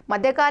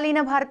 ಮಧ್ಯಕಾಲೀನ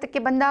ಭಾರತಕ್ಕೆ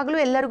ಬಂದಾಗಲೂ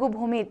ಎಲ್ಲರಿಗೂ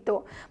ಭೂಮಿ ಇತ್ತು.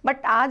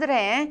 ಬಟ್ ಆದರೆ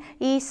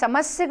ಈ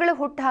ಸಮಸ್ಯೆಗಳು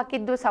ಹುಟ್ಟು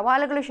ಹಾಕಿದ್ದು,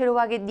 ಸವಾಲುಗಳು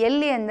ಶುರುವಾಗಿದ್ದು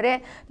ಎಲ್ಲಿ ಅಂದರೆ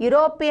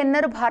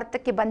ಯುರೋಪಿಯನ್ನರು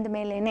ಭಾರತಕ್ಕೆ ಬಂದ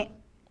ಮೇಲೇ.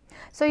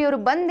 ಸೊ ಇವರು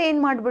ಬಂದು ಏನು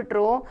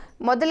ಮಾಡಿಬಿಟ್ರು,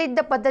 ಮೊದಲಿದ್ದ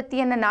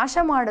ಪದ್ಧತಿಯನ್ನು ನಾಶ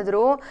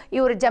ಮಾಡಿದ್ರು,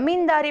 ಇವರು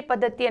ಜಮೀನ್ದಾರಿ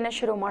ಪದ್ಧತಿಯನ್ನು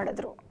ಶುರು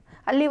ಮಾಡಿದ್ರು.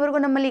 ಅಲ್ಲಿವರೆಗೂ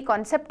ನಮ್ಮಲ್ಲಿ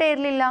ಕಾನ್ಸೆಪ್ಟೇ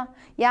ಇರಲಿಲ್ಲ.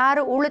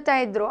 ಯಾರು ಉಳ್ತಾ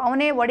ಇದ್ರು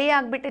ಅವನೇ ಒಡೆಯ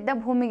ಆಗಿಬಿಟ್ಟಿದ್ದ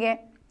ಭೂಮಿಗೆ,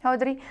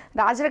 ಹೌದ್ರಿ?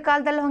 ರಾಜರ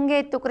ಕಾಲದಲ್ಲಿ ಹಾಗೆ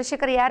ಇತ್ತು.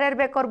 ಕೃಷಿಕರು ಯಾರ್ಯಾರು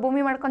ಬೇಕೋ ಅವ್ರು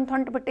ಭೂಮಿ ಮಾಡ್ಕೊಂಡು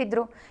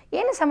ಹೊಂಟುಬಿಟ್ಟಿದ್ರು,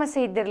 ಏನು ಸಮಸ್ಯೆ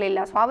ಇದ್ದಿರಲಿಲ್ಲ,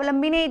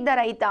 ಸ್ವಾವಲಂಬಿನೇ ಇದ್ದ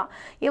ರೈತ.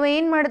 ಇವ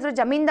ಏನು ಮಾಡಿದ್ರು,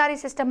 ಜಮೀನ್ದಾರಿ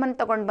ಸಿಸ್ಟಮನ್ನು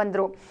ತೊಗೊಂಡು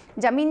ಬಂದರು.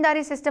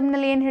 ಜಮೀನ್ದಾರಿ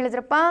ಸಿಸ್ಟಮ್ನಲ್ಲಿ ಏನು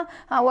ಹೇಳಿದ್ರಪ್ಪ,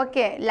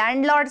 ಓಕೆ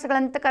ಲ್ಯಾಂಡ್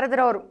ಲಾರ್ಡ್ಸ್ಗಳಂತ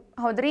ಕರೆದ್ರು ಅವರು,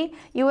 ಹೌದ್ರಿ?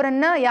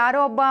 ಇವರನ್ನು ಯಾರೋ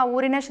ಒಬ್ಬ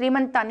ಊರಿನ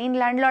ಶ್ರೀಮಂತ, ನೀನು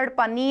ಲ್ಯಾಂಡ್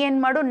ಲಾರ್ಡ್ಪ, ನೀ ಏನು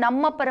ಮಾಡು,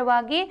 ನಮ್ಮ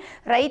ಪರವಾಗಿ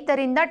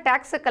ರೈತರಿಂದ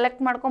ಟ್ಯಾಕ್ಸ್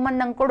ಕಲೆಕ್ಟ್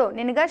ಮಾಡ್ಕೊಂಬಂದು ನಂಗೆ ಕೊಡು,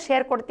 ನಿನಗೆ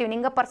ಶೇರ್ ಕೊಡ್ತೀವಿ,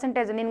 ನಿಂಗೆ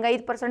ಪರ್ಸೆಂಟೇಜ್, ನಿನ್ಗೆ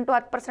 5%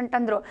 10%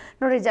 ಅಂದರು.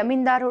 ನೋಡಿರಿ,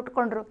 ಜಮೀನ್ದಾರು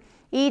ಉಟ್ಕೊಂಡ್ರು.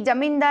 ಈ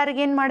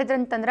ಜಮೀನ್ದಾರಿಗೆ ಏನು ಮಾಡಿದ್ರು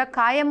ಅಂತಂದ್ರೆ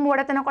ಕಾಯಂ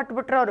ಒಡೆತನ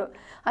ಕೊಟ್ಬಿಟ್ರು ಅವರು.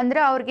 ಅಂದರೆ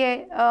ಅವ್ರಿಗೆ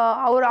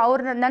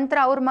ಅವ್ರ ನಂತರ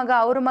ಅವ್ರ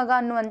ಮಗ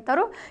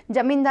ಅನ್ನುವಂಥವ್ರು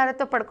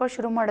ಜಮೀನ್ದಾರತ್ವ ಪಡ್ಕೊಂಡು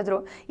ಶುರು ಮಾಡಿದ್ರು.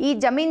 ಈ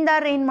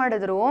ಜಮೀನ್ದಾರ ಏನು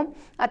ಮಾಡಿದ್ರು,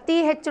 ಅತಿ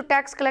ಹೆಚ್ಚು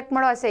ಟ್ಯಾಕ್ಸ್ ಕಲೆಕ್ಟ್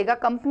ಮಾಡೋ ಆಸೆ. ಈಗ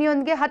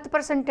ಕಂಪ್ನಿಯೊಂದಿಗೆ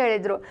 10%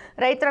 ಹೇಳಿದ್ರು,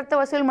 ರೈತರ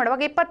ಹತ್ರ ವಸೂಲು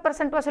ಮಾಡುವಾಗ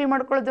 20% ವಸೂಲು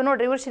ಮಾಡ್ಕೊಳ್ಳೋದು.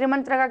 ನೋಡ್ರಿ, ಇವ್ರು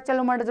ಶ್ರೀಮಂತರಾಗಿ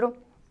ಚಾಲೂ ಮಾಡಿದ್ರು.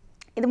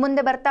 ಇದು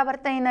ಮುಂದೆ ಬರ್ತಾ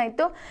ಬರ್ತಾ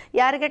ಏನಾಯಿತು,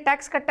 ಯಾರಿಗೆ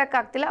ಟ್ಯಾಕ್ಸ್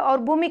ಕಟ್ಟೋಕ್ಕಾಗ್ತಿಲ್ಲ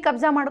ಅವ್ರು ಭೂಮಿ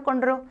ಕಬ್ಜಾ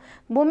ಮಾಡಿಕೊಂಡ್ರು.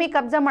 ಭೂಮಿ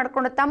ಕಬ್ಜಾ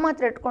ಮಾಡಿಕೊಂಡು ತಮ್ಮ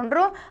ಹತ್ರ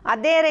ಇಟ್ಕೊಂಡ್ರು.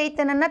 ಅದೇ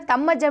ರೈತನನ್ನು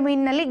ತಮ್ಮ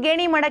ಜಮೀನಿನಲ್ಲಿ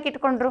ಗೇಣಿ ಮಾಡೋಕೆ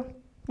ಇಟ್ಕೊಂಡ್ರು.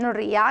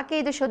 ನೋಡ್ರಿ, ಯಾಕೆ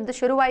ಇದು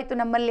ಶುರುವಾಯಿತು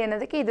ನಮ್ಮಲ್ಲಿ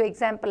ಅನ್ನೋದಕ್ಕೆ ಇದು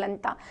ಎಕ್ಸಾಂಪಲ್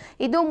ಅಂತ.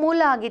 ಇದು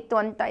ಮೂಲ ಆಗಿತ್ತು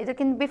ಅಂತ,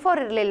 ಇದಕ್ಕಿಂತ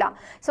ಬಿಫೋರ್ ಇರಲಿಲ್ಲ.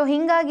 ಸೊ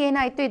ಹೀಗಾಗಿ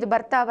ಏನಾಯಿತು, ಇದು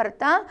ಬರ್ತಾ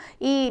ಬರ್ತಾ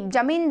ಈ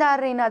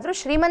ಜಮೀನ್ದಾರರು ಏನಾದರೂ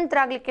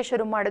ಶ್ರೀಮಂತರಾಗಲಿಕ್ಕೆ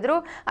ಶುರು ಮಾಡಿದ್ರು,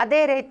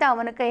 ಅದೇ ರೈತ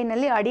ಅವನ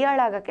ಕೈಯಲ್ಲಿ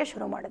ಅಡಿಯಾಳಾಗೋಕ್ಕೆ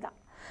ಶುರು ಮಾಡಿದ.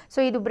 ಸೊ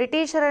ಇದು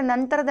ಬ್ರಿಟಿಷರ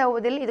ನಂತರದ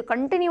ಅವಧಿಯಲ್ಲಿ ಇದು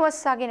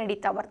ಕಂಟಿನ್ಯೂವಸ್ ಆಗಿ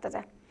ನಡೀತಾ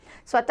ಬರ್ತದೆ.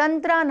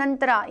 ಸ್ವತಂತ್ರ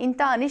ನಂತರ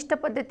ಇಂಥ ಅನಿಷ್ಟ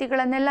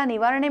ಪದ್ಧತಿಗಳನ್ನೆಲ್ಲ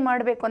ನಿವಾರಣೆ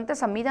ಮಾಡಬೇಕು ಅಂತ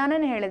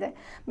ಸಂವಿಧಾನನೇ ಹೇಳಿದೆ.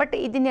 ಬಟ್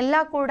ಇದನ್ನೆಲ್ಲ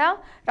ಕೂಡ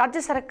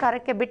ರಾಜ್ಯ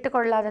ಸರ್ಕಾರಕ್ಕೆ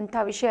ಬಿಟ್ಟುಕೊಳ್ಳಾದಂಥ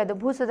ವಿಷಯ. ಅದು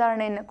ಭೂ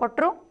ಸುಧಾರಣೆಯನ್ನು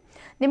ಕೊಟ್ಟರು.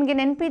 ನಿಮಗೆ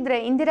ನೆನಪಿದ್ರೆ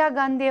ಇಂದಿರಾ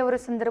ಗಾಂಧಿಯವರ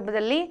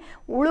ಸಂದರ್ಭದಲ್ಲಿ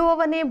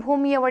ಉಳುವವನೇ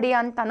ಭೂಮಿಯ ಒಡೆಯ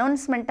ಅಂತ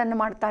ಅನೌನ್ಸ್ಮೆಂಟನ್ನು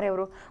ಮಾಡ್ತಾರೆ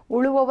ಅವರು.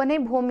 ಉಳುವವನೇ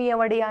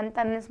ಭೂಮಿಯ ಒಡೆಯ ಅಂತ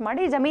ಅನೌನ್ಸ್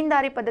ಮಾಡಿ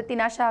ಜಮೀನ್ದಾರಿ ಪದ್ಧತಿ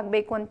ನಾಶ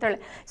ಆಗಬೇಕು ಅಂತೇಳಿ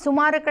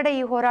ಸುಮಾರು ಕಡೆ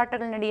ಈ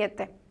ಹೋರಾಟಗಳು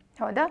ನಡೆಯುತ್ತೆ,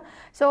 ಹೌದಾ?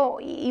 ಸೊ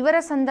ಇವರ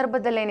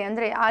ಸಂದರ್ಭದಲ್ಲೇನೆ,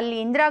 ಅಂದರೆ ಅಲ್ಲಿ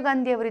ಇಂದಿರಾ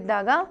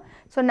ಗಾಂಧಿಯವರಿದ್ದಾಗ,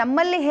 ಸೊ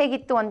ನಮ್ಮಲ್ಲಿ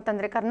ಹೇಗಿತ್ತು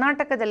ಅಂತಂದರೆ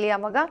ಕರ್ನಾಟಕದಲ್ಲಿ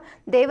ಆವಾಗ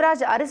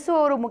ದೇವರಾಜ್ ಅರಸು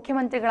ಅವರು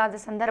ಮುಖ್ಯಮಂತ್ರಿಗಳಾದ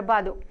ಸಂದರ್ಭ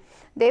ಅದು.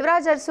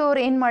 ದೇವರಾಜ್ ಅರಸು ಅವರು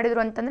ಏನು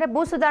ಮಾಡಿದ್ರು ಅಂತಂದರೆ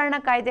ಭೂ ಸುಧಾರಣಾ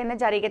ಕಾಯ್ದೆಯನ್ನು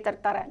ಜಾರಿಗೆ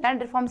ತರ್ತಾರೆ.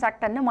 ಲ್ಯಾಂಡ್ ರಿಫಾರ್ಮ್ಸ್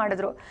ಆ್ಯಕ್ಟನ್ನು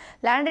ಮಾಡಿದ್ರು.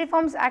 ಲ್ಯಾಂಡ್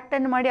ರಿಫಾರ್ಮ್ಸ್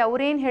ಆ್ಯಕ್ಟನ್ನು ಮಾಡಿ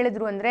ಅವರೇನು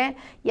ಹೇಳಿದ್ರು ಅಂದರೆ,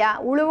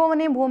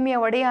 ಉಳುವವನೇ ಭೂಮಿಯ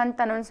ಒಡೆಯ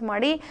ಅಂತ ಅನೌನ್ಸ್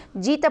ಮಾಡಿ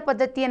ಜೀತ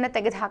ಪದ್ಧತಿಯನ್ನು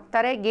ತೆಗೆದು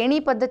ಹಾಕ್ತಾರೆ,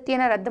 ಗೇಣಿ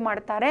ಪದ್ಧತಿಯನ್ನು ರದ್ದು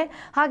ಮಾಡ್ತಾರೆ.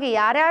 ಹಾಗೆ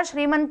ಯಾರ್ಯಾರು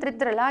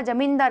ಶ್ರೀಮಂತರಿದ್ರಲ್ಲ,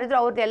 ಜಮೀನ್ದಾರಿದ್ರು,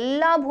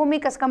 ಅವ್ರದ್ದೆಲ್ಲ ಭೂಮಿ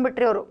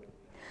ಕಸ್ಕೊಂಡ್ಬಿಟ್ರಿ ಅವರು.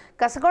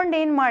 ಕಸ್ಕೊಂಡು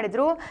ಏನು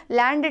ಮಾಡಿದ್ರು,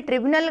 ಲ್ಯಾಂಡ್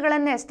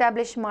ಟ್ರಿಬ್ಯುನಲ್ಗಳನ್ನು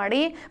ಎಸ್ಟಾಬ್ಲಿಷ್ ಮಾಡಿ,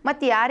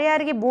 ಮತ್ತು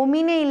ಯಾರ್ಯಾರಿಗೆ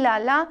ಭೂಮಿನೇ ಇಲ್ಲ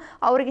ಅಲ್ಲ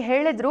ಅವ್ರಿಗೆ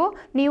ಹೇಳಿದ್ರು,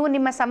 ನೀವು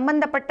ನಿಮ್ಮ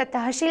ಸಂಬಂಧಪಟ್ಟ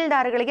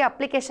ತಹಶೀಲ್ದಾರ್ಗಳಿಗೆ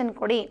ಅಪ್ಲಿಕೇಶನ್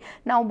ಕೊಡಿ,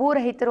 ನಾವು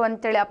ಭೂರಹಿತರು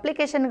ಅಂತೇಳಿ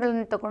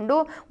ಅಪ್ಲಿಕೇಶನ್ಗಳನ್ನು ತಗೊಂಡು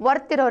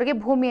ವರ್ತಿರೋರಿಗೆ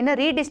ಭೂಮಿಯನ್ನು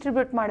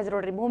ರೀಡಿಸ್ಟ್ರಿಬ್ಯೂಟ್ ಮಾಡಿದ್ರು.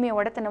 ನೋಡ್ರಿ, ಭೂಮಿಯ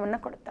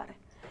ಒಡೆತನವನ್ನು ಕೊಡ್ತಾರೆ.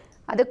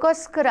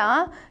 ಅದಕ್ಕೋಸ್ಕರ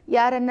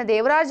ಯಾರನ್ನು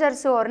ದೇವರಾಜ್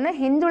ಅರಸು ಅವ್ರನ್ನ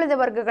ಹಿಂದುಳಿದ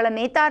ವರ್ಗಗಳ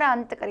ನೇತಾರ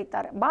ಅಂತ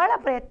ಕರೀತಾರೆ. ಭಾಳ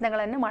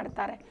ಪ್ರಯತ್ನಗಳನ್ನು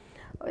ಮಾಡ್ತಾರೆ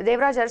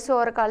ದೇವರಾಜ್ ಅರಸು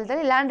ಅವರ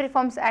ಕಾಲದಲ್ಲಿ. ಲ್ಯಾಂಡ್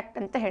ರಿಫಾರ್ಮ್ಸ್ ಆ್ಯಕ್ಟ್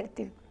ಅಂತ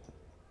ಹೇಳ್ತೀವಿ,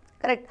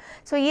 ಕರೆಕ್ಟ್?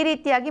 ಸೊ ಈ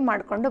ರೀತಿಯಾಗಿ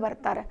ಮಾಡಿಕೊಂಡು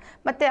ಬರ್ತಾರೆ.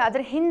 ಮತ್ತು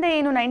ಅದರ ಹಿಂದೆ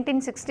ಏನು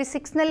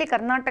 1966ನಲ್ಲಿ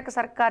ಕರ್ನಾಟಕ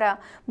ಸರ್ಕಾರ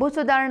ಭೂ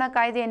ಸುಧಾರಣಾ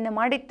ಕಾಯ್ದೆಯನ್ನು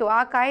ಮಾಡಿತ್ತು. ಆ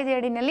ಕಾಯ್ದೆ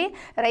ಅಡಿನಲ್ಲಿ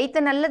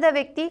ರೈತನಲ್ಲದ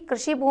ವ್ಯಕ್ತಿ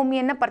ಕೃಷಿ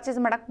ಭೂಮಿಯನ್ನು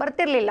ಪರ್ಚೇಸ್ ಮಾಡೋಕ್ಕೆ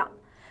ಬರ್ತಿರಲಿಲ್ಲ.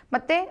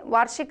 ಮತ್ತು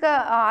ವಾರ್ಷಿಕ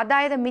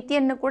ಆದಾಯದ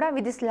ಮಿತಿಯನ್ನು ಕೂಡ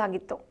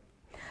ವಿಧಿಸಲಾಗಿತ್ತು.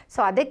 ಸೊ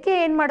ಅದಕ್ಕೆ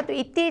ಏನು ಮಾಡ್ತು,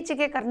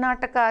 ಇತ್ತೀಚೆಗೆ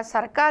ಕರ್ನಾಟಕ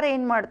ಸರ್ಕಾರ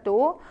ಏನು ಮಾಡ್ತು,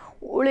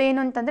 ಏನು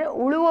ಅಂತಂದರೆ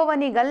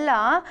ಉಳುವವನಿಗಲ್ಲ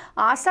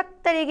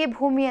ಆಸಕ್ತರಿಗೆ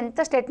ಭೂಮಿ ಅಂತ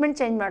ಸ್ಟೇಟ್ಮೆಂಟ್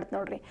ಚೇಂಜ್ ಮಾಡ್ತು.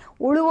 ನೋಡ್ರಿ,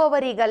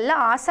 ಉಳುವವರಿಗಲ್ಲ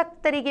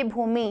ಆಸಕ್ತರಿಗೆ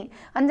ಭೂಮಿ.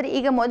 ಅಂದರೆ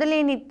ಈಗ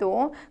ಮೊದಲೇನಿತ್ತು,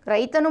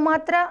 ರೈತನು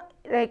ಮಾತ್ರ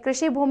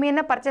ಕೃಷಿ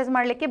ಭೂಮಿಯನ್ನು ಪರ್ಚೇಸ್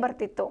ಮಾಡಲಿಕ್ಕೆ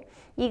ಬರ್ತಿತ್ತು.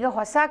 ಈಗ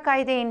ಹೊಸ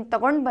ಕಾಯ್ದೆ ಏನು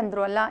ತೊಗೊಂಡು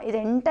ಬಂದರು ಅಲ್ಲ, ಇದು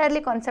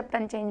ಎಂಟೈರ್ಲಿ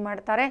ಕಾನ್ಸೆಪ್ಟನ್ನು ಚೇಂಜ್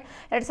ಮಾಡ್ತಾರೆ.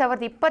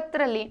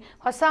 2020ರಲ್ಲಿ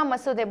ಹೊಸ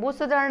ಮಸೂದೆ, ಭೂ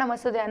ಸುಧಾರಣಾ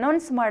ಮಸೂದೆ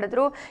ಅನೌನ್ಸ್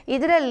ಮಾಡಿದ್ರು.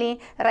 ಇದರಲ್ಲಿ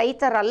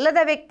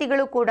ರೈತರಲ್ಲದ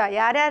ವ್ಯಕ್ತಿಗಳು ಕೂಡ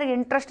ಯಾರ್ಯಾರಿಗೆ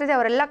ಇಂಟ್ರೆಸ್ಟ್ ಇದೆ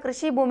ಅವರೆಲ್ಲ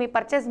ಕೃಷಿ ಭೂಮಿ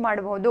ಪರ್ಚೇಸ್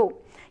ಮಾಡ್ಬೋದು.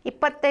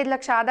 25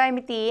 ಲಕ್ಷ ಆದಾಯ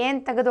ಮಿತಿ ಏನು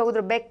ತೆಗೆದು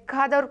ಹೋಗಿದ್ರು,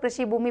 ಬೇಕಾದವ್ರು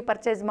ಕೃಷಿ ಭೂಮಿ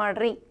ಪರ್ಚೇಸ್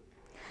ಮಾಡಿರಿ,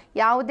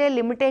 ಯಾವುದೇ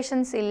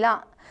ಲಿಮಿಟೇಷನ್ಸ್ ಇಲ್ಲ.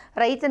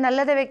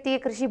 ರೈತನಲ್ಲದ ವ್ಯಕ್ತಿಗೆ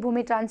ಕೃಷಿ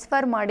ಭೂಮಿ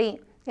ಟ್ರಾನ್ಸ್ಫರ್ ಮಾಡಿ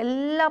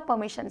ಎಲ್ಲ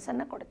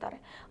ಪರ್ಮಿಷನ್ಸನ್ನು ಕೊಡ್ತಾರೆ.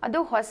 ಅದು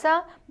ಹೊಸ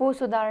ಭೂ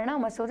ಸುಧಾರಣಾ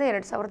ಮಸೂದೆ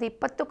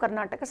 2020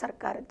 Karnataka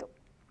ಸರ್ಕಾರದ್ದು.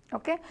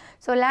 Okay.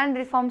 So land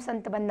reforms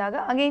ಅಂತ ಬಂದಾಗ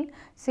ಅಗೈನ್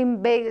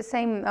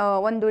ಸೇಮ್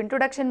ಒಂದು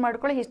ಇಂಟ್ರೊಡಕ್ಷನ್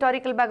ಮಾಡ್ಕೊಳ್ಳಿ.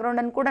 ಹಿಸ್ಟಾರಿಕಲ್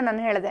ಬ್ಯಾಕ್ಗ್ರೌಂಡನ್ನು ಕೂಡ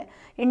ನಾನು ಹೇಳಿದೆ.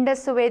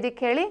 ಇಂಡಸ್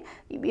ವೇದಿಕ್ ಹೇಳಿ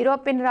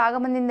ಯುರೋಪಿಯನ್ರ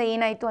ಆಗಮನದಿಂದ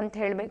ಏನಾಯಿತು ಅಂತ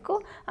ಹೇಳಬೇಕು.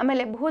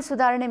 ಆಮೇಲೆ ಭೂ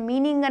ಸುಧಾರಣೆ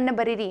ಮೀನಿಂಗನ್ನು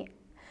ಬರೀರಿ.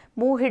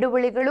 ಭೂ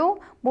ಹಿಡುವಳಿಗಳು,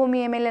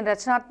 ಭೂಮಿಯ ಮೇಲೆ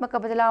ರಚನಾತ್ಮಕ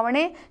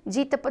ಬದಲಾವಣೆ,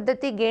 ಜೀತ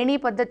ಪದ್ಧತಿ, ಗೇಣಿ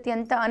ಪದ್ಧತಿ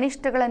ಅಂತ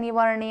ಅನಿಷ್ಟಗಳ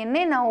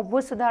ನಿವಾರಣೆಯನ್ನೇ ನಾವು ಭೂ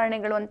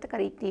ಸುಧಾರಣೆಗಳು ಅಂತ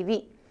ಕರಿತೀವಿ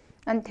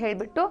ಅಂತ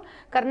ಹೇಳಿಬಿಟ್ಟು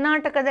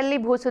ಕರ್ನಾಟಕದಲ್ಲಿ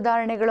ಭೂ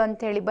ಸುಧಾರಣೆಗಳು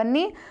ಅಂಥೇಳಿ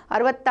ಬನ್ನಿ.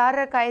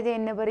 66ರ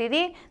ಕಾಯ್ದೆಯನ್ನು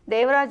ಬರೀರಿ,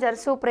 ದೇವರಾಜ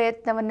ಅರಸು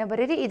ಪ್ರಯತ್ನವನ್ನು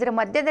ಬರೀರಿ. ಇದರ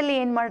ಮಧ್ಯದಲ್ಲಿ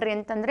ಏನು ಮಾಡಿರಿ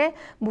ಅಂತಂದರೆ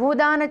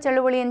ಭೂದಾನ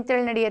ಚಳುವಳಿ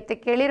ಅಂತೇಳಿ ನಡೆಯುತ್ತೆ,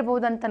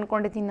 ಕೇಳಿರ್ಬೋದು ಅಂತ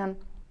ಅಂದ್ಕೊಂಡಿದ್ದೀನಿ ನಾನು.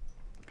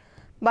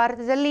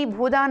 ಭಾರತದಲ್ಲಿ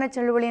ಭೂದಾನ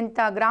ಚಳುವಳಿ ಅಂತ,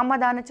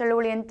 ಗ್ರಾಮದಾನ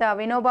ಚಳುವಳಿ ಅಂತ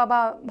ವಿನೋಬಾ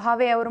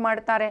ಭಾವೆ ಅವರು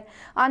ಮಾಡ್ತಾರೆ.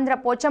 ಆಂಧ್ರ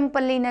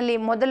ಪೋಚಂಪಲ್ಲಿನಲ್ಲಿ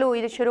ಮೊದಲು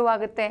ಇದು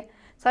ಶುರುವಾಗುತ್ತೆ.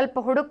 ಸ್ವಲ್ಪ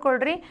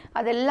ಹುಡುಕೊಳ್ರಿ,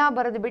 ಅದೆಲ್ಲ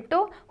ಬರೆದು ಬಿಟ್ಟು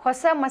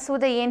ಹೊಸ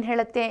ಮಸೂದೆ ಏನು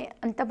ಹೇಳುತ್ತೆ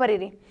ಅಂತ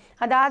ಬರೀರಿ.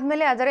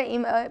 ಅದಾದಮೇಲೆ ಅದರ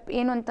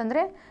ಏನು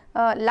ಅಂತಂದರೆ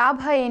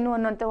ಲಾಭ ಏನು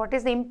ಅನ್ನುವಂಥ, what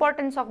is the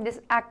importance of this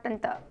act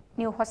ಅಂತ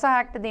ನೀವು ಹೊಸ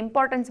ಆ್ಯಕ್ಟದ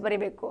ಇಂಪಾರ್ಟೆನ್ಸ್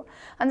ಬರೀಬೇಕು.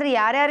 ಅಂದರೆ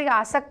ಯಾರ್ಯಾರಿಗೆ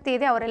ಆಸಕ್ತಿ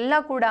ಇದೆ ಅವರೆಲ್ಲ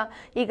ಕೂಡ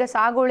ಈಗ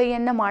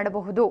ಸಾಗುವಳಿಯನ್ನು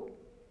ಮಾಡಬಹುದು.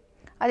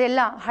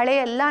 ಅದೆಲ್ಲ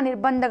ಹಳೆಯ ಎಲ್ಲ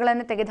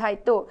ನಿರ್ಬಂಧಗಳನ್ನು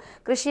ತೆಗೆದಾಯಿತು.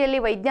 ಕೃಷಿಯಲ್ಲಿ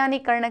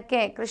ವೈಜ್ಞಾನೀಕರಣಕ್ಕೆ,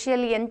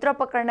 ಕೃಷಿಯಲ್ಲಿ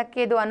ಯಂತ್ರೋಪಕರಣಕ್ಕೆ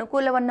ಇದು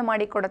ಅನುಕೂಲವನ್ನು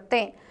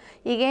ಮಾಡಿಕೊಡುತ್ತೆ.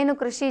 ಈಗೇನು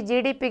ಕೃಷಿ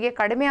GDPಗೆ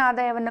ಕಡಿಮೆ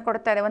ಆದಾಯವನ್ನು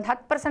ಕೊಡ್ತಾ ಇದೆ, ಒಂದು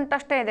 10%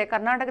 ಅಷ್ಟೇ ಇದೆ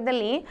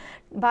ಕರ್ನಾಟಕದಲ್ಲಿ.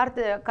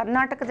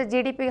 ಕರ್ನಾಟಕದ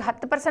GDPಗೆ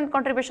 10%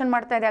 ಕಾಂಟ್ರಿಬ್ಯೂಷನ್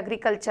ಮಾಡ್ತಾ ಇದೆ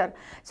ಅಗ್ರಿಕಲ್ಚರ್.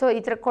 ಸೊ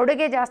ಇದರ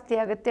ಕೊಡುಗೆ ಜಾಸ್ತಿ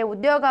ಆಗುತ್ತೆ,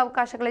 ಉದ್ಯೋಗ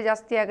ಅವಕಾಶಗಳೇ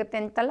ಜಾಸ್ತಿ ಆಗುತ್ತೆ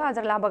ಅಂತಲ್ಲ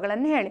ಅದರ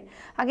ಲಾಭಗಳನ್ನು ಹೇಳಿ.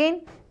 ಅಗೇನ್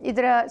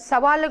ಇದರ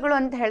ಸವಾಲುಗಳು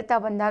ಅಂತ ಹೇಳ್ತಾ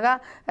ಬಂದಾಗ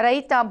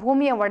ರೈತ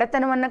ಭೂಮಿಯ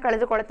ಒಡೆತನವನ್ನು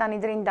ಕಳೆದುಕೊಳ್ತಾನೆ.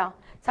 ಇದರಿಂದ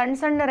ಸಣ್ಣ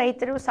ಸಣ್ಣ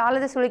ರೈತರು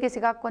ಸಾಲದ ಸುಳಿಗೆ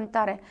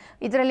ಸಿಗಾಕೊಂತಾರೆ.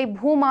 ಇದರಲ್ಲಿ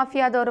ಭೂ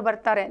ಮಾಫಿಯಾದವರು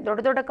ಬರ್ತಾರೆ, ದೊಡ್ಡ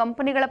ದೊಡ್ಡ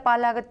ಕಂಪನಿಗಳ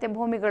ಪಾಲಾಗುತ್ತೆ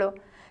ಭೂಮಿಗಳು.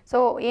 ಸೊ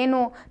ಏನು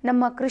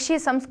ನಮ್ಮ ಕೃಷಿ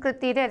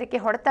ಸಂಸ್ಕೃತಿ ಇದೆ ಅದಕ್ಕೆ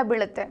ಹೊಡೆತ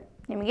ಬೀಳುತ್ತೆ.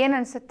 ನಿಮಗೇನು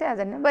ಅನಿಸುತ್ತೆ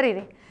ಅದನ್ನು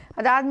ಬರೀರಿ.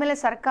 ಅದಾದಮೇಲೆ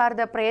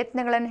ಸರ್ಕಾರದ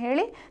ಪ್ರಯತ್ನಗಳನ್ನು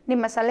ಹೇಳಿ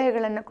ನಿಮ್ಮ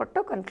ಸಲಹೆಗಳನ್ನು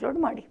ಕೊಟ್ಟು ಕನ್ಕ್ಲೂಡ್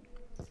ಮಾಡಿ.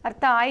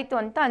 ಅರ್ಥ ಆಯಿತು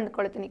ಅಂತ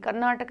ಅಂದ್ಕೊಳ್ತೀನಿ.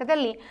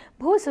 ಕರ್ನಾಟಕದಲ್ಲಿ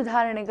ಭೂ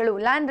ಸುಧಾರಣೆಗಳು,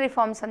 ಲ್ಯಾಂಡ್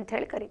ರಿಫಾರ್ಮ್ಸ್ ಅಂತ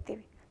ಹೇಳಿ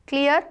ಕರಿತೀವಿ.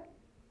 ಕ್ಲಿಯರ್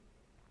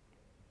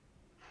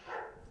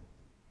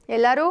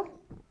ಎಲ್ಲರೂ?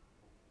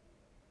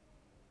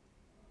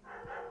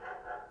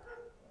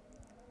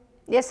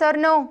 S R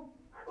no?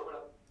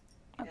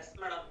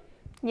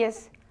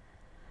 S.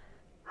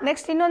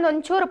 Next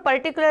ಒಂಚೂರು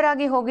ಪರ್ಟಿಕ್ಯುಲರ್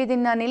ಆಗಿ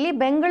ಹೋಗಿದ್ದೀನಿ ನಾನಿಲ್ಲಿ.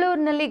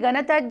 ಬೆಂಗಳೂರಿನಲ್ಲಿ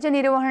ಘನತ್ಯಾಜ್ಯ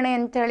ನಿರ್ವಹಣೆ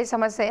ಅಂತೇಳಿ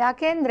ಸಮಸ್ಯೆ.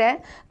 ಯಾಕೆ ಅಂದರೆ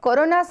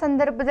ಕೊರೋನಾ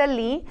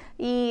ಸಂದರ್ಭದಲ್ಲಿ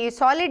ಈ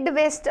ಸಾಲಿಡ್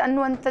ವೇಸ್ಟ್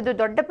ಅನ್ನುವಂಥದ್ದು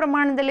ದೊಡ್ಡ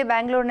ಪ್ರಮಾಣದಲ್ಲಿ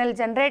ಬ್ಯಾಂಗ್ಳೂರಿನಲ್ಲಿ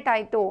ಜನ್ರೇಟ್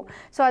ಆಯಿತು.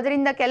 ಸೊ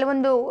ಅದರಿಂದ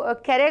ಕೆಲವೊಂದು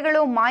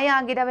ಕೆರೆಗಳು ಮಾಯ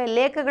ಆಗಿದ್ದಾವೆ,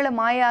 ಲೇಖಗಳು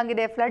ಮಾಯ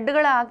ಆಗಿದೆ,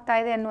 ಫ್ಲಡ್ಗಳು ಆಗ್ತಾ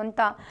ಇದೆ ಅನ್ನುವಂಥ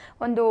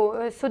ಒಂದು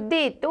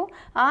ಸುದ್ದಿ ಇತ್ತು.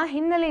 ಆ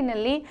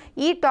ಹಿನ್ನೆಲೆಯಲ್ಲಿ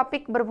ಈ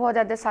ಟಾಪಿಕ್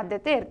ಬರಬಹುದಾದ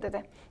ಸಾಧ್ಯತೆ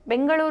ಇರ್ತದೆ,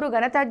 ಬೆಂಗಳೂರು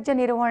ಘನತ್ಯಾಜ್ಯ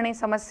ನಿರ್ವಹಣೆ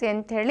ಸಮಸ್ಯೆ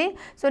ಅಂಥೇಳಿ.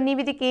 ಸೊ ನೀವು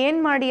ಇದಕ್ಕೆ ಏನು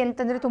ಮಾಡಿ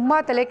ಅಂತಂದರೆ ತುಂಬ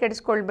ತಲೆ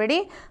ಕೆಡಿಸ್ಕೊಳ್ಬೇಡಿ,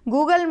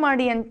 ಗೂಗಲ್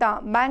ಮಾಡಿ ಅಂತ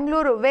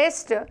ಬ್ಯಾಂಗ್ಳೂರು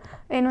ವೇಸ್ಟ್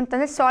ಏನು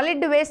ಅಂತಂದರೆ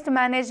ಸಾಲಿಡ್ ವೇಸ್ಟ್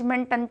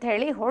ಮ್ಯಾನೇಜ್ಮೆಂಟ್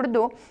ಅಂಥೇಳಿ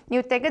ಹೊಡೆದು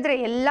ನೀವು ತೆಗೆದ್ರೆ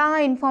ಎಲ್ಲ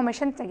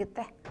ಇನ್ಫಾರ್ಮೇಷನ್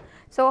ಸಿಗುತ್ತೆ.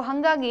 ಸೊ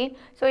ಹಾಗಾಗಿ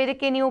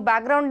ಇದಕ್ಕೆ ನೀವು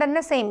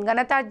ಬ್ಯಾಕ್ಗ್ರೌಂಡನ್ನು ಸೇಮ್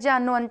ಘನತ್ಯಾಜ್ಯ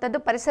ಅನ್ನುವಂಥದ್ದು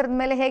ಪರಿಸರದ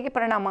ಮೇಲೆ ಹೇಗೆ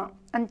ಪರಿಣಾಮ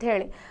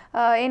ಅಂಥೇಳಿ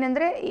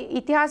ಏನಂದರೆ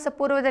ಇತಿಹಾಸ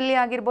ಪೂರ್ವದಲ್ಲಿ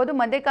ಆಗಿರ್ಬೋದು,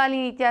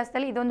 ಮಧ್ಯಕಾಲೀನ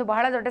ಇತಿಹಾಸದಲ್ಲಿ ಇದೊಂದು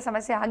ಬಹಳ ದೊಡ್ಡ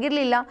ಸಮಸ್ಯೆ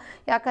ಆಗಿರಲಿಲ್ಲ.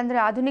 ಯಾಕಂದರೆ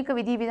ಆಧುನಿಕ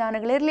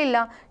ವಿಧಿವಿಧಾನಗಳಿರಲಿಲ್ಲ,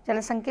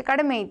 ಜನಸಂಖ್ಯೆ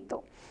ಕಡಿಮೆ ಇತ್ತು.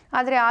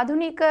 ಆದರೆ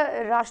ಆಧುನಿಕ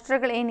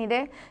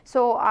ರಾಷ್ಟ್ರಗಳೇನಿದೆ, ಸೊ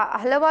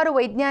ಹಲವಾರು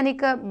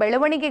ವೈಜ್ಞಾನಿಕ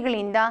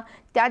ಬೆಳವಣಿಗೆಗಳಿಂದ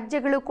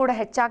ತ್ಯಾಜ್ಯಗಳು ಕೂಡ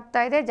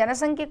ಹೆಚ್ಚಾಗ್ತಾ ಇದೆ,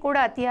 ಜನಸಂಖ್ಯೆ ಕೂಡ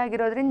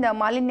ಅತಿಯಾಗಿರೋದ್ರಿಂದ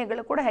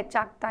ಮಾಲಿನ್ಯಗಳು ಕೂಡ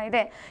ಹೆಚ್ಚಾಗ್ತಾ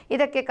ಇದೆ.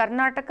 ಇದಕ್ಕೆ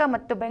ಕರ್ನಾಟಕ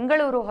ಮತ್ತು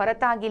ಬೆಂಗಳೂರು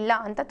ಹೊರತಾಗಿಲ್ಲ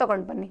ಅಂತ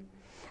ತಗೊಂಡು ಬನ್ನಿ.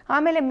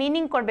 ಆಮೇಲೆ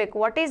ಮೀನಿಂಗ್ ಕೊಡಬೇಕು.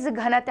 ವಾಟ್ ಈಸ್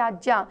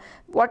ಘನತ್ಯಾಜ್ಯ,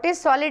 ವಾಟ್ ಈಸ್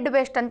ಸಾಲಿಡ್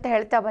ವೇಸ್ಟ್ ಅಂತ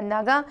ಹೇಳ್ತಾ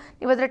ಬಂದಾಗ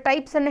ನೀವು ಅದರ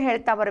ಟೈಪ್ಸನ್ನು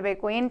ಹೇಳ್ತಾ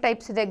ಬರಬೇಕು. ಏನು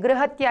ಟೈಪ್ಸ್ ಇದೆ?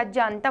 ಗೃಹ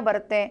ತ್ಯಾಜ್ಯ ಅಂತ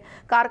ಬರುತ್ತೆ,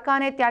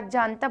 ಕಾರ್ಖಾನೆ ತ್ಯಾಜ್ಯ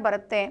ಅಂತ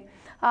ಬರುತ್ತೆ,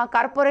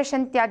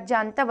 ಕಾರ್ಪೊರೇಷನ್ ತ್ಯಾಜ್ಯ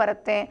ಅಂತ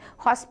ಬರುತ್ತೆ,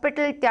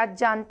 ಹಾಸ್ಪಿಟಲ್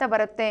ತ್ಯಾಜ್ಯ ಅಂತ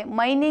ಬರುತ್ತೆ,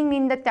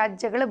 ಮೈನಿಂಗ್ನಿಂದ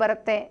ತ್ಯಾಜ್ಯಗಳು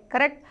ಬರುತ್ತೆ,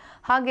 ಕರೆಕ್ಟ್.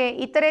 ಹಾಗೆ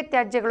ಇತರೆ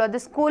ತ್ಯಾಜ್ಯಗಳು, ಅದು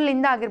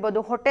ಸ್ಕೂಲಿಂದ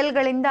ಆಗಿರ್ಬೋದು,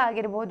 ಹೋಟೆಲ್ಗಳಿಂದ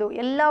ಆಗಿರ್ಬೋದು,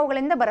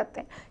 ಎಲ್ಲವುಗಳಿಂದ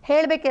ಬರುತ್ತೆ.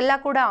 ಹೇಳಬೇಕೆಲ್ಲ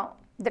ಕೂಡ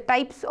the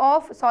types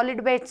of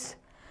solid wastes,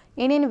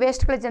 ಏನೇನು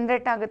ವೇಸ್ಟ್ಗಳು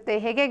ಜನ್ರೇಟ್ ಆಗುತ್ತೆ,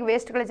 ಹೇಗೆ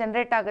ವೇಸ್ಟ್ಗಳು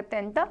ಜನ್ರೇಟ್ ಆಗುತ್ತೆ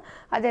ಅಂತ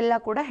ಅದೆಲ್ಲ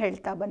ಕೂಡ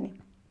ಹೇಳ್ತಾ ಬನ್ನಿ.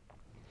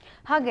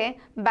 ಹಾಗೆ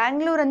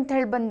ಬ್ಯಾಂಗ್ಳೂರು ಅಂತ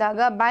ಹೇಳಿ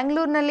ಬಂದಾಗ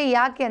ಬ್ಯಾಂಗ್ಳೂರಿನಲ್ಲಿ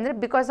ಯಾಕೆ ಅಂದರೆ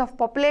because of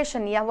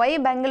population. Y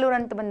Bangalore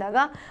ಅಂತ ಬಂದಾಗ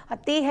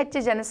ಅತಿ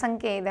ಹೆಚ್ಚು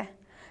ಜನಸಂಖ್ಯೆ ಇದೆ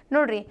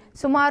ನೋಡ್ರಿ.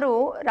 ಸುಮಾರು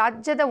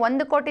ರಾಜ್ಯದ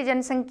 1 ಕೋಟಿ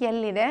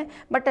ಜನಸಂಖ್ಯೆಯಲ್ಲಿದೆ,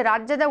 ಬಟ್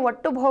ರಾಜ್ಯದ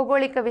ಒಟ್ಟು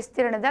ಭೌಗೋಳಿಕ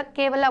ವಿಸ್ತೀರ್ಣದ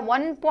ಕೇವಲ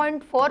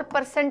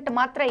 1.4%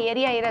 ಮಾತ್ರ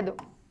ಏರಿಯಾ ಇರೋದು.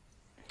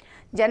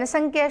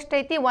 ಜನಸಂಖ್ಯೆ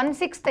ಎಷ್ಟೈತಿ?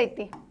 1/6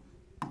 ಐತಿ,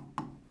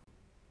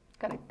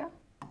 ಕರೆಕ್ಟಾ?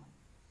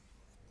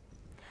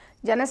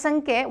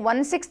 ಜನಸಂಖ್ಯೆ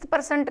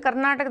 1/6%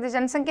 ಕರ್ನಾಟಕದ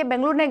ಜನಸಂಖ್ಯೆ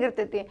ಬೆಂಗಳೂರಿನಾಗ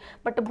ಇರ್ತೈತಿ,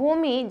 ಬಟ್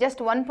ಭೂಮಿ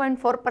ಜಸ್ಟ್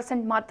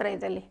 1.4% ಮಾತ್ರ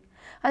ಇದೆ ಅಲ್ಲಿ.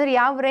 ಅಂದರೆ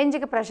ಯಾವ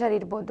ರೇಂಜಿಗೆ ಪ್ರೆಷರ್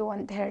ಇರ್ಬೋದು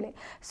ಅಂತ ಹೇಳಿ.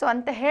 ಸೊ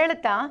ಅಂತ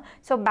ಹೇಳ್ತಾ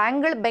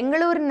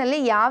ಬೆಂಗಳೂರಿನಲ್ಲಿ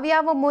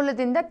ಯಾವ್ಯಾವ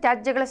ಮೂಲದಿಂದ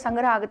ತ್ಯಾಜ್ಯಗಳ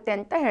ಸಂಗ್ರಹ ಆಗುತ್ತೆ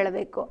ಅಂತ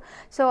ಹೇಳಬೇಕು.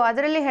 ಸೊ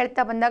ಅದರಲ್ಲಿ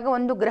ಹೇಳ್ತಾ ಬಂದಾಗ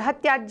ಒಂದು ಗೃಹ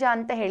ತ್ಯಾಜ್ಯ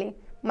ಅಂತ ಹೇಳಿ,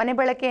 ಮನೆ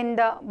ಬಳಕೆಯಿಂದ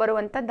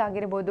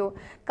ಬರುವಂಥದ್ದಾಗಿರ್ಬೋದು,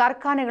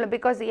 ಕಾರ್ಖಾನೆಗಳು,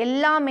 ಬಿಕಾಸ್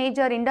ಎಲ್ಲ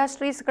ಮೇಜರ್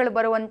ಇಂಡಸ್ಟ್ರೀಸ್ಗಳು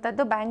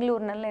ಬರುವಂಥದ್ದು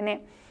ಬ್ಯಾಂಗ್ಳೂರಿನಲ್ಲೇ.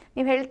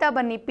 ನೀವು ಹೇಳ್ತಾ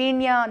ಬನ್ನಿ,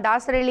 Peenya,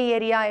 Dasarahalli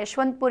area,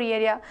 Yeshwanthpur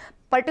area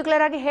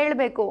particular ಆಗಿ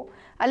ಹೇಳಬೇಕು.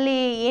 ಅಲ್ಲಿ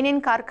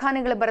ಏನೇನು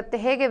ಕಾರ್ಖಾನೆಗಳು ಬರುತ್ತೆ,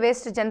 ಹೇಗೆ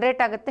ವೇಸ್ಟ್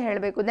ಜನ್ರೇಟ್ ಆಗುತ್ತೆ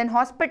ಹೇಳಬೇಕು. ದೆನ್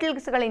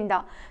ಹಾಸ್ಪಿಟಲ್ಸ್ಗಳಿಂದ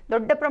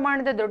ದೊಡ್ಡ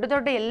ಪ್ರಮಾಣದ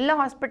ದೊಡ್ಡ ಎಲ್ಲ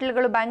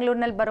ಹಾಸ್ಪಿಟಲ್ಗಳು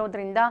ಬ್ಯಾಂಗ್ಳೂರಿನಲ್ಲಿ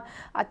ಬರೋದ್ರಿಂದ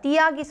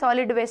ಅತಿಯಾಗಿ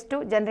ಸಾಲಿಡ್ ವೇಸ್ಟು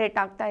ಜನ್ರೇಟ್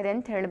ಆಗ್ತಾ ಇದೆ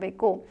ಅಂತ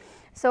ಹೇಳಬೇಕು.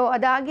 ಸೊ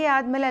ಅದಾಗಿ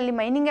ಆದಮೇಲೆ ಅಲ್ಲಿ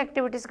ಮೈನಿಂಗ್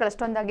ಆ್ಯಕ್ಟಿವಿಟೀಸ್ಗಳು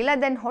ಅಷ್ಟೊಂದಾಗಿಲ್ಲ.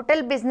 ದೆನ್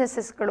ಹೋಟೆಲ್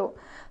ಬಿಸ್ನೆಸಸ್ಗಳು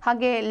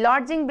ಹಾಗೆ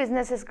ಲಾಡ್ಜಿಂಗ್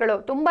ಬಿಸ್ನೆಸಸ್ಗಳು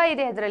ತುಂಬ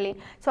ಇದೆ ಅದರಲ್ಲಿ.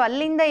 ಸೊ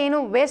ಅಲ್ಲಿಂದ ಏನು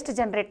ವೇಸ್ಟ್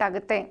ಜನ್ರೇಟ್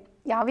ಆಗುತ್ತೆ,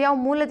 ಯಾವ್ಯಾವ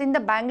ಮೂಲದಿಂದ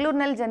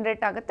ಬ್ಯಾಂಗ್ಳೂರಿನಲ್ಲಿ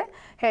ಜನ್ರೇಟ್ ಆಗುತ್ತೆ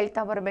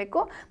ಹೇಳ್ತಾ ಬರಬೇಕು.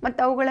 ಮತ್ತು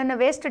ಅವುಗಳನ್ನು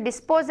ವೇಸ್ಟ್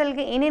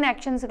ಡಿಸ್ಪೋಸಲ್ಗೆ ಏನೇನು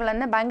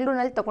ಆ್ಯಕ್ಷನ್ಸ್ಗಳನ್ನು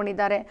ಬ್ಯಾಂಗ್ಳೂರಿನಲ್ಲಿ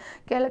ತೊಗೊಂಡಿದ್ದಾರೆ.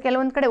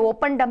 ಕೆಲವೊಂದು ಕಡೆ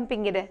ಓಪನ್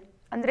ಡಂಪಿಂಗ್ ಇದೆ,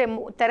 ಅಂದರೆ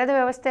ತೆರೆದ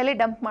ವ್ಯವಸ್ಥೆಯಲ್ಲಿ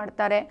ಡಂಪ್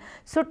ಮಾಡ್ತಾರೆ.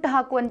 ಸುಟ್ಟು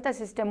ಹಾಕುವಂಥ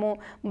ಸಿಸ್ಟಮು,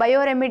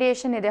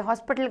 ಬಯೋರೆಮಿಡಿಯೇಷನ್ ಇದೆ,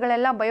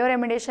 ಹಾಸ್ಪಿಟಲ್ಗಳೆಲ್ಲ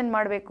ಬಯೋರೆಮಿಡಿಯೇಷನ್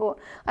ಮಾಡಬೇಕು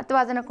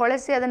ಅಥವಾ ಅದನ್ನು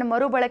ಕೊಳೆಸಿ ಅದನ್ನು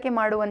ಮರುಬಳಕೆ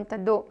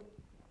ಮಾಡುವಂಥದ್ದು.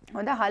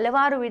 ಹೌದಾ,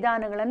 ಹಲವಾರು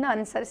ವಿಧಾನಗಳನ್ನು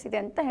ಅನುಸರಿಸಿದೆ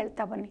ಅಂತ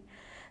ಹೇಳ್ತಾ ಬನ್ನಿ.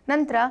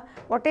 ನಂತರ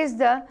ವಾಟ್ ಈಸ್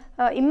ದ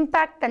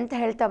ಇಂಪ್ಯಾಕ್ಟ್ ಅಂತ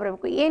ಹೇಳ್ತಾ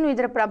ಬರಬೇಕು. ಏನು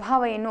ಇದರ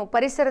ಪ್ರಭಾವ, ಏನು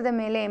ಪರಿಸರದ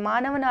ಮೇಲೆ,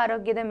 ಮಾನವನ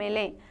ಆರೋಗ್ಯದ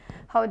ಮೇಲೆ,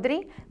 ಹೌದ್ರಿ,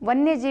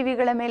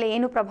 ವನ್ಯಜೀವಿಗಳ ಮೇಲೆ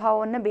ಏನು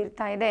ಪ್ರಭಾವವನ್ನು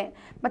ಬೀರ್ತಾ ಇದೆ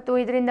ಮತ್ತು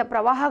ಇದರಿಂದ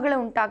ಪ್ರವಾಹಗಳು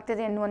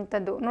ಉಂಟಾಗ್ತಿದೆ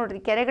ಅನ್ನುವಂಥದ್ದು. ನೋಡಿರಿ,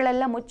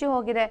 ಕೆರೆಗಳೆಲ್ಲ ಮುಚ್ಚಿ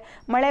ಹೋಗಿದೆ,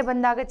 ಮಳೆ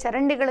ಬಂದಾಗ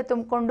ಚರಂಡಿಗಳು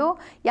ತುಂಬಿಕೊಂಡು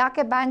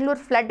ಯಾಕೆ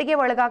ಬ್ಯಾಂಗ್ಳೂರು ಫ್ಲಡ್ಗೆ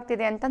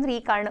ಒಳಗಾಗ್ತಿದೆ ಅಂತಂದ್ರೆ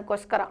ಈ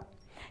ಕಾರಣಕ್ಕೋಸ್ಕರ.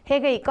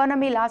 ಹೇಗೆ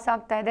ಇಕಾನಮಿ ಲಾಸ್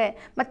ಆಗ್ತಾ ಇದೆ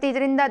ಮತ್ತು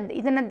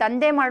ಇದನ್ನು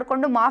ದಂಧೆ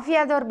ಮಾಡಿಕೊಂಡು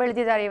ಮಾಫಿಯಾದವ್ರು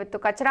ಬೆಳೆದಿದ್ದಾರೆ. ಇವತ್ತು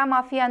ಕಚರಾ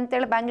ಮಾಫಿಯಾ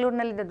ಅಂತೇಳಿ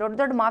ಬ್ಯಾಂಗ್ಳೂರಿನಲ್ಲಿ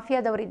ದೊಡ್ಡ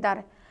ಮಾಫಿಯಾದವರು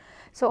ಇದ್ದಾರೆ.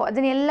 ಸೊ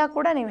ಅದನ್ನೆಲ್ಲ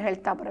ಕೂಡ ನೀವು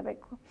ಹೇಳ್ತಾ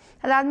ಬರಬೇಕು.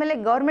 ಅದಾದಮೇಲೆ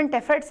ಗೌರ್ಮೆಂಟ್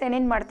ಎಫರ್ಟ್ಸ್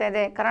ಏನೇನು ಮಾಡ್ತಾ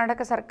ಇದೆ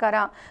ಕರ್ನಾಟಕ ಸರ್ಕಾರ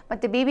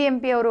ಮತ್ತು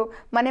BBMP ಅವರು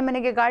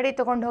ಮನೆಗೆ ಗಾಡಿ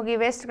ತೊಗೊಂಡು ಹೋಗಿ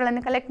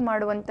ವೇಸ್ಟ್ಗಳನ್ನು ಕಲೆಕ್ಟ್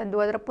ಮಾಡುವಂಥದ್ದು,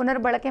 ಅದರ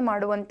ಪುನರ್ಬಳಕೆ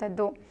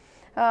ಮಾಡುವಂಥದ್ದು,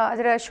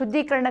 ಅದರ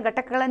ಶುದ್ಧೀಕರಣ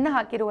ಘಟಕಗಳನ್ನು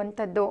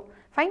ಹಾಕಿರುವಂಥದ್ದು.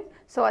 ಫೈನ್.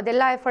 ಸೊ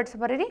ಅದೆಲ್ಲ ಎಫರ್ಟ್ಸ್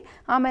ಬರೀರಿ.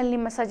 ಆಮೇಲೆ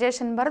ನಿಮ್ಮ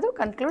ಸಜೆಷನ್ ಬರೆದು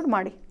ಕನ್ಕ್ಲೂಡ್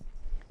ಮಾಡಿ.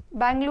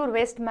 ಬ್ಯಾಂಗ್ಳೂರು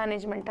ವೇಸ್ಟ್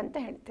ಮ್ಯಾನೇಜ್ಮೆಂಟ್ ಅಂತ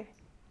ಹೇಳ್ತೀವಿ.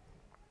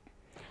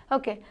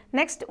 ಓಕೆ,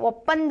 ನೆಕ್ಸ್ಟ್,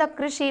 ಒಪ್ಪಂದ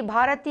ಕೃಷಿ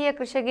ಭಾರತೀಯ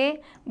ಕೃಷಿಗೆ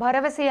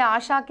ಭರವಸೆಯ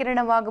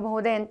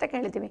ಆಶಾಕಿರಣವಾಗಬಹುದೇ ಅಂತ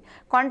ಕೇಳಿದ್ದೀವಿ.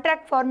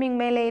 ಕಾಂಟ್ರಾಕ್ಟ್ ಫಾರ್ಮಿಂಗ್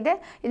ಮೇಲೆ ಇದೆ.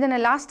 ಇದನ್ನು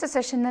ಲಾಸ್ಟ್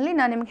ಸೆಷನ್ನಲ್ಲಿ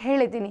ನಾನು ನಿಮ್ಗೆ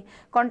ಹೇಳಿದ್ದೀನಿ.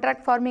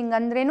 ಕಾಂಟ್ರಾಕ್ಟ್ ಫಾರ್ಮಿಂಗ್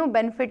ಅಂದ್ರೇನು,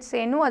 ಬೆನಿಫಿಟ್ಸ್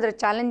ಏನು, ಅದರ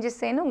ಚಾಲೆಂಜಸ್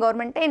ಏನು,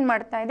 ಗೌರ್ಮೆಂಟ್ ಏನು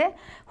ಮಾಡ್ತಾ ಇದೆ,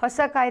 ಹೊಸ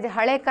ಕಾಯ್ದೆ,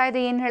 ಹಳೆ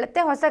ಕಾಯ್ದೆ ಏನು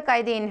ಹೇಳುತ್ತೆ, ಹೊಸ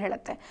ಕಾಯ್ದೆ ಏನು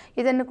ಹೇಳುತ್ತೆ,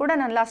 ಇದನ್ನು ಕೂಡ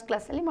ನಾನು ಲಾಸ್ಟ್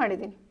ಕ್ಲಾಸಲ್ಲಿ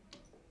ಮಾಡಿದ್ದೀನಿ.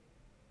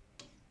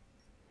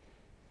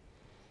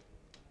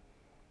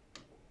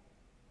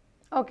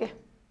 ಓಕೆ,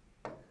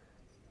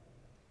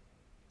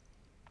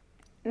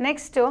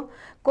 ನೆಕ್ಸ್ಟು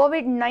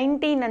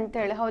ಕೋವಿಡ್-19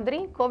 ಅಂತೇಳಿ. ಹೌದ್ರಿ,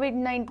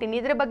 ಕೋವಿಡ್-19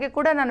 ಇದರ ಬಗ್ಗೆ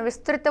ಕೂಡ ನಾನು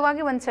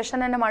ವಿಸ್ತೃತವಾಗಿ ಒಂದು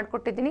ಸೆಷನನ್ನು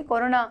ಮಾಡಿಕೊಟ್ಟಿದ್ದೀನಿ,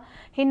 ಕೊರೋನಾ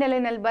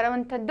ಹಿನ್ನೆಲೆಯಲ್ಲಿ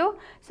ಬರುವಂಥದ್ದು.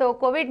 ಸೊ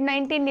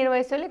ಕೋವಿಡ್-19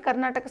 ನಿರ್ವಹಿಸುವಲ್ಲಿ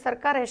ಕರ್ನಾಟಕ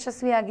ಸರ್ಕಾರ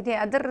ಯಶಸ್ವಿಯಾಗಿದೆ,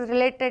 ಅದರ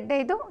ರಿಲೇಟೆಡ್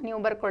ಇದು ನೀವು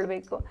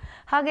ಬರ್ಕೊಳ್ಬೇಕು.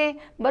 ಹಾಗೆ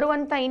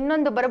ಬರುವಂಥ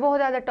ಇನ್ನೊಂದು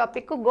ಬರಬಹುದಾದ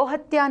ಟಾಪಿಕ್ಕು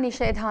ಗೋಹತ್ಯಾ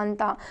ನಿಷೇಧ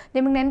ಅಂತ.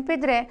 ನಿಮಗೆ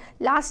ನೆನಪಿದ್ರೆ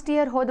ಲಾಸ್ಟ್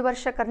ಇಯರ್, ಹೋದ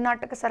ವರ್ಷ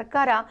ಕರ್ನಾಟಕ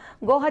ಸರ್ಕಾರ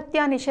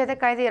ಗೋಹತ್ಯಾ ನಿಷೇಧ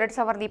ಕಾಯ್ದೆ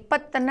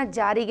 2020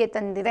 ಜಾರಿಗೆ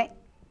ತಂದಿದೆ.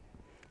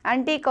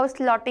 ಆ್ಯಂಟಿ ಕೌ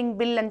ಸ್ಲಾಟಿಂಗ್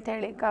ಬಿಲ್ ಅಂತ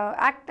ಹೇಳಿ,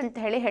 ಆ್ಯಕ್ಟ್ ಅಂತ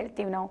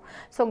ಹೇಳ್ತೀವಿ ನಾವು.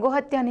 ಸೊ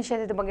ಗೋಹತ್ಯಾ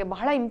ನಿಷೇಧದ ಬಗ್ಗೆ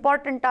ಬಹಳ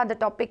ಇಂಪಾರ್ಟೆಂಟ್ ಆದ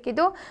ಟಾಪಿಕ್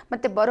ಇದು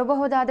ಮತ್ತು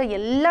ಬರಬಹುದಾದ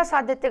ಎಲ್ಲ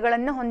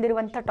ಸಾಧ್ಯತೆಗಳನ್ನು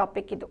ಹೊಂದಿರುವಂಥ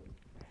ಟಾಪಿಕ್ ಇದು.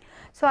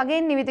 ಸೊ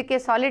ಅಗೇನ್ ನೀವು ಇದಕ್ಕೆ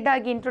ಸಾಲಿಡ್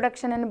ಆಗಿ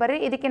ಇಂಟ್ರೊಡಕ್ಷನನ್ನು ಬರೀ.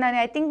 ಇದಕ್ಕೆ ನಾನು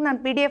ನಾನು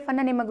PDF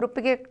ಅನ್ನು ನಿಮ್ಮ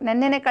ಗ್ರೂಪಿಗೆ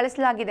ನೆನ್ನೆನೇ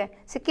ಕಳಿಸಲಾಗಿದೆ,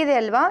 ಸಿಕ್ಕಿದೆ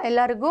ಅಲ್ವಾ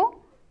ಎಲ್ಲರಿಗೂ?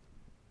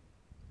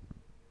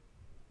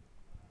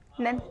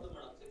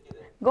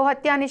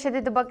 ಗೋಹತ್ಯಾ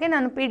ನಿಷೇಧದ ಬಗ್ಗೆ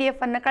ನಾನು PDF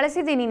ಅನ್ನು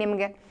ಕಳಿಸಿದ್ದೀನಿ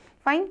ನಿಮಗೆ.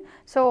 ಫೈನ್.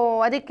 ಸೊ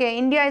ಅದಕ್ಕೆ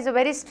India is a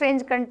very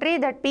strange country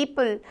that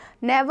people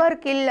never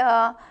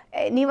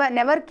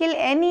kill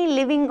any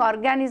living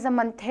organism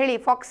ಅಂತ ಹೇಳಿ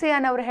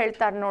ಫಾಕ್ಸಿಯಾನ್ ಅವರು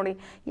ಹೇಳ್ತಾರೆ ನೋಡಿ.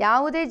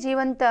 ಯಾವುದೇ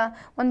ಜೀವಂತ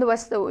ಒಂದು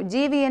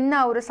ಜೀವಿಯನ್ನು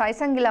ಅವರು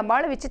ಸಾಯಿಸಂಗಿಲ್ಲ.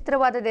 ಭಾಳ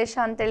ವಿಚಿತ್ರವಾದ ದೇಶ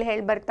ಅಂತೇಳಿ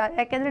ಹೇಳಿ ಬರ್ತಾರೆ.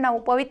 ಯಾಕೆಂದರೆ ನಾವು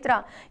ಪವಿತ್ರ,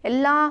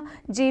 ಎಲ್ಲ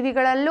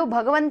ಜೀವಿಗಳಲ್ಲೂ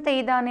ಭಗವಂತ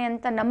ಇದ್ದಾನೆ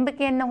ಅಂತ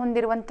ನಂಬಿಕೆಯನ್ನು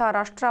ಹೊಂದಿರುವಂಥ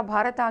ರಾಷ್ಟ್ರ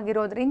ಭಾರತ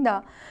ಆಗಿರೋದ್ರಿಂದ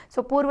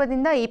ಸೊ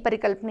ಪೂರ್ವದಿಂದ ಈ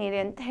ಪರಿಕಲ್ಪನೆ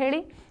ಇದೆ ಅಂತ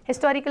ಹೇಳಿ.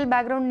 ಹಿಸ್ಟಾರಿಕಲ್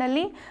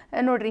ಬ್ಯಾಕ್ಗ್ರೌಂಡ್ನಲ್ಲಿ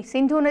ನೋಡ್ರಿ,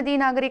 ಸಿಂಧೂ ನದಿ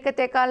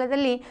ನಾಗರಿಕತೆ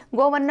ಕಾಲದಲ್ಲಿ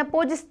ಗೋವನ್ನು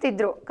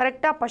ಪೂಜಿಸ್ತಿದ್ರು.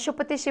 ಕರೆಕ್ಟಾ?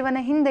 ಪಶುಪತಿ ಶಿವನ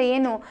ಹಿಂದೆ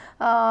ಏನು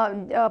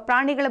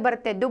ಪ್ರಾಣಿಗಳು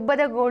ಬರುತ್ತೆ,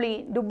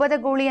 ದುಬ್ಬದ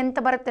ಗೂಳಿ ಅಂತ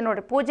ಬರುತ್ತೆ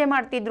ನೋಡ್ರಿ, ಪೂಜೆ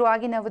ಮಾಡ್ತಿದ್ರು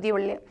ಆಗಿನ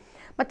ಅವಧಿಯೊಳ್ಳೆ.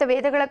 ಮತ್ತು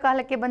ವೇದಗಳ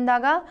ಕಾಲಕ್ಕೆ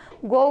ಬಂದಾಗ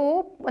ಗೋವು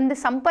ಒಂದು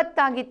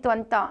ಸಂಪತ್ತಾಗಿತ್ತು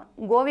ಅಂತ,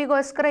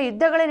 ಗೋವಿಗೋಸ್ಕರ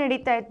ಯುದ್ಧಗಳೇ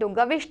ನಡೀತಾ ಇತ್ತು.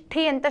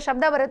 ಗವಿಷ್ಠಿ ಅಂತ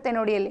ಶಬ್ದ ಬರುತ್ತೆ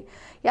ನೋಡಿ ಅಲ್ಲಿ,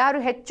 ಯಾರು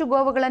ಹೆಚ್ಚು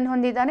ಗೋವುಗಳನ್ನು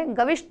ಹೊಂದಿದ್ದಾನೆ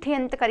ಗವಿಷ್ಠಿ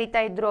ಅಂತ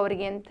ಕರೀತಾ ಇದ್ರು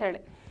ಅವರಿಗೆ ಅಂತ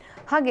ಹೇಳಿ.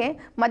 ಹಾಗೆ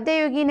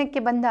ಮಧ್ಯಯುಗೀನಕ್ಕೆ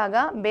ಬಂದಾಗ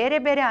ಬೇರೆ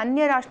ಬೇರೆ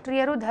ಅನ್ಯ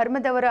ರಾಷ್ಟ್ರೀಯರು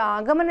ಧರ್ಮದವರ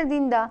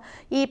ಆಗಮನದಿಂದ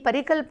ಈ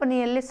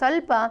ಪರಿಕಲ್ಪನೆಯಲ್ಲಿ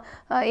ಸ್ವಲ್ಪ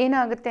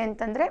ಏನಾಗುತ್ತೆ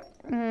ಅಂತಂದರೆ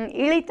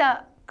ಇಳಿತ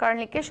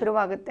ಕಾಣಲಿಕ್ಕೆ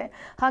ಶುರುವಾಗುತ್ತೆ.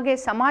 ಹಾಗೆ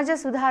ಸಮಾಜ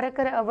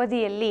ಸುಧಾರಕರ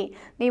ಅವಧಿಯಲ್ಲಿ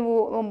ನೀವು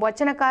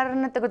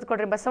ವಚನಕಾರರನ್ನು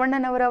ತೆಗೆದುಕೊಂಡ್ರೆ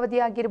ಬಸವಣ್ಣನವರ ಅವಧಿ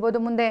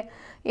ಆಗಿರ್ಬೋದು, ಮುಂದೆ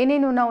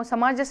ಏನೇನು ನಾವು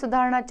ಸಮಾಜ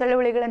ಸುಧಾರಣಾ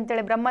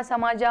ಚಳವಳಿಗಳಂತೇಳಿ ಬ್ರಹ್ಮ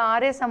ಸಮಾಜ,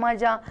 ಆರ್ಯ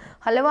ಸಮಾಜ,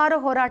 ಹಲವಾರು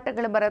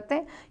ಹೋರಾಟಗಳು ಬರುತ್ತೆ.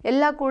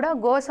 ಎಲ್ಲ ಕೂಡ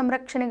ಗೋ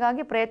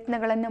ಸಂರಕ್ಷಣೆಗಾಗಿ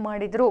ಪ್ರಯತ್ನಗಳನ್ನು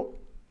ಮಾಡಿದರು.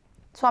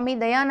 ಸ್ವಾಮಿ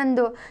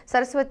ದಯಾನಂದ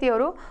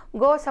ಸರಸ್ವತಿಯವರು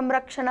ಗೋ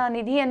ಸಂರಕ್ಷಣಾ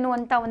ನಿಧಿ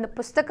ಅನ್ನುವಂಥ ಒಂದು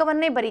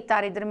ಪುಸ್ತಕವನ್ನೇ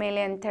ಬರೀತಾರೆ ಇದ್ರ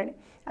ಮೇಲೆ ಅಂಥೇಳಿ.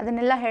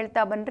 ಅದನ್ನೆಲ್ಲ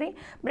ಹೇಳ್ತಾ ಬನ್ನಿರಿ.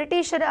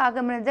 ಬ್ರಿಟಿಷರ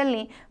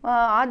ಆಗಮನದಲ್ಲಿ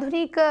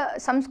ಆಧುನಿಕ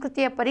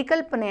ಸಂಸ್ಕೃತಿಯ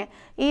ಪರಿಕಲ್ಪನೆ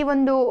ಈ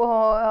ಒಂದು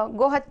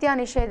ಗೋಹತ್ಯಾ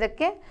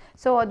ನಿಷೇಧಕ್ಕೆ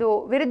ಸೊ ಅದು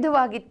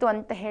ವಿರುದ್ಧವಾಗಿತ್ತು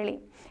ಅಂತ ಹೇಳಿ.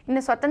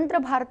 ಇನ್ನು ಸ್ವತಂತ್ರ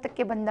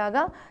ಭಾರತಕ್ಕೆ ಬಂದಾಗ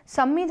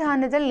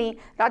ಸಂವಿಧಾನದಲ್ಲಿ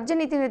ರಾಜ್ಯ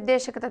ನೀತಿ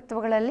ನಿರ್ದೇಶಕ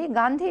ತತ್ವಗಳಲ್ಲಿ,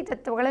 ಗಾಂಧಿ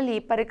ತತ್ವಗಳಲ್ಲಿ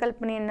ಈ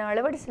ಪರಿಕಲ್ಪನೆಯನ್ನು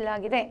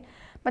ಅಳವಡಿಸಲಾಗಿದೆ.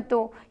 ಮತ್ತು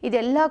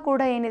ಇದೆಲ್ಲ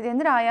ಕೂಡ ಏನಿದೆ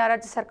ಅಂದರೆ ಆಯಾ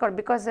ರಾಜ್ಯ ಸರ್ಕಾರ,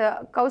 ಬಿಕಾಸ್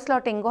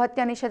ಕೌಸ್ಲಾಟಿಂಗ್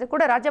ಗೋಹತ್ಯಾ ನಿಷೇಧ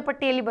ಕೂಡ ರಾಜ್ಯ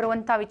ಪಟ್ಟಿಯಲ್ಲಿ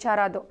ಬರುವಂಥ ವಿಚಾರ,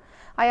 ಅದು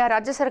ಆಯಾ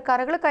ರಾಜ್ಯ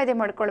ಸರ್ಕಾರಗಳು ಕಾಯ್ದೆ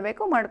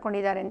ಮಾಡ್ಕೊಳ್ಬೇಕು,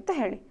 ಮಾಡ್ಕೊಂಡಿದ್ದಾರೆ ಅಂತ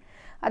ಹೇಳಿ.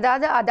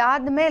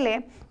 ಅದಾದಮೇಲೆ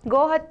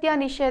ಗೋಹತ್ಯಾ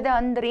ನಿಷೇಧ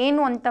ಅಂದ್ರೆ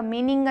ಏನು ಅಂತ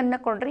ಮೀನಿಂಗನ್ನು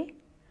ಕೊಡ್ರಿ.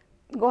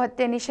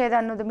 ಗೋಹತ್ಯೆ ನಿಷೇಧ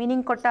ಅನ್ನೋದು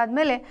ಮೀನಿಂಗ್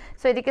ಕೊಟ್ಟಾದಮೇಲೆ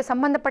ಸೊ ಇದಕ್ಕೆ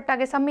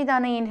ಸಂಬಂಧಪಟ್ಟಾಗೆ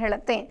ಸಂವಿಧಾನ ಏನು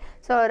ಹೇಳುತ್ತೆ,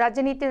 ಸೊ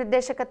ರಾಜನೀತಿ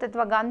ನಿರ್ದೇಶಕ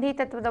ತತ್ವ ಗಾಂಧಿ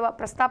ತತ್ವದ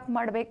ಪ್ರಸ್ತಾಪ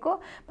ಮಾಡಬೇಕು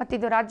ಮತ್ತು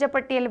ಇದು ರಾಜ್ಯ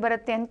ಪಟ್ಟಿಯಲ್ಲಿ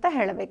ಬರುತ್ತೆ ಅಂತ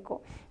ಹೇಳಬೇಕು.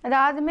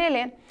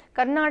 ಅದಾದಮೇಲೆ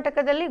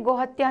ಕರ್ನಾಟಕದಲ್ಲಿ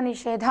ಗೋಹತ್ಯಾ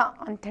ನಿಷೇಧ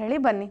ಅಂಥೇಳಿ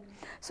ಬನ್ನಿ.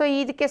 ಸೊ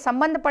ಇದಕ್ಕೆ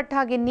ಸಂಬಂಧಪಟ್ಟ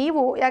ಹಾಗೆ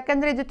ನೀವು,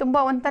 ಯಾಕಂದರೆ ಇದು ತುಂಬ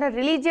ಒಂಥರ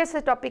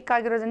ರಿಲಿಜಿಯಸ್ ಟಾಪಿಕ್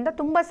ಆಗಿರೋದ್ರಿಂದ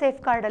ತುಂಬ ಸೇಫ್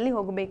ಗಾರ್ಡಲ್ಲಿ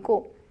ಹೋಗಬೇಕು.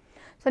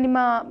 ಸೊ ನಿಮ್ಮ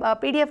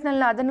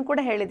PDF-ನಲ್ಲಿ ಅದನ್ನು ಕೂಡ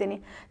ಹೇಳಿದ್ದೀನಿ.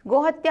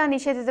 ಗೋಹತ್ಯಾ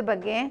ನಿಷೇಧದ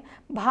ಬಗ್ಗೆ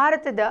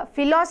ಭಾರತದ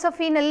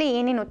ಫಿಲಾಸಫಿನಲ್ಲಿ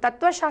ಏನೇನು,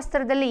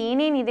 ತತ್ವಶಾಸ್ತ್ರದಲ್ಲಿ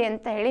ಏನೇನಿದೆ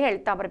ಅಂತ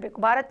ಹೇಳ್ತಾ ಬರಬೇಕು.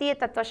 ಭಾರತೀಯ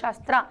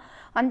ತತ್ವಶಾಸ್ತ್ರ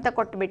ಅಂತ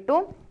ಕೊಟ್ಬಿಟ್ಟು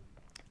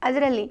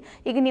ಅದರಲ್ಲಿ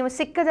ಈಗ ನೀವು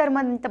ಸಿಖ್ ಧರ್ಮ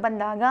ಅಂತ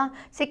ಬಂದಾಗ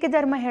ಸಿಖ್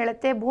ಧರ್ಮ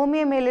ಹೇಳುತ್ತೆ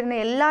ಭೂಮಿಯ ಮೇಲಿನ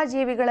ಎಲ್ಲ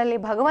ಜೀವಿಗಳಲ್ಲಿ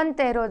ಭಗವಂತ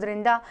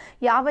ಇರೋದರಿಂದ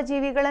ಯಾವ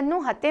ಜೀವಿಗಳನ್ನು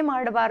ಹತ್ಯೆ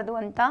ಮಾಡಬಾರ್ದು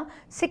ಅಂತ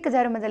ಸಿಖ್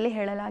ಧರ್ಮದಲ್ಲಿ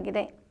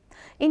ಹೇಳಲಾಗಿದೆ.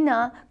 ಇನ್ನು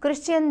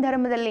ಕ್ರಿಶ್ಚಿಯನ್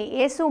ಧರ್ಮದಲ್ಲಿ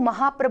ಯೇಸು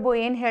ಮಹಾಪ್ರಭು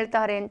ಏನು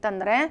ಹೇಳ್ತಾರೆ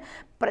ಅಂತಂದರೆ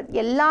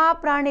ಎಲ್ಲ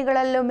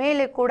ಪ್ರಾಣಿಗಳಲ್ಲೂ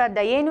ಮೇಲೆ ಕೂಡ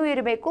ದಯೆನೂ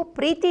ಇರಬೇಕು,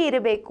 ಪ್ರೀತಿ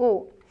ಇರಬೇಕು.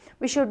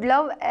 We should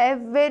love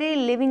every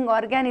living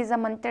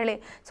organism ಅಂತೇಳಿ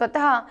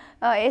ಸ್ವತಃ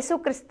ಯೇಸು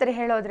ಕ್ರಿಸ್ತರು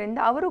ಹೇಳೋದ್ರಿಂದ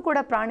ಅವರು ಕೂಡ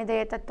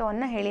ಪ್ರಾಣಿದಯ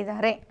ತತ್ವವನ್ನು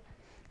ಹೇಳಿದ್ದಾರೆ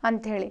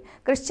ಅಂಥೇಳಿ.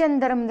 ಕ್ರಿಶ್ಚಿಯನ್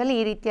ಧರ್ಮದಲ್ಲಿ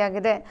ಈ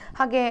ರೀತಿಯಾಗಿದೆ.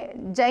 ಹಾಗೆ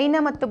ಜೈನ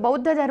ಮತ್ತು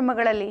ಬೌದ್ಧ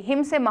ಧರ್ಮಗಳಲ್ಲಿ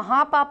ಹಿಂಸೆ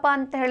ಮಹಾಪಾಪ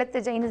ಅಂತ ಹೇಳುತ್ತೆ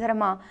ಜೈನ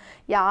ಧರ್ಮ.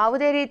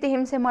 ಯಾವುದೇ ರೀತಿ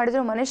ಹಿಂಸೆ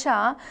ಮಾಡಿದರೂ ಮನುಷ್ಯ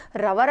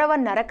ರವರವ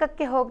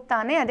ನರಕಕ್ಕೆ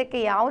ಹೋಗ್ತಾನೆ, ಅದಕ್ಕೆ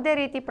ಯಾವುದೇ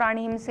ರೀತಿ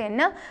ಪ್ರಾಣಿ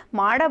ಹಿಂಸೆಯನ್ನು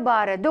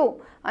ಮಾಡಬಾರದು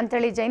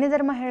ಅಂಥೇಳಿ ಜೈನ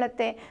ಧರ್ಮ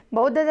ಹೇಳುತ್ತೆ.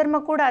 ಬೌದ್ಧ ಧರ್ಮ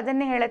ಕೂಡ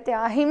ಅದನ್ನೇ ಹೇಳುತ್ತೆ,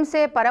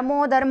 ಅಹಿಂಸೆ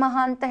ಪರಮೋ ಧರ್ಮ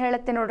ಅಂತ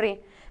ಹೇಳುತ್ತೆ. ನೋಡ್ರಿ,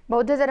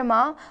 ಬೌದ್ಧ ಧರ್ಮ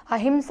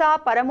ಅಹಿಂಸಾ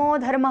ಪರಮೋ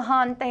ಧರ್ಮ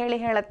ಅಂತ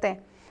ಹೇಳುತ್ತೆ.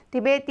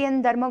 ಟಿಬೇಟಿಯನ್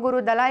ಧರ್ಮಗುರು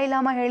ದಲಾಯಿ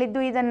ಲಾಮಾ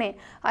ಹೇಳಿದ್ದು ಇದನ್ನೇ,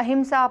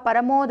 ಅಹಿಂಸಾ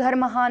ಪರಮೋ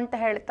ಧರ್ಮ ಅಂತ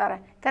ಹೇಳ್ತಾರೆ.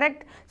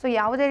 ಕರೆಕ್ಟ್. ಸೊ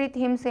ಯಾವುದೇ ರೀತಿ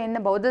ಹಿಂಸೆಯನ್ನು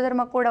ಬೌದ್ಧ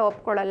ಧರ್ಮ ಕೂಡ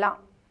ಒಪ್ಕೊಳ್ಳಲ್ಲ.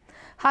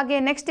 ಹಾಗೆ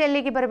ನೆಕ್ಸ್ಟ್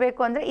ಎಲ್ಲಿಗೆ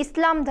ಬರಬೇಕು ಅಂದರೆ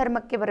ಇಸ್ಲಾಂ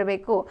ಧರ್ಮಕ್ಕೆ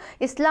ಬರಬೇಕು.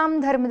 ಇಸ್ಲಾಂ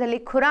ಧರ್ಮದಲ್ಲಿ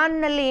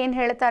ಖುರಾನ್ನಲ್ಲಿ ಏನು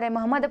ಹೇಳ್ತಾರೆ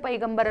ಮೊಹಮ್ಮದ್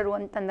ಪೈಗಂಬರರು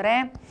ಅಂತಂದರೆ,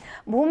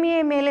 ಭೂಮಿಯ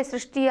ಮೇಲೆ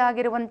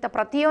ಸೃಷ್ಟಿಯಾಗಿರುವಂಥ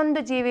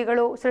ಪ್ರತಿಯೊಂದು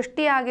ಜೀವಿಗಳು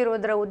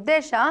ಸೃಷ್ಟಿಯಾಗಿರುವುದರ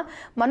ಉದ್ದೇಶ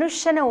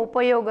ಮನುಷ್ಯನ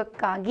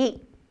ಉಪಯೋಗಕ್ಕಾಗಿ.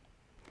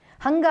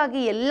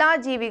 ಹಾಗಾಗಿ ಎಲ್ಲ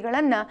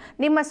ಜೀವಿಗಳನ್ನು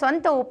ನಿಮ್ಮ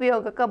ಸ್ವಂತ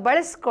ಉಪಯೋಗಕ್ಕೆ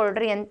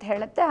ಬಳಸ್ಕೊಳ್ರಿ ಅಂತ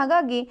ಹೇಳುತ್ತೆ.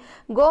 ಹಾಗಾಗಿ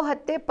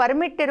ಗೋಹತ್ಯೆ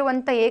ಪರ್ಮಿಟ್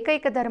ಇರುವಂಥ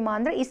ಏಕೈಕ ಧರ್ಮ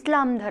ಅಂದರೆ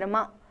ಇಸ್ಲಾಂ ಧರ್ಮ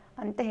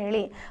ಅಂತ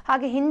ಹೇಳಿ.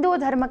 ಹಾಗೆ ಹಿಂದೂ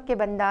ಧರ್ಮಕ್ಕೆ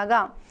ಬಂದಾಗ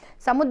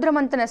ಸಮುದ್ರ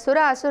ಮಂಥನ,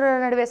 ಅಸುರರ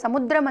ನಡುವೆ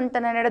ಸಮುದ್ರ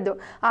ಮಂಥನ ನಡೆದು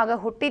ಆಗ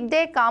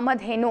ಹುಟ್ಟಿದ್ದೇ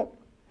ಕಾಮಧೇನು,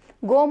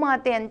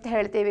 ಗೋಮಾತೆ ಅಂತ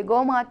ಹೇಳ್ತೀವಿ.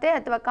 ಗೋಮಾತೆ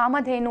ಅಥವಾ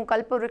ಕಾಮಧೇನು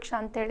ಕಲ್ಪವೃಕ್ಷ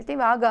ಅಂತ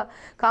ಹೇಳ್ತೀವಿ. ಆಗ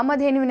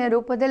ಕಾಮಧೇನುವಿನ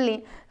ರೂಪದಲ್ಲಿ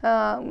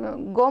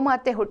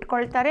ಗೋಮಾತೆ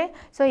ಹುಟ್ಕೊಳ್ತಾರೆ.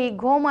 ಸೊ ಈ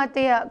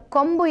ಗೋಮಾತೆಯ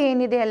ಕೊಂಬು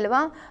ಏನಿದೆ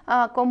ಅಲ್ವಾ, ಆ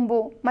ಕೊಂಬು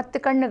ಮತ್ತು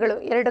ಕಣ್ಣುಗಳು,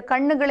 ಎರಡು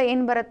ಕಣ್ಣುಗಳು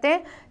ಏನು ಬರುತ್ತೆ,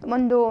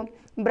 ಒಂದು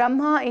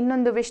ಬ್ರಹ್ಮ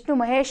ಇನ್ನೊಂದು ವಿಷ್ಣು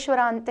ಮಹೇಶ್ವರ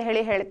ಅಂತ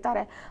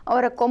ಹೇಳ್ತಾರೆ.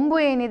 ಅವರ ಕೊಂಬು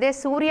ಏನಿದೆ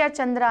ಸೂರ್ಯ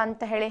ಚಂದ್ರ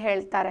ಅಂತ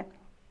ಹೇಳ್ತಾರೆ.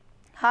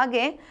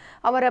 ಹಾಗೆ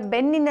ಅವರ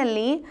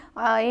ಬೆನ್ನಿನಲ್ಲಿ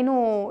ಏನು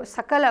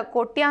ಸಕಲ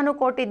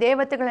ಕೋಟ್ಯಾನುಕೋಟಿ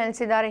ದೇವತೆಗಳು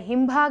ನೆಲೆಸಿದ್ದಾರೆ.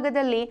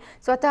 ಹಿಂಭಾಗದಲ್ಲಿ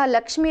ಸ್ವತಃ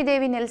ಲಕ್ಷ್ಮೀ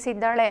ದೇವಿ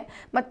ನೆಲೆಸಿದ್ದಾಳೆ.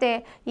 ಮತ್ತು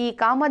ಈ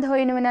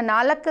ಕಾಮಧೇನುವಿನ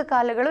 4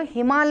 ಕಾಲುಗಳು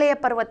ಹಿಮಾಲಯ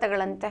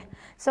ಪರ್ವತಗಳಂತೆ.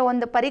 ಸೊ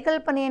ಒಂದು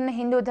ಪರಿಕಲ್ಪನೆಯನ್ನು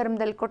ಹಿಂದೂ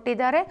ಧರ್ಮದಲ್ಲಿ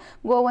ಕೊಟ್ಟಿದ್ದಾರೆ.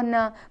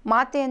 ಗೋವನ್ನು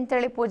ಮಾತೆ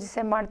ಅಂತೇಳಿ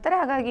ಪೂಜಿಸೆ ಮಾಡ್ತಾರೆ.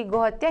 ಹಾಗಾಗಿ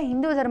ಗೋಹತ್ಯೆ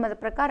ಹಿಂದೂ ಧರ್ಮದ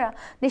ಪ್ರಕಾರ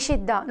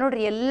ನಿಷಿದ್ಧ.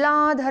 ನೋಡ್ರಿ, ಎಲ್ಲ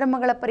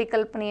ಧರ್ಮಗಳ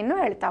ಪರಿಕಲ್ಪನೆಯನ್ನು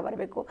ಹೇಳ್ತಾ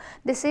ಬರಬೇಕು.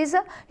 ದಿಸ್ ಈಸ್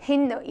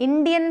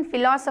ಇಂಡಿಯನ್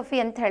ಫಿಲಾಸಫಿ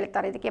ಅಂತ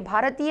ಹೇಳ್ತಾರೆ. ಇದಕ್ಕೆ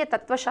ಭಾರತೀಯ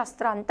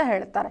ತತ್ವಶಾಸ್ತ್ರ ಅಂತ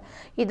ಹೇಳ್ತಾರೆ.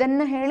 ಇದನ್ನು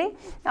ಹೇಳಿ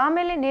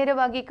ಆಮೇಲೆ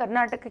ನೇರವಾಗಿ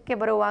ಕರ್ನಾಟಕಕ್ಕೆ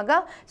ಬರುವಾಗ,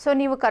 ಸೊ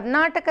ನೀವು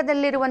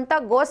ಕರ್ನಾಟಕದಲ್ಲಿರುವಂಥ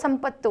ಗೋ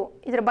ಸಂಪತ್ತು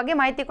ಇದ್ರ ಬಗ್ಗೆ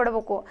ಮಾಹಿತಿ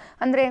ಕೊಡಬೇಕು.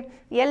 ಅಂದರೆ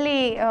ಎಲ್ಲಿ,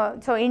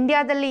 ಸೊ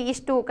ಇಂಡಿಯಾದಲ್ಲಿ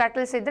ಇಷ್ಟು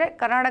ಕ್ಯಾಟಲ್ಸ್ ಇದ್ದರೆ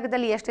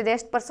ಕರ್ನಾಟಕದಲ್ಲಿ ಎಷ್ಟಿದೆ,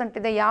 ಎಷ್ಟು %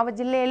 ಇದೆ, ಯಾವ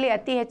ಜಿಲ್ಲೆಯಲ್ಲಿ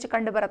ಅತಿ ಹೆಚ್ಚು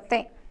ಕಂಡು ಬರುತ್ತೆ,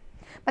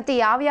 ಮತ್ತು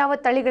ಯಾವ್ಯಾವ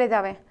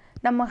ತಳಿಗಳಿದ್ದಾವೆ,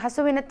 ನಮ್ಮ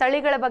ಹಸುವಿನ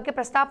ತಳಿಗಳ ಬಗ್ಗೆ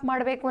ಪ್ರಸ್ತಾಪ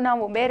ಮಾಡಬೇಕು.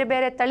 ನಾವು ಬೇರೆ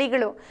ಬೇರೆ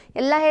ತಳಿಗಳು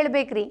ಎಲ್ಲ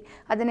ಹೇಳಬೇಕ್ರಿ.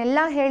 ಅದನ್ನೆಲ್ಲ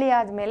ಹೇಳಿ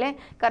ಆದಮೇಲೆ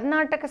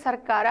ಕರ್ನಾಟಕ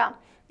ಸರ್ಕಾರ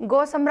ಗೋ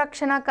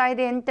ಸಂರಕ್ಷಣಾ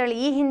ಕಾಯ್ದೆ ಅಂತೇಳಿ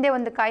ಈ ಹಿಂದೆ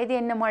ಒಂದು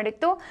ಕಾಯ್ದೆಯನ್ನು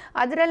ಮಾಡಿತ್ತು.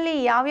 ಅದರಲ್ಲಿ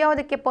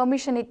ಯಾವ್ಯಾವುದಕ್ಕೆ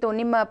ಪರ್ಮಿಷನ್ ಇತ್ತು,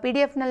 ನಿಮ್ಮ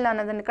PDF-ನಲ್ಲಿ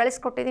ನಾನು ಅದನ್ನು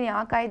ಕಳಿಸ್ಕೊಟ್ಟಿದ್ದೀನಿ.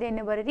 ಆ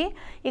ಕಾಯ್ದೆಯನ್ನು ಬರೀರಿ.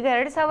 ಈಗ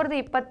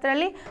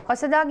 2020ರಲ್ಲಿ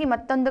ಹೊಸದಾಗಿ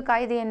ಮತ್ತೊಂದು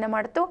ಕಾಯ್ದೆಯನ್ನು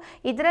ಮಾಡ್ತು.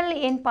 ಇದರಲ್ಲಿ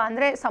ಏನಪ್ಪ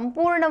ಅಂದರೆ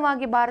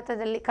ಸಂಪೂರ್ಣವಾಗಿ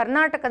ಭಾರತದಲ್ಲಿ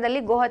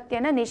ಕರ್ನಾಟಕದಲ್ಲಿ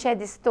ಗೋಹತ್ಯೆಯನ್ನು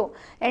ನಿಷೇಧಿಸಿತು.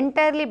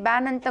 ಎಂಟೈರ್ಲಿ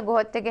ಬ್ಯಾನ್ ಅಂತ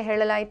ಗೋಹತ್ಯೆಗೆ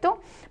ಹೇಳಲಾಯಿತು.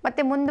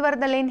 ಮತ್ತು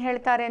ಮುಂದುವರೆದಲ್ಲಿ ಏನು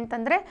ಹೇಳ್ತಾರೆ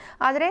ಅಂತಂದರೆ,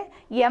 ಆದರೆ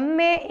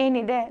ಎಮ್ಮೆ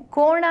ಏನಿದೆ,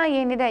 ಕೋಣ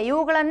ಏನಿದೆ,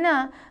 ಇವುಗಳನ್ನು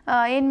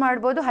ಏನು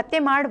ಮಾಡ್ಬೋದು,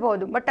 ಹತ್ಯೆ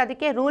ಮಾಡ್ಬೋದು. ಬಟ್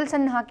ಅದಕ್ಕೆ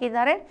ರೂಲ್ಸನ್ನು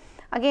ಹಾಕಿದ್ದಾರೆ.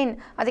 ಅಗೇನ್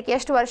ಅದಕ್ಕೆ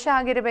ಎಷ್ಟು ವರ್ಷ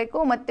ಆಗಿರಬೇಕು,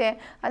 ಮತ್ತು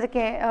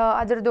ಅದಕ್ಕೆ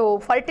ಅದರದ್ದು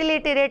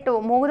ಫರ್ಟಿಲಿಟಿ ರೇಟು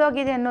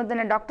ಮುಗಿದೋಗಿದೆ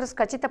ಅನ್ನೋದನ್ನು ಡಾಕ್ಟರ್ಸ್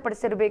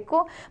ಖಚಿತಪಡಿಸಿರಬೇಕು.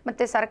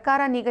 ಮತ್ತು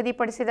ಸರ್ಕಾರ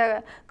ನಿಗದಿಪಡಿಸಿದ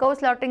ಕೌ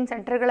ಸ್ಲಾಟರಿಂಗ್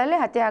ಸೆಂಟರ್ಗಳಲ್ಲೇ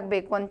ಹತ್ಯೆ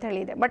ಆಗಬೇಕು ಅಂತ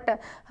ಹೇಳಿದೆ. ಬಟ್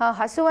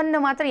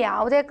ಹಸುವನ್ನು ಮಾತ್ರ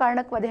ಯಾವುದೇ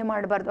ಕಾರಣಕ್ಕೆ ವಧೆ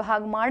ಮಾಡಬಾರ್ದು.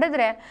 ಹಾಗೆ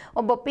ಮಾಡಿದ್ರೆ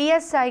ಒಬ್ಬ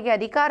PSIಗೆ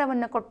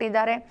ಅಧಿಕಾರವನ್ನು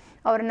ಕೊಟ್ಟಿದ್ದಾರೆ.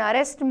 ಅವ್ರನ್ನ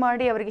ಅರೆಸ್ಟ್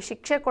ಮಾಡಿ ಅವರಿಗೆ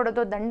ಶಿಕ್ಷೆ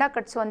ಕೊಡೋದು, ದಂಡ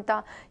ಕಟ್ಟಿಸುವಂಥ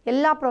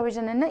ಎಲ್ಲ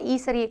ಪ್ರೊವಿಷನನ್ನು ಈ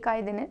ಸರಿ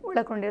ಕಾಯ್ದೆನೇ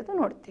ಒಳಗೊಂಡಿರೋದು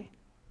ನೋಡ್ತೀವಿ.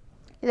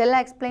 ಇದೆಲ್ಲ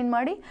ಎಕ್ಸ್ಪ್ಲೈನ್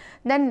ಮಾಡಿ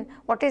then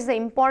what is the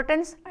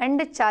importance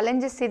and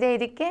challenges ಇದೆ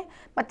ಇದಕ್ಕೆ,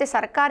 ಮತ್ತು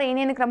ಸರ್ಕಾರ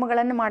ಏನೇನು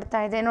ಕ್ರಮಗಳನ್ನು ಮಾಡ್ತಾ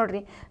ಇದೆ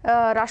ನೋಡಿರಿ.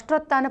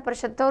 ರಾಷ್ಟ್ರೋತ್ಥಾನ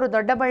ಪರಿಷತ್ತವರು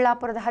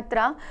ದೊಡ್ಡಬಳ್ಳಾಪುರದ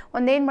ಹತ್ತಿರ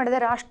ಒಂದೇನು ಮಾಡಿದೆ,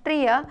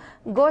 ರಾಷ್ಟ್ರೀಯ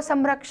ಗೋ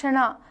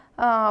ಸಂರಕ್ಷಣಾ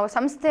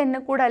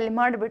ಸಂಸ್ಥೆಯನ್ನು ಕೂಡ ಅಲ್ಲಿ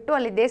ಮಾಡಿಬಿಟ್ಟು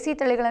ಅಲ್ಲಿ ದೇಸಿ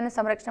ತಳಿಗಳನ್ನು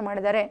ಸಂರಕ್ಷಣೆ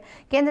ಮಾಡಿದ್ದಾರೆ.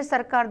 ಕೇಂದ್ರ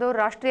ಸರ್ಕಾರದವರು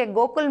ರಾಷ್ಟ್ರೀಯ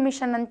ಗೋಕುಲ್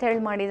ಮಿಷನ್ ಅಂತ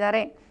ಹೇಳಿ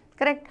ಮಾಡಿದ್ದಾರೆ.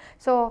 ಕರೆಕ್ಟ್.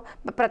 ಸೊ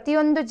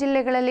ಪ್ರತಿಯೊಂದು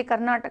ಜಿಲ್ಲೆಗಳಲ್ಲಿ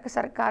ಕರ್ನಾಟಕ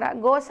ಸರ್ಕಾರ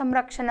ಗೋ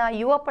ಸಂರಕ್ಷಣಾ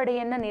ಯುವ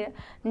ಪಡೆಯನ್ನು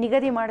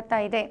ನಿಗದಿ ಮಾಡ್ತಾ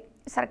ಇದೆ.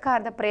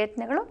 ಸರ್ಕಾರದ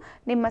ಪ್ರಯತ್ನಗಳು,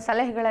 ನಿಮ್ಮ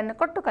ಸಲಹೆಗಳನ್ನು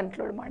ಕೊಟ್ಟು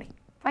ಕನ್ಕ್ಲೂಡ್ ಮಾಡಿ.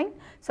 ಫೈನ್.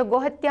 ಸೊ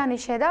ಗೋಹತ್ಯಾ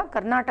ನಿಷೇಧ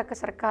ಕರ್ನಾಟಕ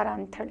ಸರ್ಕಾರ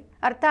ಅಂಥೇಳಿ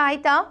ಅರ್ಥ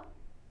ಆಯ್ತಾ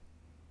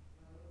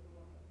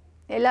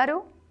ಎಲ್ಲರೂ?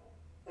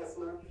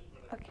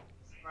 Okay,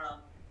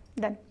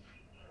 done.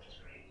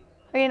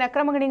 ಏನು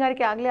ಅಕ್ರಮ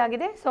ಗಣಿಗಾರಿಕೆ ಆಗಲೇ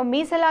ಆಗಿದೆ. ಸೊ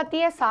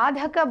ಮೀಸಲಾತಿಯ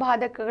ಸಾಧಕ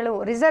ಬಾಧಕಗಳು,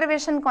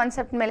 ರಿಸರ್ವೇಷನ್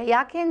ಕಾನ್ಸೆಪ್ಟ್ ಮೇಲೆ.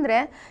 ಯಾಕೆಂದರೆ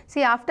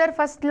ಆಫ್ಟರ್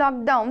ಫಸ್ಟ್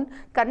ಲಾಕ್ಡೌನ್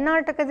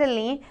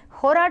ಕರ್ನಾಟಕದಲ್ಲಿ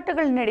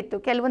ಹೋರಾಟಗಳು ನಡೀತು.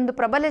 ಕೆಲವೊಂದು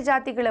ಪ್ರಬಲ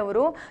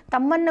ಜಾತಿಗಳವರು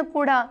ತಮ್ಮನ್ನು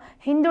ಕೂಡ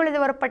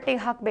ಹಿಂದುಳಿದವರ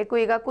ಪಟ್ಟಿಗೆ ಹಾಕಬೇಕು.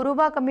 ಈಗ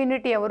ಕುರುಬಾ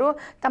ಕಮ್ಯುನಿಟಿಯವರು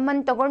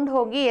ತಮ್ಮನ್ನು ತಗೊಂಡು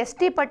ಹೋಗಿ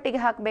ST ಪಟ್ಟಿಗೆ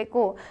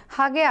ಹಾಕಬೇಕು.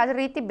 ಹಾಗೆ ಅದೇ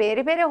ರೀತಿ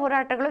ಬೇರೆ ಬೇರೆ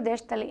ಹೋರಾಟಗಳು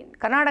ದೇಶದಲ್ಲಿ,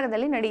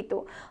 ಕರ್ನಾಟಕದಲ್ಲಿ ನಡೀತು.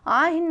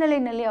 ಆ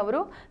ಹಿನ್ನೆಲೆಯಲ್ಲಿ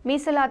ಅವರು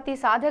ಮೀಸಲಾತಿ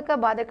ಸಾಧಕ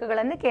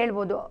ಬಾಧಕಗಳನ್ನು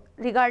ಕೇಳ್ಬೋದು.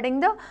 ರಿಗಾರ್ಡಿಂಗ್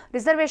ದ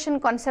ರಿಸರ್ವೇಷನ್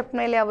ಕಾನ್ಸೆಪ್ಟ್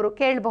ಮೇಲೆ ಅವರು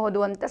ಕೇಳಬಹುದು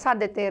ಅಂತ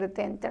ಸಾಧ್ಯತೆ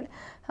ಇರುತ್ತೆ ಅಂತೇಳಿ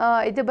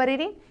ಇದು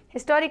ಬರೀರಿ.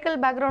 ಹಿಸ್ಟಾರಿಕಲ್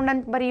ಬ್ಯಾಕ್ಗ್ರೌಂಡ್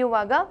ಅಂತ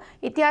ಬರೆಯುವಾಗ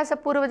ಇತಿಹಾಸ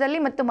ಪೂರ್ವದಲ್ಲಿ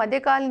ಮತ್ತು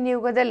ಮಧ್ಯಕಾಲೀನ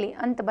ಯುಗದಲ್ಲಿ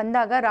ಅಂತ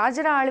ಬಂದಾಗ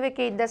ರಾಜರ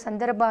ಆಳ್ವಿಕೆ ಇದ್ದ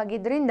ಸಂದರ್ಭ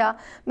ಆಗಿದ್ದರಿಂದ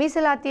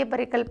ಮೀಸಲಾತಿಯ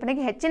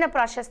ಪರಿಕಲ್ಪನೆಗೆ ಹೆಚ್ಚಿನ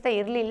ಪ್ರಾಶಸ್ತ್ಯ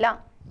ಇರಲಿಲ್ಲ.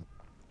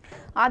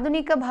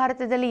 ಆಧುನಿಕ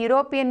ಭಾರತದಲ್ಲಿ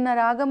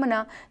ಯುರೋಪಿಯನ್ನರ ಆಗಮನ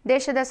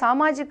ದೇಶದ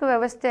ಸಾಮಾಜಿಕ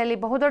ವ್ಯವಸ್ಥೆಯಲ್ಲಿ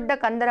ಬಹುದೊಡ್ಡ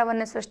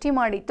ಕಂದರವನ್ನು ಸೃಷ್ಟಿ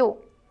ಮಾಡಿತು.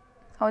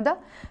 ಹೌದಾ?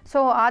 ಸೊ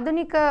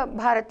ಆಧುನಿಕ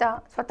ಭಾರತ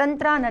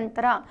ಸ್ವತಂತ್ರ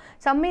ನಂತರ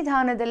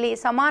ಸಂವಿಧಾನದಲ್ಲಿ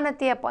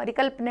ಸಮಾನತೆಯ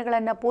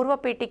ಪರಿಕಲ್ಪನೆಗಳನ್ನು ಪೂರ್ವ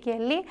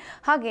ಪೀಠಿಕೆಯಲ್ಲಿ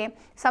ಹಾಗೆ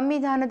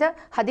ಸಂವಿಧಾನದ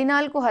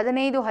 14,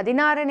 15,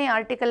 16ನೇ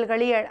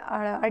ಆರ್ಟಿಕಲ್ಗಳ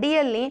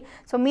ಅಡಿಯಲ್ಲಿ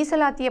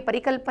ಮೀಸಲಾತಿಯ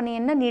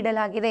ಪರಿಕಲ್ಪನೆಯನ್ನು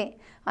ನೀಡಲಾಗಿದೆ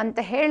ಅಂತ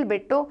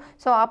ಹೇಳಿಬಿಟ್ಟು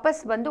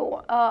ವಾಪಸ್ ಬಂದು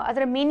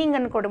ಅದರ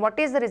ಮೀನಿಂಗನ್ನು ಕೊಡಿ. What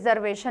is the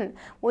reservation?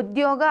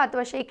 ಉದ್ಯೋಗ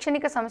ಅಥವಾ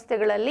ಶೈಕ್ಷಣಿಕ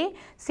ಸಂಸ್ಥೆಗಳಲ್ಲಿ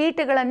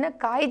ಸೀಟುಗಳನ್ನು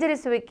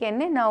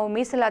ಕಾಯ್ದಿರಿಸುವಿಕೆಯನ್ನೇ ನಾವು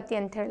ಮೀಸಲಾತಿ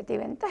ಅಂತ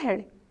ಹೇಳ್ತೀವಿ ಅಂತ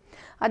ಹೇಳಿ.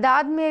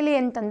 ಅದಾದಮೇಲೆ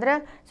ಅಂತಂದ್ರೆ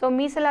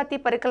ಮೀಸಲಾತಿ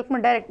ಪರಿಕಲ್ಪನೆ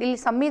ಡೈರೆಕ್ಟ್ ಇಲ್ಲಿ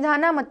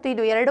ಸಂವಿಧಾನ ಮತ್ತು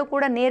ಇದು ಎರಡೂ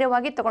ಕೂಡ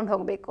ನೇರವಾಗಿ ತೊಗೊಂಡು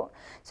ಹೋಗಬೇಕು.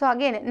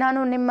 ಹಾಗೆ ನಾನು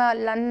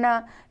ನನ್ನ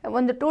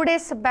ಒಂದು 2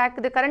 days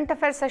ಬ್ಯಾಕ್ದು ಕರೆಂಟ್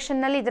ಅಫೇರ್ಸ್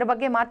ಸೆಷನ್ನಲ್ಲಿ ಇದ್ರ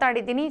ಬಗ್ಗೆ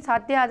ಮಾತಾಡಿದ್ದೀನಿ.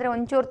 ಸಾಧ್ಯ ಆದರೆ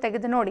ಒಂಚೂರು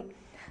ತೆಗೆದು ನೋಡಿ.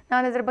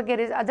 ನಾನು ಅದ್ರ ಬಗ್ಗೆ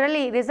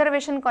ಅದರಲ್ಲಿ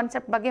ರಿಸರ್ವೇಷನ್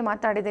ಕಾನ್ಸೆಪ್ಟ್ ಬಗ್ಗೆ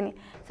ಮಾತಾಡಿದ್ದೀನಿ.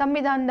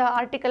 ಸಂವಿಧಾನದ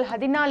ಆರ್ಟಿಕಲ್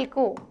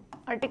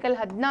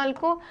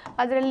 14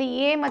 ಅದರಲ್ಲಿ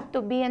A ಮತ್ತು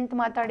B ಅಂತ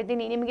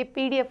ಮಾತಾಡಿದ್ದೀನಿ. ನಿಮಗೆ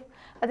PDF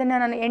ಅದನ್ನು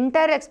ನಾನು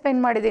ಎಂಟೈರ್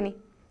ಎಕ್ಸ್ಪ್ಲೈನ್ ಮಾಡಿದ್ದೀನಿ.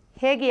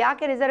 ಹೇಗೆ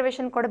ಯಾಕೆ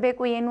ರಿಸರ್ವೇಷನ್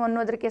ಕೊಡಬೇಕು ಏನು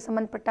ಅನ್ನೋದಕ್ಕೆ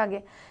ಸಂಬಂಧಪಟ್ಟಾಗೆ.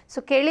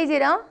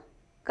 ಕೇಳಿದ್ದೀರಾ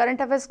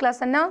ಕರೆಂಟ್ ಅಫೇರ್ಸ್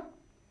ಕ್ಲಾಸನ್ನು?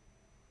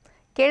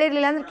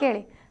 ಕೇಳಿರಲಿಲ್ಲ ಅಂದರೆ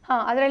ಕೇಳಿ.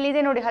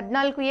 ಅದರಲ್ಲಿದೆ ನೋಡಿ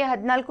 14A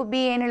 14B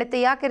ಏನು ಹೇಳುತ್ತೆ,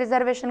 ಯಾಕೆ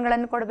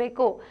ರಿಸರ್ವೇಷನ್ಗಳನ್ನು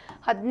ಕೊಡಬೇಕು.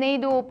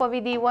 15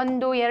 ಉಪವಿಧಿ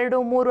 1, 2,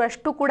 3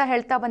 ಅಷ್ಟು ಕೂಡ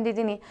ಹೇಳ್ತಾ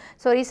ಬಂದಿದ್ದೀನಿ.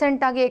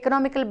 ರೀಸೆಂಟಾಗಿ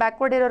ಎಕನಾಮಿಕಲ್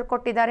ಬ್ಯಾಕ್ವರ್ಡ್ ಇರೋರು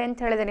ಕೊಟ್ಟಿದ್ದಾರೆ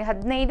ಅಂತ ಹೇಳಿದ್ದೀನಿ.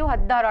 15,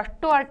 16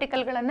 ಅಷ್ಟು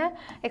ಆರ್ಟಿಕಲ್ಗಳನ್ನು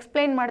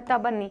ಎಕ್ಸ್ಪ್ಲೈನ್ ಮಾಡ್ತಾ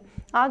ಬನ್ನಿ.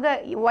 ಆಗ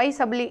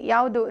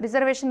ಯಾವುದು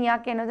ರಿಸರ್ವೇಷನ್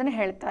ಯಾಕೆ ಅನ್ನೋದನ್ನು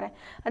ಹೇಳ್ತಾರೆ.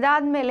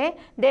 ಅದಾದಮೇಲೆ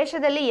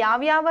ದೇಶದಲ್ಲಿ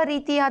ಯಾವ್ಯಾವ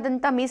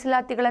ರೀತಿಯಾದಂಥ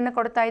ಮೀಸಲಾತಿಗಳನ್ನು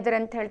ಕೊಡ್ತಾ ಇದ್ದಾರೆ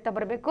ಅಂತ ಹೇಳ್ತಾ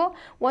ಬರಬೇಕು.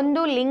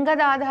 ಒಂದು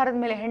ಲಿಂಗದ ಆಧಾರದ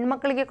ಮೇಲೆ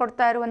ಹೆಣ್ಮಕ್ಳಿಗೆ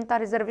ಕೊಡ್ತಾ ಇರುವಂಥ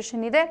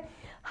ರಿಸರ್ವೇಷನ್ ಇದೆ.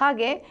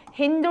 ಹಾಗೆ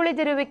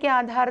ಹಿಂದುಳಿದಿರುವಿಕೆ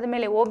ಆಧಾರದ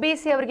ಮೇಲೆ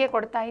OBC ಅವರಿಗೆ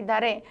ಕೊಡ್ತಾ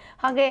ಇದ್ದಾರೆ.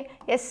 ಹಾಗೆ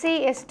SC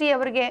ST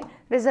ಅವರಿಗೆ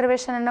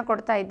ರಿಸರ್ವೇಷನನ್ನು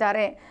ಕೊಡ್ತಾ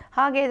ಇದ್ದಾರೆ.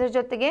 ಹಾಗೆ ಇದರ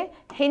ಜೊತೆಗೆ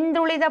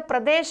ಹಿಂದುಳಿದ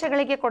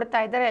ಪ್ರದೇಶಗಳಿಗೆ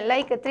ಕೊಡ್ತಾ ಇದ್ದಾರೆ.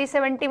 ಲೈಕ್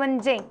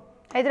 371J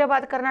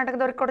ಹೈದರಾಬಾದ್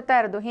ಕರ್ನಾಟಕದವ್ರಿಗೆ ಕೊಡ್ತಾ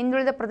ಇರೋದು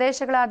ಹಿಂದುಳಿದ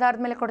ಪ್ರದೇಶಗಳ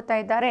ಆಧಾರದ ಮೇಲೆ ಕೊಡ್ತಾ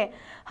ಇದ್ದಾರೆ.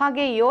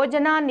 ಹಾಗೆ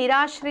ಯೋಜನಾ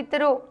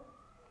ನಿರಾಶ್ರಿತರು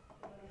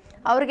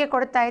ಅವರಿಗೆ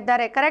ಕೊಡ್ತಾ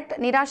ಇದ್ದಾರೆ. ಕರೆಕ್ಟ್,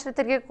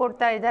 ನಿರಾಶ್ರಿತರಿಗೆ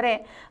ಕೊಡ್ತಾ ಇದ್ದಾರೆ.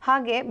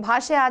 ಹಾಗೆ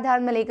ಭಾಷೆ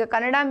ಆಧಾರದ ಮೇಲೆ ಈಗ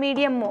ಕನ್ನಡ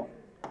ಮೀಡಿಯಮ್ಮು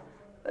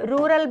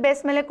ರೂರಲ್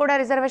ಬೇಸ್ ಮೇಲೆ ಕೂಡ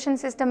ರಿಸರ್ವೇಷನ್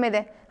ಸಿಸ್ಟಮ್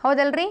ಇದೆ.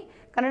 ಹೌದಲ್ರಿ?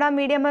 ಕನ್ನಡ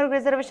ಮೀಡಿಯಮ್ ಅವ್ರಿಗೆ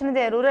ರಿಸರ್ವೇಷನ್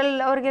ಇದೆ, ರೂರಲ್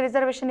ಅವ್ರಿಗೆ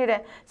ರಿಸರ್ವೇಷನ್ ಇದೆ.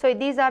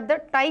 These are the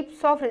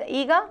types of.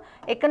 ಈಗ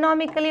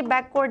ಎಕನಾಮಿಕಲಿ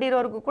ಬ್ಯಾಕ್ವರ್ಡ್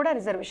ಇರೋರಿಗೂ ಕೂಡ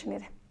ರಿಸರ್ವೇಷನ್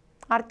ಇದೆ.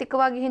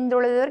 ಆರ್ಥಿಕವಾಗಿ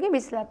ಹಿಂದುಳಿದವರಿಗೆ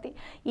ಮೀಸಲಾತಿ.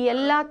 ಈ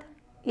ಎಲ್ಲ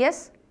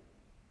ಎಸ್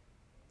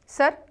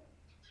ಸರ್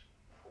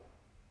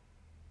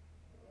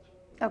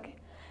ಓಕೆ.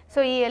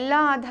 ಈ ಎಲ್ಲ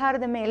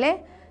ಆಧಾರದ ಮೇಲೆ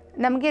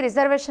ನಮಗೆ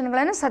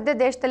ರಿಸರ್ವೇಷನ್ಗಳನ್ನು ಸದ್ಯ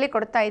ದೇಶದಲ್ಲಿ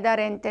ಕೊಡ್ತಾ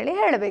ಇದ್ದಾರೆ ಅಂತೇಳಿ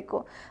ಹೇಳಬೇಕು.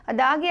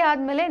 ಅದಾಗಿ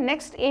ಆದಮೇಲೆ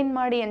ನೆಕ್ಸ್ಟ್ ಏನು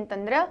ಮಾಡಿ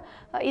ಅಂತಂದ್ರೆ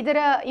ಇದರ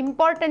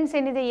ಇಂಪಾರ್ಟೆನ್ಸ್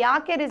ಏನಿದೆ,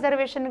 ಯಾಕೆ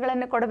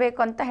ರಿಸರ್ವೇಷನ್ಗಳನ್ನು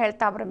ಕೊಡಬೇಕು ಅಂತ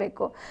ಹೇಳ್ತಾ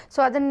ಬರಬೇಕು.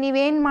 ಅದನ್ನು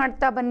ನೀವೇನು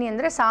ಮಾಡ್ತಾ ಬನ್ನಿ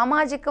ಅಂದರೆ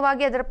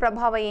ಸಾಮಾಜಿಕವಾಗಿ ಅದರ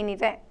ಪ್ರಭಾವ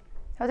ಏನಿದೆ,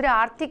 ಆದರೆ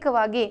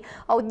ಆರ್ಥಿಕವಾಗಿ,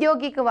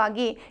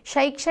 ಔದ್ಯೋಗಿಕವಾಗಿ,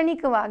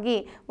 ಶೈಕ್ಷಣಿಕವಾಗಿ,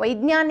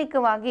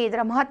 ವೈಜ್ಞಾನಿಕವಾಗಿ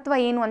ಇದರ ಮಹತ್ವ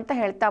ಏನು ಅಂತ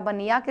ಹೇಳ್ತಾ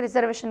ಬನ್ನಿ. ಯಾಕೆ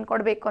ರಿಸರ್ವೇಷನ್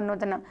ಕೊಡಬೇಕು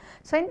ಅನ್ನೋದನ್ನು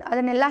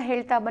ಅದನ್ನೆಲ್ಲ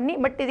ಹೇಳ್ತಾ ಬನ್ನಿ.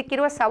 ಬಟ್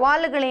ಇದಕ್ಕಿರುವ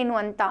ಸವಾಲುಗಳೇನು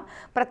ಅಂತ,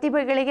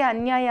 ಪ್ರತಿಭೆಗಳಿಗೆ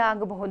ಅನ್ಯಾಯ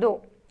ಆಗಬಹುದು.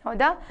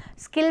 ಹೌದಾ?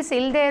 ಸ್ಕಿಲ್ಸ್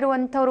ಇಲ್ಲದೆ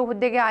ಇರುವಂಥವ್ರು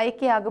ಹುದ್ದೆಗೆ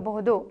ಆಯ್ಕೆ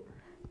ಆಗಬಹುದು.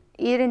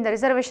 ಇದರಿಂದ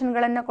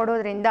ರಿಸರ್ವೇಷನ್ಗಳನ್ನು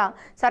ಕೊಡೋದ್ರಿಂದ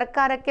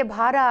ಸರ್ಕಾರಕ್ಕೆ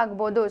ಭಾರ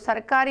ಆಗ್ಬೋದು,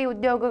 ಸರ್ಕಾರಿ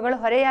ಉದ್ಯೋಗಗಳು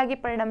ಹೊರೆಯಾಗಿ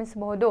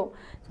ಪರಿಣಮಿಸಬಹುದು.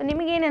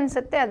 ನಿಮಗೇನು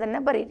ಅನಿಸುತ್ತೆ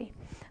ಅದನ್ನು ಬರೀರಿ.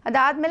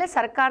 ಅದಾದಮೇಲೆ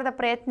ಸರ್ಕಾರದ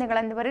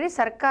ಪ್ರಯತ್ನಗಳನ್ನು ಬರೀರಿ.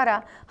 ಸರ್ಕಾರ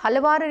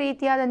ಹಲವಾರು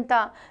ರೀತಿಯಾದಂಥ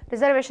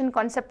ರಿಸರ್ವೇಷನ್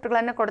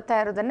ಕಾನ್ಸೆಪ್ಟ್ಗಳನ್ನು ಕೊಡ್ತಾ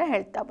ಇರೋದನ್ನು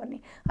ಹೇಳ್ತಾ ಬನ್ನಿ.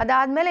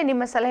 ಅದಾದಮೇಲೆ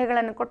ನಿಮ್ಮ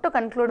ಸಲಹೆಗಳನ್ನು ಕೊಟ್ಟು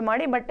ಕನ್ಕ್ಲೂಡ್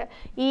ಮಾಡಿ. ಬಟ್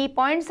ಈ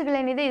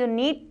ಪಾಯಿಂಟ್ಸ್ಗಳೇನಿದೆ ಇದು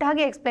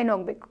ನೀಟಾಗಿ ಎಕ್ಸ್ಪ್ಲೈನ್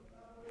ಹೋಗಬೇಕು.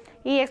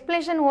 ಈ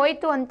ಎಕ್ಸ್ಪ್ಲೇಷನ್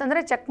ಹೋಯಿತು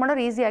ಅಂತಂದರೆ ಚೆಕ್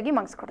ಮಾಡೋರು ಈಸಿಯಾಗಿ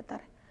ಮಾರ್ಕ್ಸ್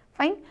ಕೊಡ್ತಾರೆ.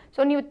 ಫೈನ್.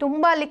 ನೀವು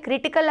ತುಂಬ ಅಲ್ಲಿ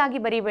ಕ್ರಿಟಿಕಲ್ ಆಗಿ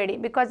ಬರೀಬೇಡಿ.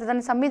 ಬಿಕಾಸ್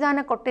ಅದನ್ನು ಸಂವಿಧಾನ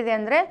ಕೊಟ್ಟಿದೆ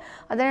ಅಂದರೆ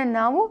ಅದನ್ನು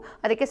ನಾವು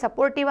ಅದಕ್ಕೆ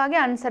ಸಪೋರ್ಟಿವ್ ಆಗಿ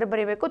ಆನ್ಸರ್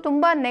ಬರೀಬೇಕು.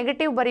 ತುಂಬ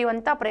ನೆಗೆಟಿವ್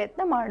ಬರೆಯುವಂಥ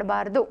ಪ್ರಯತ್ನ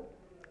ಮಾಡಬಾರ್ದು.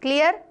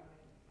 Clear?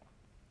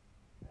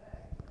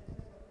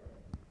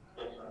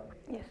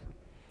 S.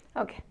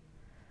 Okay.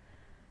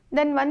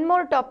 Then one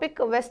more topic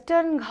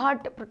western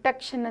ghat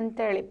protection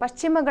ಅಂತೇಳಿ,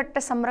 ಪಶ್ಚಿಮ ಘಟ್ಟ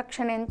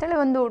ಸಂರಕ್ಷಣೆ ಅಂತೇಳಿ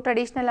ಒಂದು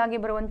ಟ್ರೆಡಿಷ್ನಲ್ ಆಗಿ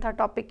ಬರುವಂಥ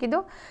ಟಾಪಿಕ್ ಇದು.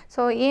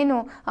 ಸೊ ಏನು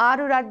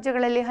 6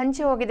 ರಾಜ್ಯಗಳಲ್ಲಿ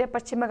ಹಂಚಿ ಹೋಗಿದೆ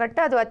ಪಶ್ಚಿಮ ಘಟ್ಟ,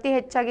 ಅದು ಅತಿ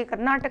ಹೆಚ್ಚಾಗಿ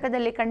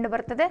ಕರ್ನಾಟಕದಲ್ಲಿ ಕಂಡು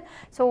ಬರ್ತದೆ.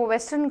 ಸೊ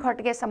ವೆಸ್ಟರ್ನ್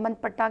ಘಾಟ್ಗೆ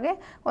ಸಂಬಂಧಪಟ್ಟಾಗೆ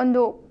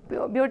ಒಂದು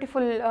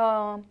ಬ್ಯೂಟಿಫುಲ್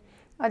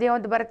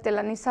ಅದ್ಯಾವುದು ಬರುತ್ತಿಲ್ಲ,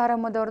 ನಿಸಾರ್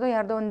ಅಹಮದ್ ಅವ್ರದ್ದು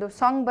ಯಾರ್ದೋ ಒಂದು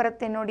ಸಾಂಗ್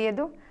ಬರುತ್ತೆ ನೋಡಿ,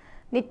 ಅದು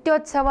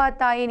ನಿತ್ಯೋತ್ಸವ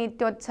ತಾಯಿ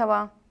ನಿತ್ಯೋತ್ಸವ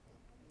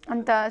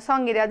ಅಂತ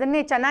ಸಾಂಗ್ ಇದೆ, ಅದನ್ನೇ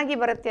ಚೆನ್ನಾಗಿ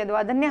ಬರುತ್ತೆ ಅದು,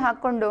 ಅದನ್ನೇ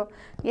ಹಾಕ್ಕೊಂಡು.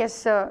 ಎಸ್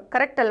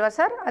ಕರೆಕ್ಟ್ ಅಲ್ವಾ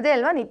ಸರ್? ಅದೇ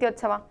ಅಲ್ವಾ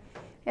ನಿತ್ಯೋತ್ಸವ?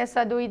 ಎಸ್,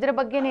 ಅದು ಇದ್ರ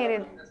ಬಗ್ಗೆನೇ ಇದೆ.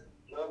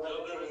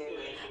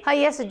 ಹಾಂ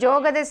ಎಸ್,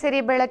 ಜೋಗದ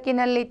ಸಿರಿ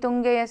ಬೆಳಕಿನಲ್ಲಿ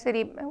ತುಂಗೆಯ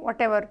ಸಿರಿ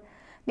ವಾಟ್ ಎವರ್,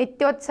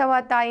 ನಿತ್ಯೋತ್ಸವ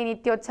ತಾಯಿ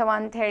ನಿತ್ಯೋತ್ಸವ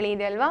ಅಂತ ಹೇಳಿ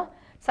ಇದೆ ಅಲ್ವಾ.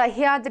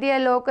 ಸಹ್ಯಾದ್ರಿಯ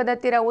ಲೋಕದ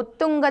ತೀರ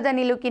ಉತ್ತುಂಗದ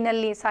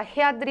ನಿಲುಕಿನಲ್ಲಿ,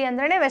 ಸಹ್ಯಾದ್ರಿ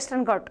ಅಂದ್ರೆ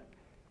ವೆಸ್ಟರ್ನ್ ಘಾಟ್,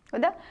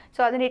 ಹೌದಾ? ಸೊ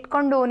ಅದನ್ನ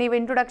ಇಟ್ಕೊಂಡು ನೀವು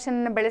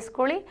ಇಂಟ್ರೊಡಕ್ಷನನ್ನು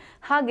ಬೆಳೆಸ್ಕೊಳ್ಳಿ.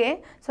 ಹಾಗೆ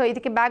ಸೊ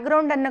ಇದಕ್ಕೆ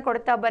ಬ್ಯಾಕ್ಗ್ರೌಂಡನ್ನು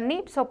ಕೊಡ್ತಾ ಬನ್ನಿ.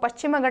 ಸೊ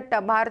ಪಶ್ಚಿಮ ಘಟ್ಟ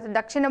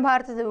ದಕ್ಷಿಣ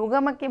ಭಾರತದ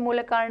ಉಗಮಕ್ಕೆ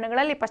ಮೂಲ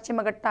ಕಾರಣಗಳಲ್ಲಿ ಪಶ್ಚಿಮ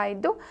ಘಟ್ಟ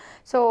ಇದ್ದು,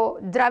 ಸೊ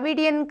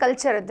ದ್ರಾವಿಡಿಯನ್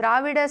ಕಲ್ಚರ್,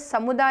 ದ್ರಾವಿಡ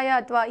ಸಮುದಾಯ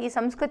ಅಥವಾ ಈ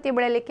ಸಂಸ್ಕೃತಿ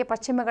ಬೆಳೆಯಲಿಕ್ಕೆ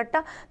ಪಶ್ಚಿಮ ಘಟ್ಟ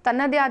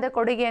ತನ್ನದೇ ಆದ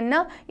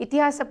ಕೊಡುಗೆಯನ್ನು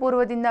ಇತಿಹಾಸ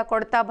ಪೂರ್ವದಿಂದ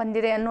ಕೊಡ್ತಾ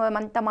ಬಂದಿದೆ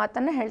ಅನ್ನುವಂಥ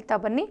ಮಾತನ್ನು ಹೇಳ್ತಾ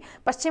ಬನ್ನಿ.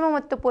 ಪಶ್ಚಿಮ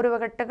ಮತ್ತು ಪೂರ್ವ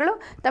ಘಟ್ಟಗಳು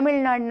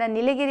ತಮಿಳುನಾಡಿನ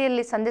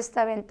ನೀಲಗಿರಿಯಲ್ಲಿ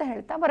ಸಂಧಿಸ್ತವೆ ಅಂತ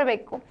ಹೇಳ್ತಾ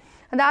ಬರಬೇಕು.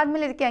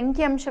 ಅದಾದಮೇಲೆ ಇದಕ್ಕೆ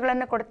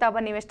ಅಂಕಿಅಂಶಗಳನ್ನು ಕೊಡ್ತಾ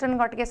ಬನ್ನಿ. ವೆಸ್ಟರ್ನ್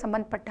ಘಾಟ್ಗೆ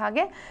ಸಂಬಂಧಪಟ್ಟ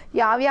ಹಾಗೆ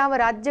ಯಾವ್ಯಾವ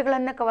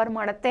ರಾಜ್ಯಗಳನ್ನು ಕವರ್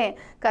ಮಾಡುತ್ತೆ,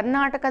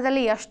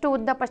 ಕರ್ನಾಟಕದಲ್ಲಿ ಎಷ್ಟು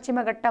ಉದ್ದ ಪಶ್ಚಿಮ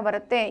ಘಟ್ಟ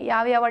ಬರುತ್ತೆ,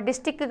 ಯಾವ್ಯಾವ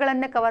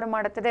ಡಿಸ್ಟಿಕ್ಗಳನ್ನು ಕವರ್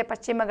ಮಾಡುತ್ತದೆ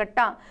ಪಶ್ಚಿಮ ಘಟ್ಟ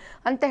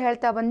ಅಂತ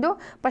ಹೇಳ್ತಾ ಬಂದು,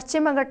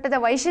 ಪಶ್ಚಿಮ ಘಟ್ಟದ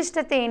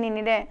ವೈಶಿಷ್ಟ್ಯತೆ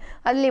ಏನೇನಿದೆ,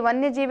 ಅಲ್ಲಿ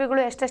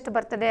ವನ್ಯಜೀವಿಗಳು ಎಷ್ಟೆಷ್ಟು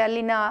ಬರ್ತದೆ,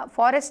 ಅಲ್ಲಿನ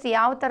ಫಾರೆಸ್ಟ್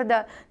ಯಾವ ಥರದ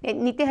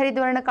ನಿತ್ಯ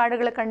ಹರಿದ್ವರ್ಣ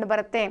ಕಾಡುಗಳು ಕಂಡು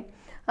ಬರುತ್ತೆ,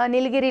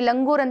 ನೀಲಗಿರಿ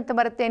ಲಂಗೂರ್ ಅಂತ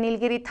ಬರುತ್ತೆ,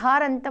 ನೀಲಗಿರಿ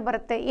ಥಾರ್ ಅಂತ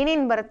ಬರುತ್ತೆ,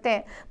 ಏನೇನು ಬರುತ್ತೆ,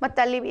 ಮತ್ತು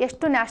ಅಲ್ಲಿ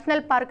ಎಷ್ಟು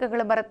ನ್ಯಾಷನಲ್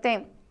ಪಾರ್ಕ್ಗಳು ಬರುತ್ತೆ.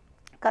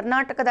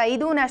 ಕರ್ನಾಟಕದ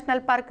 5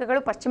 ನ್ಯಾಷನಲ್ ಪಾರ್ಕ್ಗಳು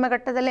ಪಶ್ಚಿಮ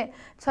ಘಟ್ಟದಲ್ಲೇ,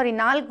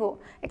 4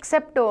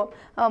 ಎಕ್ಸೆಪ್ಟು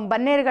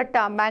ಬನ್ನೇರುಘಟ್ಟ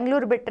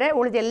ಬ್ಯಾಂಗ್ಳೂರು ಬಿಟ್ಟರೆ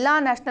ಉಳಿದ ಎಲ್ಲ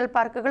ನ್ಯಾಷನಲ್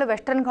ಪಾರ್ಕ್ಗಳು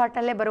ವೆಸ್ಟರ್ನ್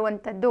ಘಾಟಲ್ಲೇ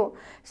ಬರುವಂಥದ್ದು.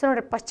 ಸೊ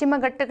ನೋಡಿರಿ,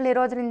 ಪಶ್ಚಿಮ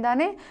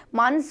ಘಟ್ಟಗಳಿರೋದ್ರಿಂದಾನೇ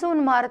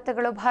ಮಾನ್ಸೂನ್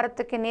ಮಾರುತಗಳು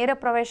ಭಾರತಕ್ಕೆ ನೇರ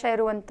ಪ್ರವೇಶ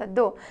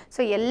ಇರುವಂಥದ್ದು.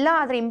 ಸೊ ಎಲ್ಲ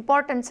ಅದರ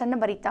ಇಂಪಾರ್ಟೆನ್ಸನ್ನು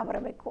ಬರೀತಾ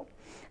ಬರಬೇಕು.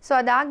 ಸೊ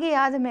ಅದಾಗಿ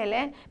ಆದಮೇಲೆ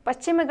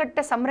ಪಶ್ಚಿಮ ಘಟ್ಟ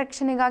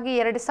ಸಂರಕ್ಷಣೆಗಾಗಿ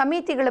 2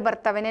 ಸಮಿತಿಗಳು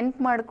ಬರ್ತವೆ,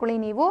 ನೆನಪು ಮಾಡ್ಕೊಳ್ಳಿ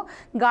ನೀವು.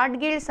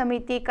 ಗಾಡ್ಗೀಳ್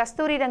ಸಮಿತಿ,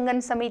 ಕಸ್ತೂರಿ ರಂಗನ್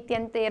ಸಮಿತಿ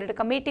ಅಂತ 2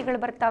 ಕಮಿಟಿಗಳು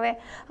ಬರ್ತವೆ.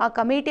 ಆ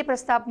ಕಮಿಟಿ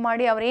ಪ್ರಸ್ತಾಪ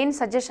ಮಾಡಿ ಅವ್ರೇನು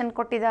ಸಜೆಷನ್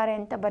ಕೊಟ್ಟಿದ್ದಾರೆ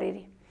ಅಂತ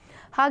ಬರೀರಿ.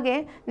 ಹಾಗೆ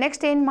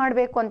ನೆಕ್ಸ್ಟ್ ಏನು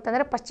ಮಾಡಬೇಕು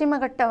ಅಂತಂದರೆ, ಪಶ್ಚಿಮ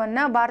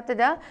ಘಟ್ಟವನ್ನು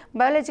ಭಾರತದ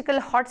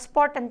ಬಯೋಲಾಜಿಕಲ್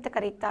ಹಾಟ್ಸ್ಪಾಟ್ ಅಂತ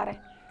ಕರೀತಾರೆ,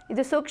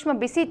 ಇದು ಸೂಕ್ಷ್ಮ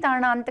ಬಿಸಿ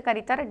ತಾಣ ಅಂತ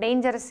ಕರೀತಾರೆ,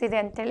 ಡೇಂಜರಸ್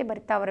ಇದೆ ಅಂತೇಳಿ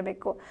ಬರಿತಾ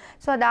ಬರಬೇಕು.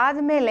 ಸೊ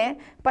ಅದಾದಮೇಲೆ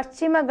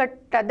ಪಶ್ಚಿಮ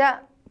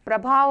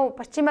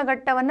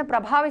ಘಟ್ಟವನ್ನು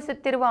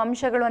ಪ್ರಭಾವಿಸುತ್ತಿರುವ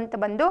ಅಂಶಗಳು ಅಂತ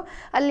ಬಂದು,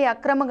 ಅಲ್ಲಿ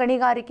ಅಕ್ರಮ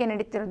ಗಣಿಗಾರಿಕೆ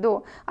ನಡೀತಿರೋದು,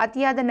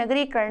 ಅತಿಯಾದ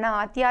ನಗರೀಕರಣ,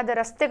 ಅತಿಯಾದ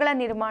ರಸ್ತೆಗಳ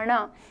ನಿರ್ಮಾಣ,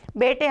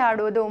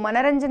 ಬೇಟೆಯಾಡುವುದು,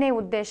 ಮನರಂಜನೆ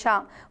ಉದ್ದೇಶ,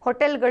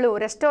 ಹೋಟೆಲ್ಗಳು,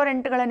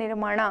 ರೆಸ್ಟೋರೆಂಟ್ಗಳ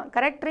ನಿರ್ಮಾಣ,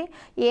 ಕರೆಕ್ಟ್ ರೀ?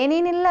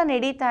 ಏನೇನೆಲ್ಲ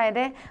ನಡೀತಾ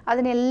ಇದೆ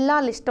ಅದನ್ನೆಲ್ಲ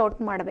ಲಿಸ್ಟ್ ಔಟ್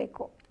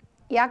ಮಾಡಬೇಕು.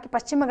 ಯಾಕೆ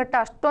ಪಶ್ಚಿಮ ಘಟ್ಟ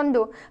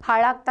ಅಷ್ಟೊಂದು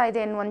ಹಾಳಾಗ್ತಾ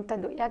ಇದೆ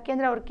ಅನ್ನುವಂಥದ್ದು,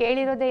 ಯಾಕೆಂದರೆ ಅವ್ರು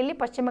ಕೇಳಿರೋದೇ ಇಲ್ಲಿ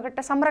ಪಶ್ಚಿಮ ಘಟ್ಟ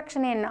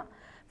ಸಂರಕ್ಷಣೆಯನ್ನು.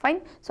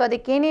 ಫೈನ್. ಸೊ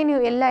ಅದಕ್ಕೇನೇನು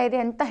ಎಲ್ಲ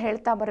ಇದೆ ಅಂತ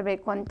ಹೇಳ್ತಾ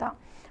ಬರಬೇಕು ಅಂತ.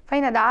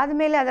 ಫೈನ್.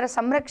 ಅದಾದಮೇಲೆ ಅದರ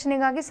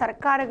ಸಂರಕ್ಷಣೆಗಾಗಿ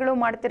ಸರ್ಕಾರಗಳು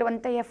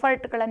ಮಾಡ್ತಿರುವಂಥ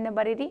ಎಫರ್ಟ್ಗಳನ್ನು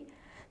ಬರೀರಿ.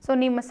 ಸೊ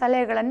ನಿಮ್ಮ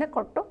ಸಲಹೆಗಳನ್ನು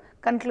ಕೊಟ್ಟು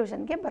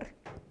ಕನ್ಕ್ಲೂಷನ್ಗೆ ಬರ್ರಿ.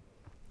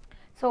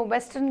 ಸೊ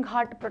ವೆಸ್ಟರ್ನ್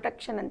ಘಾಟ್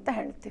ಪ್ರೊಟೆಕ್ಷನ್ ಅಂತ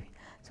ಹೇಳ್ತೀವಿ.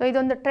 ಸೊ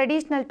ಇದೊಂದು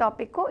ಟ್ರೆಡಿಷ್ನಲ್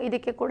ಟಾಪಿಕ್ಕು,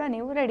 ಇದಕ್ಕೆ ಕೂಡ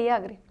ನೀವು ರೆಡಿ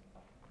ಆಗ್ರಿ.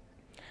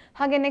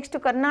 ಹಾಗೆ ನೆಕ್ಸ್ಟ್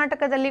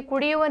ಕರ್ನಾಟಕದಲ್ಲಿ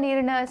ಕುಡಿಯುವ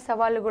ನೀರಿನ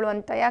ಸವಾಲುಗಳು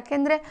ಅಂತ,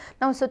 ಯಾಕೆಂದರೆ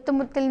ನಾವು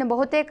ಸುತ್ತಮುತ್ತಲಿನ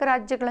ಬಹುತೇಕ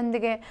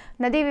ರಾಜ್ಯಗಳೊಂದಿಗೆ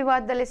ನದಿ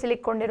ವಿವಾದದಲ್ಲಿ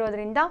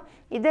ಸಿಲುಕೊಂಡಿರೋದ್ರಿಂದ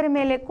ಇದರ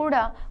ಮೇಲೆ ಕೂಡ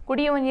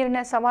ಕುಡಿಯುವ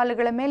ನೀರಿನ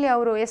ಸವಾಲುಗಳ ಮೇಲೆ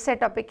ಅವರು ಎಸ್ಸೆ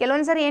ಟಾಪಿಕ್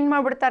ಕೆಲವೊಂದು ಸರಿ ಏನು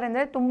ಮಾಡಿಬಿಡ್ತಾರೆ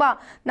ಅಂದರೆ, ತುಂಬ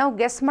ನಾವು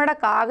ಗೆಸ್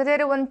ಮಾಡೋಕ್ಕಾಗದೇ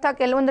ಇರುವಂಥ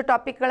ಕೆಲವೊಂದು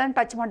ಟಾಪಿಕ್ಗಳನ್ನು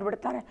ಟಚ್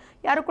ಮಾಡಿಬಿಡ್ತಾರೆ.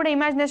 ಯಾರು ಕೂಡ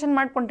ಇಮ್ಯಾಜಿನೇಷನ್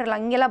ಮಾಡ್ಕೊಂಡಿರಲ್ಲ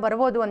ಹಂಗೆಲ್ಲ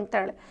ಬರ್ಬೋದು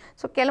ಅಂತೇಳಿ.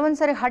 ಸೊ ಕೆಲವೊಂದು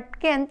ಸರಿ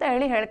ಹಟ್ಕೆ ಅಂತ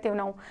ಹೇಳ್ತೀವಿ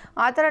ನಾವು.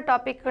 ಆ ಥರ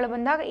ಟಾಪಿಕ್ಗಳು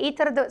ಬಂದಾಗ ಈ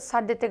ಥರದ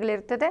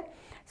ಸಾಧ್ಯತೆಗಳಿರ್ತದೆ.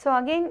 ಸೊ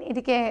ಅಗೇನ್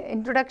ಇದಕ್ಕೆ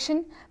ಇಂಟ್ರೊಡಕ್ಷನ್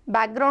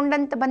ಬ್ಯಾಕ್ಗ್ರೌಂಡ್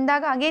ಅಂತ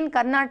ಬಂದಾಗ ಅಗೇನ್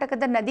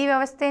ಕರ್ನಾಟಕದ ನದಿ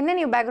ವ್ಯವಸ್ಥೆಯನ್ನೇ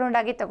ನೀವು ಬ್ಯಾಕ್ಗ್ರೌಂಡ್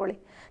ಆಗಿ ತಗೊಳ್ಳಿ.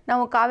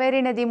 ನಾವು ಕಾವೇರಿ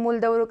ನದಿ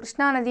ಮೂಲದವರು,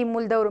 ಕೃಷ್ಣಾ ನದಿ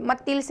ಮೂಲದವರು,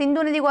 ಮತ್ತು ಇಲ್ಲಿ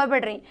ಸಿಂಧು ನದಿಗೆ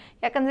ಹೋಗ್ಬೇಡ್ರಿ,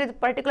 ಯಾಕಂದರೆ ಇದು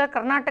ಪರ್ಟಿಕ್ಯುಲರ್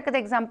ಕರ್ನಾಟಕದ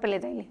ಎಕ್ಸಾಂಪಲ್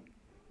ಇದೆ. ಇಲ್ಲಿ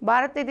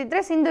ಭಾರತ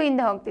ಇದ್ದಿದ್ರೆ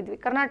ಸಿಂಧುಯಿಂದ ಹೋಗ್ತಿದ್ವಿ,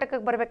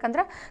 ಕರ್ನಾಟಕಕ್ಕೆ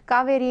ಬರಬೇಕಂದ್ರೆ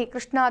ಕಾವೇರಿ,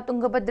 ಕೃಷ್ಣ,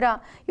 ತುಂಗಭದ್ರಾ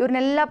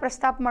ಇವ್ರನ್ನೆಲ್ಲ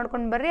ಪ್ರಸ್ತಾಪ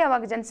ಮಾಡ್ಕೊಂಡು ಬರ್ರಿ.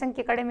 ಆವಾಗ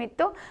ಜನಸಂಖ್ಯೆ ಕಡಿಮೆ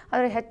ಇತ್ತು,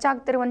 ಆದರೆ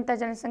ಹೆಚ್ಚಾಗ್ತಿರುವಂಥ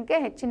ಜನಸಂಖ್ಯೆ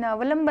ಹೆಚ್ಚಿನ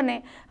ಅವಲಂಬನೆ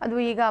ಅದು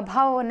ಈಗ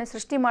ಅಭಾವವನ್ನು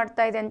ಸೃಷ್ಟಿ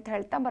ಮಾಡ್ತಾ ಇದೆ ಅಂತ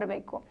ಹೇಳ್ತಾ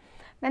ಬರಬೇಕು.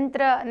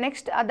 ನಂತರ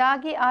ನೆಕ್ಸ್ಟ್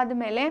ಅದಾಗಿ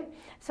ಆದಮೇಲೆ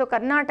ಸೊ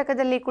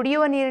ಕರ್ನಾಟಕದಲ್ಲಿ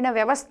ಕುಡಿಯುವ ನೀರಿನ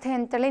ವ್ಯವಸ್ಥೆ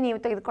ಅಂತಲೇ ನೀವು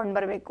ತೆಗೆದುಕೊಂಡು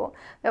ಬರಬೇಕು.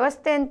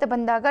 ವ್ಯವಸ್ಥೆ ಅಂತ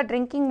ಬಂದಾಗ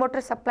ಡ್ರಿಂಕಿಂಗ್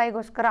ವಾಟರ್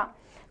ಸಪ್ಲೈಗೋಸ್ಕರ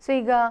ಸೊ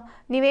ಈಗ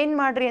ನೀವೇನು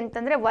ಮಾಡಿರಿ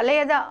ಅಂತಂದರೆ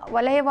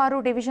ವಲಯವಾರು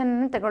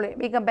ಡಿವಿಷನನ್ನು ತಗೊಳ್ಳಿ.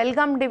 ಈಗ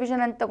ಬೆಲ್ಗಾಂ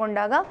ಡಿವಿಷನ್ ಅಂತ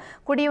ತಗೊಂಡಾಗ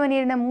ಕುಡಿಯುವ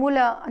ನೀರಿನ ಮೂಲ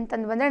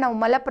ಅಂತಂದು ಬಂದರೆ ನಾವು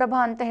ಮಲಪ್ರಭಾ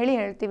ಅಂತ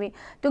ಹೇಳ್ತೀವಿ,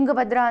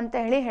 ತುಂಗಭದ್ರಾ ಅಂತ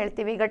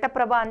ಹೇಳ್ತೀವಿ,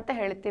 ಘಟಪ್ರಭಾ ಅಂತ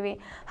ಹೇಳ್ತೀವಿ.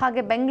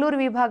 ಹಾಗೆ ಬೆಂಗಳೂರು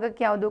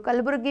ವಿಭಾಗಕ್ಕೆ ಯಾವುದು,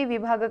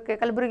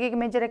 ಕಲಬುರಗಿಗೆ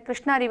ಮೇಜರ್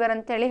ಕೃಷ್ಣಾ ರಿವರ್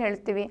ಅಂತ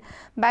ಹೇಳ್ತೀವಿ.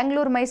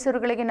 ಬ್ಯಾಂಗ್ಳೂರು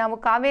ಮೈಸೂರುಗಳಿಗೆ ನಾವು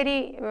ಕಾವೇರಿ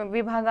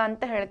ವಿಭಾಗ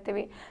ಅಂತ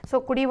ಹೇಳ್ತೀವಿ.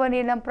 ಸೊ ಕುಡಿಯುವ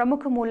ನೀರಿನ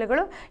ಪ್ರಮುಖ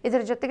ಮೂಲಗಳು,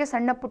 ಇದರ ಜೊತೆಗೆ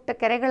ಸಣ್ಣ ಪುಟ್ಟ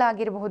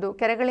ಕೆರೆಗಳಾಗಿರಬಹುದು,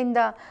 ಕೆರೆಗಳಿಂದ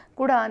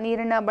ಕೂಡ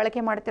ನೀರನ್ನು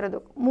ಬಳಕೆ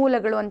ಮಾಡ್ತಿರೋದು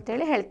ಮೂಲಗಳು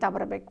ಅಂತೇಳಿ ಹೇಳ್ತಾ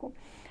ಬರಬೇಕು.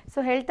 ಸೊ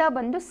ಹೇಳ್ತಾ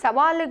ಬಂದು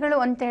ಸವಾಲುಗಳು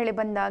ಅಂತ ಹೇಳಿ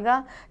ಬಂದಾಗ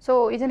ಸೊ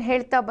ಇದನ್ನು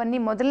ಹೇಳ್ತಾ ಬನ್ನಿ.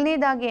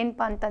 ಮೊದಲನೇದಾಗಿ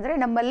ಏನಪ್ಪ ಅಂತಂದರೆ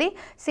ನಮ್ಮಲ್ಲಿ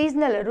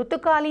ಸೀಸ್ನಲ್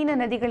ಋತುಕಾಲೀನ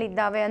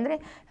ನದಿಗಳಿದ್ದಾವೆ. ಅಂದರೆ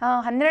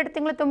 12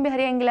 ತಿಂಗಳು ತುಂಬಿ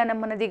ಹರಿಯಂಗಿಲ್ಲ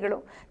ನಮ್ಮ ನದಿಗಳು.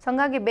 ಸೊ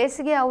ಹಂಗಾಗಿ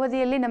ಬೇಸಿಗೆ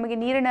ಅವಧಿಯಲ್ಲಿ ನಮಗೆ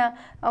ನೀರಿನ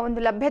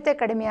ಒಂದು ಲಭ್ಯತೆ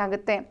ಕಡಿಮೆ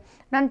ಆಗುತ್ತೆ.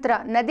 ನಂತರ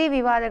ನದಿ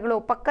ವಿವಾದಗಳು,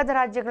 ಪಕ್ಕದ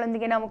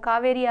ರಾಜ್ಯಗಳೊಂದಿಗೆ ನಾವು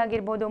ಕಾವೇರಿ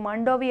ಆಗಿರ್ಬೋದು,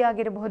 ಮಾಂಡೋವಿ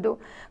ಆಗಿರ್ಬೋದು,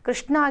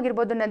 ಕೃಷ್ಣ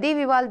ಆಗಿರ್ಬೋದು, ನದಿ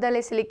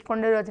ವಿವಾದದಲ್ಲಿ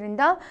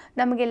ಸಿಲುಕಿಕೊಂಡಿರೋದ್ರಿಂದ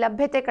ನಮಗೆ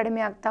ಲಭ್ಯತೆ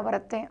ಕಡಿಮೆ ಆಗ್ತಾ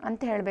ಬರುತ್ತೆ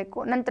ಅಂತ ಹೇಳಬೇಕು.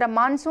 ನಂತರ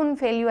ಮಾನ್ಸೂನ್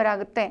ಫೇಲ್ಯೂರ್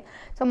ಆಗುತ್ತೆ.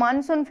 ಸೊ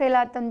ಮಾನ್ಸೂನ್ ಫೇಲ್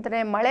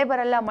ಆತಂದರೆ ಮಳೆ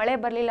ಬರಲ್ಲ, ಮಳೆ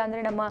ಬರಲಿಲ್ಲ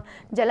ಅಂದರೆ ನಮ್ಮ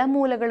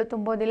ಜಲಮೂಲಗಳು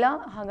ತುಂಬೋದಿಲ್ಲ.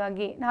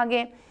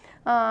 ಹಾಗೆ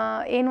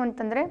ಏನು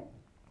ಅಂತಂದರೆ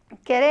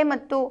ಕೆರೆ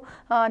ಮತ್ತು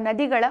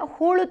ನದಿಗಳ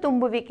ಹೂಳು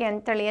ತುಂಬುವಿಕೆ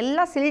ಅಂತೇಳಿ ಎಲ್ಲ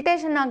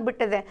ಸಿಲ್ಟೇಷನ್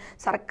ಆಗಿಬಿಟ್ಟಿದೆ.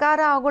 ಸರ್ಕಾರ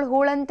ಅವುಗಳು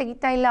ಹೂಳನ್ನು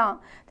ತೆಗಿತಾ ಇಲ್ಲ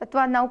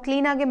ಅಥವಾ ನಾವು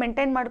ಕ್ಲೀನಾಗಿ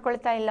ಮೇಂಟೈನ್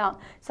ಮಾಡ್ಕೊಳ್ತಾ ಇಲ್ಲ.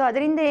 ಸೊ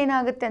ಅದರಿಂದ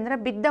ಏನಾಗುತ್ತೆ ಅಂದರೆ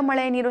ಬಿದ್ದ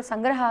ಮಳೆ ನೀರು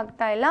ಸಂಗ್ರಹ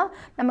ಆಗ್ತಾ ಇಲ್ಲ,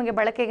 ನಮಗೆ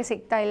ಬಳಕೆಗೆ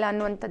ಸಿಗ್ತಾ ಇಲ್ಲ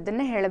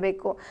ಅನ್ನುವಂಥದ್ದನ್ನೇ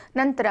ಹೇಳಬೇಕು.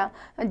 ನಂತರ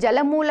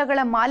ಜಲಮೂಲಗಳ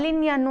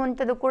ಮಾಲಿನ್ಯ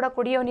ಅನ್ನುವಂಥದ್ದು ಕೂಡ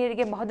ಕುಡಿಯೋ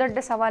ನೀರಿಗೆ ಬಹುದೊಡ್ಡ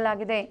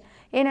ಸವಾಲಾಗಿದೆ.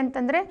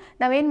 ಏನಂತಂದರೆ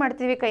ನಾವೇನು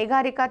ಮಾಡ್ತೀವಿ,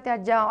 ಕೈಗಾರಿಕಾ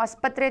ತ್ಯಾಜ್ಯ,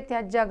 ಆಸ್ಪತ್ರೆ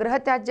ತ್ಯಾಜ್ಯ, ಗೃಹ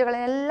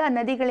ತ್ಯಾಜ್ಯಗಳೆಲ್ಲ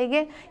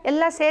ನದಿಗಳಿಗೆ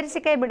ಎಲ್ಲ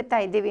ಸೇರಿಸಿ ಕೈ ಬಿಡ್ತಾ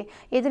ಇದ್ದೀವಿ.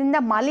 ಇದರಿಂದ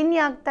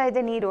ಮಾಲಿನ್ಯ ಆಗ್ತಾ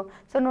ಇದೆ ನೀರು.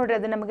 ಸೊ ನೋಡ್ರಿ,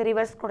 ಅದು ನಮಗೆ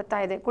ರಿವರ್ಸ್ ಕೊಡ್ತಾ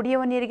ಇದೆ.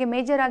 ಕುಡಿಯುವ ನೀರಿಗೆ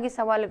ಮೇಜರ್ ಆಗಿ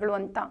ಸವಾಲುಗಳು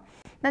ಅಂತ.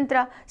 ನಂತರ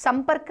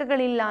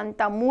ಸಂಪರ್ಕಗಳಿಲ್ಲ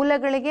ಅಂತ,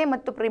 ಮೂಲಗಳಿಗೆ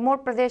ಮತ್ತು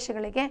ರಿಮೋಟ್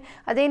ಪ್ರದೇಶಗಳಿಗೆ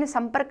ಅದೇನು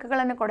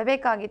ಸಂಪರ್ಕಗಳನ್ನು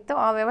ಕೊಡಬೇಕಾಗಿತ್ತು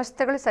ಆ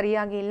ವ್ಯವಸ್ಥೆಗಳು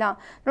ಸರಿಯಾಗಿ ಇಲ್ಲ.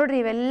 ನೋಡ್ರಿ,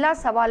 ಇವೆಲ್ಲ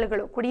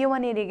ಸವಾಲುಗಳು ಕುಡಿಯುವ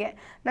ನೀರಿಗೆ.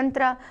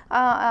 ನಂತರ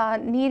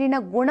ನೀರಿನ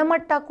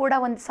ಗುಣಮಟ್ಟ ಕೂಡ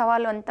ಒಂದು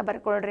ಸವಾಲು ಅಂತ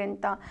ಬರ್ಕೊಳ್ರಿ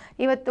ಅಂತ.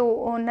 ಇವತ್ತು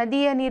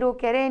ನದಿಯ ನೀರು,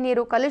 ಕೆರೆಯ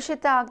ನೀರು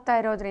ಕಲುಷಿತ ಆಗ್ತಾ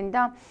ಇರೋದ್ರಿಂದ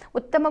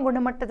ಉತ್ತಮ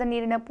ಗುಣಮಟ್ಟದ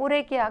ನೀರಿನ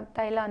ಪೂರೈಕೆ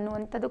ಆಗ್ತಾ ಇಲ್ಲ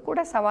ಅನ್ನುವಂಥದ್ದು ಕೂಡ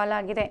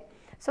ಸವಾಲಾಗಿದೆ.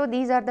 So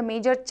these are the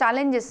major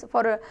challenges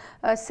for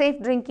safe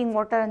drinking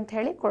water ಅಂತ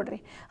ಹೇಳಿ ಕೊಡ್ರಿ.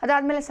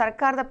 ಅದಾದಮೇಲೆ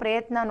ಸರ್ಕಾರದ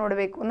ಪ್ರಯತ್ನ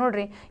ನೋಡಬೇಕು.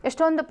 ನೋಡ್ರಿ,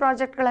 ಎಷ್ಟೊಂದು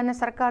ಪ್ರಾಜೆಕ್ಟ್ಗಳನ್ನು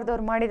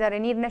ಸರ್ಕಾರದವ್ರು ಮಾಡಿದ್ದಾರೆ.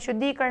 ನೀರಿನ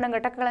ಶುದ್ಧೀಕರಣ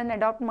ಘಟಕಗಳನ್ನು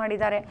ಅಡಾಪ್ಟ್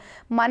ಮಾಡಿದ್ದಾರೆ.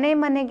 ಮನೆ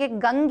ಮನೆಗೆ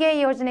ಗಂಗೆ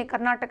ಯೋಜನೆ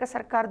ಕರ್ನಾಟಕ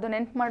ಸರ್ಕಾರದ್ದು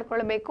ನೆನಪು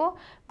ಮಾಡ್ಕೊಳ್ಬೇಕು.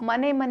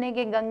 ಮನೆ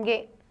ಮನೆಗೆ ಗಂಗೆ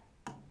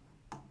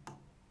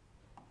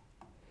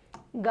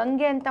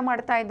ಅಂತ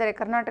ಮಾಡ್ತಾ ಇದ್ದಾರೆ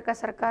ಕರ್ನಾಟಕ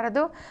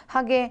ಸರ್ಕಾರದ್ದು.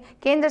 ಹಾಗೆ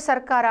ಕೇಂದ್ರ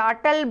ಸರ್ಕಾರ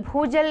ಅಟಲ್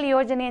ಭೂಜಲ್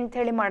ಯೋಜನೆ ಅಂತ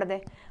ಹೇಳಿ ಮಾಡಿದೆ.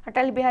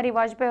 ಅಟಲ್ ಬಿಹಾರಿ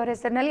ವಾಜಪೇಯಿ ಅವರ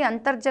ಹೆಸರಿನಲ್ಲಿ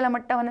ಅಂತರ್ಜಲ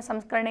ಮಟ್ಟವನ್ನು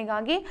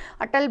ಸಂಸ್ಕರಣೆಗಾಗಿ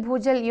ಅಟಲ್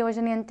ಭೂಜಲ್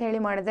ಯೋಜನೆ ಅಂತ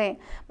ಹೇಳಿ ಮಾಡಿದೆ.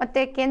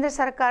 ಮತ್ತು ಕೇಂದ್ರ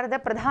ಸರ್ಕಾರದ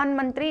ಪ್ರಧಾನ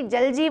ಮಂತ್ರಿ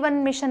ಜಲ್ ಜೀವನ್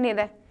ಮಿಷನ್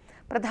ಇದೆ.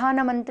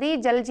 ಪ್ರಧಾನಮಂತ್ರಿ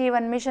ಜಲ್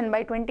ಜೀವನ್ ಮಿಷನ್ ಬೈ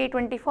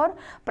 2024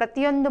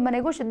 ಪ್ರತಿಯೊಂದು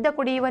ಮನೆಗೂ ಶುದ್ಧ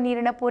ಕುಡಿಯುವ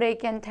ನೀರಿನ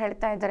ಪೂರೈಕೆ ಅಂತ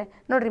ಹೇಳ್ತಾ ಇದ್ದಾರೆ.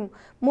 ನೋಡ್ರಿ,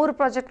 3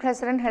 ಪ್ರಾಜೆಕ್ಟ್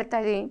ಹೆಸರನ್ನು ಹೇಳ್ತಾ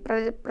ಇದ್ದೀವಿ.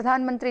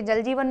 ಪ್ರಧಾನಮಂತ್ರಿ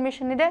ಜಲ್ ಜೀವನ್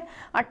ಮಿಷನ್ ಇದೆ,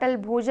 ಅಟಲ್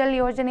ಭೂಜಲ್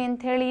ಯೋಜನೆ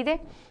ಅಂತ ಹೇಳಿ ಇದೆ.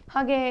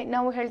 ಹಾಗೆ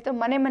ನಾವು ಹೇಳ್ತೇವೆ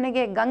ಮನೆ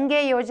ಮನೆಗೆ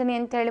ಗಂಗೆ ಯೋಜನೆ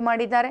ಅಂತ ಹೇಳಿ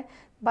ಮಾಡಿದ್ದಾರೆ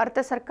ಭಾರತ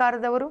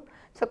ಸರ್ಕಾರದವರು.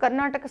 ಸೊ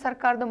ಕರ್ನಾಟಕ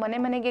ಸರ್ಕಾರದ ಮನೆ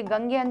ಮನೆಗೆ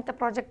ಗಂಗೆ ಅಂತ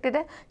ಪ್ರಾಜೆಕ್ಟ್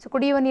ಇದೆ. ಸೊ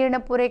ಕುಡಿಯುವ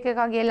ನೀರಿನ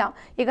ಪೂರೈಕೆಗಾಗಿ ಎಲ್ಲ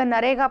ಈಗ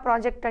ನರೇಗಾ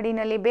ಪ್ರಾಜೆಕ್ಟ್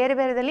ಅಡಿನಲ್ಲಿ ಬೇರೆ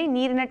ಬೇರೆದಲ್ಲಿ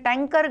ನೀರಿನ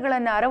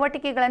ಟ್ಯಾಂಕರ್ಗಳನ್ನು,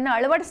 ಅಳವಡಿಕೆಗಳನ್ನು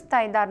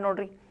ಅಳವಡಿಸ್ತಾ ಇದ್ದಾರೆ.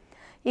 ನೋಡ್ರಿ,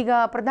 ಈಗ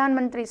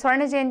ಪ್ರಧಾನಮಂತ್ರಿ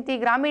ಸ್ವರ್ಣ ಜಯಂತಿ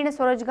ಗ್ರಾಮೀಣ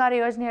ಸ್ವರೋಜ್ಗಾರ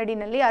ಯೋಜನೆ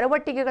ಅಡಿನಲ್ಲಿ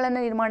ಅರವಟ್ಟಿಗೆಗಳನ್ನು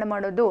ನಿರ್ಮಾಣ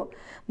ಮಾಡೋದು,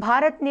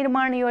 ಭಾರತ್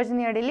ನಿರ್ಮಾಣ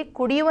ಯೋಜನೆ ಅಡಿಯಲ್ಲಿ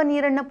ಕುಡಿಯುವ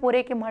ನೀರನ್ನು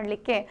ಪೂರೈಕೆ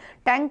ಮಾಡಲಿಕ್ಕೆ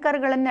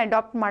ಟ್ಯಾಂಕರ್ಗಳನ್ನು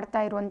ಅಡಾಪ್ಟ್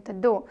ಮಾಡ್ತಾ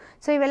ಇರುವಂಥದ್ದು.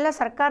 ಸೊ ಇವೆಲ್ಲ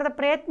ಸರ್ಕಾರದ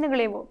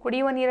ಪ್ರಯತ್ನಗಳಿವು.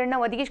 ಕುಡಿಯುವ ನೀರನ್ನು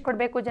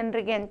ಒದಗಿಸಿಕೊಡ್ಬೇಕು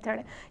ಜನರಿಗೆ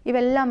ಅಂಥೇಳಿ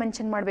ಇವೆಲ್ಲ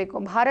ಮೆನ್ಷನ್ ಮಾಡಬೇಕು.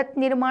 ಭಾರತ್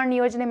ನಿರ್ಮಾಣ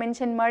ಯೋಜನೆ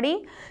ಮೆನ್ಷನ್ ಮಾಡಿ,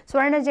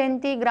 ಸ್ವರ್ಣ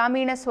ಜಯಂತಿ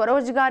ಗ್ರಾಮೀಣ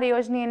ಸ್ವರೋಜ್ಗಾರ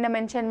ಯೋಜನೆಯನ್ನು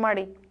ಮೆನ್ಷನ್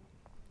ಮಾಡಿ.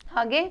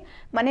 ಹಾಗೆ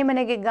ಮನೆ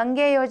ಮನೆಗೆ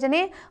ಗಂಗೆ ಯೋಜನೆ,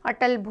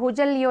 ಅಟಲ್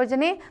ಭೂಜಲ್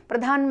ಯೋಜನೆ,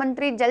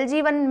 ಪ್ರಧಾನಮಂತ್ರಿ ಜಲ್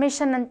ಜೀವನ್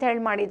ಮಿಷನ್ ಅಂತ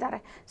ಹೇಳಿ ಮಾಡಿದ್ದಾರೆ.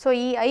 ಸೊ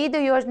ಈ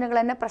 5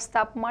 ಯೋಜನೆಗಳನ್ನು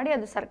ಪ್ರಸ್ತಾಪ ಮಾಡಿ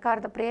ಅದು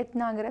ಸರ್ಕಾರದ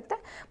ಪ್ರಯತ್ನ ಆಗಿರುತ್ತೆ.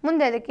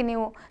 ಮುಂದೆ ಅದಕ್ಕೆ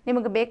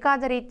ನಿಮಗೆ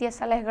ಬೇಕಾದ ರೀತಿಯ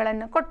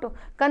ಸಲಹೆಗಳನ್ನು ಕೊಟ್ಟು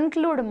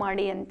ಕನ್ಕ್ಲೂಡ್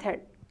ಮಾಡಿ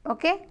ಅಂಥೇಳಿ.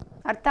 ಓಕೆ,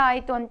 ಅರ್ಥ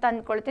ಆಯಿತು ಅಂತ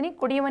ಅಂದ್ಕೊಳ್ತೀನಿ.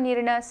 ಕುಡಿಯುವ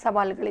ನೀರಿನ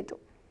ಸವಾಲುಗಳಿತು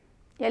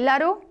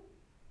ಎಲ್ಲರೂ.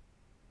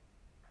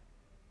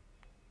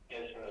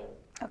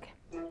 ಓಕೆ,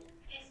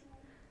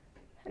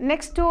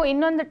 ನೆಕ್ಸ್ಟು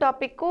ಇನ್ನೊಂದು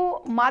ಟಾಪಿಕ್ಕು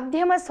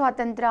ಮಾಧ್ಯಮ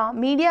ಸ್ವಾತಂತ್ರ್ಯ,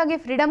 ಮೀಡಿಯಾಗೆ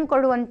ಫ್ರೀಡಮ್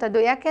ಕೊಡುವಂಥದ್ದು.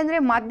 ಯಾಕೆಂದರೆ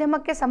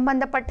ಮಾಧ್ಯಮಕ್ಕೆ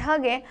ಸಂಬಂಧಪಟ್ಟ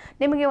ಹಾಗೆ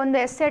ನಿಮಗೆ ಒಂದು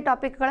ಎಸ್ಸೆ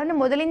ಟಾಪಿಕ್ಗಳನ್ನು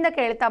ಮೊದಲಿಂದ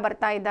ಕೇಳ್ತಾ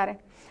ಬರ್ತಾ ಇದ್ದಾರೆ.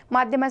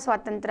 ಮಾಧ್ಯಮ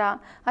ಸ್ವಾತಂತ್ರ್ಯ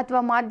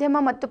ಅಥವಾ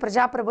ಮಾಧ್ಯಮ ಮತ್ತು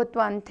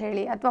ಪ್ರಜಾಪ್ರಭುತ್ವ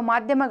ಅಂಥೇಳಿ,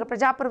 ಅಥವಾ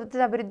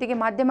ಪ್ರಜಾಪ್ರಭುತ್ವದ ಅಭಿವೃದ್ಧಿಗೆ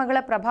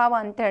ಮಾಧ್ಯಮಗಳ ಪ್ರಭಾವ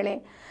ಅಂಥೇಳಿ,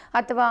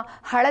 ಅಥವಾ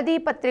ಹಳದಿ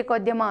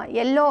ಪತ್ರಿಕೋದ್ಯಮ,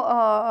 ಎಲ್ಲೋ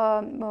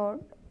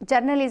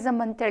ಜರ್ನಲಿಸಮ್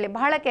ಅಂತೇಳಿ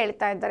ಬಹಳ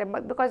ಕೇಳ್ತಾ ಇದ್ದಾರೆ.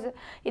 ಬಿಕಾಸ್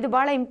ಇದು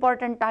ಭಾಳ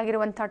ಇಂಪಾರ್ಟೆಂಟ್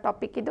ಆಗಿರುವಂಥ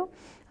ಟಾಪಿಕ್ ಇದು.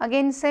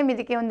 ಅಗೇನ್ ಸೇಮ್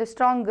ಇದಕ್ಕೆ ಒಂದು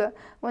ಸ್ಟ್ರಾಂಗ್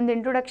ಒಂದು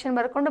ಇಂಟ್ರೊಡಕ್ಷನ್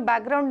ಬರ್ಕೊಂಡು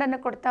ಬ್ಯಾಕ್ಗ್ರೌಂಡನ್ನು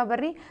ಕೊಡ್ತಾ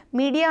ಬರ್ರಿ.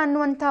 ಮೀಡಿಯಾ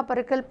ಅನ್ನುವಂಥ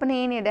ಪರಿಕಲ್ಪನೆ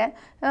ಏನಿದೆ,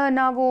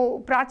 ನಾವು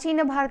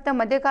ಪ್ರಾಚೀನ ಭಾರತ,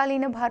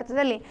 ಮಧ್ಯಕಾಲೀನ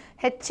ಭಾರತದಲ್ಲಿ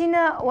ಹೆಚ್ಚಿನ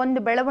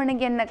ಒಂದು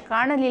ಬೆಳವಣಿಗೆಯನ್ನು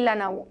ಕಾಣಲಿಲ್ಲ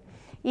ನಾವು.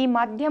 ಈ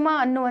ಮಾಧ್ಯಮ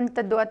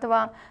ಅನ್ನುವಂಥದ್ದು ಅಥವಾ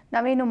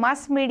ನಾವೇನು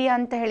ಮಾಸ್ ಮೀಡಿಯಾ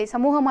ಅಂತ ಹೇಳಿ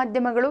ಸಮೂಹ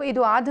ಮಾಧ್ಯಮಗಳು,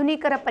 ಇದು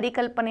ಆಧುನಿಕರ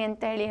ಪರಿಕಲ್ಪನೆ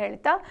ಅಂತ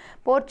ಹೇಳ್ತಾ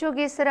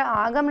ಪೋರ್ಚುಗೀಸರ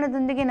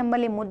ಆಗಮನದೊಂದಿಗೆ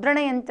ನಮ್ಮಲ್ಲಿ ಮುದ್ರಣ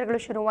ಯಂತ್ರಗಳು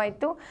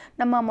ಶುರುವಾಯಿತು.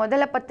 ನಮ್ಮ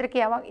ಮೊದಲ ಪತ್ರಿಕೆ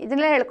ಯಾವಾಗ,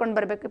 ಇದನ್ನೆಲ್ಲ ಹೇಳ್ಕೊಂಡು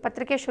ಬರಬೇಕು.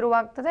 ಪತ್ರಿಕೆ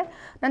ಶುರುವಾಗ್ತದೆ.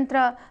 ನಂತರ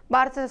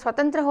ಭಾರತದ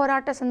ಸ್ವತಂತ್ರ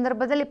ಹೋರಾಟ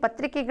ಸಂದರ್ಭದಲ್ಲಿ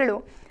ಪತ್ರಿಕೆಗಳು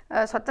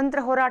ಸ್ವತಂತ್ರ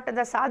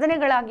ಹೋರಾಟದ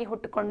ಸಾಧನೆಗಳಾಗಿ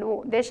ಹುಟ್ಟುಕೊಂಡವು.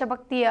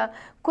 ದೇಶಭಕ್ತಿಯ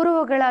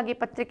ಕುರುಹುಗಳಾಗಿ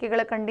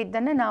ಪತ್ರಿಕೆಗಳು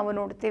ಕಂಡಿದ್ದನ್ನು ನಾವು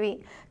ನೋಡ್ತೀವಿ.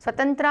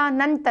 ಸ್ವತಂತ್ರ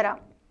ನಂತರ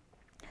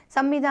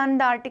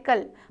ಸಂವಿಧಾನದ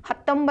ಆರ್ಟಿಕಲ್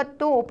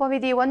 19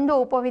 ಉಪವಿಧಿ 1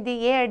 ಉಪವಿಧಿ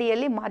ಎ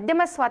ಅಡಿಯಲ್ಲಿ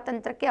ಮಾಧ್ಯಮ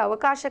ಸ್ವಾತಂತ್ರ್ಯಕ್ಕೆ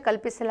ಅವಕಾಶ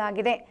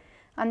ಕಲ್ಪಿಸಲಾಗಿದೆ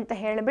ಅಂತ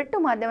ಹೇಳಿಬಿಟ್ಟು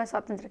ಮಾಧ್ಯಮ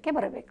ಸ್ವಾತಂತ್ರ್ಯಕ್ಕೆ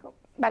ಬರಬೇಕು.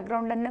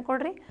 ಬ್ಯಾಕ್ಗ್ರೌಂಡನ್ನು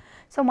ಕೊಡ್ರಿ.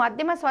 ಸೊ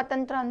ಮಾಧ್ಯಮ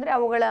ಸ್ವಾತಂತ್ರ್ಯ ಅಂದರೆ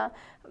ಅವುಗಳ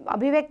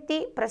ಅಭಿವ್ಯಕ್ತಿ,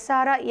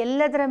 ಪ್ರಸಾರ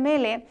ಎಲ್ಲದರ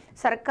ಮೇಲೆ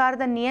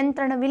ಸರ್ಕಾರದ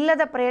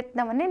ನಿಯಂತ್ರಣವಿಲ್ಲದ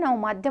ಪ್ರಯತ್ನವನ್ನೇ ನಾವು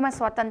ಮಾಧ್ಯಮ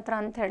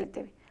ಸ್ವಾತಂತ್ರ್ಯ ಅಂತ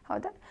ಹೇಳ್ತೀವಿ.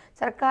 ಹೌದಾ?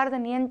 ಸರ್ಕಾರದ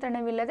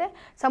ನಿಯಂತ್ರಣವಿಲ್ಲದೆ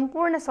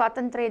ಸಂಪೂರ್ಣ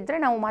ಸ್ವಾತಂತ್ರ್ಯ ಇದ್ದರೆ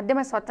ನಾವು ಮಾಧ್ಯಮ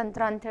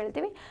ಸ್ವಾತಂತ್ರ್ಯ ಅಂತ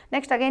ಹೇಳ್ತೀವಿ.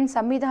 ನೆಕ್ಸ್ಟ್ ಅಗೇನ್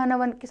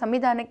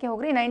ಸಂವಿಧಾನಕ್ಕೆ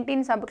ಹೋಗ್ರಿ.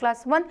 19 ಸಬ್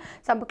ಕ್ಲಾಸ್ 1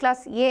 ಸಬ್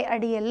ಕ್ಲಾಸ್ ಎ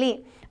ಅಡಿಯಲ್ಲಿ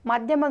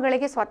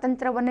ಮಾಧ್ಯಮಗಳಿಗೆ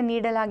ಸ್ವಾತಂತ್ರ್ಯವನ್ನು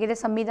ನೀಡಲಾಗಿದೆ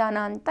ಸಂವಿಧಾನ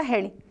ಅಂತ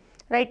ಹೇಳಿ.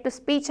 Right to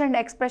speech and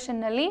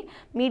ಎಕ್ಸ್ಪ್ರೆಷನ್ನಲ್ಲಿ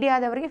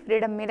ಮೀಡಿಯಾದವರಿಗೆ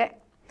freedom ಇದೆ.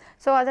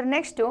 ಸೊ ಅದರ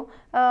ನೆಕ್ಸ್ಟು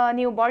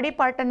ನೀವು ಬಾಡಿ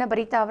ಪಾರ್ಟನ್ನು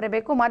ಬರೀತಾ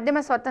ಬರಬೇಕು. ಮಾಧ್ಯಮ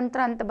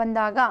ಸ್ವಾತಂತ್ರ್ಯ ಅಂತ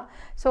ಬಂದಾಗ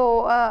ಸೊ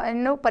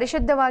ಇನ್ನು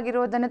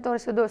ಪರಿಶುದ್ಧವಾಗಿರುವುದನ್ನು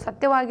ತೋರಿಸೋದು,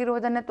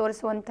 ಸತ್ಯವಾಗಿರುವುದನ್ನು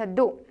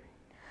ತೋರಿಸುವಂಥದ್ದು,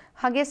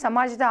 ಹಾಗೆ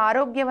ಸಮಾಜದ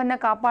ಆರೋಗ್ಯವನ್ನು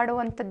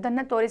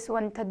ಕಾಪಾಡುವಂಥದ್ದನ್ನು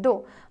ತೋರಿಸುವಂಥದ್ದು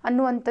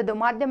ಅನ್ನುವಂಥದ್ದು.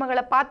 ಮಾಧ್ಯಮಗಳ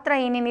ಪಾತ್ರ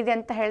ಏನೇನಿದೆ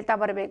ಅಂತ ಹೇಳ್ತಾ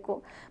ಬರಬೇಕು.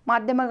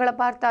 ಮಾಧ್ಯಮಗಳ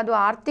ಪಾತ್ರ ಅದು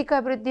ಆರ್ಥಿಕ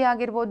ಅಭಿವೃದ್ಧಿ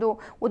ಆಗಿರ್ಬೋದು,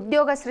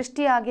 ಉದ್ಯೋಗ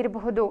ಸೃಷ್ಟಿ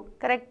ಆಗಿರಬಹುದು,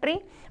 ಕರೆಕ್ಟ್ ರೀ,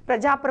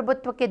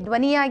 ಪ್ರಜಾಪ್ರಭುತ್ವಕ್ಕೆ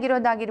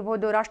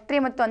ಧ್ವನಿಯಾಗಿರೋದಾಗಿರ್ಬೋದು,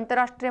 ರಾಷ್ಟ್ರೀಯ ಮತ್ತು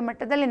ಅಂತಾರಾಷ್ಟ್ರೀಯ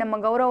ಮಟ್ಟದಲ್ಲಿ ನಮ್ಮ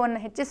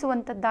ಗೌರವವನ್ನು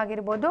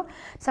ಹೆಚ್ಚಿಸುವಂಥದ್ದಾಗಿರ್ಬೋದು,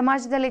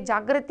 ಸಮಾಜದಲ್ಲಿ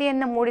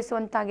ಜಾಗೃತಿಯನ್ನು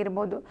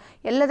ಮೂಡಿಸುವಂತಾಗಿರ್ಬೋದು.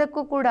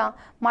 ಎಲ್ಲದಕ್ಕೂ ಕೂಡ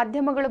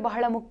ಮಾಧ್ಯಮಗಳು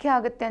ಬಹಳ ಮುಖ್ಯ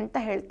ಆಗುತ್ತೆ ಅಂತ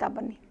ಹೇಳ್ತಾ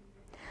ಬನ್ನಿ.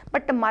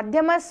 ಬಟ್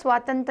ಮಾಧ್ಯಮ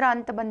ಸ್ವಾತಂತ್ರ್ಯ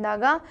ಅಂತ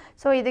ಬಂದಾಗ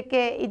ಸೊ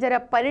ಇದರ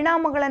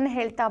ಪರಿಣಾಮಗಳನ್ನು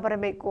ಹೇಳ್ತಾ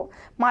ಬರಬೇಕು.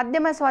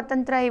 ಮಾಧ್ಯಮ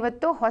ಸ್ವಾತಂತ್ರ್ಯ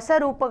ಇವತ್ತು ಹೊಸ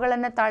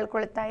ರೂಪಗಳನ್ನು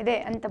ತಾಳ್ಕೊಳ್ತಾ ಇದೆ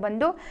ಅಂತ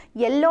ಬಂದು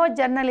ಯೆಲ್ಲೋ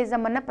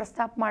ಜರ್ನಲಿಸಮನ್ನು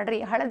ಪ್ರಸ್ತಾಪ ಮಾಡ್ರಿ.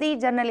 ಹಳದಿ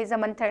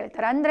ಜರ್ನಲಿಸಮ್ ಅಂತ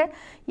ಹೇಳ್ತಾರೆ. ಅಂದರೆ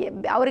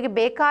ಅವರಿಗೆ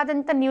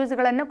ಬೇಕಾದಂಥ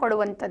ನ್ಯೂಸ್ಗಳನ್ನು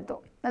ಕೊಡುವಂಥದ್ದು,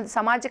 ಅದು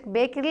ಸಮಾಜಕ್ಕೆ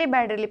ಬೇಕಿರಲಿ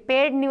ಬೇಡಿರಲಿ,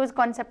 ಪೇಯ್ಡ್ ನ್ಯೂಸ್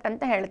ಕಾನ್ಸೆಪ್ಟ್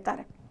ಅಂತ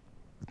ಹೇಳ್ತಾರೆ.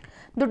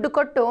 ದುಡ್ಡು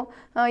ಕೊಟ್ಟು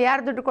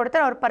ಯಾರು ದುಡ್ಡು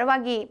ಕೊಡ್ತಾರೆ ಅವ್ರ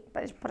ಪರವಾಗಿ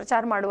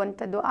ಪ್ರಚಾರ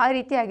ಮಾಡುವಂಥದ್ದು, ಆ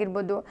ರೀತಿ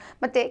ಆಗಿರ್ಬೋದು.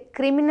 ಮತ್ತು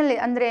ಕ್ರಿಮಿನಲ್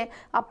ಅಂದರೆ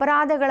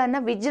ಅಪರಾಧಗಳನ್ನು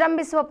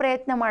ವಿಜೃಂಭಿಸುವ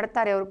ಪ್ರಯತ್ನ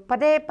ಮಾಡ್ತಾರೆ ಅವರು.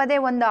 ಪದೇ ಪದೇ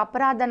ಒಂದು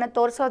ಅಪರಾಧನ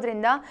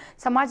ತೋರಿಸೋದ್ರಿಂದ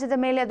ಸಮಾಜದ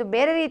ಮೇಲೆ ಅದು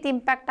ಬೇರೆ ರೀತಿ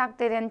ಇಂಪ್ಯಾಕ್ಟ್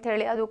ಆಗ್ತಾಯಿದೆ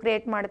ಅಂಥೇಳಿ ಅದು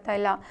ಕ್ರಿಯೇಟ್ ಮಾಡ್ತಾ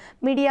ಇಲ್ಲ.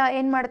 ಮೀಡಿಯಾ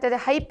ಏನು ಮಾಡ್ತಾಯಿದೆ,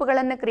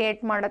 ಹೈಪ್ಗಳನ್ನು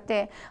ಕ್ರಿಯೇಟ್ ಮಾಡುತ್ತೆ,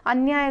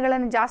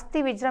 ಅನ್ಯಾಯಗಳನ್ನು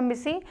ಜಾಸ್ತಿ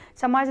ವಿಜೃಂಭಿಸಿ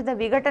ಸಮಾಜದ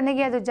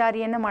ವಿಘಟನೆಗೆ ಅದು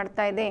ಜಾರಿಯನ್ನು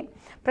ಮಾಡ್ತಾ ಇದೆ.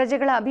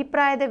 ಪ್ರಜೆಗಳ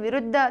ಅಭಿಪ್ರಾಯದ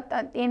ವಿರುದ್ಧ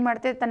ಏನು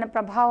ಮಾಡ್ತಾಯಿದೆ, ತನ್ನ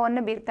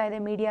ಪ್ರಭಾವವನ್ನು ಬೀರ್ತಾ ಇದೆ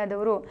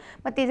ಮೀಡಿಯಾದವರು.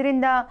 ಮತ್ತು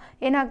ಇದರಿಂದ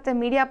ಏನಾಗ್ತದೆ,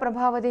 ಮೀಡಿಯಾ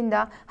ಪ್ರಭಾವದಿಂದ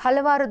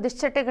ಹಲವಾರು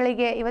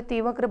ದುಶ್ಚಟಗಳಿಗೆ ಇವತ್ತು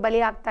ಯುವಕರು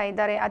ಬಲಿಯಾಗ್ತಾ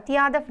ಇದ್ದಾರೆ.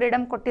 ಅತಿಯಾದ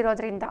ಫ್ರೀಡಮ್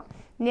ಕೊಟ್ಟಿರೋದ್ರಿಂದ,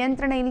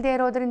 ನಿಯಂತ್ರಣ ಇಲ್ಲದೆ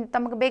ಇರೋದ್ರಿಂದ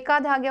ತಮಗೆ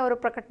ಬೇಕಾದ ಹಾಗೆ ಅವರು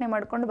ಪ್ರಕಟಣೆ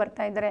ಮಾಡ್ಕೊಂಡು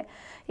ಬರ್ತಾ ಇದ್ದಾರೆ.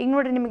 ಈಗ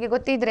ನೋಡಿರಿ, ನಿಮಗೆ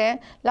ಗೊತ್ತಿದ್ದರೆ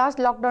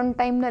ಲಾಸ್ಟ್ ಲಾಕ್ಡೌನ್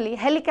ಟೈಮ್ನಲ್ಲಿ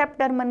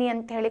ಹೆಲಿಕಾಪ್ಟರ್ ಮನಿ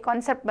ಅಂತ ಹೇಳಿ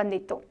ಕಾನ್ಸೆಪ್ಟ್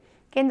ಬಂದಿತ್ತು.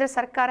 ಕೇಂದ್ರ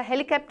ಸರ್ಕಾರ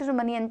ಹೆಲಿಕಾಪ್ಟರ್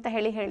ಮನಿ ಅಂತ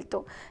ಹೇಳ್ತು.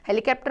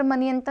 ಹೆಲಿಕಾಪ್ಟರ್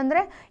ಮನಿ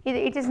ಅಂತಂದರೆ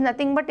ಇಟ್ ಈಸ್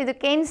ನಥಿಂಗ್ ಬಟ್ ಇದು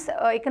ಕೇನ್ಸ್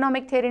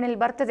ಎಕನಾಮಿಕ್ ಥಿಯರಿನಲ್ಲಿ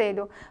ಬರ್ತದೆ.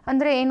 ಇದು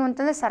ಅಂದರೆ ಏನು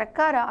ಅಂತಂದರೆ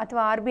ಸರ್ಕಾರ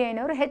ಅಥವಾ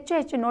RBIನವರು ಹೆಚ್ಚು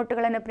ಹೆಚ್ಚು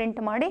ನೋಟುಗಳನ್ನು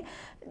ಪ್ರಿಂಟ್ ಮಾಡಿ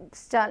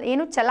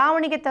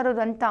ಚಲಾವಣೆಗೆ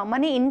ತರೋದು ಅಂತ,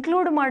 ಮನಿ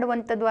ಇನ್ಕ್ಲೂಡ್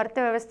ಮಾಡುವಂಥದ್ದು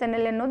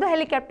ಅರ್ಥವ್ಯವಸ್ಥೆನಲ್ಲಿ ಅನ್ನೋದು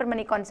ಹೆಲಿಕಾಪ್ಟರ್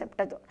ಮನಿ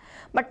ಕಾನ್ಸೆಪ್ಟ್ ಅದು.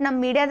 ಬಟ್ ನಮ್ಮ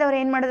ಮೀಡಿಯಾದವ್ರು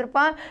ಏನು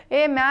ಮಾಡಿದ್ರಪ್ಪ,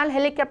 ಮ್ಯಾಲೆ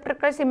ಹೆಲಿಕಾಪ್ಟರ್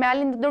ಕಳಿಸಿ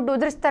ಮ್ಯಾಲಿಂದ ದುಡ್ಡು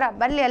ಉದುರಿಸ್ತಾರ,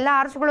 ಬರಲಿ ಎಲ್ಲ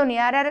ಆರಿಸ್ಕೊಳ್ಳೋನು,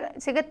 ಯಾರ್ಯಾರು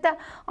ಸಿಗುತ್ತಾ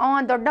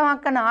ದೊಡ್ಡ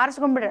ಮಕ್ಕನ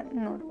ಆರಿಸ್ಕೊಂಡ್ಬಿಡ್ರೆ.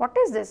 ನೋಡಿ, ವಾಟ್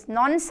ಈಸ್ ದಿಸ್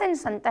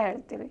ನಾನ್ಸೆನ್ಸ್ ಅಂತ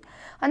ಹೇಳ್ತೀವಿ.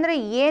 ಅಂದರೆ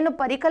ಏನು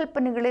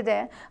ಪರಿಕಲ್ಪನೆಗಳಿದೆ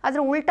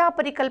ಅದರ ಉಲ್ಟಾ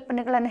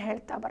ಪರಿಕಲ್ಪನೆಗಳನ್ನು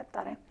ಹೇಳ್ತಾ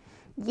ಬರ್ತಾರೆ.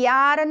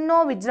 ಯಾರನ್ನೋ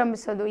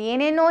ವಿಜೃಂಭಿಸೋದು,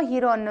 ಏನೇನೋ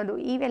ಹೀರೋ ಅನ್ನೋದು,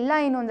 ಇವೆಲ್ಲ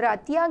ಏನು ಅಂದರೆ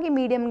ಅತಿಯಾಗಿ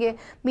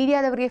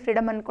ಮೀಡಿಯಾದವರಿಗೆ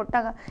ಫ್ರೀಡಮನ್ನು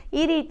ಕೊಟ್ಟಾಗ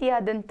ಈ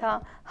ರೀತಿಯಾದಂಥ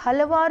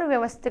ಹಲವಾರು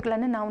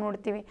ವ್ಯವಸ್ಥೆಗಳನ್ನು ನಾವು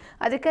ನೋಡ್ತೀವಿ.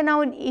 ಅದಕ್ಕೆ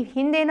ನಾವು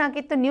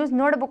ಹಿಂದೇನಾಗಿತ್ತು, ನ್ಯೂಸ್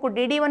ನೋಡಬೇಕು,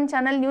 DD1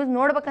 ಚಾನಲ್ ನ್ಯೂಸ್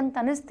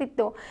ನೋಡ್ಬೇಕಂತ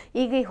ಅನಿಸ್ತಿತ್ತು.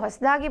 ಈಗ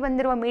ಹೊಸದಾಗಿ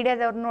ಬಂದಿರುವ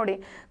ಮೀಡಿಯಾದವ್ರು ನೋಡಿ,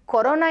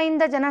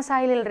 ಕೊರೋನಾಯಿಂದ ಜನ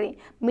ಸಾಯಲಿಲ್ಲರಿ,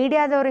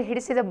 ಮೀಡಿಯಾದವರು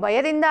ಹಿಡಿಸಿದ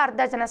ಭಯದಿಂದ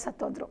ಅರ್ಧ ಜನ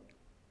ಸತ್ತೋದ್ರು.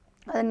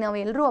 ಅದನ್ನು ನಾವು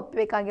ಎಲ್ಲರೂ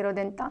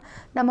ಒಪ್ಪಬೇಕಾಗಿರೋದೆಂತ,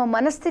 ನಮ್ಮ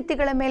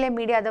ಮನಸ್ಥಿತಿಗಳ ಮೇಲೆ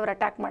ಮೀಡಿಯಾದವರು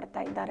ಅಟ್ಯಾಕ್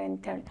ಮಾಡ್ತಾ ಇದ್ದಾರೆ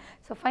ಅಂಥೇಳಿ.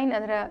 ಸೊ ಫೈನ್,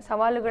 ಅದರ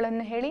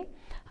ಸವಾಲುಗಳನ್ನು ಹೇಳಿ,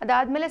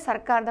 ಅದಾದಮೇಲೆ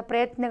ಸರ್ಕಾರದ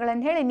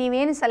ಪ್ರಯತ್ನಗಳನ್ನು ಹೇಳಿ,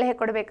 ನೀವೇನು ಸಲಹೆ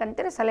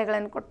ಕೊಡಬೇಕಂತೀರ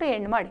ಸಲಹೆಗಳನ್ನು ಕೊಟ್ಟು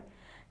ಎಂಡ್ ಮಾಡಿ.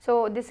 So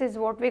this is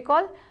what we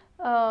call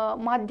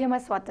ಮಾಧ್ಯಮ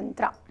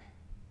ಸ್ವಾತಂತ್ರ್ಯ.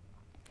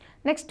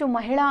 ನೆಕ್ಸ್ಟು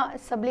ಮಹಿಳಾ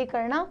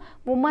ಸಬಲೀಕರಣ,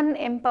 ವುಮನ್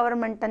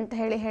ಎಂಪವರ್ಮೆಂಟ್ ಅಂತ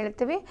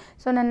ಹೇಳ್ತೀವಿ.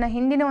 ಸೊ ನನ್ನ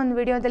ಹಿಂದಿನ ಒಂದು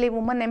ವಿಡಿಯೋದಲ್ಲಿ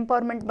ವುಮನ್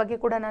ಎಂಪವರ್ಮೆಂಟ್ ಬಗ್ಗೆ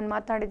ಕೂಡ ನಾನು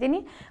ಮಾತಾಡಿದ್ದೀನಿ.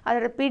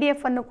 ಅದರ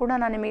PDF ಅನ್ನು ಕೂಡ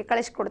ನಾನು ನಿಮಗೆ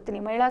ಕಳಿಸ್ಕೊಡ್ತೀನಿ.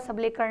 ಮಹಿಳಾ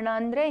ಸಬಲೀಕರಣ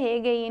ಅಂದರೆ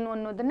ಹೇಗೆ ಏನು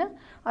ಅನ್ನೋದನ್ನು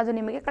ಅದು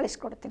ನಿಮಗೆ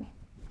ಕಳಿಸ್ಕೊಡ್ತೀನಿ.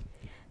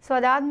 ಸೊ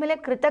ಅದಾದಮೇಲೆ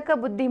ಕೃತಕ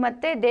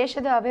ಬುದ್ಧಿಮತ್ತೆ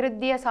ದೇಶದ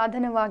ಅಭಿವೃದ್ಧಿಯ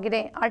ಸಾಧನವಾಗಿದೆ.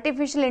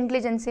 ಆರ್ಟಿಫಿಷಿಯಲ್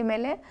ಇಂಟೆಲಿಜೆನ್ಸಿ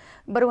ಮೇಲೆ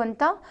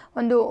ಬರುವಂಥ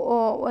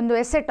ಒಂದು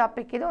ಎಸ್ಸೆ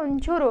ಟಾಪಿಕ್ ಇದು.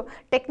 ಒಂಚೂರು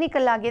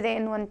ಟೆಕ್ನಿಕಲ್ ಆಗಿದೆ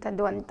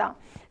ಎನ್ನುವಂಥದ್ದು ಅಂತ.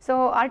 ಸೊ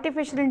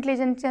ಆರ್ಟಿಫಿಷಿಯಲ್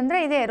ಇಂಟೆಲಿಜೆನ್ಸಿ ಅಂದರೆ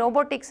ಇದೆ,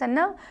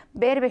 ರೋಬೋಟಿಕ್ಸನ್ನು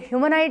ಬೇರೆ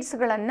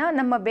ಹ್ಯೂಮನಾಯ್ಡ್ಸ್ಗಳನ್ನು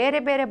ನಮ್ಮ ಬೇರೆ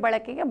ಬೇರೆ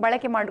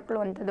ಬಳಕೆ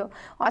ಮಾಡಿಕೊಳ್ಳುವಂಥದ್ದು.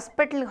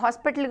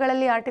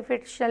 ಹಾಸ್ಪಿಟಲ್ಗಳಲ್ಲಿ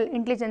ಆರ್ಟಿಫಿಷಿಯಲ್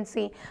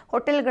ಇಂಟೆಲಿಜೆನ್ಸಿ,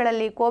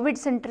 ಹೋಟೆಲ್ಗಳಲ್ಲಿ,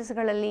 ಕೋವಿಡ್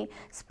ಸೆಂಟರ್ಸ್ಗಳಲ್ಲಿ,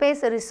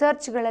 ಸ್ಪೇಸ್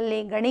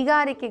ರಿಸರ್ಚ್ಗಳಲ್ಲಿ,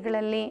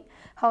 ಗಣಿಗಾರಿಕೆಗಳಲ್ಲಿ,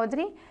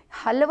 ಹೌದ್ರಿ,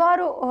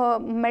 ಹಲವಾರು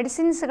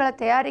ಮೆಡಿಸಿನ್ಸ್ಗಳ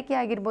ತಯಾರಿಕೆ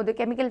ಆಗಿರ್ಬೋದು,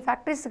 ಕೆಮಿಕಲ್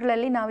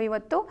ಫ್ಯಾಕ್ಟ್ರೀಸ್ಗಳಲ್ಲಿ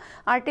ನಾವಿವತ್ತು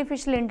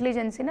ಆರ್ಟಿಫಿಷಿಯಲ್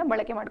ಇಂಟೆಲಿಜೆನ್ಸಿನ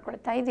ಬಳಕೆ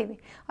ಮಾಡ್ಕೊಳ್ತಾ ಇದ್ದೀವಿ.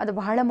 ಅದು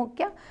ಬಹಳ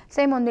ಮುಖ್ಯ.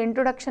 ಸೇಮ್ ಒಂದು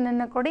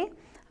ಇಂಟ್ರೊಡಕ್ಷನನ್ನು ಕೊಡಿ.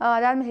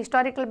 ಅದಾದಮೇಲೆ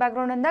ಹಿಸ್ಟಾರಿಕಲ್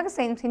ಬ್ಯಾಕ್ಗ್ರೌಂಡ್ ಅಂದಾಗ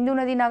ಸಿಂಧೂ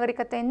ನದಿ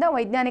ನಾಗರಿಕತೆಯಿಂದ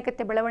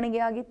ವೈಜ್ಞಾನಿಕತೆ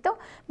ಬೆಳವಣಿಗೆ ಆಗಿತ್ತು.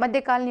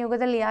 ಮಧ್ಯಕಾಲೀನ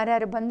ಯುಗದಲ್ಲಿ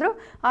ಯಾರ್ಯಾರು ಬಂದರು,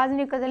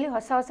 ಆಧುನಿಕದಲ್ಲಿ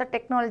ಹೊಸ ಹೊಸ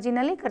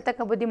ಟೆಕ್ನಾಲಜಿನಲ್ಲಿ ಕೃತಕ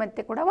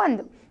ಬುದ್ಧಿಮತ್ತೆ ಕೂಡ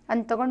ಒಂದು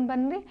ಅಂತ ತೊಗೊಂಡು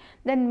ಬಂದ್ರಿ.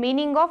 Then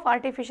meaning of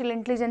artificial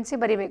intelligence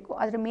ಬರೀಬೇಕು,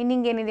 ಅದ್ರ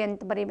ಮೀನಿಂಗ್ ಏನಿದೆ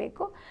ಅಂತ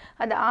ಬರೀಬೇಕು.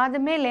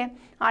 ಅದಾದಮೇಲೆ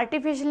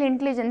ಆರ್ಟಿಫಿಷಿಯಲ್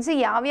ಇಂಟೆಲಿಜೆನ್ಸಿ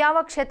ಯಾವ್ಯಾವ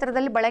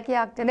ಕ್ಷೇತ್ರದಲ್ಲಿ ಬಳಕೆ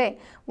ಆಗ್ತಿದೆ,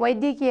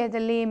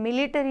 ವೈದ್ಯಕೀಯದಲ್ಲಿ,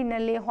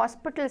 ಮಿಲಿಟರಿನಲ್ಲಿ,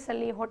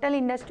 ಹಾಸ್ಪಿಟಲ್ಸಲ್ಲಿ, ಹೋಟೆಲ್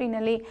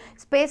ಇಂಡಸ್ಟ್ರಿನಲ್ಲಿ,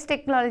 ಸ್ಪೇಸ್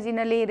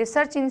ಟೆಕ್ನಾಲಜಿನಲ್ಲಿ,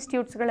 ರಿಸರ್ಚ್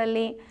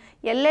ಇನ್ಸ್ಟಿಟ್ಯೂಟ್ಸ್ಗಳಲ್ಲಿ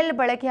ಎಲ್ಲೆಲ್ಲಿ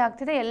ಬಳಕೆ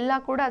ಆಗ್ತಿದೆ ಎಲ್ಲ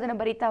ಕೂಡ ಅದನ್ನು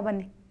ಬರಿತಾ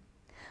ಬನ್ನಿ.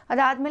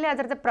 ಅದಾದಮೇಲೆ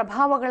ಅದರದ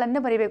ಪ್ರಭಾವಗಳನ್ನು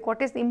ಬರೀಬೇಕು.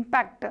 ವಾಟ್ ಈಸ್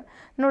ಇಂಪ್ಯಾಕ್ಟ್,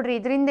 ನೋಡಿರಿ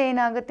ಇದರಿಂದ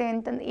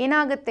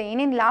ಏನಾಗುತ್ತೆ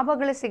ಏನೇನು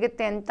ಲಾಭಗಳು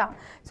ಸಿಗುತ್ತೆ ಅಂತ.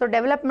 ಸೊ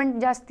ಡೆವಲಪ್ಮೆಂಟ್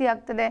ಜಾಸ್ತಿ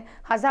ಆಗ್ತದೆ,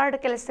 ಹಜಾರ್ಡ್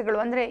ಕೆಲಸಗಳು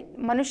ಅಂದರೆ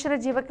ಮನುಷ್ಯರ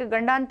ಜೀವಕ್ಕೆ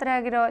ಗಂಡಾಂತರ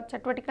ಆಗಿರೋ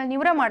ಚಟುವಟಿಕೆಗಳನ್ನ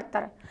ಇವರೇ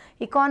ಮಾಡ್ತಾರೆ,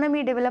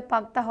 ಇಕಾನಮಿ ಡೆವಲಪ್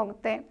ಆಗ್ತಾ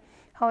ಹೋಗುತ್ತೆ.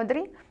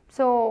 ಹೌದ್ರಿ.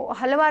 ಸೊ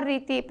ಹಲವಾರು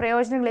ರೀತಿ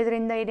ಪ್ರಯೋಜನಗಳು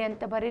ಇದರಿಂದ ಇದೆ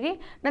ಅಂತ ಬರೀರಿ.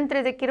 ನಂತರ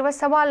ಇದಕ್ಕಿರುವ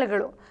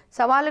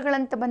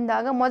ಸವಾಲುಗಳಂತ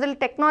ಬಂದಾಗ ಮೊದಲು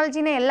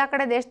ಟೆಕ್ನಾಲಜಿನೇ ಎಲ್ಲ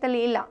ಕಡೆ ದೇಶದಲ್ಲಿ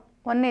ಇಲ್ಲ,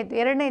 ಒಂದನೇದು.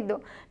 ಎರಡನೇದು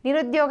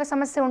ನಿರುದ್ಯೋಗ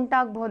ಸಮಸ್ಯೆ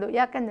ಉಂಟಾಗಬಹುದು.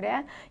 ಯಾಕಂದರೆ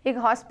ಈಗ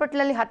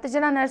ಹಾಸ್ಪಿಟ್ಲಲ್ಲಿ 10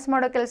 ಜನ ನರ್ಸ್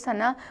ಮಾಡೋ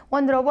ಕೆಲಸನ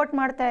ಒಂದು ರೋಬೋಟ್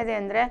ಮಾಡ್ತಾ ಇದೆ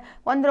ಅಂದರೆ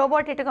ಒಂದು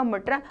ರೋಬೋಟ್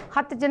ಇಟ್ಕೊಂಡ್ಬಿಟ್ರೆ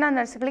 10 ಜನ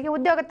ನರ್ಸ್ಗಳಿಗೆ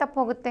ಉದ್ಯೋಗ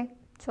ತಪ್ಪೋಗುತ್ತೆ.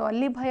 ಸೊ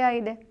ಅಲ್ಲಿ ಭಯ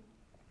ಇದೆ.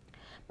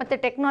 ಮತ್ತು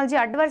ಟೆಕ್ನಾಲಜಿ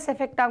ಅಡ್ವರ್ಸ್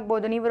ಎಫೆಕ್ಟ್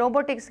ಆಗ್ಬೋದು. ನೀವು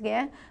ರೋಬೋಟಿಕ್ಸ್ಗೆ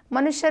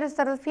ಮನುಷ್ಯರ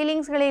ಥರದ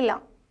ಫೀಲಿಂಗ್ಸ್ಗಳೇ ಇಲ್ಲ.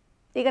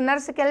 ಈಗ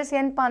ನರ್ಸ್ ಕೆಲಸ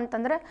ಏನಪ್ಪ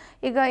ಅಂತಂದರೆ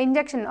ಈಗ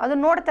ಇಂಜೆಕ್ಷನ್ ಅದು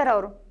ನೋಡ್ತಾರೆ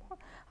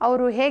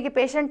ಅವರು ಹೇಗೆ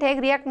ಪೇಷಂಟ್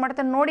ಹೇಗೆ ರಿಯಾಕ್ಟ್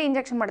ಮಾಡ್ತಾರೆ ನೋಡಿ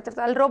ಇಂಜೆಕ್ಷನ್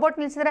ಮಾಡ್ತಿರ್ತಾರೆ. ಅಲ್ಲಿ ರೋಬೋಟ್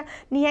ನಿಲ್ಸಿದ್ರೆ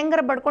ನೀ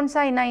ಹೆಂಗಾರ ಬಡ್ಕೊಂಡು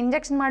ಸಹ ನಾ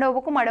ಇಂಜೆಕ್ಷನ್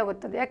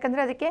ಮಾಡೋಗುತ್ತದೆ,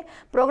 ಯಾಕಂದರೆ ಅದಕ್ಕೆ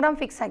ಪ್ರೋಗ್ರಾಮ್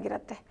ಫಿಕ್ಸ್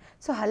ಆಗಿರುತ್ತೆ.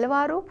 ಸೊ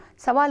ಹಲವಾರು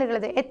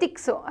ಸವಾಲುಗಳಿದೆ.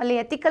 ಎಥಿಕ್ಸು, ಅಲ್ಲಿ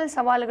ಎಥಿಕಲ್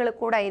ಸವಾಲುಗಳು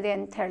ಕೂಡ ಇದೆ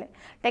ಅಂಥೇಳಿ.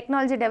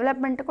 ಟೆಕ್ನಾಲಜಿ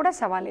ಡೆವಲಪ್ಮೆಂಟ್ ಕೂಡ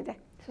ಸವಾಲಿದೆ.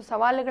 ಸೊ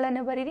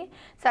ಸವಾಲುಗಳನ್ನು ಬರೀರಿ.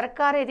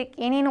 ಸರ್ಕಾರ ಇದಕ್ಕೆ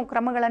ಏನೇನು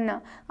ಕ್ರಮಗಳನ್ನು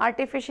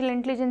ಆರ್ಟಿಫಿಷಿಯಲ್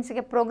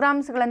ಇಂಟೆಲಿಜೆನ್ಸ್ಗೆ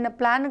ಪ್ರೋಗ್ರಾಮ್ಸ್ಗಳನ್ನು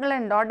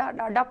ಪ್ಲ್ಯಾನ್ಗಳನ್ನು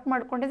ಅಡಾಪ್ಟ್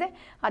ಮಾಡ್ಕೊಂಡಿದೆ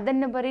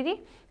ಅದನ್ನು ಬರೀರಿ.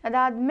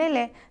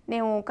 ಅದಾದಮೇಲೆ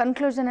ನೀವು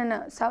ಕನ್ಕ್ಲೂಷನನ್ನು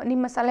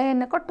ನಿಮ್ಮ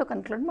ಸಲಹೆಯನ್ನು ಕೊಟ್ಟು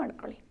ಕನ್ಕ್ಲೂಡ್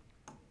ಮಾಡ್ಕೊಳ್ಳಿ.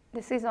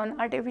 This is on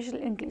artificial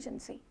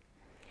intelligence.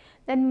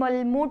 Then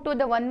we'll move to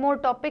the one more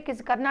topic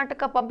is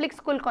Karnataka public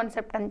school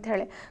concept ಅಂತ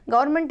ಹೇಳಿ.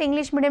 ಗೌರ್ಮೆಂಟ್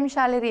ಇಂಗ್ಲೀಷ್ ಮೀಡಿಯಂ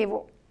ಶಾಲೆ ರೀ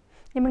ಇವು.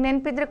 ನಿಮಗೆ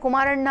ನೆನಪಿದ್ರೆ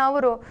ಕುಮಾರಣ್ಣ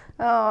ಅವರು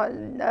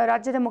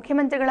ರಾಜ್ಯದ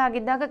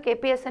ಮುಖ್ಯಮಂತ್ರಿಗಳಾಗಿದ್ದಾಗ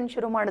KPS ಅನ್ನು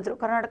ಶುರು ಮಾಡಿದ್ರು,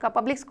 ಕರ್ನಾಟಕ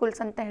ಪಬ್ಲಿಕ್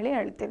ಸ್ಕೂಲ್ಸ್ ಅಂತ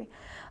ಹೇಳ್ತೀವಿ.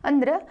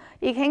 ಅಂದ್ರೆ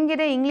ಈಗ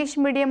ಹೆಂಗಿದೆ ಇಂಗ್ಲೀಷ್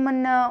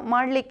ಮೀಡಿಯಮನ್ನು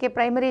ಮಾಡಲಿಕ್ಕೆ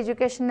ಪ್ರೈಮರಿ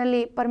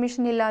ಎಜುಕೇಷನಲ್ಲಿ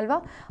ಪರ್ಮಿಷನ್ ಇಲ್ಲ ಅಲ್ವಾ,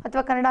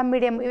 ಅಥವಾ ಕನ್ನಡ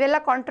ಮೀಡಿಯಮ್, ಇವೆಲ್ಲ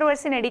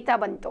ಕಾಂಟ್ರವರ್ಸಿ ನಡೀತಾ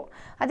ಬಂತು.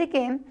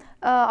 ಅದಕ್ಕೆ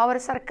ಅವರ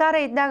ಸರ್ಕಾರ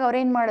ಇದ್ದಾಗ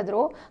ಅವ್ರೇನು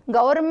ಮಾಡಿದ್ರು,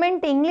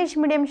 ಗೌರ್ಮೆಂಟ್ ಇಂಗ್ಲೀಷ್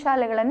ಮೀಡಿಯಂ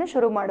ಶಾಲೆಗಳನ್ನು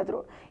ಶುರು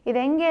ಮಾಡಿದ್ರು. ಇದು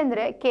ಹೆಂಗೆ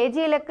ಅಂದರೆ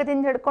KG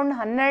ಲೆಕ್ಕದಿಂದ ಹಿಡ್ಕೊಂಡು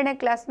 12ನೇ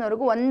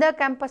ಕ್ಲಾಸ್ನವರೆಗೂ ಒಂದೇ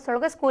ಕ್ಯಾಂಪಸ್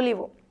ಒಳಗೆ ಸ್ಕೂಲ್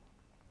ಇವು.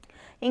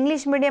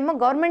 ಇಂಗ್ಲೀಷ್ ಮೀಡಿಯಮ್ಮು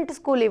ಗೌರ್ಮೆಂಟ್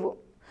ಸ್ಕೂಲ್ ಇವು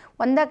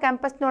ಒಂದೇ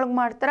ಕ್ಯಾಂಪಸ್ನೊಳಗೆ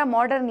ಮಾಡ್ತಾರೆ.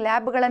 ಮಾಡರ್ನ್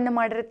ಲ್ಯಾಬ್ಗಳನ್ನು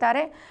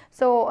ಮಾಡಿರ್ತಾರೆ.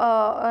 ಸೊ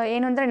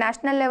ಏನು ಅಂದರೆ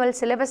ನ್ಯಾಷನಲ್ ಲೆವೆಲ್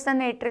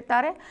ಸಿಲೆಬಸ್ಸನ್ನು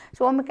ಇಟ್ಟಿರ್ತಾರೆ.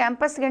 ಸೊ ಒಮ್ಮೆ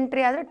ಕ್ಯಾಂಪಸ್ಗೆ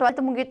ಎಂಟ್ರಿ ಆದರೆ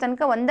 12th ಮುಗಿಯೋ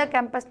ತನಕ ಒಂದೇ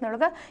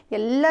ಕ್ಯಾಂಪಸ್ನೊಳಗೆ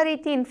ಎಲ್ಲ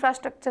ರೀತಿ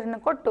ಇನ್ಫ್ರಾಸ್ಟ್ರಕ್ಚರನ್ನು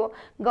ಕೊಟ್ಟು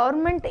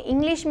ಗೌರ್ಮೆಂಟ್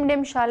ಇಂಗ್ಲೀಷ್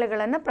ಮೀಡಿಯಂ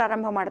ಶಾಲೆಗಳನ್ನು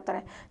ಪ್ರಾರಂಭ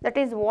ಮಾಡ್ತಾರೆ. That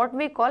is what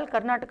we call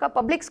Karnataka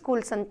public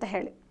schools ಅಂತ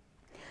ಹೇಳಿ.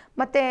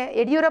 ಮತ್ತು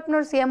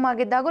ಯಡಿಯೂರಪ್ಪನವ್ರು CM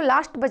ಆಗಿದ್ದಾಗ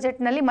ಲಾಸ್ಟ್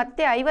ಬಜೆಟ್ನಲ್ಲಿ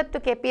ಮತ್ತೆ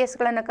 50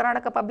 KPSಗಳನ್ನು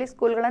ಕರ್ನಾಟಕ ಪಬ್ಲಿಕ್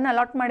ಸ್ಕೂಲ್ಗಳನ್ನು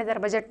ಅಲಾಟ್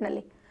ಮಾಡಿದ್ದಾರೆ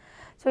ಬಜೆಟ್ನಲ್ಲಿ.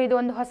 ಸೊ ಇದು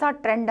ಒಂದು ಹೊಸ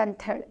ಟ್ರೆಂಡ್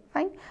ಅಂತ ಹೇಳಿ.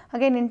 ಫೈನ್.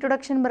 ಹಾಗೇನು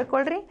ಇಂಟ್ರೊಡಕ್ಷನ್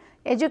ಬರ್ಕೊಳ್ರಿ,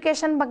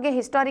 ಎಜುಕೇಷನ್ ಬಗ್ಗೆ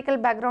ಹಿಸ್ಟಾರಿಕಲ್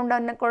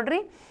ಬ್ಯಾಕ್ಗ್ರೌಂಡನ್ನು ಕೊಡ್ರಿ.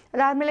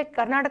 ಅದಾದಮೇಲೆ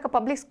ಕರ್ನಾಟಕ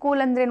ಪಬ್ಲಿಕ್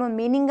ಸ್ಕೂಲ್ ಅಂದ್ರೇನು ಒಂದು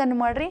ಮೀನಿಂಗನ್ನು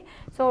ಮಾಡಿರಿ.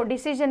 ಸೊ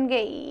ಡಿಸಿಷನ್ಗೆ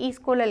ಈ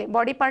ಸ್ಕೂಲಲ್ಲಿ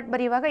ಬಾಡಿ ಪಾರ್ಟ್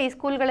ಬರೆಯುವಾಗ ಈ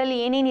ಸ್ಕೂಲ್ಗಳಲ್ಲಿ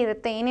ಏನೇನು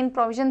ಇರುತ್ತೆ, ಏನೇನು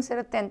ಪ್ರೊವಿಷನ್ಸ್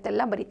ಇರುತ್ತೆ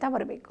ಅಂತೆಲ್ಲ ಬರಿತಾ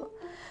ಬರಬೇಕು.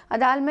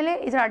 ಅದಾದಮೇಲೆ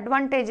ಇದರ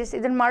ಅಡ್ವಾಂಟೇಜಸ್,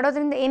 ಇದನ್ನು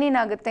ಮಾಡೋದ್ರಿಂದ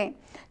ಏನೇನಾಗುತ್ತೆ.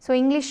 ಸೊ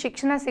ಇಂಗ್ಲೀಷ್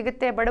ಶಿಕ್ಷಣ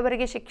ಸಿಗುತ್ತೆ,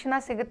 ಬಡವರಿಗೆ ಶಿಕ್ಷಣ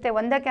ಸಿಗುತ್ತೆ,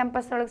 ಒಂದೇ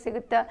ಕ್ಯಾಂಪಸ್ ಒಳಗೆ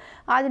ಸಿಗುತ್ತೆ,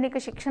 ಆಧುನಿಕ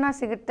ಶಿಕ್ಷಣ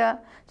ಸಿಗುತ್ತೆ.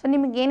 ಸೊ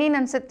ನಿಮಗೆ ಏನೇನು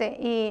ಅನಿಸುತ್ತೆ,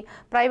 ಈ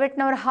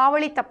ಪ್ರೈವೇಟ್ನವ್ರ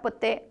ಹಾವಳಿ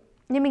ತಪ್ಪುತ್ತೆ,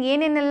 ನಿಮಗೆ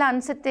ಏನೇನೆಲ್ಲ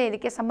ಅನಿಸುತ್ತೆ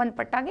ಇದಕ್ಕೆ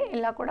ಸಂಬಂಧಪಟ್ಟಾಗೆ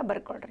ಎಲ್ಲ ಕೂಡ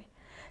ಬರ್ಕೊಳ್ರಿ.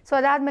 ಸೊ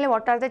ಅದಾದಮೇಲೆ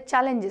ವಾಟ್ ಆರ್ ದ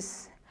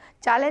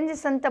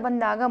ಚಾಲೆಂಜಸ್ ಅಂತ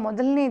ಬಂದಾಗ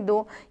ಮೊದಲನೇದು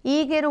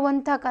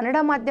ಈಗಿರುವಂಥ ಕನ್ನಡ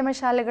ಮಾಧ್ಯಮ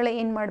ಶಾಲೆಗಳು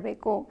ಏನು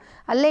ಮಾಡಬೇಕು,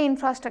 ಅಲ್ಲೇ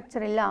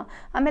ಇನ್ಫ್ರಾಸ್ಟ್ರಕ್ಚರ್ ಇಲ್ಲ.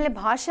 ಆಮೇಲೆ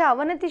ಭಾಷಾ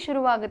ಅವನತಿ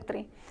ಶುರುವಾಗುತ್ತೆ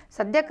ರೀ.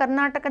 ಸದ್ಯ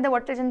ಕರ್ನಾಟಕದ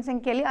ಒಟ್ಟು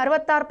ಜನಸಂಖ್ಯೆಯಲ್ಲಿ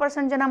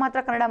 66% ಜನ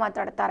ಮಾತ್ರ ಕನ್ನಡ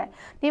ಮಾತಾಡ್ತಾರೆ.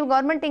 ನೀವು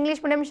ಗೌರ್ಮೆಂಟ್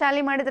ಇಂಗ್ಲೀಷ್ ಮೀಡಿಯಂ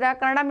ಶಾಲೆ ಮಾಡಿದ್ರೆ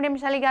ಕನ್ನಡ ಮೀಡಿಯಂ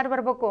ಶಾಲೆಗೆ ಯಾರು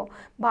ಬರಬೇಕು,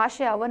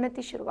 ಭಾಷೆ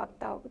ಅವನತಿ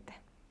ಶುರುವಾಗ್ತಾ ಹೋಗುತ್ತೆ.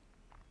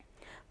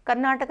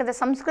 ಕರ್ನಾಟಕದ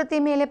ಸಂಸ್ಕೃತಿ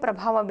ಮೇಲೆ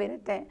ಪ್ರಭಾವ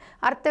ಬೀರುತ್ತೆ,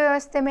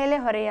 ಅರ್ಥವ್ಯವಸ್ಥೆ ಮೇಲೆ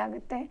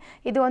ಹೊರೆಯಾಗುತ್ತೆ.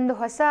 ಇದು ಒಂದು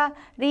ಹೊಸ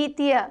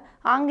ರೀತಿಯ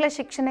ಆಂಗ್ಲ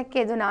ಶಿಕ್ಷಣಕ್ಕೆ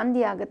ಇದು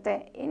ನಾಂದಿ ಆಗುತ್ತೆ.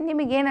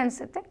 ನಿಮಗೇನು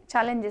ಅನಿಸುತ್ತೆ,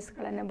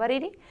 ಚಾಲೆಂಜಸ್ಗಳನ್ನು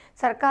ಬರೀರಿ.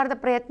 ಸರ್ಕಾರದ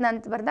ಪ್ರಯತ್ನ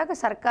ಅಂತ ಬರೆದಾಗ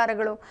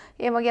ಸರ್ಕಾರಗಳು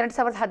ಇವಾಗ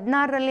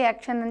 2016ರಲ್ಲಿ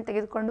ಆ್ಯಕ್ಷನನ್ನು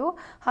ತೆಗೆದುಕೊಂಡು,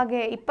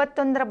 ಹಾಗೆ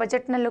 21ರ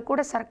ಬಜೆಟ್ನಲ್ಲೂ ಕೂಡ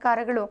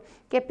ಸರ್ಕಾರಗಳು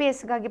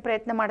KPSಗಾಗಿ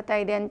ಪ್ರಯತ್ನ ಮಾಡ್ತಾ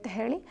ಇದೆ ಅಂತ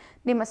ಹೇಳಿ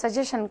ನಿಮ್ಮ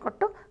ಸಜೆಷನ್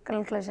ಕೊಟ್ಟು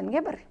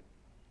ಕನ್ಕ್ಲೂಷನ್ಗೆ ಬರ್ರಿ.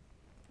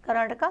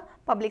 ಕರ್ನಾಟಕ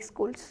ಪಬ್ಲಿಕ್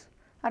ಸ್ಕೂಲ್ಸ್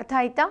ಅರ್ಥ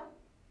ಆಯ್ತಾ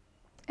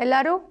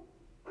ಎಲ್ಲರೂ?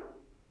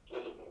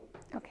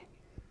 ಓಕೆ.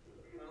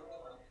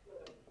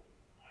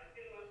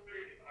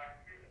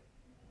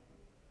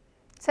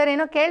 ಸರ್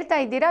ಏನೋ ಕೇಳ್ತಾ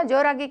ಇದ್ದೀರಾ,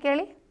 ಜೋರಾಗಿ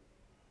ಕೇಳಿ.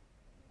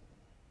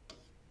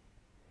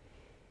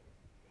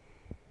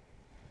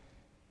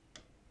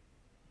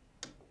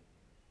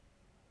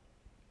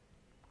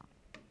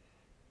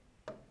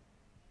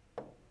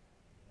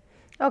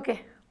 ಓಕೆ.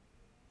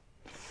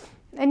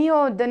 ನೀವು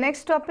the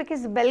next topic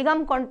is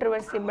Belgaum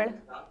controversy.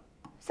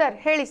 Sir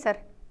ಹೇಳಿ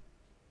ಸರ್.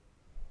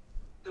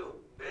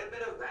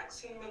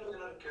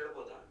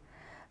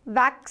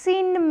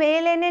 ವ್ಯಾಕ್ಸಿನ್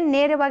ಮೇಲೇ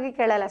ನೇರವಾಗಿ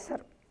ಕೇಳಲ್ಲ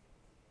ಸರ್,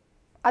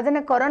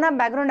 ಅದನ್ನು ಕೊರೋನಾ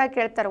ಬ್ಯಾಕ್ಗ್ರೌಂಡಾಗಿ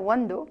ಕೇಳ್ತಾರೆ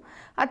ಒಂದು,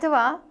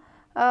 ಅಥವಾ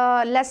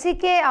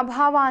ಲಸಿಕೆ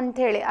ಅಭಾವ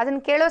ಅಂಥೇಳಿ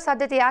ಅದನ್ನು ಕೇಳೋ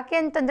ಸಾಧ್ಯತೆ. ಯಾಕೆ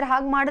ಅಂತಂದರೆ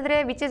ಹಾಗೆ ಮಾಡಿದ್ರೆ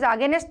which is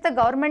against the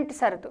government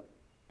ಸರ್ದು.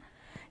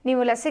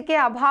 ನೀವು ಲಸಿಕೆ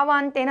ಅಭಾವ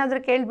ಅಂತ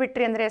ಏನಾದರೂ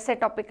ಕೇಳಿಬಿಟ್ರಿ ಅಂದರೆ ಎಸ್ಸೆ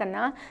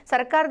ಟಾಪಿಕನ್ನು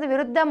ಸರ್ಕಾರದ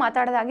ವಿರುದ್ಧ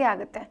ಮಾತಾಡೋದಾಗೆ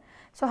ಆಗುತ್ತೆ.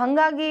 ಸೊ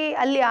ಹಾಗಾಗಿ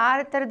ಅಲ್ಲಿ ಆ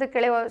ಥರದ್ದು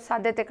ಕೇಳುವ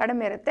ಸಾಧ್ಯತೆ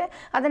ಕಡಿಮೆ ಇರುತ್ತೆ.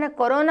 ಅದನ್ನು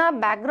ಕೊರೋನಾ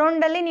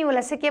ಬ್ಯಾಕ್ಗ್ರೌಂಡಲ್ಲಿ ನೀವು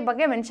ಲಸಿಕೆ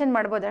ಬಗ್ಗೆ ಮೆನ್ಷನ್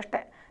ಮಾಡ್ಬೋದು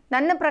ಅಷ್ಟೇ.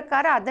 ನನ್ನ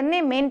ಪ್ರಕಾರ ಅದನ್ನೇ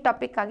ಮೇನ್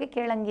ಟಾಪಿಕ್ ಆಗಿ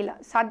ಕೇಳಂಗಿಲ್ಲ,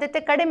 ಸಾಧ್ಯತೆ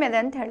ಕಡಿಮೆ ಇದೆ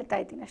ಅಂತ ಹೇಳ್ತಾ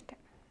ಇದ್ದೀನಿ ಅಷ್ಟೇ.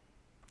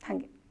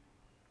 ಹಾಗೆ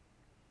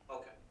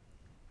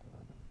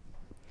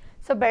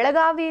ಸೊ ಸೊ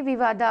ಬೆಳಗಾವಿ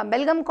ವಿವಾದ,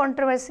 ಬೆಲ್ಗಾಮ್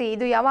ಕಾಂಟ್ರವರ್ಸಿ,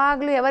 ಇದು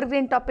ಯಾವಾಗಲೂ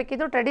ಎವರ್ಗ್ರೀನ್ ಟಾಪಿಕ್,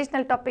 ಇದು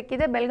ಟ್ರೆಡಿಷ್ನಲ್ ಟಾಪಿಕ್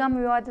ಇದೆ. ಬೆಲ್ಗಾಮ್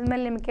ವಿವಾದದ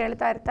ಮೇಲೆ ನಿಮ್ಗೆ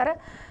ಕೇಳ್ತಾ ಇರ್ತಾರೆ.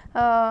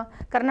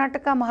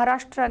 ಕರ್ನಾಟಕ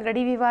ಮಹಾರಾಷ್ಟ್ರ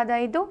ಗಡಿ ವಿವಾದ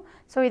ಇದು.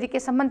 ಸೊ ಇದಕ್ಕೆ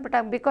ಸಂಬಂಧಪಟ್ಟ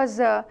ಬಿಕಾಸ್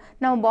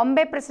ನಾವು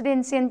ಬಾಂಬೆ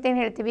ಪ್ರೆಸಿಡೆನ್ಸಿ ಅಂತೇನು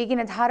ಹೇಳ್ತೀವಿ,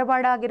 ಈಗಿನ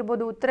ಧಾರವಾಡ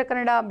ಆಗಿರ್ಬೋದು, ಉತ್ತರ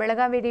ಕನ್ನಡ,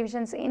 ಬೆಳಗಾವಿ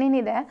ಡಿವಿಷನ್ಸ್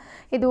ಏನೇನಿದೆ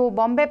ಇದು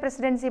ಬಾಂಬೆ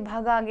ಪ್ರೆಸಿಡೆನ್ಸಿ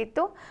ಭಾಗ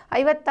ಆಗಿತ್ತು.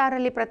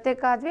 56ರಲ್ಲಿ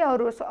ಪ್ರತ್ಯೇಕ ಆದ್ವಿ.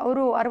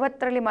 ಅವರು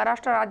 60ರಲ್ಲಿ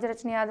ಮಹಾರಾಷ್ಟ್ರ ರಾಜ್ಯ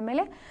ರಚನೆ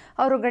ಆದಮೇಲೆ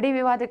ಅವರು ಗಡಿ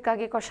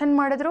ವಿವಾದಕ್ಕಾಗಿ ಕ್ವಶನ್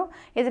ಮಾಡಿದ್ರು.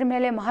 ಇದ್ರ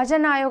ಮೇಲೆ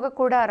ಮಹಾಜನ ಆಯೋಗ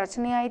ಕೂಡ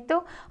ರಚನೆ ಆಯಿತು.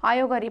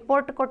 ಆಯೋಗ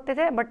ರಿಪೋರ್ಟ್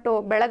ಕೊಟ್ಟಿದೆ. ಬಟ್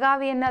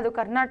ಬೆಳಗಾವಿಯನ್ನು ಅದು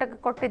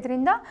ಕರ್ನಾಟಕ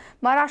ಕೊಟ್ಟಿದ್ದರಿಂದ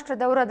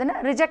ಮಹಾರಾಷ್ಟ್ರದವರು ಅದನ್ನು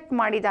ರಿಜೆಕ್ಟ್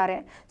ಮಾಡಿದ್ದಾರೆ.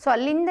 ಸೊ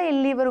ಅಲ್ಲಿಂದ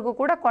ಇಲ್ಲಿವರೆಗೂ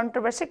ಕೂಡ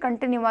ಕಾಂಟ್ರವರ್ಸಿ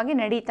ಕಂಟಿನ್ಯೂ ಆಗಿ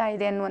ನಡೀತಾ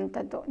ಇದೆ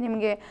ಅನ್ನುವಂಥದ್ದು ನಿಮಗೆ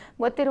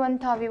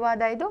ಗೊತ್ತಿರುವಂತಹ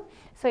ವಿವಾದ ಇದು.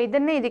 ಸೊ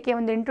ಇದಕ್ಕೆ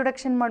ಒಂದು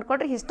ಇಂಟ್ರೊಡಕ್ಷನ್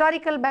ಮಾಡಿಕೊಟ್ರೆ,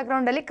 ಹಿಸ್ಟಾರಿಕಲ್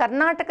ಬ್ಯಾಕ್ಗ್ರೌಂಡಲ್ಲಿ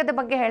ಕರ್ನಾಟಕದ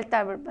ಬಗ್ಗೆ ಹೇಳ್ತಾ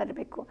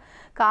ಬರಬೇಕು.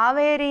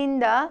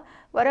 ಕಾವೇರಿಯಿಂದ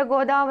ಹೊರ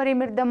ಗೋದಾವರಿ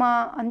ಮಿರ್ದಮ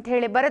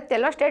ಅಂಥೇಳಿ ಬರುತ್ತೆ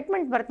ಅಲ್ವಾ,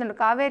 ಸ್ಟೇಟ್ಮೆಂಟ್ ಬರುತ್ತೆ ನೋಡಿ,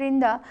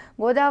 ಕಾವೇರಿಯಿಂದ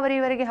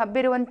ಗೋದಾವರಿವರೆಗೆ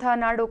ಹಬ್ಬಿರುವಂಥ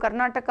ನಾಡು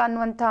ಕರ್ನಾಟಕ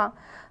ಅನ್ನುವಂಥ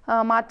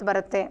ಮಾತು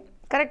ಬರುತ್ತೆ.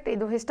 ಕರೆಕ್ಟ್,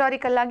 ಇದು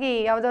ಹಿಸ್ಟಾರಿಕಲ್ ಆಗಿ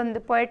ಯಾವುದೋ ಒಂದು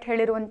ಪೊಯೆಟ್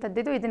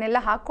ಹೇಳಿರುವಂಥದ್ದು. ಇದನ್ನೆಲ್ಲ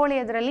ಹಾಕ್ಕೊಳ್ಳಿ.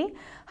 ಅದರಲ್ಲಿ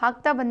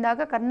ಹಾಕ್ತಾ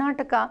ಬಂದಾಗ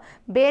ಕರ್ನಾಟಕ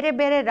ಬೇರೆ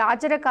ಬೇರೆ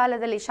ರಾಜರ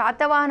ಕಾಲದಲ್ಲಿ,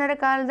 ಶಾತವಾಹನರ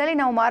ಕಾಲದಲ್ಲಿ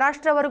ನಾವು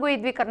ಮಹಾರಾಷ್ಟ್ರವರೆಗೂ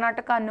ಇದ್ವಿ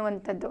ಕರ್ನಾಟಕ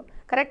ಅನ್ನುವಂಥದ್ದು.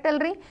 ಕರೆಕ್ಟ್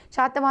ಅಲ್ರಿ?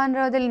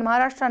 ಶಾತವಾಹನರಲ್ಲಿ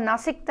ಮಹಾರಾಷ್ಟ್ರ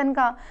ನಾಸಿಕ್ ತನಕ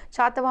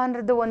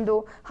ಶಾತವಾಹನರದ್ದು ಒಂದು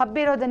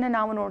ಹಬ್ಬಿರೋದನ್ನು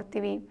ನಾವು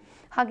ನೋಡ್ತೀವಿ.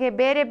 ಹಾಗೆ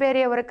ಬೇರೆ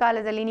ಬೇರೆಯವರ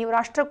ಕಾಲದಲ್ಲಿ, ನೀವು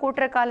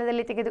ರಾಷ್ಟ್ರಕೂಟರ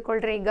ಕಾಲದಲ್ಲಿ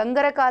ತೆಗೆದುಕೊಳ್ಳ್ರಿ,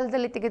 ಗಂಗರ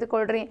ಕಾಲದಲ್ಲಿ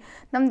ತೆಗೆದುಕೊಳ್ಳ್ರಿ,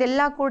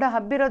 ನಮ್ದೆಲ್ಲ ಕೂಡ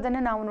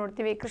ಹಬ್ಬಿರೋದನ್ನು ನಾವು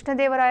ನೋಡ್ತೀವಿ.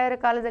 ಕೃಷ್ಣದೇವರಾಯರ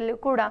ಕಾಲದಲ್ಲೂ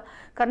ಕೂಡ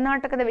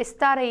ಕರ್ನಾಟಕದ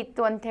ವಿಸ್ತಾರ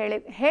ಇತ್ತು ಅಂತ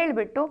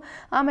ಹೇಳಿಬಿಟ್ಟು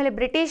ಆಮೇಲೆ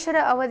ಬ್ರಿಟಿಷರ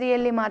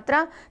ಅವಧಿಯಲ್ಲಿ ಮಾತ್ರ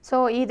ಸೊ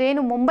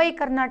ಇದೇನು ಮುಂಬೈ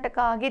ಕರ್ನಾಟಕ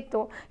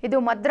ಆಗಿತ್ತು ಇದು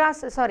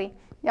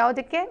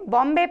ಯಾವುದಕ್ಕೆ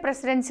ಬಾಂಬೆ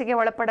ಪ್ರೆಸಿಡೆನ್ಸಿಗೆ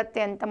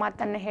ಒಳಪಡುತ್ತೆ ಅಂತ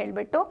ಮಾತನ್ನು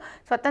ಹೇಳಿಬಿಟ್ಟು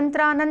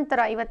ಸ್ವತಂತ್ರಾನಂತರ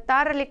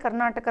 56ರಲ್ಲಿ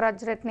ಕರ್ನಾಟಕ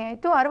ರಾಜ್ಯ ರಚನೆ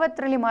ಆಯಿತು,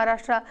 60ರಲ್ಲಿ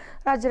ಮಹಾರಾಷ್ಟ್ರ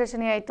ರಾಜ್ಯ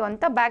ರಚನೆ ಆಯಿತು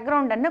ಅಂತ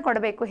ಬ್ಯಾಕ್ಗ್ರೌಂಡನ್ನು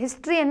ಕೊಡಬೇಕು.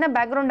 ಹಿಸ್ಟ್ರಿಯನ್ನು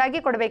ಬ್ಯಾಕ್ಗ್ರೌಂಡ್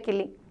ಆಗಿ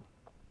ಕೊಡಬೇಕಿಲ್ಲಿ.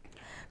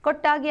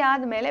 ಕೊಟ್ಟಾಗಿ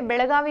ಆದಮೇಲೆ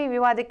ಬೆಳಗಾವಿ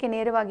ವಿವಾದಕ್ಕೆ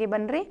ನೇರವಾಗಿ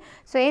ಬನ್ನಿರಿ.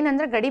 ಸೊ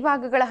ಏನಂದರೆ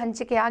ಗಡಿಭಾಗಗಳ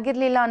ಹಂಚಿಕೆ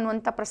ಆಗಿರಲಿಲ್ಲ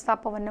ಅನ್ನುವಂಥ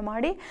ಪ್ರಸ್ತಾಪವನ್ನು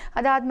ಮಾಡಿ,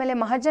 ಅದಾದಮೇಲೆ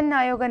ಮಹಾಜನ್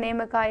ಆಯೋಗ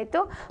ನೇಮಕ ಆಯಿತು.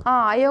 ಆ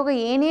ಆಯೋಗ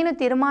ಏನೇನು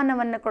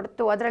ತೀರ್ಮಾನವನ್ನು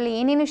ಕೊಡ್ತು, ಅದರಲ್ಲಿ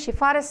ಏನೇನು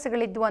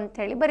ಶಿಫಾರಸ್ಸುಗಳಿದ್ವು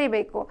ಅಂಥೇಳಿ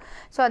ಬರೀಬೇಕು.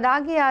 ಸೊ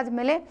ಅದಾಗಿ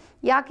ಆದಮೇಲೆ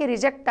ಯಾಕೆ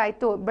ರಿಜೆಕ್ಟ್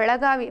ಆಯಿತು,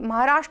 ಬೆಳಗಾವಿ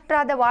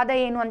ಮಹಾರಾಷ್ಟ್ರದ ವಾದ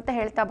ಏನು ಅಂತ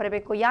ಹೇಳ್ತಾ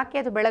ಬರಬೇಕು. ಯಾಕೆ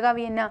ಅದು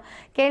ಬೆಳಗಾವಿಯನ್ನು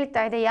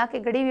ಕೇಳ್ತಾ ಇದೆ, ಯಾಕೆ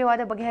ಗಡಿ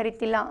ವಿವಾದ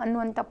ಬಗೆಹರಿತಿಲ್ಲ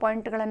ಅನ್ನುವಂಥ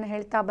ಪಾಯಿಂಟ್ಗಳನ್ನು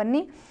ಹೇಳ್ತಾ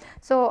ಬನ್ನಿ.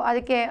 ಸೊ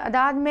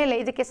ಅದಾದಮೇಲೆ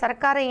ಇದಕ್ಕೆ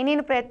ಸರ್ಕಾರ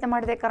ಏನೇನು ಪ್ರಯತ್ನ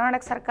ಮಾಡಿದೆ,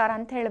 ಕರ್ನಾಟಕ ಸರ್ಕಾರ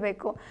ಅಂತ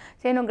ಹೇಳಬೇಕು.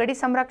 ಏನು ಗಡಿ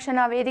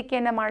ಸಂರಕ್ಷಣಾ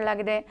ವೇದಿಕೆಯನ್ನು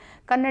ಮಾಡಲಾಗಿದೆ,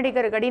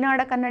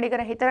 ಗಡಿನಾಡ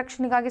ಕನ್ನಡಿಗರ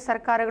ಹಿತರಕ್ಷಣೆಗಾಗಿ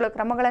ಸರ್ಕಾರಗಳು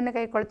ಕ್ರಮಗಳನ್ನು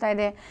ಕೈಗೊಳ್ತಾ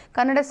ಇದೆ,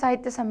 ಕನ್ನಡ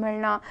ಸಾಹಿತ್ಯ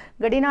ಸಮ್ಮೇಳನ,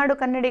 ಗಡಿನಾಡು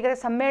ಕನ್ನಡಿಗರ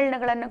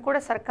ಸಮ್ಮೇಳನಗಳನ್ನು ಕೂಡ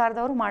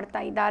ಸರ್ಕಾರದವರು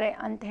ಮಾಡ್ತಾ ಇದ್ದಾರೆ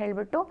ಅಂತ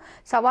ಹೇಳಿಬಿಟ್ಟು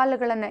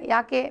ಸವಾಲುಗಳನ್ನು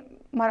ಯಾಕೆ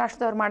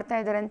ಮಹಾರಾಷ್ಟ್ರದವ್ರು ಮಾಡ್ತಾ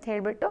ಇದ್ದಾರೆ ಅಂತ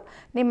ಹೇಳಿಬಿಟ್ಟು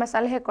ನಿಮ್ಮ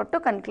ಸಲಹೆ ಕೊಟ್ಟು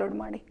ಕನ್ಕ್ಲೂಡ್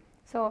ಮಾಡಿ.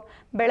 ಸೊ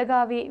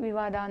ಬೆಳಗಾವಿ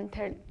ವಿವಾದ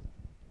ಅಂಥೇಳಿ.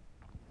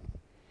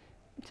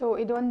 ಸೊ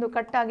ಇದೊಂದು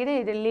ಕಟ್ ಆಗಿದೆ,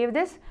 ಇದು leave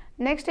this.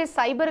 Next is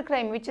cyber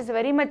crime which is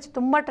very much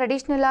ತುಂಬ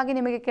ಟ್ರೆಡಿಷ್ನಲ್ ಆಗಿ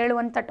ನಿಮಗೆ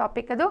ಕೇಳುವಂಥ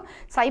ಟಾಪಿಕ್ ಅದು.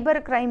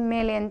 ಸೈಬರ್ ಕ್ರೈಮ್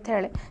ಮೇಲೆ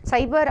ಅಂಥೇಳಿ,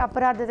 ಸೈಬರ್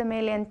ಅಪರಾಧದ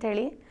ಮೇಲೆ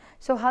ಅಂಥೇಳಿ.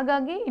 ಸೊ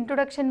ಹಾಗಾಗಿ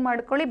ಇಂಟ್ರೊಡಕ್ಷನ್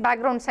ಮಾಡ್ಕೊಳ್ಳಿ,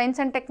 ಬ್ಯಾಕ್ಗ್ರೌಂಡ್ ಸೈನ್ಸ್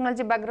ಆ್ಯಂಡ್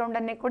ಟೆಕ್ನಾಲಜಿ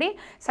ಬ್ಯಾಕ್ಗ್ರೌಂಡನ್ನೇ ಕೊಡಿ.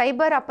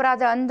 ಸೈಬರ್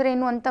ಅಪರಾಧ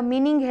ಅಂದ್ರೇನು ಅಂತ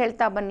ಮೀನಿಂಗ್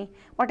ಹೇಳ್ತಾ ಬನ್ನಿ.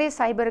 ವಾಟ್ ಈಸ್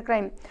ಸೈಬರ್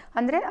ಕ್ರೈಮ್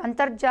ಅಂದರೆ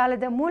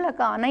ಅಂತರ್ಜಾಲದ ಮೂಲಕ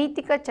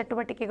ಅನೈತಿಕ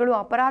ಚಟುವಟಿಕೆಗಳು,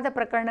 ಅಪರಾಧ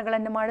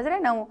ಪ್ರಕರಣಗಳನ್ನು ಮಾಡಿದ್ರೆ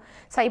ನಾವು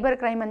ಸೈಬರ್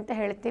ಕ್ರೈಮ್ ಅಂತ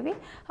ಹೇಳ್ತೀವಿ.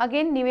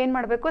 ಹಾಗೇನು ನೀವೇನು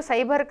ಮಾಡಬೇಕು,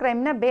 ಸೈಬರ್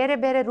ಕ್ರೈಮ್ನ ಬೇರೆ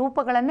ಬೇರೆ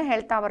ರೂಪಗಳನ್ನು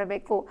ಹೇಳ್ತಾ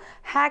ಬರಬೇಕು.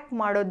 ಹ್ಯಾಕ್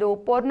ಮಾಡೋದು,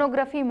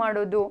 ಪೋರ್ನೋಗ್ರಫಿ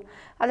ಮಾಡೋದು,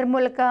 ಅದ್ರ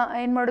ಮೂಲಕ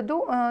ಏನು ಮಾಡೋದು,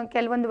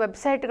 ಕೆಲವೊಂದು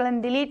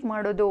ವೆಬ್ಸೈಟ್ಗಳನ್ನು ಡಿಲೀಟ್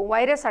ಮಾಡೋದು,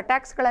 ವೈರಸ್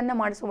ಅಟ್ಯಾಕ್ಸ್ಗಳನ್ನು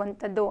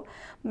ಮಾಡಿಸುವಂಥದ್ದು,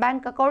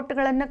 ಬ್ಯಾಂಕ್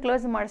ಅಕೌಂಟ್ಗಳನ್ನು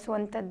ಕ್ಲೋಸ್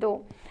ಮಾಡಿಸುವಂಥದ್ದು,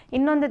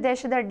 ಇನ್ನೊಂದು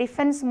ದೇಶದ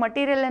ಡಿಫೆನ್ಸ್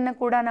ಮಟೀರಿಯಲನ್ನು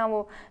ಕೂಡ ನಾವು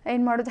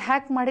ಏನು ಮಾಡೋದು,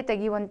 ಹ್ಯಾಕ್ ಮಾಡಿ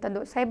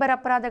ತೆಗೆಯುವಂಥದ್ದು. ಸೈಬರ್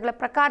ಅಪರಾಧಗಳ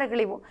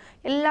ಪ್ರಕಾರಗಳಿವು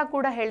ಎಲ್ಲ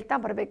ಕೂಡ ಹೇಳ್ತಾ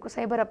ಬರಬೇಕು,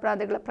 ಸೈಬರ್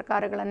ಅಪರಾಧಗಳ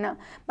ಪ್ರಕಾರಗಳನ್ನು.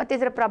 ಮತ್ತು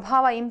ಇದರ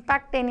ಪ್ರಭಾವ,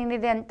 ಇಂಪ್ಯಾಕ್ಟ್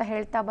ಏನೇನಿದೆ ಅಂತ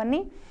ಹೇಳ್ತಾ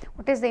ಬನ್ನಿ.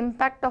 What is the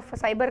impact of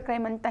cyber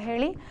crime ಅಂತ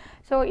ಹೇಳಿ.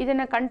 ಸೊ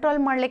ಇದನ್ನು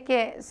ಕಂಟ್ರೋಲ್ ಮಾಡಲಿಕ್ಕೆ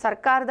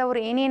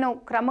ಸರ್ಕಾರದವರು ಏನೇನು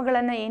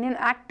ಕ್ರಮಗಳನ್ನು, ಏನೇನು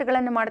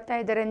ಆ್ಯಕ್ಟ್ಗಳನ್ನು ಮಾಡ್ತಾ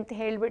ಇದ್ದಾರೆ ಅಂತ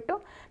ಹೇಳಿಬಿಟ್ಟು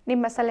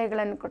ನಿಮ್ಮ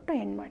ಸಲಹೆಗಳನ್ನು ಕೊಟ್ಟು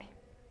ಎಂಡ್ ಮಾಡಿ.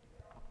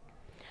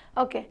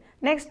 ಓಕೆ,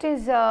 ನೆಕ್ಸ್ಟ್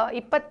ಈಸ್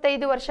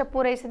 25 ವರ್ಷ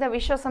ಪೂರೈಸಿದ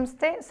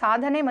ವಿಶ್ವಸಂಸ್ಥೆ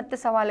ಸಾಧನೆ ಮತ್ತು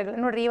ಸವಾಲುಗಳು.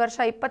 ನೋಡಿರಿ, ಈ ವರ್ಷ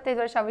 25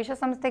 ವರ್ಷ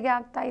ವಿಶ್ವಸಂಸ್ಥೆಗೆ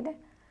ಆಗ್ತಾ ಇದೆ.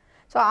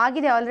 ಸೊ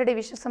ಆಗಿದೆ ಆಲ್ರೆಡಿ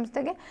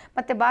ವಿಶ್ವಸಂಸ್ಥೆಗೆ,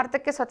 ಮತ್ತು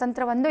ಭಾರತಕ್ಕೆ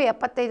ಸ್ವತಂತ್ರ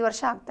 75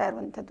 ವರ್ಷ ಆಗ್ತಾ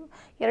ಇರುವಂಥದ್ದು.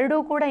 ಎರಡೂ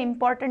ಕೂಡ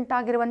ಇಂಪಾರ್ಟೆಂಟ್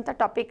ಆಗಿರುವಂಥ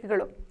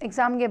ಟಾಪಿಕ್ಗಳು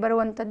ಎಕ್ಸಾಮ್ಗೆ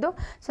ಬರುವಂಥದ್ದು.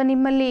 ಸೊ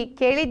ನಿಮ್ಮಲ್ಲಿ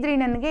ಕೇಳಿದ್ರಿ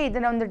ನನಗೆ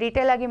ಇದನ್ನು ಒಂದು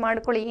ಡೀಟೇಲ್ ಆಗಿ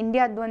ಮಾಡ್ಕೊಳ್ಳಿ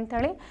ಇಂಡಿಯಾದ್ದು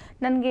ಅಂಥೇಳಿ.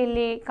 ನನಗೆ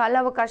ಇಲ್ಲಿ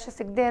ಕಾಲಾವಕಾಶ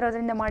ಸಿಗದೇ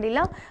ಇರೋದ್ರಿಂದ ಮಾಡಿಲ್ಲ.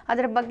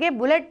 ಅದರ ಬಗ್ಗೆ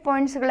ಬುಲೆಟ್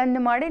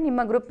ಪಾಯಿಂಟ್ಸ್ಗಳನ್ನು ಮಾಡಿ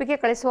ನಿಮ್ಮ ಗ್ರೂಪಿಗೆ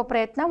ಕಳಿಸುವ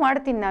ಪ್ರಯತ್ನ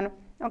ಮಾಡ್ತೀನಿ ನಾನು.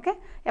 ಓಕೆ,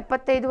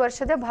 75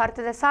 ವರ್ಷದ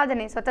ಭಾರತದ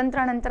ಸಾಧನೆ,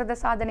 ಸ್ವತಂತ್ರಾನಂತರದ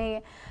ಸಾಧನೆ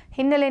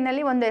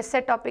ಹಿನ್ನೆಲೆಯಲ್ಲಿ ಒಂದು ಎಸ್ಸೆ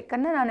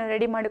ಟಾಪಿಕ್ಕನ್ನು ನಾನು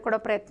ರೆಡಿ ಮಾಡಿಕೊಡೋ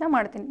ಪ್ರಯತ್ನ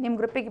ಮಾಡ್ತೀನಿ. ನಿಮ್ಮ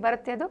ಗ್ರೂಪಿಗೆ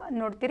ಬರುತ್ತೆ, ಅದು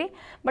ನೋಡ್ತೀರಿ.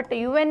 ಬಟ್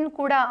UN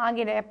ಕೂಡ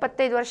ಆಗಿದೆ,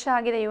 75 ವರ್ಷ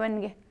ಆಗಿದೆ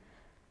UNಗೆ,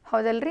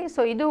 ಹೌದಲ್ರಿ?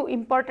 ಸೊ ಇದು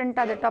ಇಂಪಾರ್ಟೆಂಟ್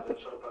ಆದ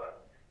ಟಾಪಿಕ್.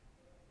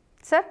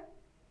 ಸರ್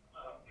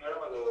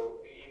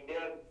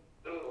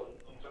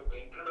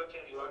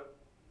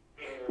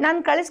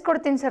ನಾನು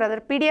ಕಳಿಸ್ಕೊಡ್ತೀನಿ ಸರ್,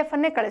 ಅದರ PDF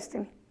ಅನ್ನೇ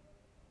ಕಳಿಸ್ತೀನಿ,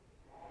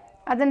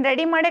 ಅದನ್ನು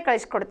ರೆಡಿ ಮಾಡೇ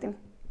ಕಳಿಸ್ಕೊಡ್ತೀನಿ.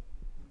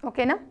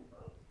 ಓಕೆನಾ?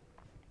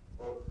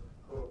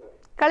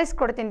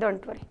 ಕಳಿಸ್ಕೊಡ್ತೀನಿ,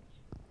 ಡೋಂಟ್ ವರಿ.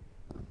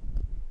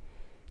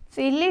 ಸೊ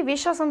ಇಲ್ಲಿ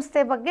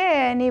ವಿಶ್ವಸಂಸ್ಥೆ ಬಗ್ಗೆ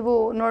ನೀವು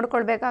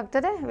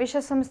ನೋಡ್ಕೊಳ್ಬೇಕಾಗ್ತದೆ.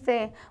 ವಿಶ್ವಸಂಸ್ಥೆ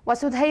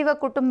ವಸುಧೈವ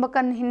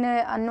ಕುಟುಂಬಕನ್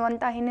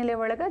ಅನ್ನುವಂಥ ಹಿನ್ನೆಲೆ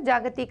ಒಳಗೆ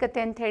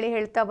ಜಾಗತಿಕತೆ ಅಂತ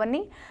ಹೇಳ್ತಾ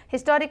ಬನ್ನಿ.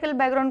 ಹಿಸ್ಟಾರಿಕಲ್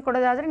ಬ್ಯಾಕ್ಗ್ರೌಂಡ್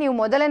ಕೊಡೋದಾದರೆ ನೀವು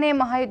ಮೊದಲನೇ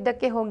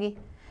ಮಹಾಯುದ್ಧಕ್ಕೆ ಹೋಗಿ.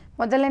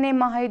 ಮೊದಲನೇ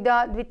ಮಹಾಯುದ್ಧ,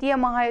 ದ್ವಿತೀಯ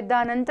ಮಹಾಯುದ್ಧ,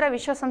 ನಂತರ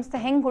ವಿಶ್ವಸಂಸ್ಥೆ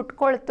ಹೆಂಗೆ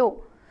ಹುಟ್ಕೊಳ್ತು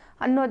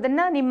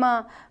ಅನ್ನೋದನ್ನು ನಿಮ್ಮ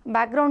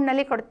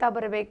ಬ್ಯಾಕ್ಗ್ರೌಂಡ್ನಲ್ಲಿ ಕೊಡ್ತಾ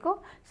ಬರಬೇಕು.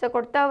 ಸೊ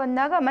ಕೊಡ್ತಾ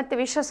ಬಂದಾಗ ಮತ್ತು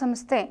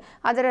ವಿಶ್ವಸಂಸ್ಥೆ,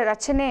 ಅದರ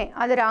ರಚನೆ,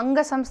 ಅದರ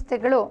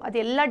ಅಂಗಸಂಸ್ಥೆಗಳು,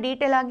 ಅದೆಲ್ಲ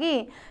ಡೀಟೇಲ್ ಆಗಿ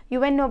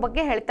UN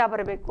ಬಗ್ಗೆ ಹೇಳ್ತಾ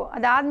ಬರಬೇಕು.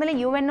 ಅದಾದಮೇಲೆ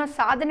UN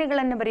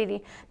ಸಾಧನೆಗಳನ್ನು ಬರೀರಿ.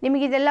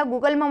 ನಿಮಗಿದೆಲ್ಲ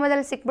ಗೂಗಲ್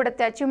ಮಾಮದಲ್ಲಿ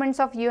ಸಿಕ್ಬಿಡುತ್ತೆ.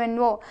 Achievements of UN.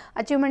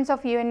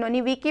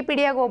 ನೀವು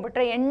ವಿಕಿಪೀಡಿಯಾಗೆ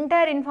ಹೋಗ್ಬಿಟ್ರೆ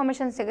ಎಂಟೈರ್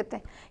ಇನ್ಫಾರ್ಮೇಷನ್ ಸಿಗುತ್ತೆ.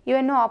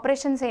 UN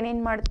ಆಪ್ರೇಷನ್ಸ್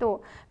ಏನೇನು ಮಾಡ್ತು.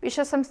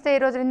 ವಿಶ್ವಸಂಸ್ಥೆ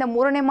ಇರೋದ್ರಿಂದ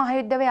 3ನೇ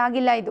ಮಹಾಯುದ್ಧವೇ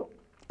ಆಗಿಲ್ಲ ಇದು,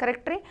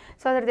 ಕರೆಕ್ಟ್ ರೀ.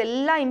 ಸೊ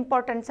ಅದರದ್ದೆಲ್ಲ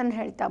ಇಂಪಾರ್ಟೆನ್ಸನ್ನು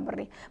ಹೇಳ್ತಾ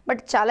ಬರ್ರಿ. ಬಟ್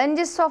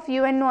ಚಾಲೆಂಜಸ್ ಆಫ್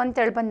UN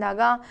ಅಂತೇಳಿ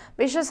ಬಂದಾಗ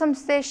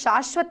ವಿಶ್ವಸಂಸ್ಥೆ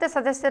ಶಾಶ್ವತ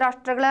ಸದಸ್ಯ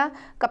ರಾಷ್ಟ್ರಗಳ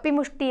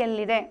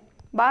ಕಪಿಮುಷ್ಟಿಯಲ್ಲಿದೆ.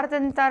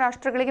 ಭಾರತದಂಥ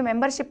ರಾಷ್ಟ್ರಗಳಿಗೆ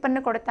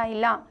ಮೆಂಬರ್ಶಿಪ್ಪನ್ನು ಕೊಡ್ತಾ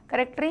ಇಲ್ಲ,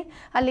 ಕರೆಕ್ಟ್ ರೀ.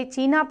 ಅಲ್ಲಿ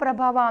ಚೀನಾ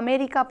ಪ್ರಭಾವ,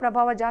 ಅಮೇರಿಕಾ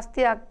ಪ್ರಭಾವ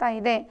ಜಾಸ್ತಿ ಆಗ್ತಾ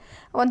ಇದೆ.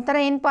 ಒಂಥರ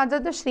ಏನಪ್ಪ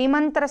ಅದದ್ದು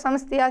ಶ್ರೀಮಂತರ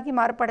ಸಂಸ್ಥೆಯಾಗಿ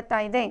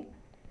ಮಾರ್ಪಡ್ತಾ ಇದೆ.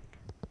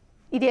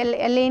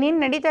 ಏನೇನು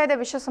ನಡೀತಾ ಇದೆ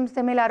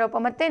ವಿಶ್ವಸಂಸ್ಥೆ ಮೇಲೆ ಆರೋಪ.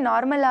 ಮತ್ತು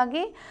ನಾರ್ಮಲ್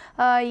ಆಗಿ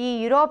ಈ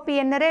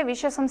ಯುರೋಪಿಯನ್ನರೇ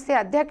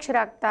ವಿಶ್ವಸಂಸ್ಥೆ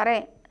ಅಧ್ಯಕ್ಷರಾಗ್ತಾರೆ.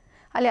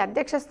 ಅಲ್ಲಿ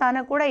ಅಧ್ಯಕ್ಷ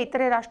ಸ್ಥಾನ ಕೂಡ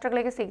ಇತರೆ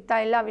ರಾಷ್ಟ್ರಗಳಿಗೆ ಸಿಗ್ತಾ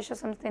ಇಲ್ಲ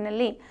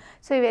ವಿಶ್ವಸಂಸ್ಥೆಯಲ್ಲಿ.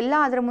 ಸೊ ಇವೆಲ್ಲ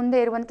ಅದರ ಮುಂದೆ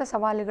ಇರುವಂಥ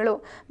ಸವಾಲುಗಳು.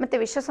 ಮತ್ತು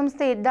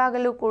ವಿಶ್ವಸಂಸ್ಥೆ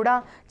ಇದ್ದಾಗಲೂ ಕೂಡ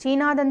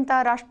ಚೀನಾದಂಥ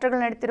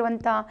ರಾಷ್ಟ್ರಗಳು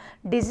ನಡೀತಿರುವಂಥ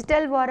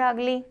ಡಿಜಿಟಲ್ ವಾರ್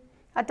ಆಗಲಿ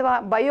ಅಥವಾ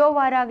ಬಯೋ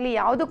ವಾರ್ ಆಗಲಿ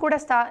ಯಾವುದು ಕೂಡ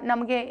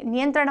ನಮಗೆ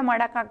ನಿಯಂತ್ರಣ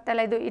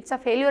ಮಾಡೋಕ್ಕಾಗ್ತಾಯಿಲ್ಲ. ಇದು it's a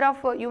failure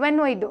of UN.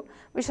 ಇದು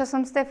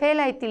ವಿಶ್ವಸಂಸ್ಥೆ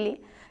ಫೇಲ್ ಆಯ್ತು ಇಲ್ಲಿ.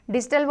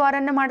 ಡಿಜಿಟಲ್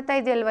ವಾರನ್ನು ಮಾಡ್ತಾ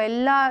ಇದೆಯಲ್ವ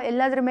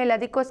ಎಲ್ಲದರ ಮೇಲೆ.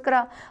 ಅದಕ್ಕೋಸ್ಕರ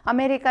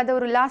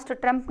ಅಮೇರಿಕಾದವರು ಲಾಸ್ಟ್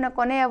ಟ್ರಂಪ್ನ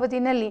ಕೊನೆಯ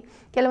ಅವಧಿನಲ್ಲಿ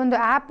ಕೆಲವೊಂದು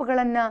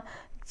ಆ್ಯಪ್ಗಳನ್ನು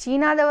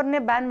ಚೀನಾದವ್ರನ್ನೇ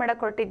ಬ್ಯಾನ್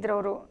ಮಾಡೋಕ್ಕೆ ಹೊರಟಿದ್ರು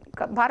ಅವರು.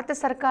 ಭಾರತ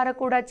ಸರ್ಕಾರ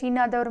ಕೂಡ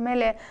ಚೀನಾದವ್ರ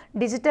ಮೇಲೆ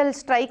ಡಿಜಿಟಲ್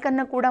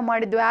ಸ್ಟ್ರೈಕನ್ನು ಕೂಡ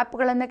ಮಾಡಿದ್ದು,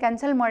 ಆ್ಯಪ್ಗಳನ್ನು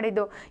ಕ್ಯಾನ್ಸಲ್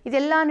ಮಾಡಿದ್ದು.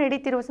 ಇದೆಲ್ಲ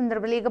ನಡೀತಿರುವ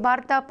ಸಂದರ್ಭದಲ್ಲಿ ಈಗ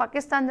ಭಾರತ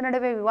ಪಾಕಿಸ್ತಾನದ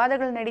ನಡುವೆ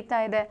ವಿವಾದಗಳು ನಡೀತಾ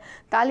ಇದೆ.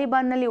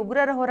 ತಾಲಿಬಾನ್ನಲ್ಲಿ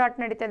ಉಗ್ರರ ಹೋರಾಟ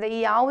ನಡೀತಾ ಇದೆ. ಈ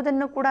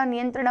ಯಾವುದನ್ನು ಕೂಡ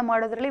ನಿಯಂತ್ರಣ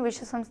ಮಾಡೋದ್ರಲ್ಲಿ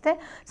ವಿಶ್ವಸಂಸ್ಥೆ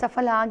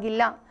ಸಫಲ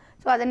ಆಗಿಲ್ಲ.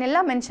 ಸೊ ಅದನ್ನೆಲ್ಲ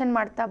ಮೆನ್ಷನ್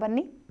ಮಾಡ್ತಾ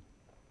ಬನ್ನಿ.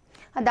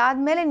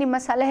 ಅದಾದಮೇಲೆ ನಿಮ್ಮ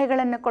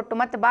ಸಲಹೆಗಳನ್ನು ಕೊಟ್ಟು,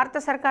 ಮತ್ತು ಭಾರತ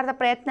ಸರ್ಕಾರದ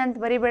ಪ್ರಯತ್ನ ಅಂತ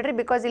ಬರಿಬೇಡ್ರಿ,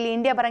 ಬಿಕಾಸ್ ಇಲ್ಲಿ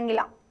ಇಂಡಿಯಾ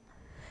ಬರೋಂಗಿಲ್ಲ.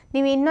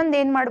 ನೀವು ಇನ್ನೊಂದು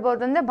ಏನು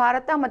ಮಾಡ್ಬೋದು ಅಂದರೆ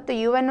ಭಾರತ ಮತ್ತು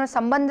UN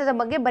ಸಂಬಂಧದ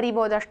ಬಗ್ಗೆ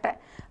ಬರಿಬೋದು ಅಷ್ಟೇ.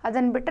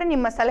 ಅದನ್ನು ಬಿಟ್ಟರೆ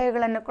ನಿಮ್ಮ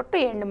ಸಲಹೆಗಳನ್ನು ಕೊಟ್ಟು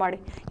ಎಂಡ್ ಮಾಡಿ.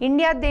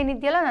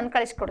 ಇಂಡಿಯಾದ್ದೇನಿದೆಯಲ್ಲ ನಾನು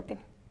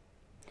ಕಳಿಸ್ಕೊಡ್ತೀನಿ.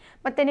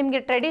 ಮತ್ತು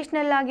ನಿಮಗೆ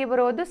ಟ್ರೆಡಿಷ್ನಲ್ ಆಗಿ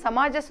ಬರೋದು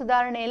ಸಮಾಜ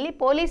ಸುಧಾರಣೆಯಲ್ಲಿ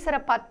ಪೊಲೀಸರ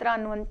ಪಾತ್ರ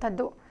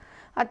ಅನ್ನುವಂಥದ್ದು,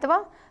 ಅಥವಾ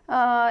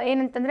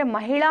ಏನಂತಂದರೆ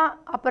ಮಹಿಳಾ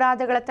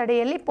ಅಪರಾಧಗಳ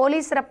ತಡೆಯಲ್ಲಿ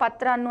ಪೊಲೀಸರ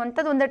ಪಾತ್ರ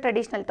ಅನ್ನುವಂಥದ್ದು ಒಂದು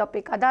ಟ್ರೆಡಿಷ್ನಲ್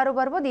ಟಾಪಿಕ್. ಅದಾದರೂ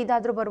ಬರ್ಬೋದು,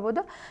 ಇದಾದರೂ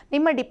ಬರ್ಬೋದು.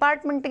 ನಿಮ್ಮ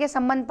ಡಿಪಾರ್ಟ್ಮೆಂಟ್ಗೆ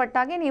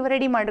ಸಂಬಂಧಪಟ್ಟಾಗೆ ನೀವು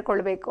ರೆಡಿ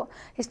ಮಾಡಿಕೊಳ್ಬೇಕು.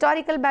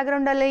 ಹಿಸ್ಟಾರಿಕಲ್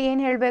ಬ್ಯಾಕ್ಗ್ರೌಂಡಲ್ಲಿ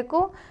ಏನು ಹೇಳಬೇಕು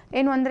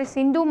ಏನು ಅಂದರೆ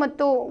ಸಿಂಧು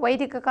ಮತ್ತು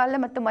ವೈದಿಕ ಕಾಲ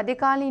ಮತ್ತು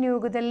ಮಧ್ಯಕಾಲೀನ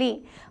ಯುಗದಲ್ಲಿ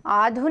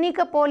ಆಧುನಿಕ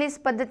ಪೊಲೀಸ್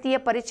ಪದ್ಧತಿಯ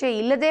ಪರಿಚಯ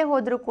ಇಲ್ಲದೇ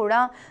ಹೋದರೂ ಕೂಡ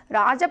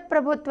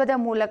ರಾಜಪ್ರಭುತ್ವದ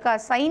ಮೂಲಕ,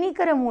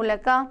 ಸೈನಿಕರ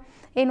ಮೂಲಕ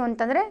ಏನು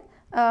ಅಂತಂದರೆ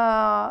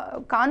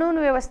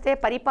ಕಾನೂನು ವ್ಯವಸ್ಥೆ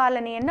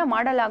ಪರಿಪಾಲನೆಯನ್ನು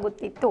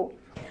ಮಾಡಲಾಗುತ್ತಿತ್ತು.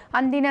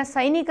 ಅಂದಿನ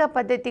ಸೈನಿಕ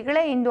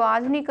ಪದ್ಧತಿಗಳೇ ಇಂದು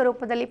ಆಧುನಿಕ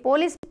ರೂಪದಲ್ಲಿ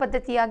ಪೊಲೀಸ್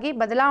ಪದ್ಧತಿಯಾಗಿ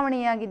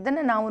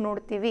ಬದಲಾವಣೆಯಾಗಿದ್ದನ್ನು ನಾವು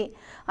ನೋಡ್ತೀವಿ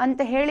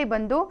ಅಂತ ಹೇಳಿ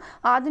ಬಂದು,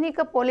 ಆಧುನಿಕ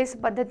ಪೊಲೀಸ್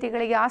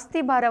ಪದ್ಧತಿಗಳಿಗೆ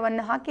ಆಸ್ತಿ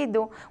ಭಾರವನ್ನು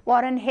ಹಾಕಿದ್ದು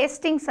ವಾರನ್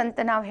ಹೇಸ್ಟಿಂಗ್ಸ್ ಅಂತ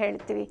ನಾವು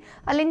ಹೇಳ್ತೀವಿ.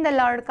 ಅಲ್ಲಿಂದ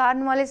ಲಾರ್ಡ್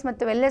ಕಾರ್ನ್ವಾಲಿಸ್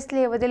ಮತ್ತು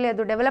ವೆಲ್ಲೆಸ್ಲಿ ಅವಧಿಯಲ್ಲಿ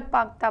ಅದು ಡೆವಲಪ್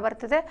ಆಗ್ತಾ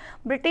ಬರ್ತದೆ.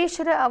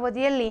 ಬ್ರಿಟಿಷರ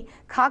ಅವಧಿಯಲ್ಲಿ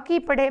ಖಾಕಿ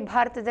ಪಡೆ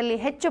ಭಾರತದಲ್ಲಿ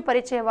ಹೆಚ್ಚು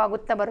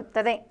ಪರಿಚಯವಾಗುತ್ತಾ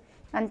ಬರುತ್ತದೆ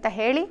ಅಂತ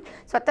ಹೇಳಿ,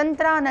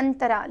 ಸ್ವತಂತ್ರ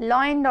ನಂತರ ಲಾ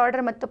ಆ್ಯಂಡ್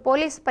ಆರ್ಡರ್ ಮತ್ತು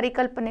ಪೊಲೀಸ್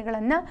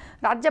ಪರಿಕಲ್ಪನೆಗಳನ್ನು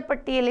ರಾಜ್ಯ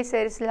ಪಟ್ಟಿಯಲ್ಲಿ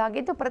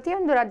ಸೇರಿಸಲಾಗಿದ್ದು,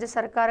 ಪ್ರತಿಯೊಂದು ರಾಜ್ಯ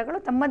ಸರ್ಕಾರಗಳು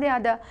ತಮ್ಮದೇ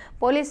ಆದ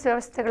ಪೊಲೀಸ್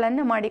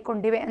ವ್ಯವಸ್ಥೆಗಳನ್ನು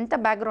ಮಾಡಿಕೊಂಡಿವೆ ಅಂತ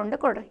ಬ್ಯಾಕ್ಗ್ರೌಂಡ್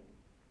ಕೊಡ್ರಿ.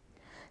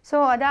 ಸೊ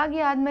ಅದಾಗಿ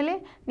ಆದಮೇಲೆ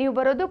ನೀವು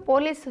ಬರೋದು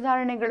ಪೊಲೀಸ್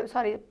ಸುಧಾರಣೆಗಳು,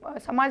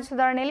 ಸಮಾಜ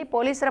ಸುಧಾರಣೆಯಲ್ಲಿ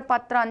ಪೊಲೀಸರ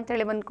ಪಾತ್ರ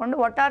ಅಂತೇಳಿ ಬಂದ್ಕೊಂಡು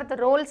ವಾಟ್ ಆರ್ ದ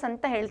ರೋಲ್ಸ್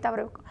ಅಂತ ಹೇಳ್ತಾ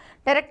ಬರಬೇಕು.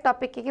 ಡೈರೆಕ್ಟ್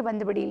ಟಾಪಿಕ್ಕಿಗೆ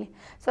ಬಂದುಬಿಡಿ ಇಲ್ಲಿ.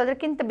 ಸೊ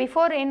ಅದಕ್ಕಿಂತ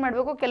ಬಿಫೋರ್ ಏನು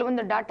ಮಾಡಬೇಕು,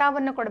 ಕೆಲವೊಂದು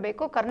ಡಾಟಾವನ್ನು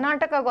ಕೊಡಬೇಕು.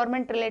 ಕರ್ನಾಟಕ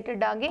ಗೌರ್ಮೆಂಟ್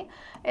ರಿಲೇಟೆಡ್ ಆಗಿ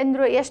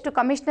ಎಷ್ಟು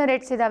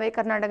ಕಮಿಷನರೇಟ್ಸ್ ಇದ್ದಾವೆ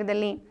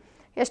ಕರ್ನಾಟಕದಲ್ಲಿ,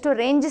 ಎಷ್ಟು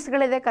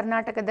ರೇಂಜಸ್ಗಳಿದೆ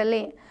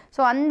ಕರ್ನಾಟಕದಲ್ಲಿ.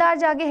 ಸೊ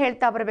ಅಂದಾಜಾಗಿ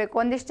ಹೇಳ್ತಾ ಬರಬೇಕು.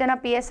 ಒಂದಿಷ್ಟು ಜನ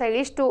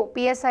ಇಷ್ಟು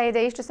PSI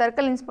ಇದೆ, ಇಷ್ಟು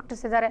ಸರ್ಕಲ್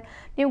ಇನ್ಸ್ಪೆಕ್ಟರ್ಸ್ ಇದ್ದಾರೆ.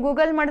 ನೀವು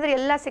ಗೂಗಲ್ ಮಾಡಿದ್ರೆ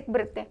ಎಲ್ಲ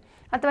ಸಿಕ್ಬಿರುತ್ತೆ.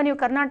 ಅಥವಾ ನೀವು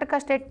ಕರ್ನಾಟಕ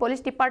ಸ್ಟೇಟ್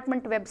ಪೊಲೀಸ್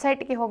ಡಿಪಾರ್ಟ್ಮೆಂಟ್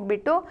ವೆಬ್ಸೈಟ್ಗೆ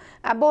ಹೋಗಿಬಿಟ್ಟು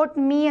ಅಬೌಟ್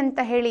ಮೀ ಅಂತ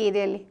ಹೇಳಿ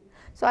ಇದೆ ಅಲ್ಲಿ.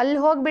 ಸೊ ಅಲ್ಲಿ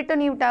ಹೋಗಿಬಿಟ್ಟು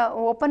ನೀವು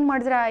ಓಪನ್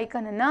ಮಾಡಿದ್ರೆ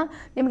ಐಕನನ್ನು,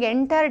 ನಿಮಗೆ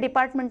ಎಂಟೈರ್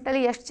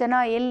ಡಿಪಾರ್ಟ್ಮೆಂಟಲ್ಲಿ ಎಷ್ಟು ಜನ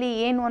ಎಲ್ಲಿ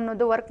ಏನು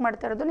ಅನ್ನೋದು ವರ್ಕ್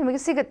ಮಾಡ್ತಾ ಇರೋದು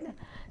ನಿಮಗೆ ಸಿಗುತ್ತೆ.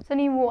 ಸೊ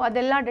ನೀವು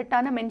ಅದೆಲ್ಲ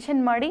ಡೇಟಾನ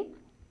ಮೆನ್ಷನ್ ಮಾಡಿ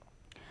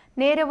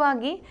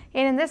ನೇರವಾಗಿ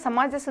ಏನಂದರೆ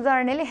ಸಮಾಜ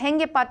ಸುಧಾರಣೆಯಲ್ಲಿ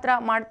ಹೇಗೆ ಪಾತ್ರ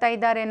ಮಾಡ್ತಾ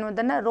ಇದ್ದಾರೆ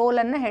ಅನ್ನೋದನ್ನು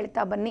ರೋಲನ್ನು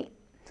ಹೇಳ್ತಾ ಬನ್ನಿ.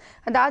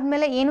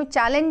 ಅದಾದಮೇಲೆ ಏನು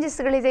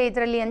ಚಾಲೆಂಜಸ್ಗಳಿದೆ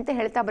ಇದರಲ್ಲಿ ಅಂತ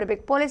ಹೇಳ್ತಾ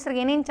ಬರಬೇಕು.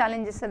 ಪೊಲೀಸರಿಗೆ ಏನೇನು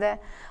ಚಾಲೆಂಜಸ್ ಇದೆ,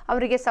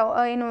 ಅವರಿಗೆ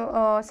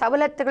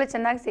ಸವಲತ್ತುಗಳು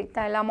ಚೆನ್ನಾಗಿ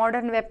ಸಿಗ್ತಾ ಇಲ್ಲ,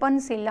 ಮಾಡರ್ನ್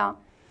ವೆಪನ್ಸ್ ಇಲ್ಲ,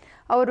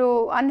 ಅವರು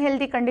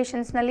ಅನ್ಹೆಲ್ದಿ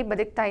ಕಂಡೀಷನ್ಸ್ನಲ್ಲಿ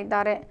ಬದುಕ್ತಾ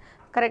ಇದ್ದಾರೆ,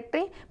 ಕರೆಕ್ಟ್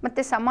ರೀ.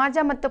 ಮತ್ತು ಸಮಾಜ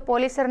ಮತ್ತು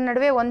ಪೊಲೀಸರ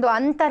ನಡುವೆ ಒಂದು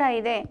ಅಂತರ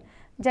ಇದೆ,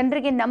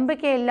 ಜನರಿಗೆ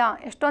ನಂಬಿಕೆ ಇಲ್ಲ.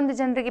 ಎಷ್ಟೊಂದು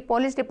ಜನರಿಗೆ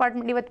ಪೊಲೀಸ್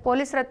ಡಿಪಾರ್ಟ್ಮೆಂಟ್ ಇವತ್ತು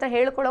ಪೊಲೀಸರ ಹತ್ರ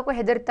ಹೇಳ್ಕೊಳ್ಳೋಕ್ಕೂ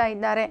ಹೆದರ್ತಾ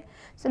ಇದ್ದಾರೆ.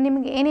 ಸೊ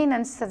ನಿಮಗೆ ಏನೇನು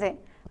ಅನಿಸ್ತದೆ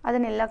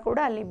ಅದನ್ನೆಲ್ಲ ಕೂಡ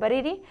ಅಲ್ಲಿ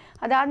ಬರೀರಿ.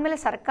 ಅದಾದಮೇಲೆ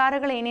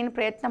ಸರ್ಕಾರಗಳು ಏನೇನು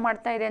ಪ್ರಯತ್ನ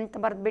ಮಾಡ್ತಾ ಇದೆ ಅಂತ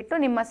ಬರೆದ್ಬಿಟ್ಟು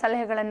ನಿಮ್ಮ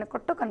ಸಲಹೆಗಳನ್ನು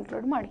ಕೊಟ್ಟು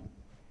ಕನ್ಕ್ಲೂಡ್ ಮಾಡಿ.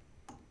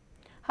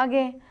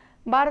 ಹಾಗೆ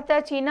ಭಾರತ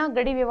ಚೀನಾ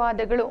ಗಡಿ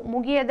ವಿವಾದಗಳು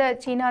ಮುಗಿಯದ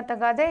China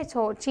ತಗಾದೆ. So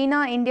China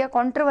India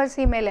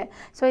controversy ಮೇಲೆ,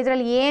 ಸೊ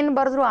ಇದರಲ್ಲಿ ಏನು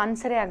ಬರೆದ್ರೂ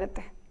ಆನ್ಸರೇ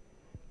ಆಗುತ್ತೆ.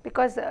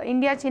 ಬಿಕಾಸ್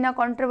ಇಂಡಿಯಾ ಚೀನಾ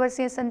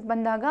ಕಾಂಟ್ರವರ್ಸೀಸ್ ಅಂತ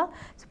ಬಂದಾಗ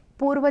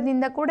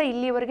ಪೂರ್ವದಿಂದ ಕೂಡ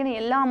ಇಲ್ಲಿವರೆಗಿನ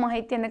ಎಲ್ಲ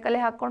ಮಾಹಿತಿಯನ್ನು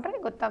ಕಲೆ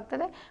ಹಾಕ್ಕೊಂಡ್ರೆ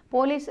ಗೊತ್ತಾಗ್ತದೆ.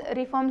 Police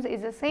reforms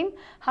is the same.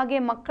 ಹಾಗೆ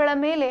ಮಕ್ಕಳ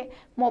ಮೇಲೆ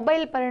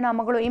ಮೊಬೈಲ್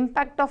ಪರಿಣಾಮಗಳು,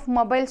 impact of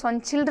mobiles on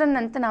children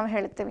ಅಂತ ನಾವು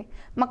ಹೇಳ್ತೇವೆ.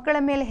 ಮಕ್ಕಳ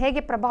ಮೇಲೆ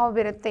ಹೇಗೆ ಪ್ರಭಾವ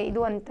ಬೀರುತ್ತೆ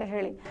ಇದು ಅಂತ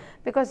ಹೇಳಿ.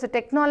 ಬಿಕಾಸ್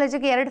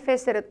ಟೆಕ್ನಾಲಜಿಗೆ 2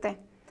 ಫೇಸ್ ಇರುತ್ತೆ.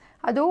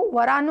 ಅದು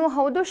ವರನೂ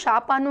ಹೌದು,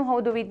 ಶಾಪನೂ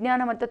ಹೌದು.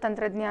 ವಿಜ್ಞಾನ ಮತ್ತು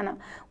ತಂತ್ರಜ್ಞಾನ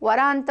ವರ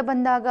ಅಂತ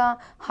ಬಂದಾಗ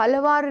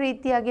ಹಲವಾರು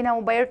ರೀತಿಯಾಗಿ ನಾವು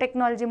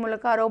ಬಯೋಟೆಕ್ನಾಲಜಿ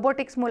ಮೂಲಕ,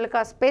 ರೋಬೋಟಿಕ್ಸ್ ಮೂಲಕ,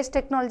 ಸ್ಪೇಸ್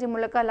ಟೆಕ್ನಾಲಜಿ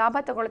ಮೂಲಕ ಲಾಭ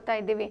ತಗೊಳ್ತಾ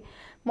ಇದ್ದೀವಿ.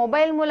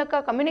 ಮೊಬೈಲ್ ಮೂಲಕ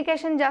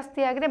ಕಮ್ಯುನಿಕೇಷನ್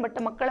ಜಾಸ್ತಿ ಆಗಿದೆ, ಬಟ್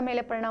ಮಕ್ಕಳ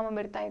ಮೇಲೆ ಪರಿಣಾಮ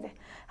ಬೀರ್ತಾ ಇದೆ.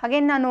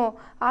 ಹಾಗೆ ನಾನು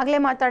ಆಗಲೇ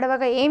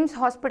ಮಾತಾಡುವಾಗ ಏಮ್ಸ್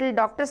ಹಾಸ್ಪಿಟಲ್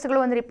ಡಾಕ್ಟರ್ಸ್ಗಳು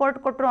ಒಂದು ರಿಪೋರ್ಟ್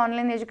ಕೊಟ್ಟರು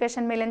ಆನ್ಲೈನ್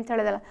ಎಜುಕೇಷನ್ ಮೇಲೆ ಅಂತ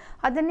ಹೇಳಿದಲ್ಲ,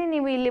 ಅದನ್ನೇ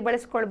ನೀವು ಇಲ್ಲಿ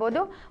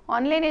ಬಳಸ್ಕೊಳ್ಬೋದು.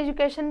 ಆನ್ಲೈನ್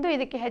ಎಜುಕೇಷನ್ದು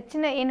ಇದಕ್ಕೆ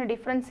ಹೆಚ್ಚಿನ ಏನು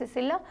ಡಿಫ್ರೆನ್ಸಸ್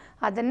ಇಲ್ಲ,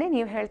 ಅದನ್ನೇ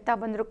ನೀವು ಹೇಳ್ತಾ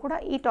ಬಂದರೂ ಕೂಡ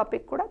ಈ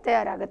ಟಾಪಿಕ್ ಕೂಡ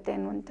ತಯಾರಾಗುತ್ತೆ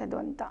ಅನ್ನುವಂಥದ್ದು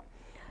ಅಂತ.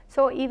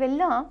 ಸೊ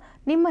ಇವೆಲ್ಲ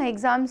ನಿಮ್ಮ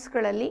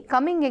ಎಕ್ಸಾಮ್ಸ್ಗಳಲ್ಲಿ,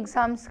 ಕಮಿಂಗ್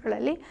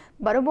ಎಕ್ಸಾಮ್ಸ್ಗಳಲ್ಲಿ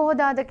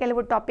ಬರಬಹುದಾದ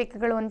ಕೆಲವು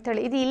ಟಾಪಿಕ್ಗಳು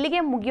ಅಂಥೇಳಿ. ಇದು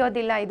ಇಲ್ಲಿಗೆ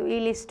ಮುಗಿಯೋದಿಲ್ಲ, ಇದು ಈ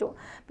ಲಿಸ್ಟು.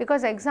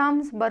 ಬಿಕಾಸ್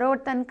ಎಕ್ಸಾಮ್ಸ್ ಬರೋ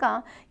ತನಕ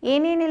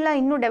ಏನೇನೆಲ್ಲ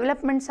ಇನ್ನೂ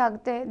ಡೆವಲಪ್ಮೆಂಟ್ಸ್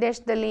ಆಗುತ್ತೆ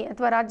ದೇಶದಲ್ಲಿ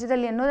ಅಥವಾ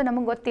ರಾಜ್ಯದಲ್ಲಿ ಅನ್ನೋದು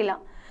ನಮಗೆ ಗೊತ್ತಿಲ್ಲ.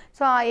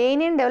 ಸೊ ಆ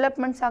ಏನೇನು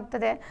ಡೆವಲಪ್ಮೆಂಟ್ಸ್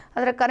ಆಗ್ತದೆ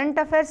ಅದರ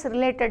ಕರೆಂಟ್ ಅಫೇರ್ಸ್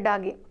ರಿಲೇಟೆಡ್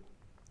ಆಗಿ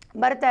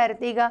ಬರ್ತಾ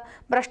ಇರುತ್ತೆ. ಈಗ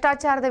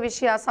ಭ್ರಷ್ಟಾಚಾರದ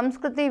ವಿಷಯ,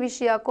 ಸಂಸ್ಕೃತಿ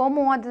ವಿಷಯ,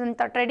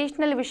 ಕೋಮುವಾದದಂಥ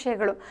ಟ್ರೆಡಿಷ್ನಲ್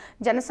ವಿಷಯಗಳು,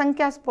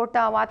 ಜನಸಂಖ್ಯಾ ಸ್ಫೋಟ,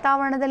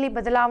 ವಾತಾವರಣದಲ್ಲಿ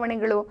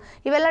ಬದಲಾವಣೆಗಳು,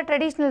 ಇವೆಲ್ಲ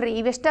ಟ್ರೆಡಿಷ್ನಲ್ ರೀ.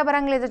 ಇವೆಷ್ಟೇ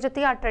ಬರಂಗಿಲ್ಲ, ಇದ್ರ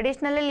ಜೊತೆಗೆ ಆ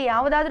ಟ್ರೆಡಿಷ್ನಲಲ್ಲಿ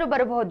ಯಾವುದಾದ್ರೂ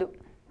ಬರಬಹುದು.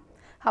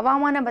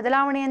 ಹವಾಮಾನ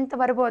ಬದಲಾವಣೆ ಅಂತ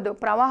ಬರ್ಬೋದು,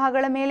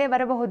 ಪ್ರವಾಹಗಳ ಮೇಲೆ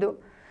ಬರಬಹುದು,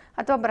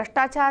 ಅಥವಾ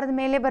ಭ್ರಷ್ಟಾಚಾರದ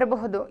ಮೇಲೆ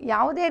ಬರಬಹುದು.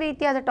 ಯಾವುದೇ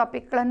ರೀತಿಯಾದ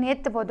ಟಾಪಿಕ್ಗಳನ್ನು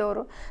ಎತ್ತಬಹುದು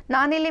ಅವರು.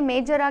 ನಾನಿಲ್ಲಿ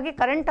ಮೇಜರಾಗಿ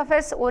ಕರೆಂಟ್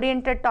ಅಫೇರ್ಸ್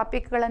ಓರಿಯೆಂಟೆಡ್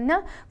ಟಾಪಿಕ್ಗಳನ್ನು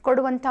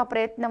ಕೊಡುವಂಥ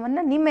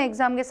ಪ್ರಯತ್ನವನ್ನು ನಿಮ್ಮ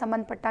ಎಕ್ಸಾಮ್ಗೆ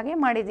ಸಂಬಂಧಪಟ್ಟಾಗೆ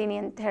ಮಾಡಿದ್ದೀನಿ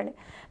ಅಂತ ಹೇಳಿ.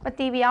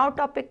 ಮತ್ತು ಇವು ಯಾವ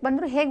ಟಾಪಿಕ್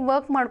ಬಂದರೂ ಹೇಗೆ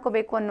ವರ್ಕ್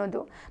ಮಾಡ್ಕೋಬೇಕು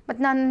ಅನ್ನೋದು.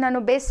 ಮತ್ತು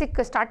ನಾನು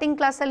ಬೇಸಿಕ್ ಸ್ಟಾರ್ಟಿಂಗ್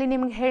ಕ್ಲಾಸಲ್ಲಿ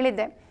ನಿಮ್ಗೆ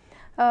ಹೇಳಿದ್ದೆ,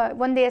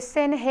 ಒಂದು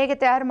ಎಸ್ಸೆನ ಹೇಗೆ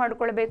ತಯಾರು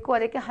ಮಾಡ್ಕೊಳ್ಬೇಕು,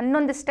 ಅದಕ್ಕೆ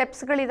 11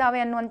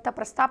 ಸ್ಟೆಪ್ಸ್ಗಳಿದ್ದಾವೆ ಅನ್ನುವಂಥ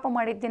ಪ್ರಸ್ತಾಪ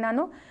ಮಾಡಿದ್ದೆ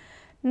ನಾನು.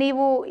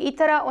 ನೀವು ಈ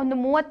ಥರ ಒಂದು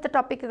 30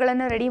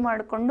 ಟಾಪಿಕ್ಗಳನ್ನು ರೆಡಿ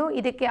ಮಾಡಿಕೊಂಡು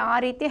ಇದಕ್ಕೆ ಆ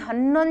ರೀತಿ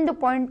 11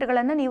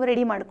 ಪಾಯಿಂಟ್ಗಳನ್ನು ನೀವು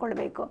ರೆಡಿ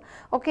ಮಾಡ್ಕೊಳ್ಬೇಕು.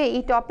 ಓಕೆ, ಈ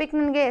ಟಾಪಿಕ್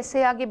ನನಗೆ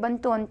ಎಸ್ಸೆ ಆಗಿ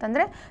ಬಂತು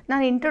ಅಂತಂದರೆ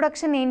ನಾನು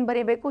ಇಂಟ್ರೊಡಕ್ಷನ್ ಏನು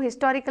ಬರೀಬೇಕು,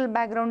 ಹಿಸ್ಟಾರಿಕಲ್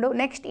ಬ್ಯಾಕ್ಗ್ರೌಂಡು,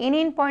 ನೆಕ್ಸ್ಟ್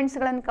ಏನೇನು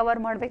ಪಾಯಿಂಟ್ಸ್ಗಳನ್ನು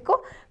ಕವರ್ ಮಾಡಬೇಕು,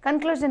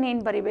 ಕನ್ಕ್ಲೂಷನ್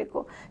ಏನು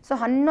ಬರೀಬೇಕು. ಸೊ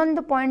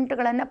 11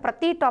 ಪಾಯಿಂಟ್ಗಳನ್ನು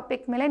ಪ್ರತಿ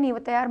ಟಾಪಿಕ್ ಮೇಲೆ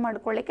ನೀವು ತಯಾರು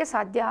ಮಾಡ್ಕೊಳ್ಳಿಕ್ಕೆ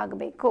ಸಾಧ್ಯ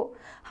ಆಗಬೇಕು.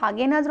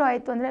 ಹಾಗೇನಾದರೂ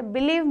ಆಯಿತು ಅಂದರೆ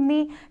ಬಿಲೀವ್ ಮೀ,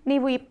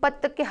 ನೀವು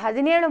 20ಕ್ಕೆ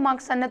 17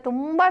 ಮಾರ್ಕ್ಸನ್ನು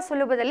ತುಂಬ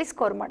ಸುಲಭದಲ್ಲಿ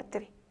ಸ್ಕೋರ್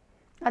ಮಾಡ್ತೀರಿ.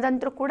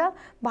 ಅದಂತೂ ಕೂಡ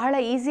ಬಹಳ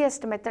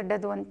ಈಸಿಯೆಸ್ಟ್ ಮೆಥಡ್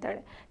ಅದು ಅಂತೇಳಿ.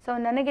 ಸೊ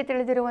ನನಗೆ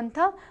ತಿಳಿದಿರುವಂಥ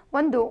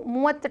ಒಂದು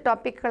 30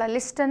 ಟಾಪಿಕ್ಗಳ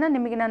ಲಿಸ್ಟನ್ನು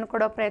ನಿಮಗೆ ನಾನು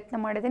ಕೊಡೋ ಪ್ರಯತ್ನ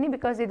ಮಾಡಿದ್ದೀನಿ.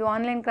 ಬಿಕಾಸ್ ಇದು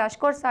ಆನ್ಲೈನ್ ಕ್ರಾಶ್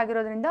ಕೋರ್ಸ್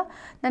ಆಗಿರೋದ್ರಿಂದ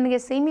ನನಗೆ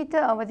ಸೀಮಿತ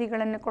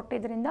ಅವಧಿಗಳನ್ನು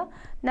ಕೊಟ್ಟಿದ್ದರಿಂದ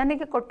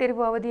ನನಗೆ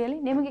ಕೊಟ್ಟಿರುವ ಅವಧಿಯಲ್ಲಿ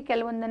ನಿಮಗೆ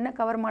ಕೆಲವೊಂದನ್ನು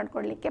ಕವರ್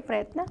ಮಾಡಿಕೊಡ್ಲಿಕ್ಕೆ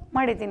ಪ್ರಯತ್ನ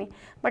ಮಾಡಿದ್ದೀನಿ.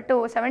 But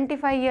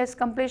 75 years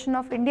completion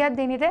of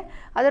ಇಂಡಿಯಾದ್ದೇನಿದೆ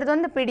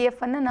ಅದರದೊಂದು PDF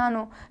ಅನ್ನು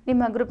ನಾನು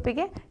ನಿಮ್ಮ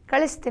ಗ್ರೂಪಿಗೆ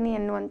ಕಳಿಸ್ತೀನಿ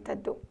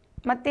ಅನ್ನುವಂಥದ್ದು.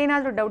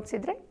 ಮತ್ತೇನಾದರೂ ಡೌಟ್ಸ್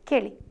ಇದ್ದರೆ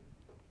ಕೇಳಿ.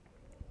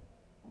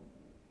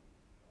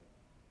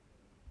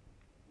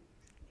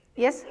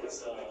 ಎಸ್,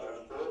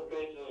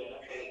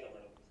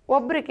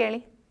 ಒಬ್ರು ಕೇಳಿ.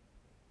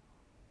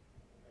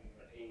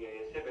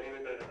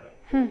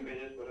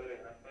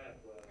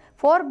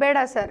 4 ಬೇಡ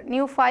ಸರ್,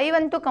 ನೀವು 5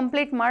 ಅಂತೂ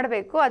ಕಂಪ್ಲೀಟ್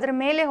ಮಾಡಬೇಕು. ಅದ್ರ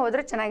ಮೇಲೆ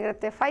ಹೋದರೆ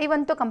ಚೆನ್ನಾಗಿರುತ್ತೆ. 5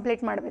 ಅಂತೂ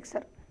ಕಂಪ್ಲೀಟ್ ಮಾಡಬೇಕು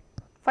ಸರ್.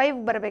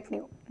 5 ಬರಬೇಕು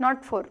ನೀವು, ನಾಟ್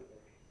 4.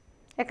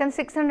 ಯಾಕಂದ್ರೆ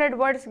 600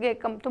 ವರ್ಡ್ಸ್ಗೆ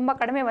ತುಂಬ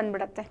ಕಡಿಮೆ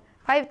ಬಂದುಬಿಡತ್ತೆ.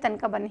 5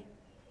 ತನಕ ಬನ್ನಿ.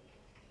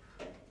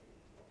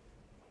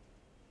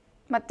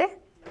 ಮತ್ತೆ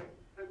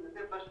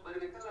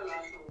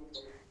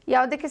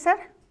ಯಾವುದಕ್ಕೆ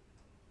ಸರ್?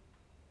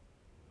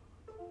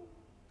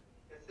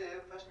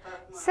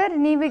 ಸರ್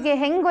ನೀವಿಗೆ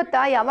ಹೆಂಗೆ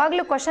ಗೊತ್ತಾ,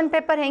 ಯಾವಾಗಲೂ ಕ್ವಶನ್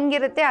ಪೇಪರ್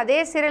ಹೆಂಗಿರುತ್ತೆ ಅದೇ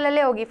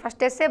ಸೀರಿಯಲಲ್ಲೇ ಹೋಗಿ.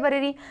 ಫಸ್ಟ್ ಎಸ್ಸೆ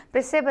ಬರೀರಿ,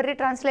 ಪ್ರೆಸ್ಸೇ ಬರೀರಿ,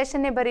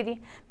 ಟ್ರಾನ್ಸ್ಲೇಷನ್ನೇ ಬರೀರಿ.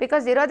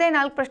 ಬಿಕಾಸ್ ಇರೋದೇ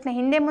 4 ಪ್ರಶ್ನೆ,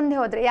 ಹಿಂದೆ ಮುಂದೆ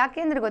ಹೋದರೆ.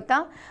 ಯಾಕೆಂದ್ರೆ ಗೊತ್ತಾ,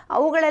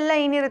 ಅವುಗಳೆಲ್ಲ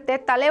ಏನಿರುತ್ತೆ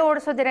ತಲೆ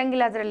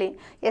ಓಡಿಸೋದಿರಂಗಿಲ್ಲ ಅದರಲ್ಲಿ.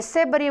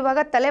 ಎಸ್ಸೆ ಬರೆಯುವಾಗ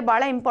ತಲೆ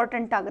ಭಾಳ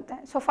ಇಂಪಾರ್ಟೆಂಟ್ ಆಗುತ್ತೆ.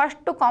 ಸೊ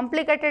ಫಸ್ಟು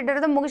ಕಾಂಪ್ಲಿಕೇಟೆಡ್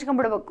ಇರೋದು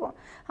ಮುಗಿಸ್ಕೊಂಡ್ಬಿಡ್ಬೇಕು,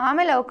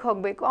 ಆಮೇಲೆ ಅವಕ್ಕೆ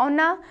ಹೋಗಬೇಕು.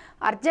 ಅವನ್ನ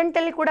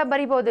ಅರ್ಜೆಂಟಲ್ಲಿ ಕೂಡ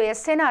ಬರಿಬೋದು,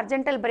 ಎಸ್ಸೆನ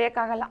ಅರ್ಜೆಂಟಲ್ಲಿ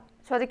ಬರೆಯೋಕ್ಕಾಗಲ್ಲ.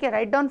 ಸೊ ಅದಕ್ಕೆ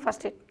ರೈಟ್ ಡೌನ್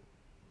ಫಸ್ಟ್ ಇಟ್.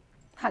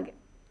 ಹಾಗೆ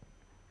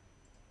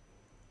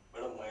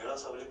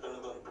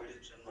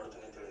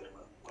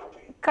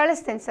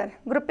ಕಳಿಸ್ತೇನೆ ಸರ್,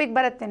 ಗ್ರೂಪಿಗೆ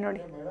ಬರುತ್ತೆ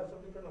ನೋಡಿ.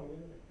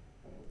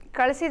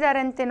 ಕಳಿಸಿದ್ದಾರೆ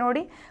ಅಂತೆ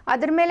ನೋಡಿ.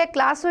 ಅದ್ರ ಮೇಲೆ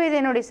ಕ್ಲಾಸು ಇದೆ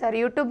ನೋಡಿ ಸರ್.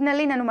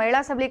 ಯೂಟ್ಯೂಬ್ನಲ್ಲಿ ನಾನು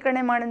ಮಹಿಳಾ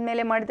ಸಬಲೀಕರಣ ಮಾಡಿದ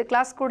ಮೇಲೆ ಮಾಡಿದ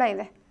ಕ್ಲಾಸ್ ಕೂಡ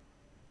ಇದೆ.